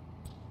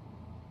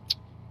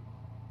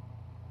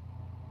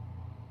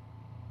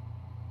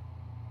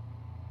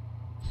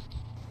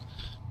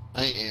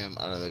 I am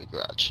out of the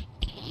garage.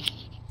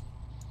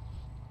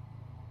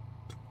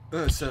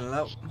 Send it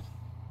out.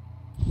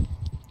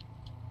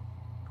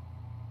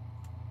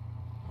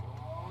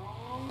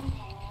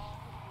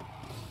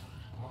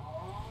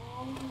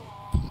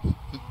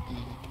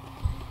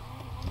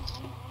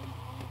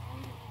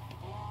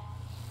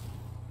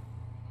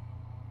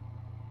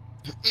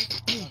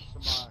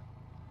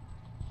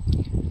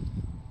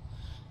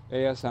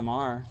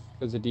 ASMR.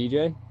 There's a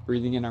DJ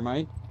breathing in our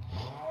mic.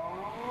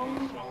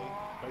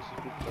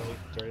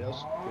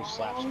 Doritos, which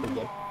slaps pretty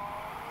good.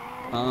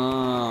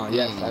 Oh,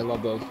 yes, I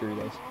love those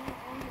Doritos.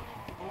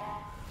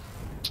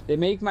 They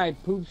make my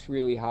poops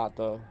really hot,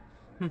 though.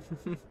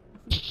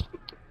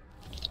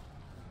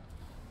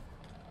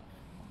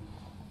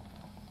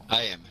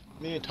 I am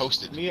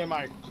toasted. Me and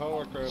my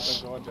coworker have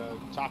been going to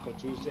Taco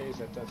Tuesdays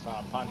at this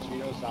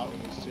Ponchitos out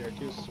in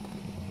Syracuse.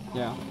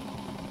 Yeah.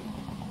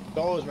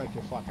 Those make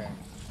your fucking...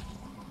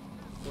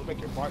 They'll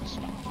make your fart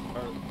smell.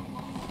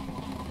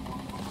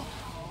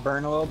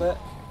 Burn a little bit?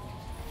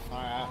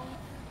 Alright.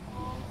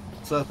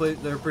 So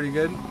they're pretty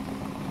good?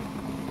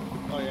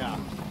 Oh yeah,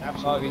 Oh,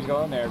 absolutely. he's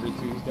going there every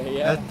Tuesday,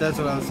 yeah. That's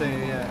what I was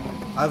saying, yeah.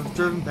 I've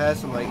driven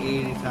past them like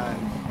 80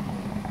 times.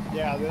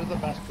 Yeah, they're the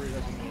best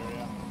burritos in the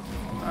area.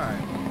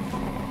 Alright.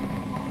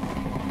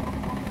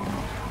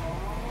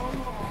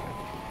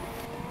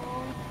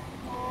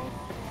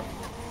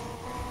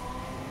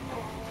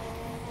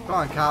 Come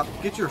on, cop.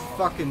 Get your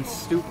fucking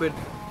stupid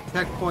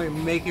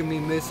checkpoint making me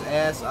miss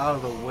ass out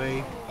of the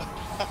way.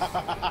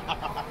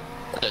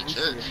 What a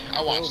jerk.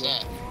 I watched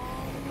that.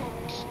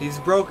 He's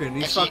broken.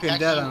 He's fucking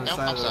dead on the no,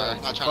 side I'm of the sorry. road.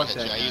 I'm not So trying fuck to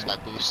hit you. that I used guy.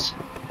 my boost.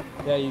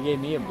 Yeah, you gave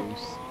me a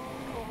boost.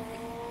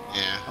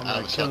 Yeah, I'm I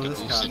gonna was kill fucking this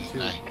cop, boosting.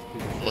 too.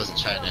 I wasn't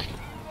trying to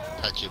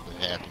touch it, but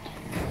it happened.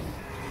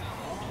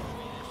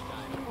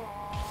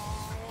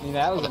 I mean,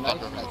 that was a nice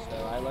Motherfucker. touch,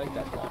 though. I like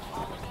that touch.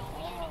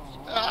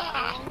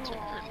 Ah, turn.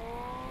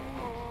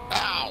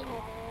 Ow.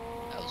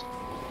 That was...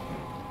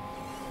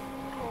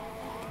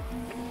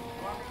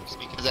 Just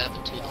because I have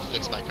the tool to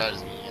fix my car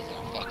doesn't mean you guys are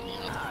gonna fuck me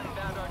up. I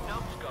found our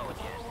numbskull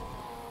again.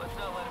 Let's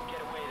not let him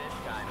get away this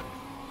time.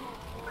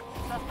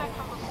 Suspect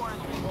from reporters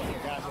reached here.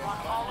 I want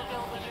all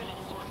available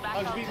units to back I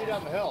was up. beating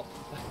down the hill.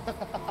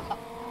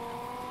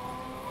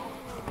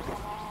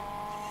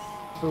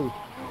 Who?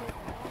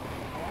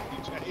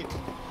 DJ.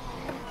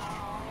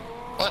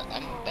 What?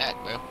 I'm back,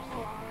 bro.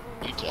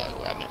 You tell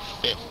me, I'm in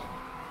 5th.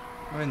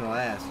 I'm in the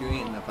last. You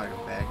ain't in the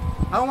fucking back.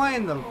 How am I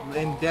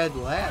in dead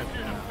last right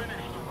now?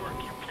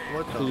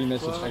 What the Did you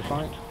miss a fuck?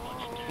 checkpoint?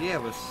 Yeah,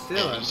 but still,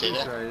 Hey, I'm you say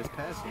pretty that? sure I just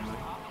passed him.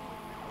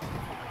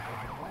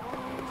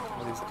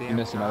 All these damn You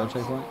missed another cops.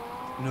 checkpoint?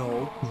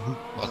 No.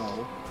 What?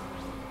 No.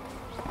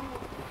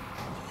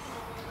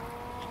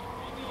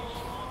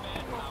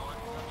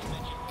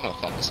 I'm gonna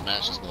fucking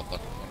smash this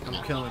motherfucker.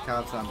 I'm killing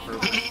cops on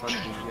purpose. Fuck these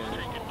guys.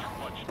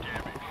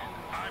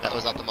 That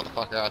was not the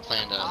motherfucker I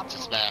planned to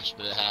smash,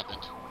 but it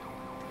happened.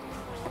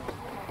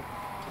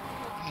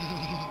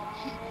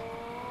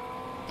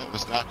 That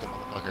was not the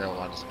motherfucker I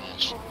wanted to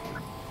smash. We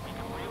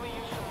could really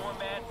use some more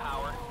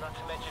manpower, not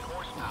to mention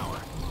horsepower.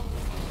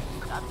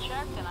 I've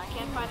checked and I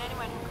can't find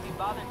anyone who could be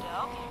bothered to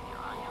help you if you're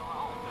on your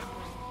own.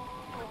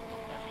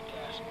 Every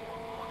dashboard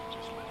one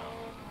just lit up.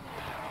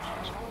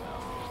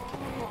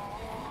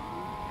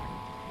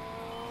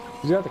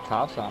 He's got the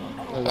cops on him.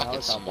 Or the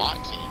Fucking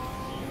SWAT team.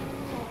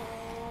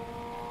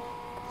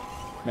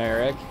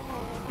 Merrick.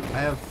 I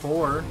have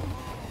 4.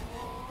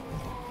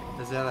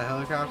 Is that a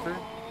helicopter?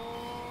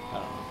 I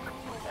don't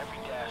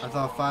know. I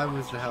thought 5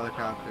 was the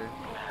helicopter.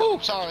 Oh,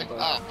 sorry.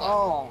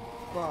 Oh,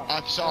 fuck.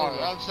 I'm sorry.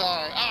 I'm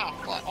sorry. Ah,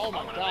 fuck. Oh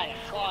my god, I'm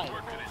flying.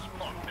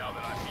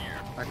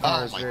 My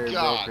car is my very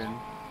God. broken.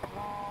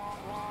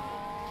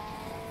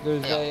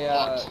 There's a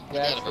I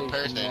gas got a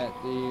repair station thing. at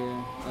the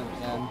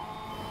end.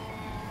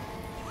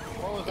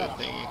 What was that?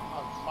 Good thing. A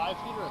 5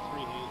 feet or a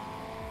 3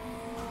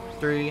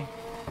 feet? 3.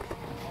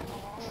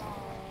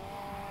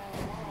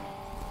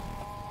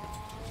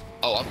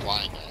 Oh, I'm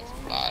flying, guys.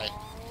 Bye.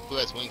 Who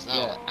has wings now?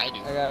 Yeah, I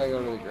do. I gotta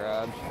go to the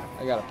garage.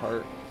 I got a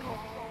part.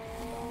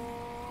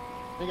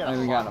 They I got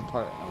haven't gotten a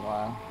part in a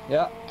while.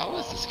 Yeah. How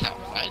is this cat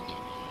riding?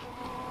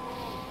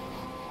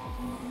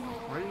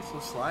 Why are you so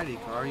slidey,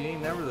 car? You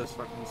ain't never this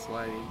fucking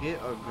slidey.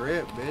 Get a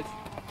grip, bitch.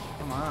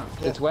 Come on.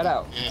 It's wet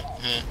out.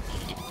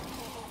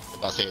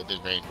 I'll say it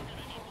did rain.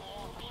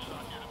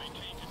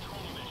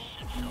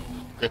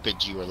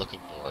 Grippage you were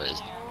looking for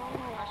is.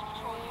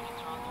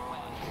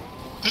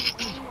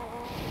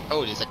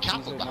 Oh, there's a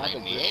couple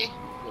behind me, eh?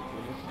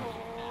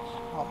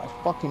 Oh, my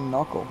fucking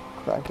knuckle.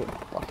 Cracked it.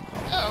 Fucking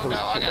Oh no,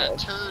 I gotta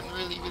turn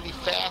really, really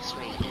fast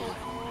right here.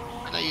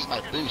 And I use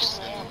my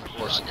boost and of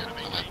course you're gonna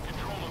make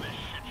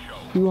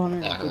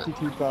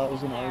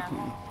 252,000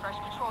 RP. First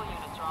patrol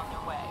units are on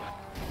their way.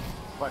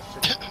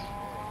 Question.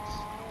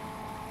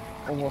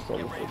 Almost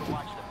over 50.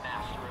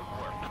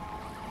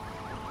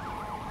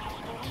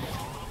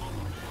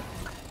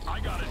 I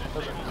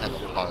have a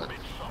part.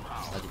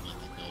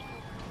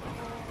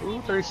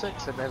 Ooh,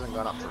 36. It hasn't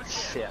gone up for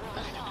shit.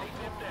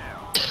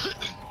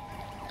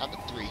 I'm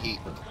at 3 heat.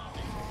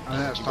 I'm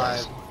at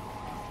 5.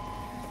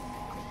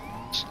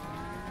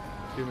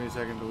 Give me a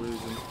second to lose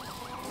him.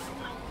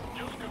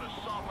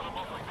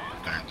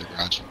 Back in the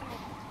garage.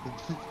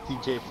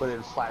 DJ put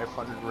in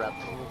 500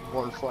 reps.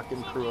 One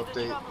fucking crew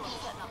update.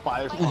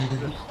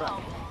 500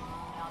 reps.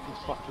 He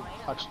fucking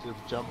touched his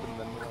jump and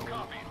then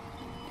running.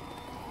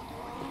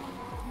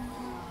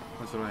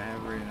 That's what I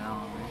have right now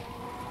on me.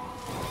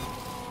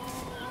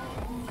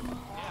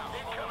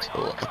 So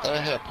I thought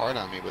I had a part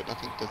on me, but I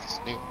think that's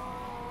new.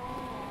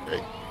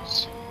 Great.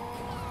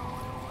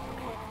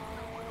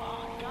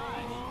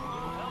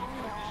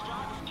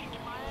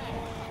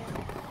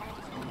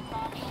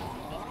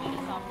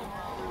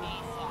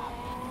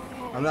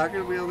 I'm not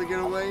gonna be able to get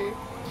away.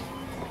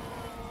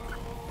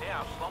 Yeah,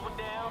 I'm slowing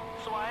down,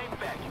 so I ain't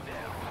backing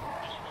down.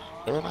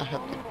 Why don't I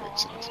have good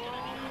brakes in this game?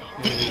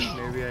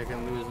 Maybe I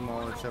can lose them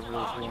all except for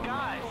this one.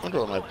 I wonder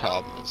what my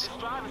problem is.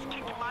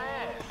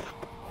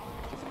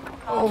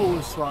 Oh,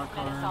 SWAT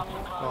car.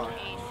 Fuck.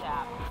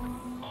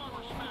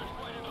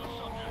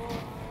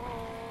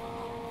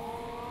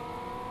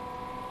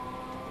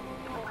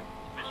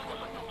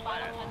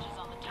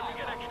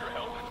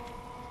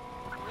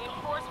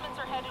 Reinforcements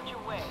are headed your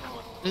way.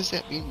 What does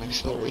that mean? My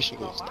acceleration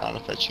goes down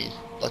if I change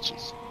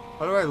clutches.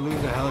 How do I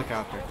lose a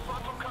helicopter?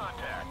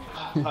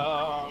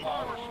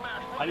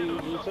 How do you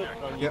lose it?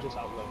 Or you just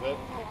outlive it?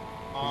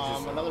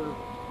 Another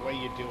way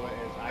you do it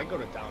is I go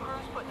to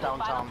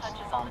downtown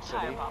Palm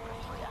City.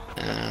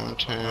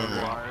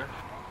 Downtown.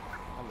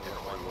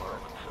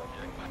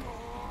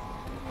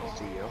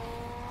 See you.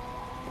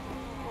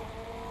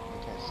 I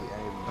can't see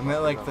any. I'm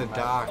at like the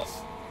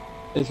docks.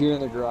 If you're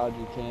in the garage,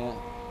 you can't.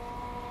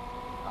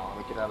 Oh, let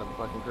me get out of the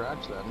fucking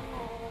garage then.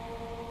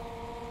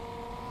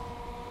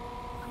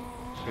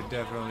 Could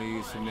definitely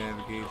use some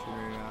navigation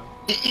right now.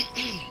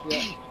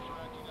 Yeah.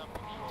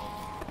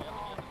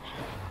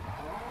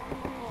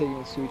 Taking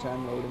a sweet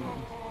time loading.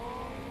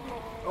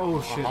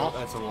 Oh shit,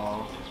 that's a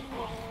wall.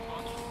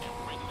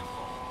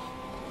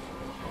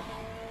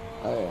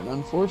 And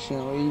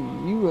unfortunately,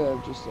 you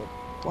have just a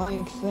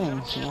blank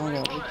thing, so now I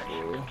gotta look for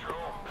you.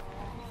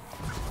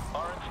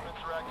 Our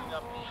instruments are acting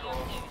up,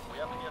 Control. We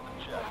have to get them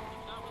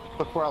checked.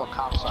 Look where all the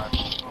cops are.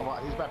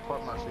 He's by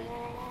Port Murphy.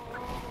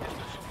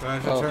 Do I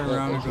have to turn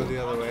around and go the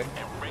other way?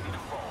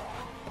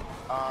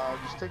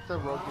 Just take the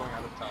road going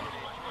out of town.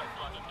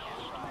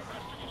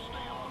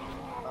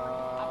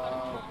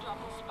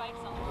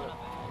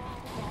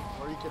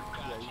 Or you could,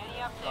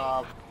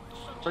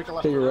 take a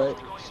left. Take a right.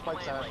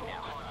 Spikes out.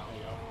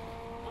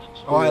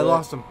 Oh, I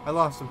lost him. I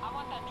lost him.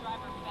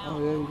 Oh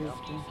yeah, you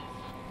did.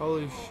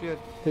 Holy shit.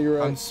 Take a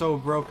right. I'm so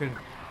broken.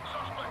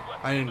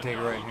 I didn't take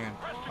a right hand.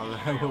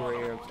 I'll go right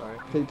here, I'm sorry.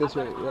 Take this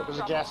way. Yep. There's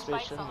a gas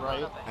station,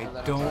 right? I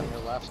don't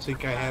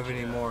think I have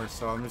any more,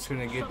 so I'm just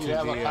gonna get to you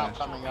have the a cop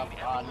coming up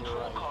on your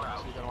right,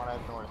 so you're gonna want to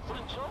head north.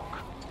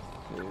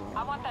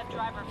 I want that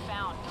driver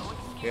found. No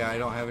excuse. Yeah, I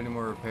don't have any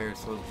more repairs,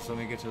 so just let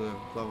me get to the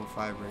level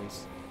 5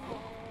 race.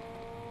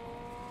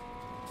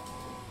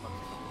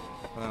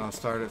 And then I'll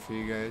start it for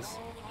you guys.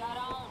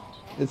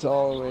 It's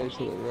all the way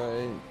to the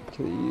right,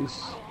 to the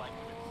east.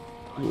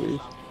 I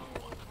believe.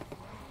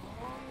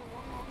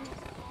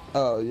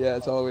 Oh yeah,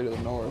 it's all the way to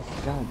the north.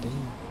 God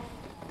damn.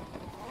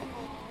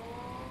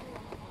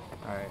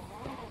 Alright.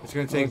 It's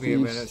gonna take me a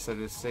minute, so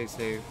just stay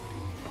safe.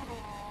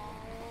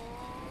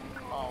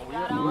 Oh,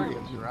 We're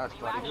against garage,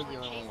 buddy. You're the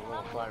only one with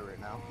level 5 right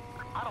now.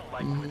 I don't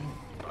like it,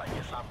 but I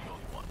guess I'm the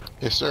only one.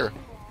 Yes, sir.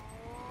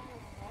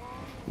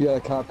 You got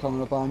a cop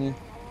coming up on you?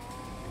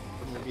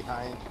 From the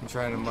behind. I'm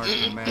trying to mark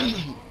the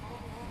map.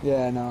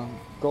 Yeah, no.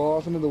 Go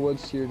off into the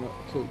woods to your,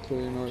 to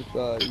your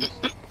north, east.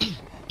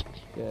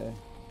 Yeah.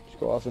 Just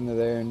go off into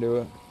there and do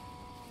it.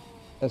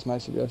 That's my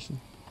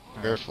suggestion.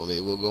 Careful, they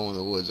will go in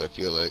the woods, I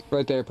feel like.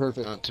 Right there,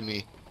 perfect. Not to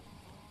me.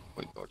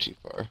 Wouldn't go too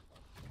far.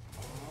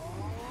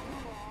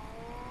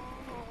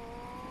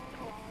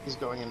 He's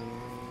going in.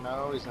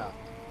 No, he's not.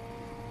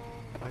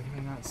 Why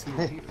can I not see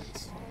the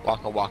heaters?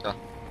 Waka waka.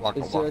 Waka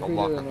It's waka directly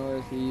to waka. the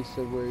northeast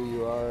of where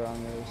you are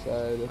on the other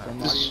side, if I'm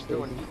not Are you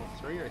doing mistaken.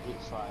 Heat 3 or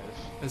Heat 5?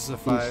 This is a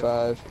Heat 5.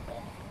 5.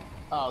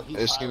 Oh, Heat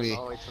It's 5 gonna is be-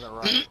 all the way to the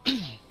right.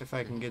 If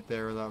I can get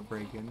there without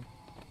breaking.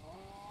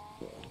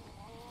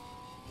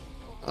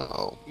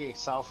 Uh-oh. You get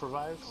self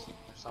revives? Or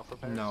self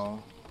repairs?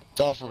 No.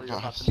 Self Or you're about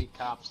to revives. meet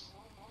cops.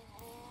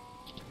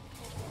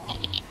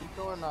 Keep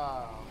going,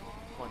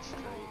 one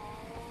straight.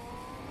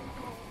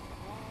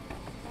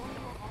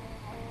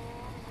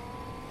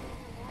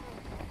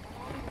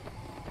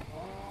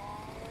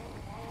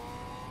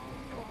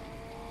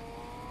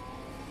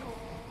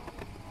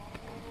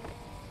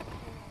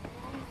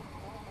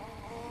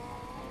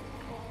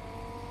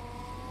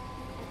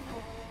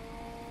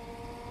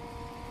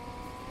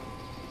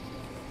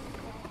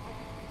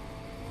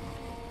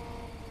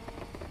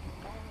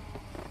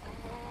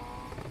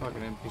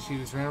 Fucking NPC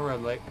was running a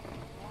red light.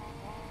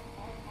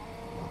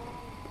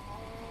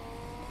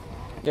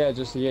 Yeah,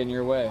 just to get in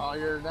your way. Oh,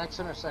 your next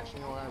intersection,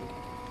 you want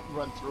to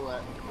run through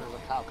it. There's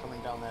a cop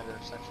coming down that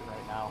intersection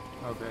right now.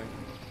 Okay.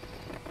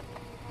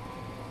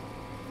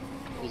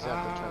 He's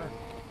at the turn.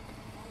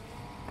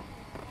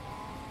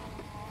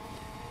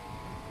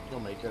 You'll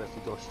make it if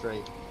you go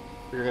straight.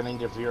 You're gonna need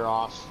to veer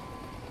off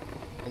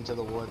into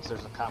the woods.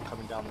 There's a cop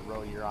coming down the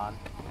road you're on.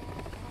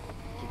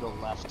 If you go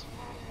left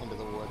into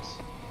the woods.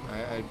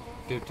 I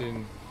dipped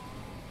in.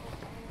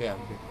 Yeah,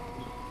 okay.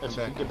 If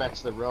you get back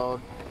to the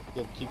road,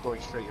 you'll keep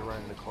going straight, you're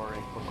running the quarry.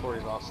 But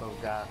quarry's also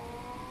got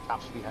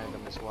cops behind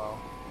them as well.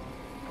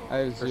 I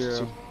have There's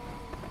 0.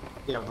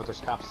 two- Yeah, but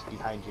there's cops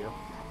behind you.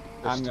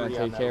 There's I'm gonna 3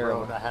 take on that care of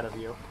road them. ahead of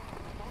you.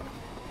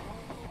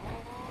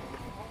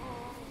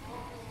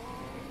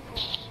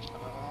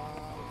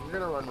 You're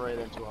gonna run right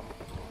into them.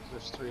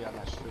 There's 3 on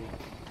that street.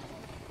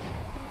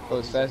 Go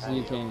as fast as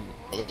you can.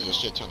 Oh, there's a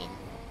shit ton of them.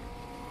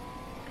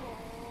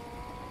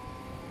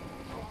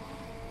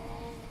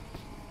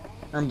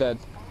 I'm dead.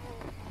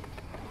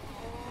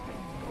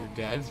 You're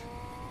dead?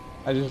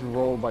 I just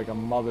rolled like a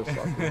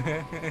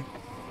motherfucker.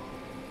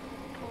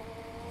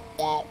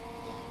 Wow.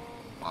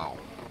 Wow.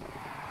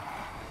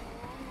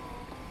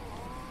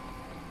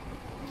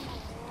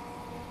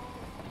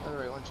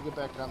 Alright, once you get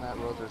back on that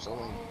road, there's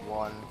only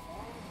one.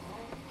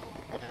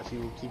 And if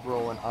you keep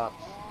rolling up,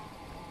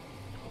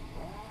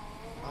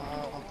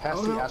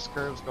 past the S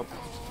curves, go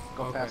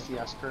Okay. past the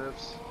S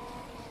curves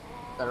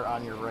that are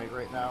on your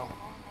right now.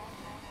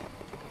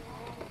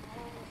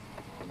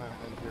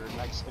 And your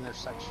next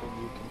intersection,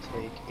 you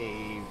can take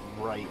a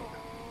right.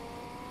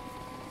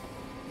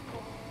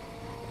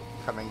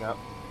 Coming up.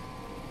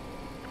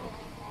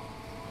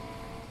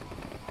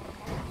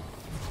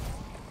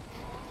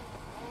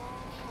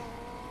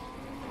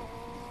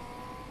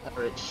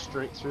 Alright,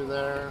 straight through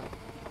there.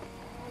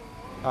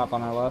 Top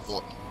on our left.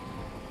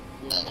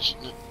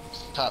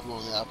 Top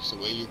going the opposite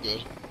way, you're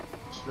good.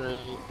 Straight,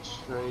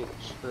 straight,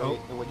 straight. Oh.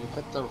 And when you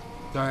hit the...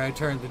 Sorry, I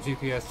turned. The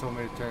GPS told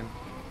me to turn.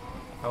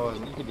 I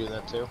wasn't. You can do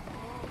that too.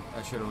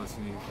 I should have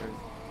listened to you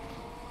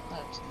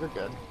first. You're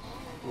good.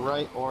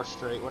 Right or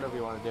straight, whatever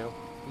you want to do.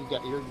 You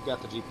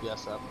got the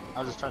GPS up. I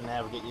was just trying to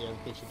navigate you in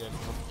case you didn't.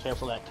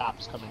 Careful, that cop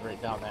is coming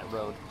right down that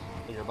road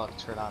that you're about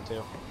to turn onto.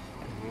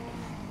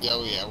 Yeah,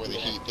 oh yeah, where the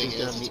heat thing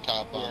is, it's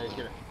cop on.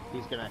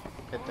 He's gonna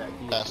hit that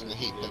heat. Passing the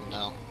heat thing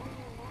now.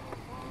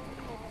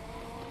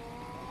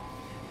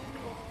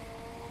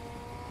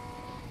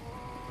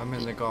 I'm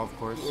in the golf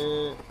course.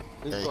 Yeah,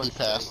 Okay, he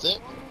passed it.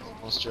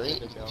 Go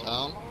straight into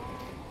town.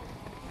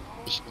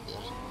 We should be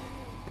good.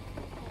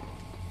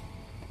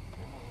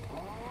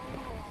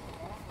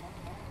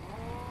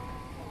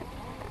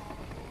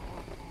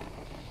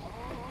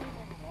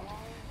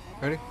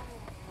 Ready?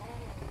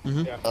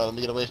 Mm-hmm. Yeah. Let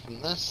me get away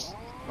from this.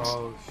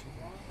 Oh shit.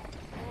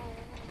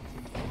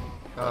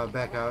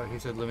 Back out. He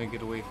said, "Let me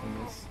get away from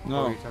this." No,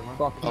 What were you talking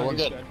about? fuck. Oh, we're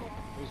He's good.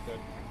 He's good.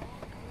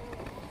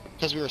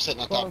 Because we were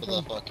sitting on top of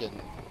the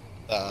fucking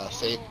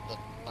safe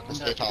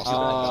house.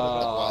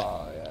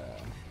 Oh, yeah.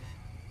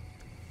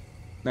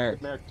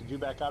 Merrick. Merrick, did you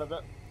back out of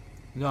it?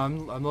 No,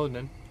 I'm loading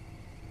in.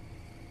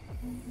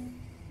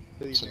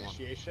 The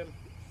initiation?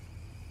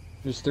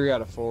 There's 3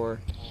 out of 4.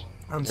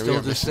 I'm Yeah, we still are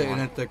just missing sitting one.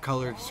 at the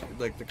colored,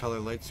 like the color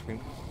light screen.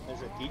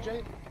 Is it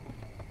DJ?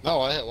 No,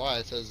 I hit Y.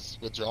 It says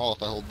withdrawal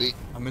if I hold B.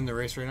 I'm in the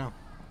race right now.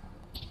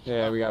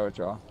 Yeah, we got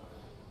withdraw.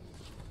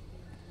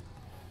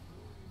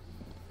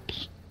 Do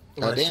I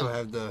Goddamn. still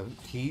have the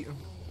heat?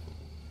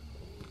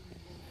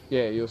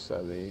 Yeah, you'll still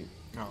have the 8.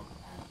 Oh.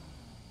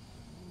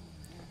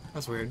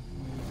 That's weird.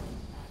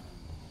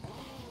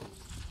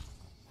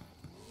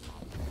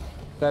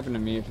 happened to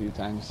me a few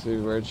times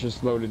too, where it's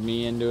just loaded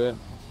me into it.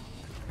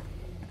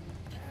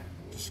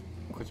 Just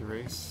quit the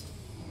race.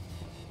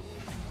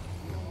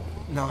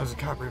 No, there's a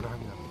cop right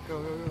behind them.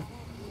 Go, go, go.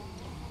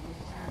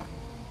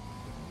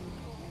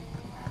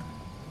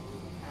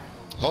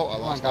 Oh, I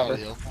lost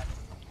audio.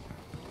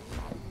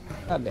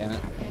 God damn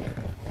it.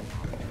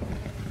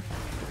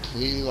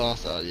 We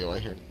lost audio, I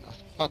hear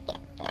nothing. What the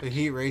fuck? The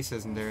heat race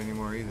isn't there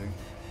anymore either.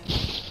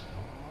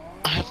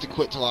 I have to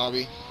quit the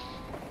lobby.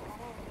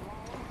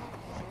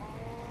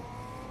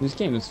 This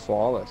game is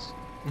flawless.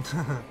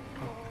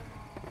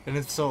 And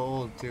it's so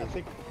old too. I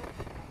think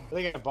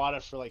I bought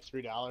it for like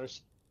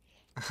 $3.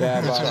 Yeah,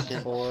 I bought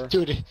it for $4.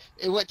 Dude,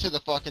 it went to the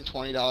fucking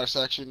 $20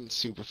 section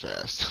super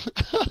fast.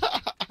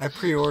 I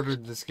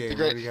pre-ordered this game.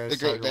 The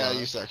great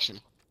value section.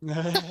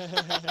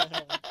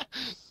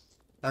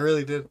 I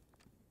really did.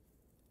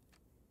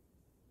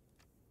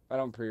 I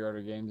don't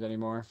pre-order games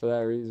anymore for that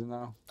reason,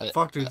 though.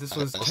 Fuck, dude, this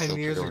was 10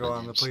 years ago pre-order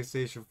on the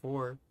PlayStation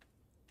 4.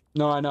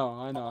 No, I know,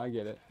 I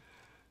get it.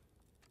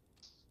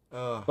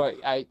 But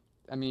I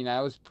mean,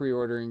 I was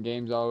pre-ordering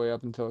games all the way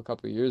up until a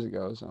couple of years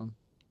ago, so.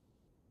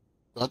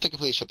 I'll have to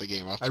completely shut the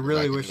game off. I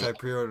really wish I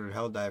pre-ordered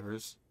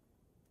HellDivers.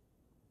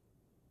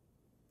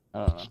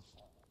 I don't know.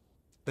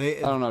 I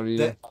don't know,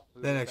 dude.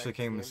 That actually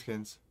came with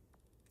skins.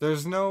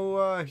 There's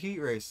no heat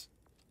race,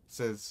 it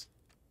says.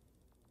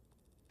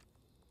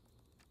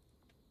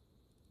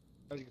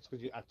 I think it's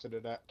because you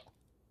exited it.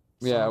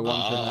 Yeah,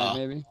 one per night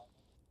maybe.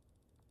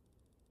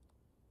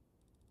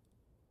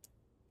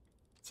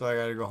 So I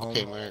gotta go home.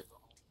 Okay, man.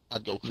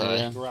 I'd go cry.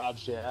 Yeah.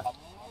 Garage, yeah.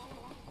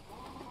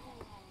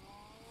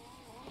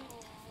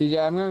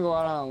 Yeah, I'm gonna go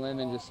out on a limb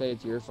and just say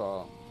it's your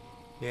fault.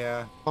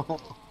 Yeah.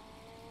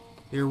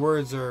 Your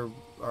words are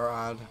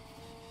odd.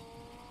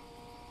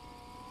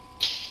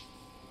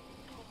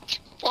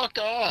 Fuck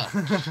off!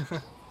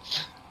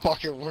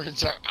 Fucking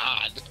words are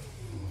odd.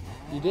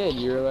 You did.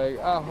 You were like,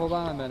 oh, hold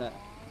on a minute.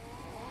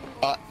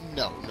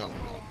 No.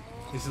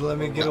 You said, let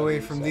me get away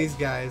from these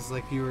guys,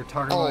 like you were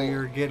talking about you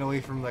were getting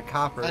away from the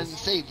coppers. I didn't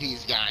say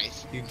these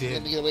guys. You did.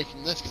 Let me get away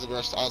from this because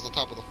I was on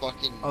top of the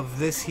fucking... Of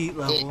this heat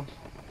level.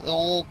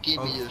 Don't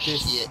give me your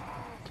shit.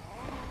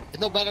 It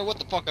no matter what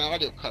the fucking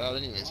audio cut out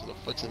anyways, so the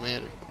fuck's it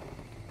matter?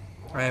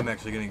 I am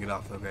actually gonna get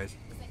off though, guys.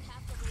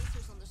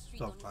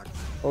 So fuck.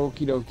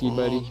 Okie dokie,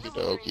 buddy. Okie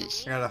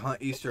dokies. I gotta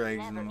hunt Easter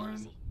eggs in the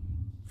morning.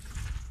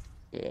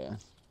 Yeah.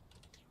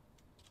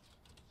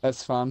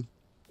 That's fun.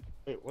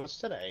 Wait, what's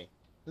today?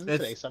 Isn't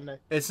today Sunday?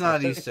 It's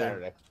not Easter.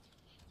 Saturday.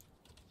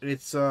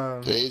 It's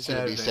Today's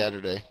gonna be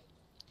Saturday.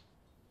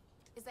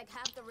 It's like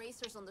half the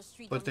racers on the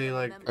street. But they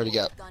like already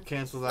got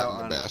canceled out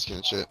on basket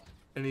and shit.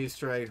 An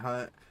Easter egg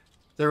hunt.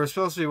 There was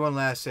supposed to be one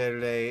last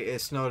Saturday.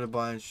 It snowed a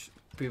bunch.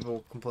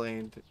 People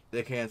complained.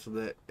 They canceled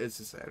it. It's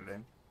a Saturday.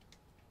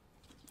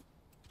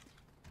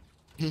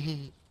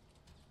 If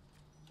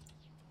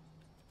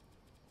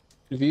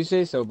you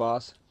say so,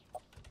 boss.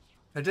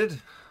 I did.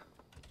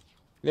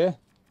 Yeah.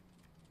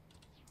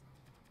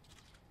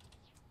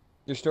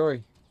 Your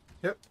story.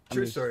 Yep,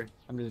 true story.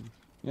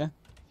 Yeah.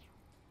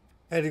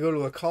 I had to go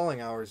to a calling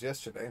hours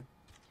yesterday.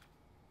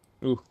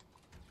 Ooh.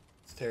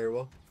 It's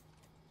terrible.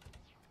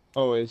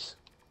 Always.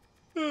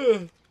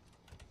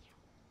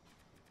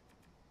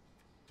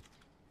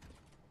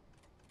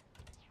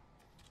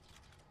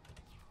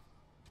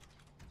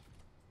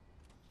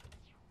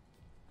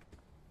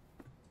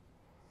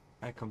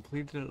 I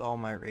completed all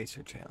my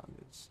racer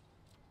challenges.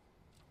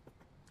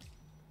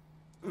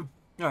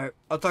 Alright,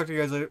 I'll talk to you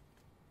guys later.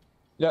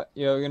 Yeah,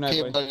 good night,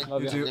 Okay, buddy. buddy.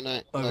 Love you. Good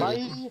night.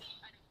 Bye.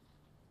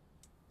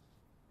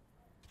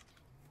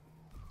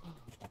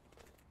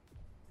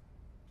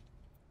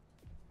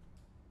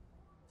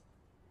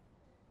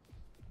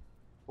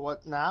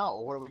 What now?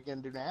 What are we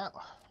gonna do now?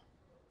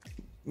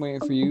 Waiting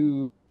for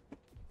you.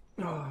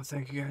 Oh,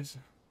 thank you guys.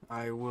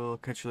 I will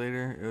catch you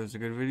later. It was a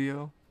good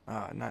video.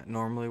 Not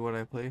normally what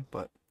I play,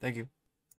 but thank you.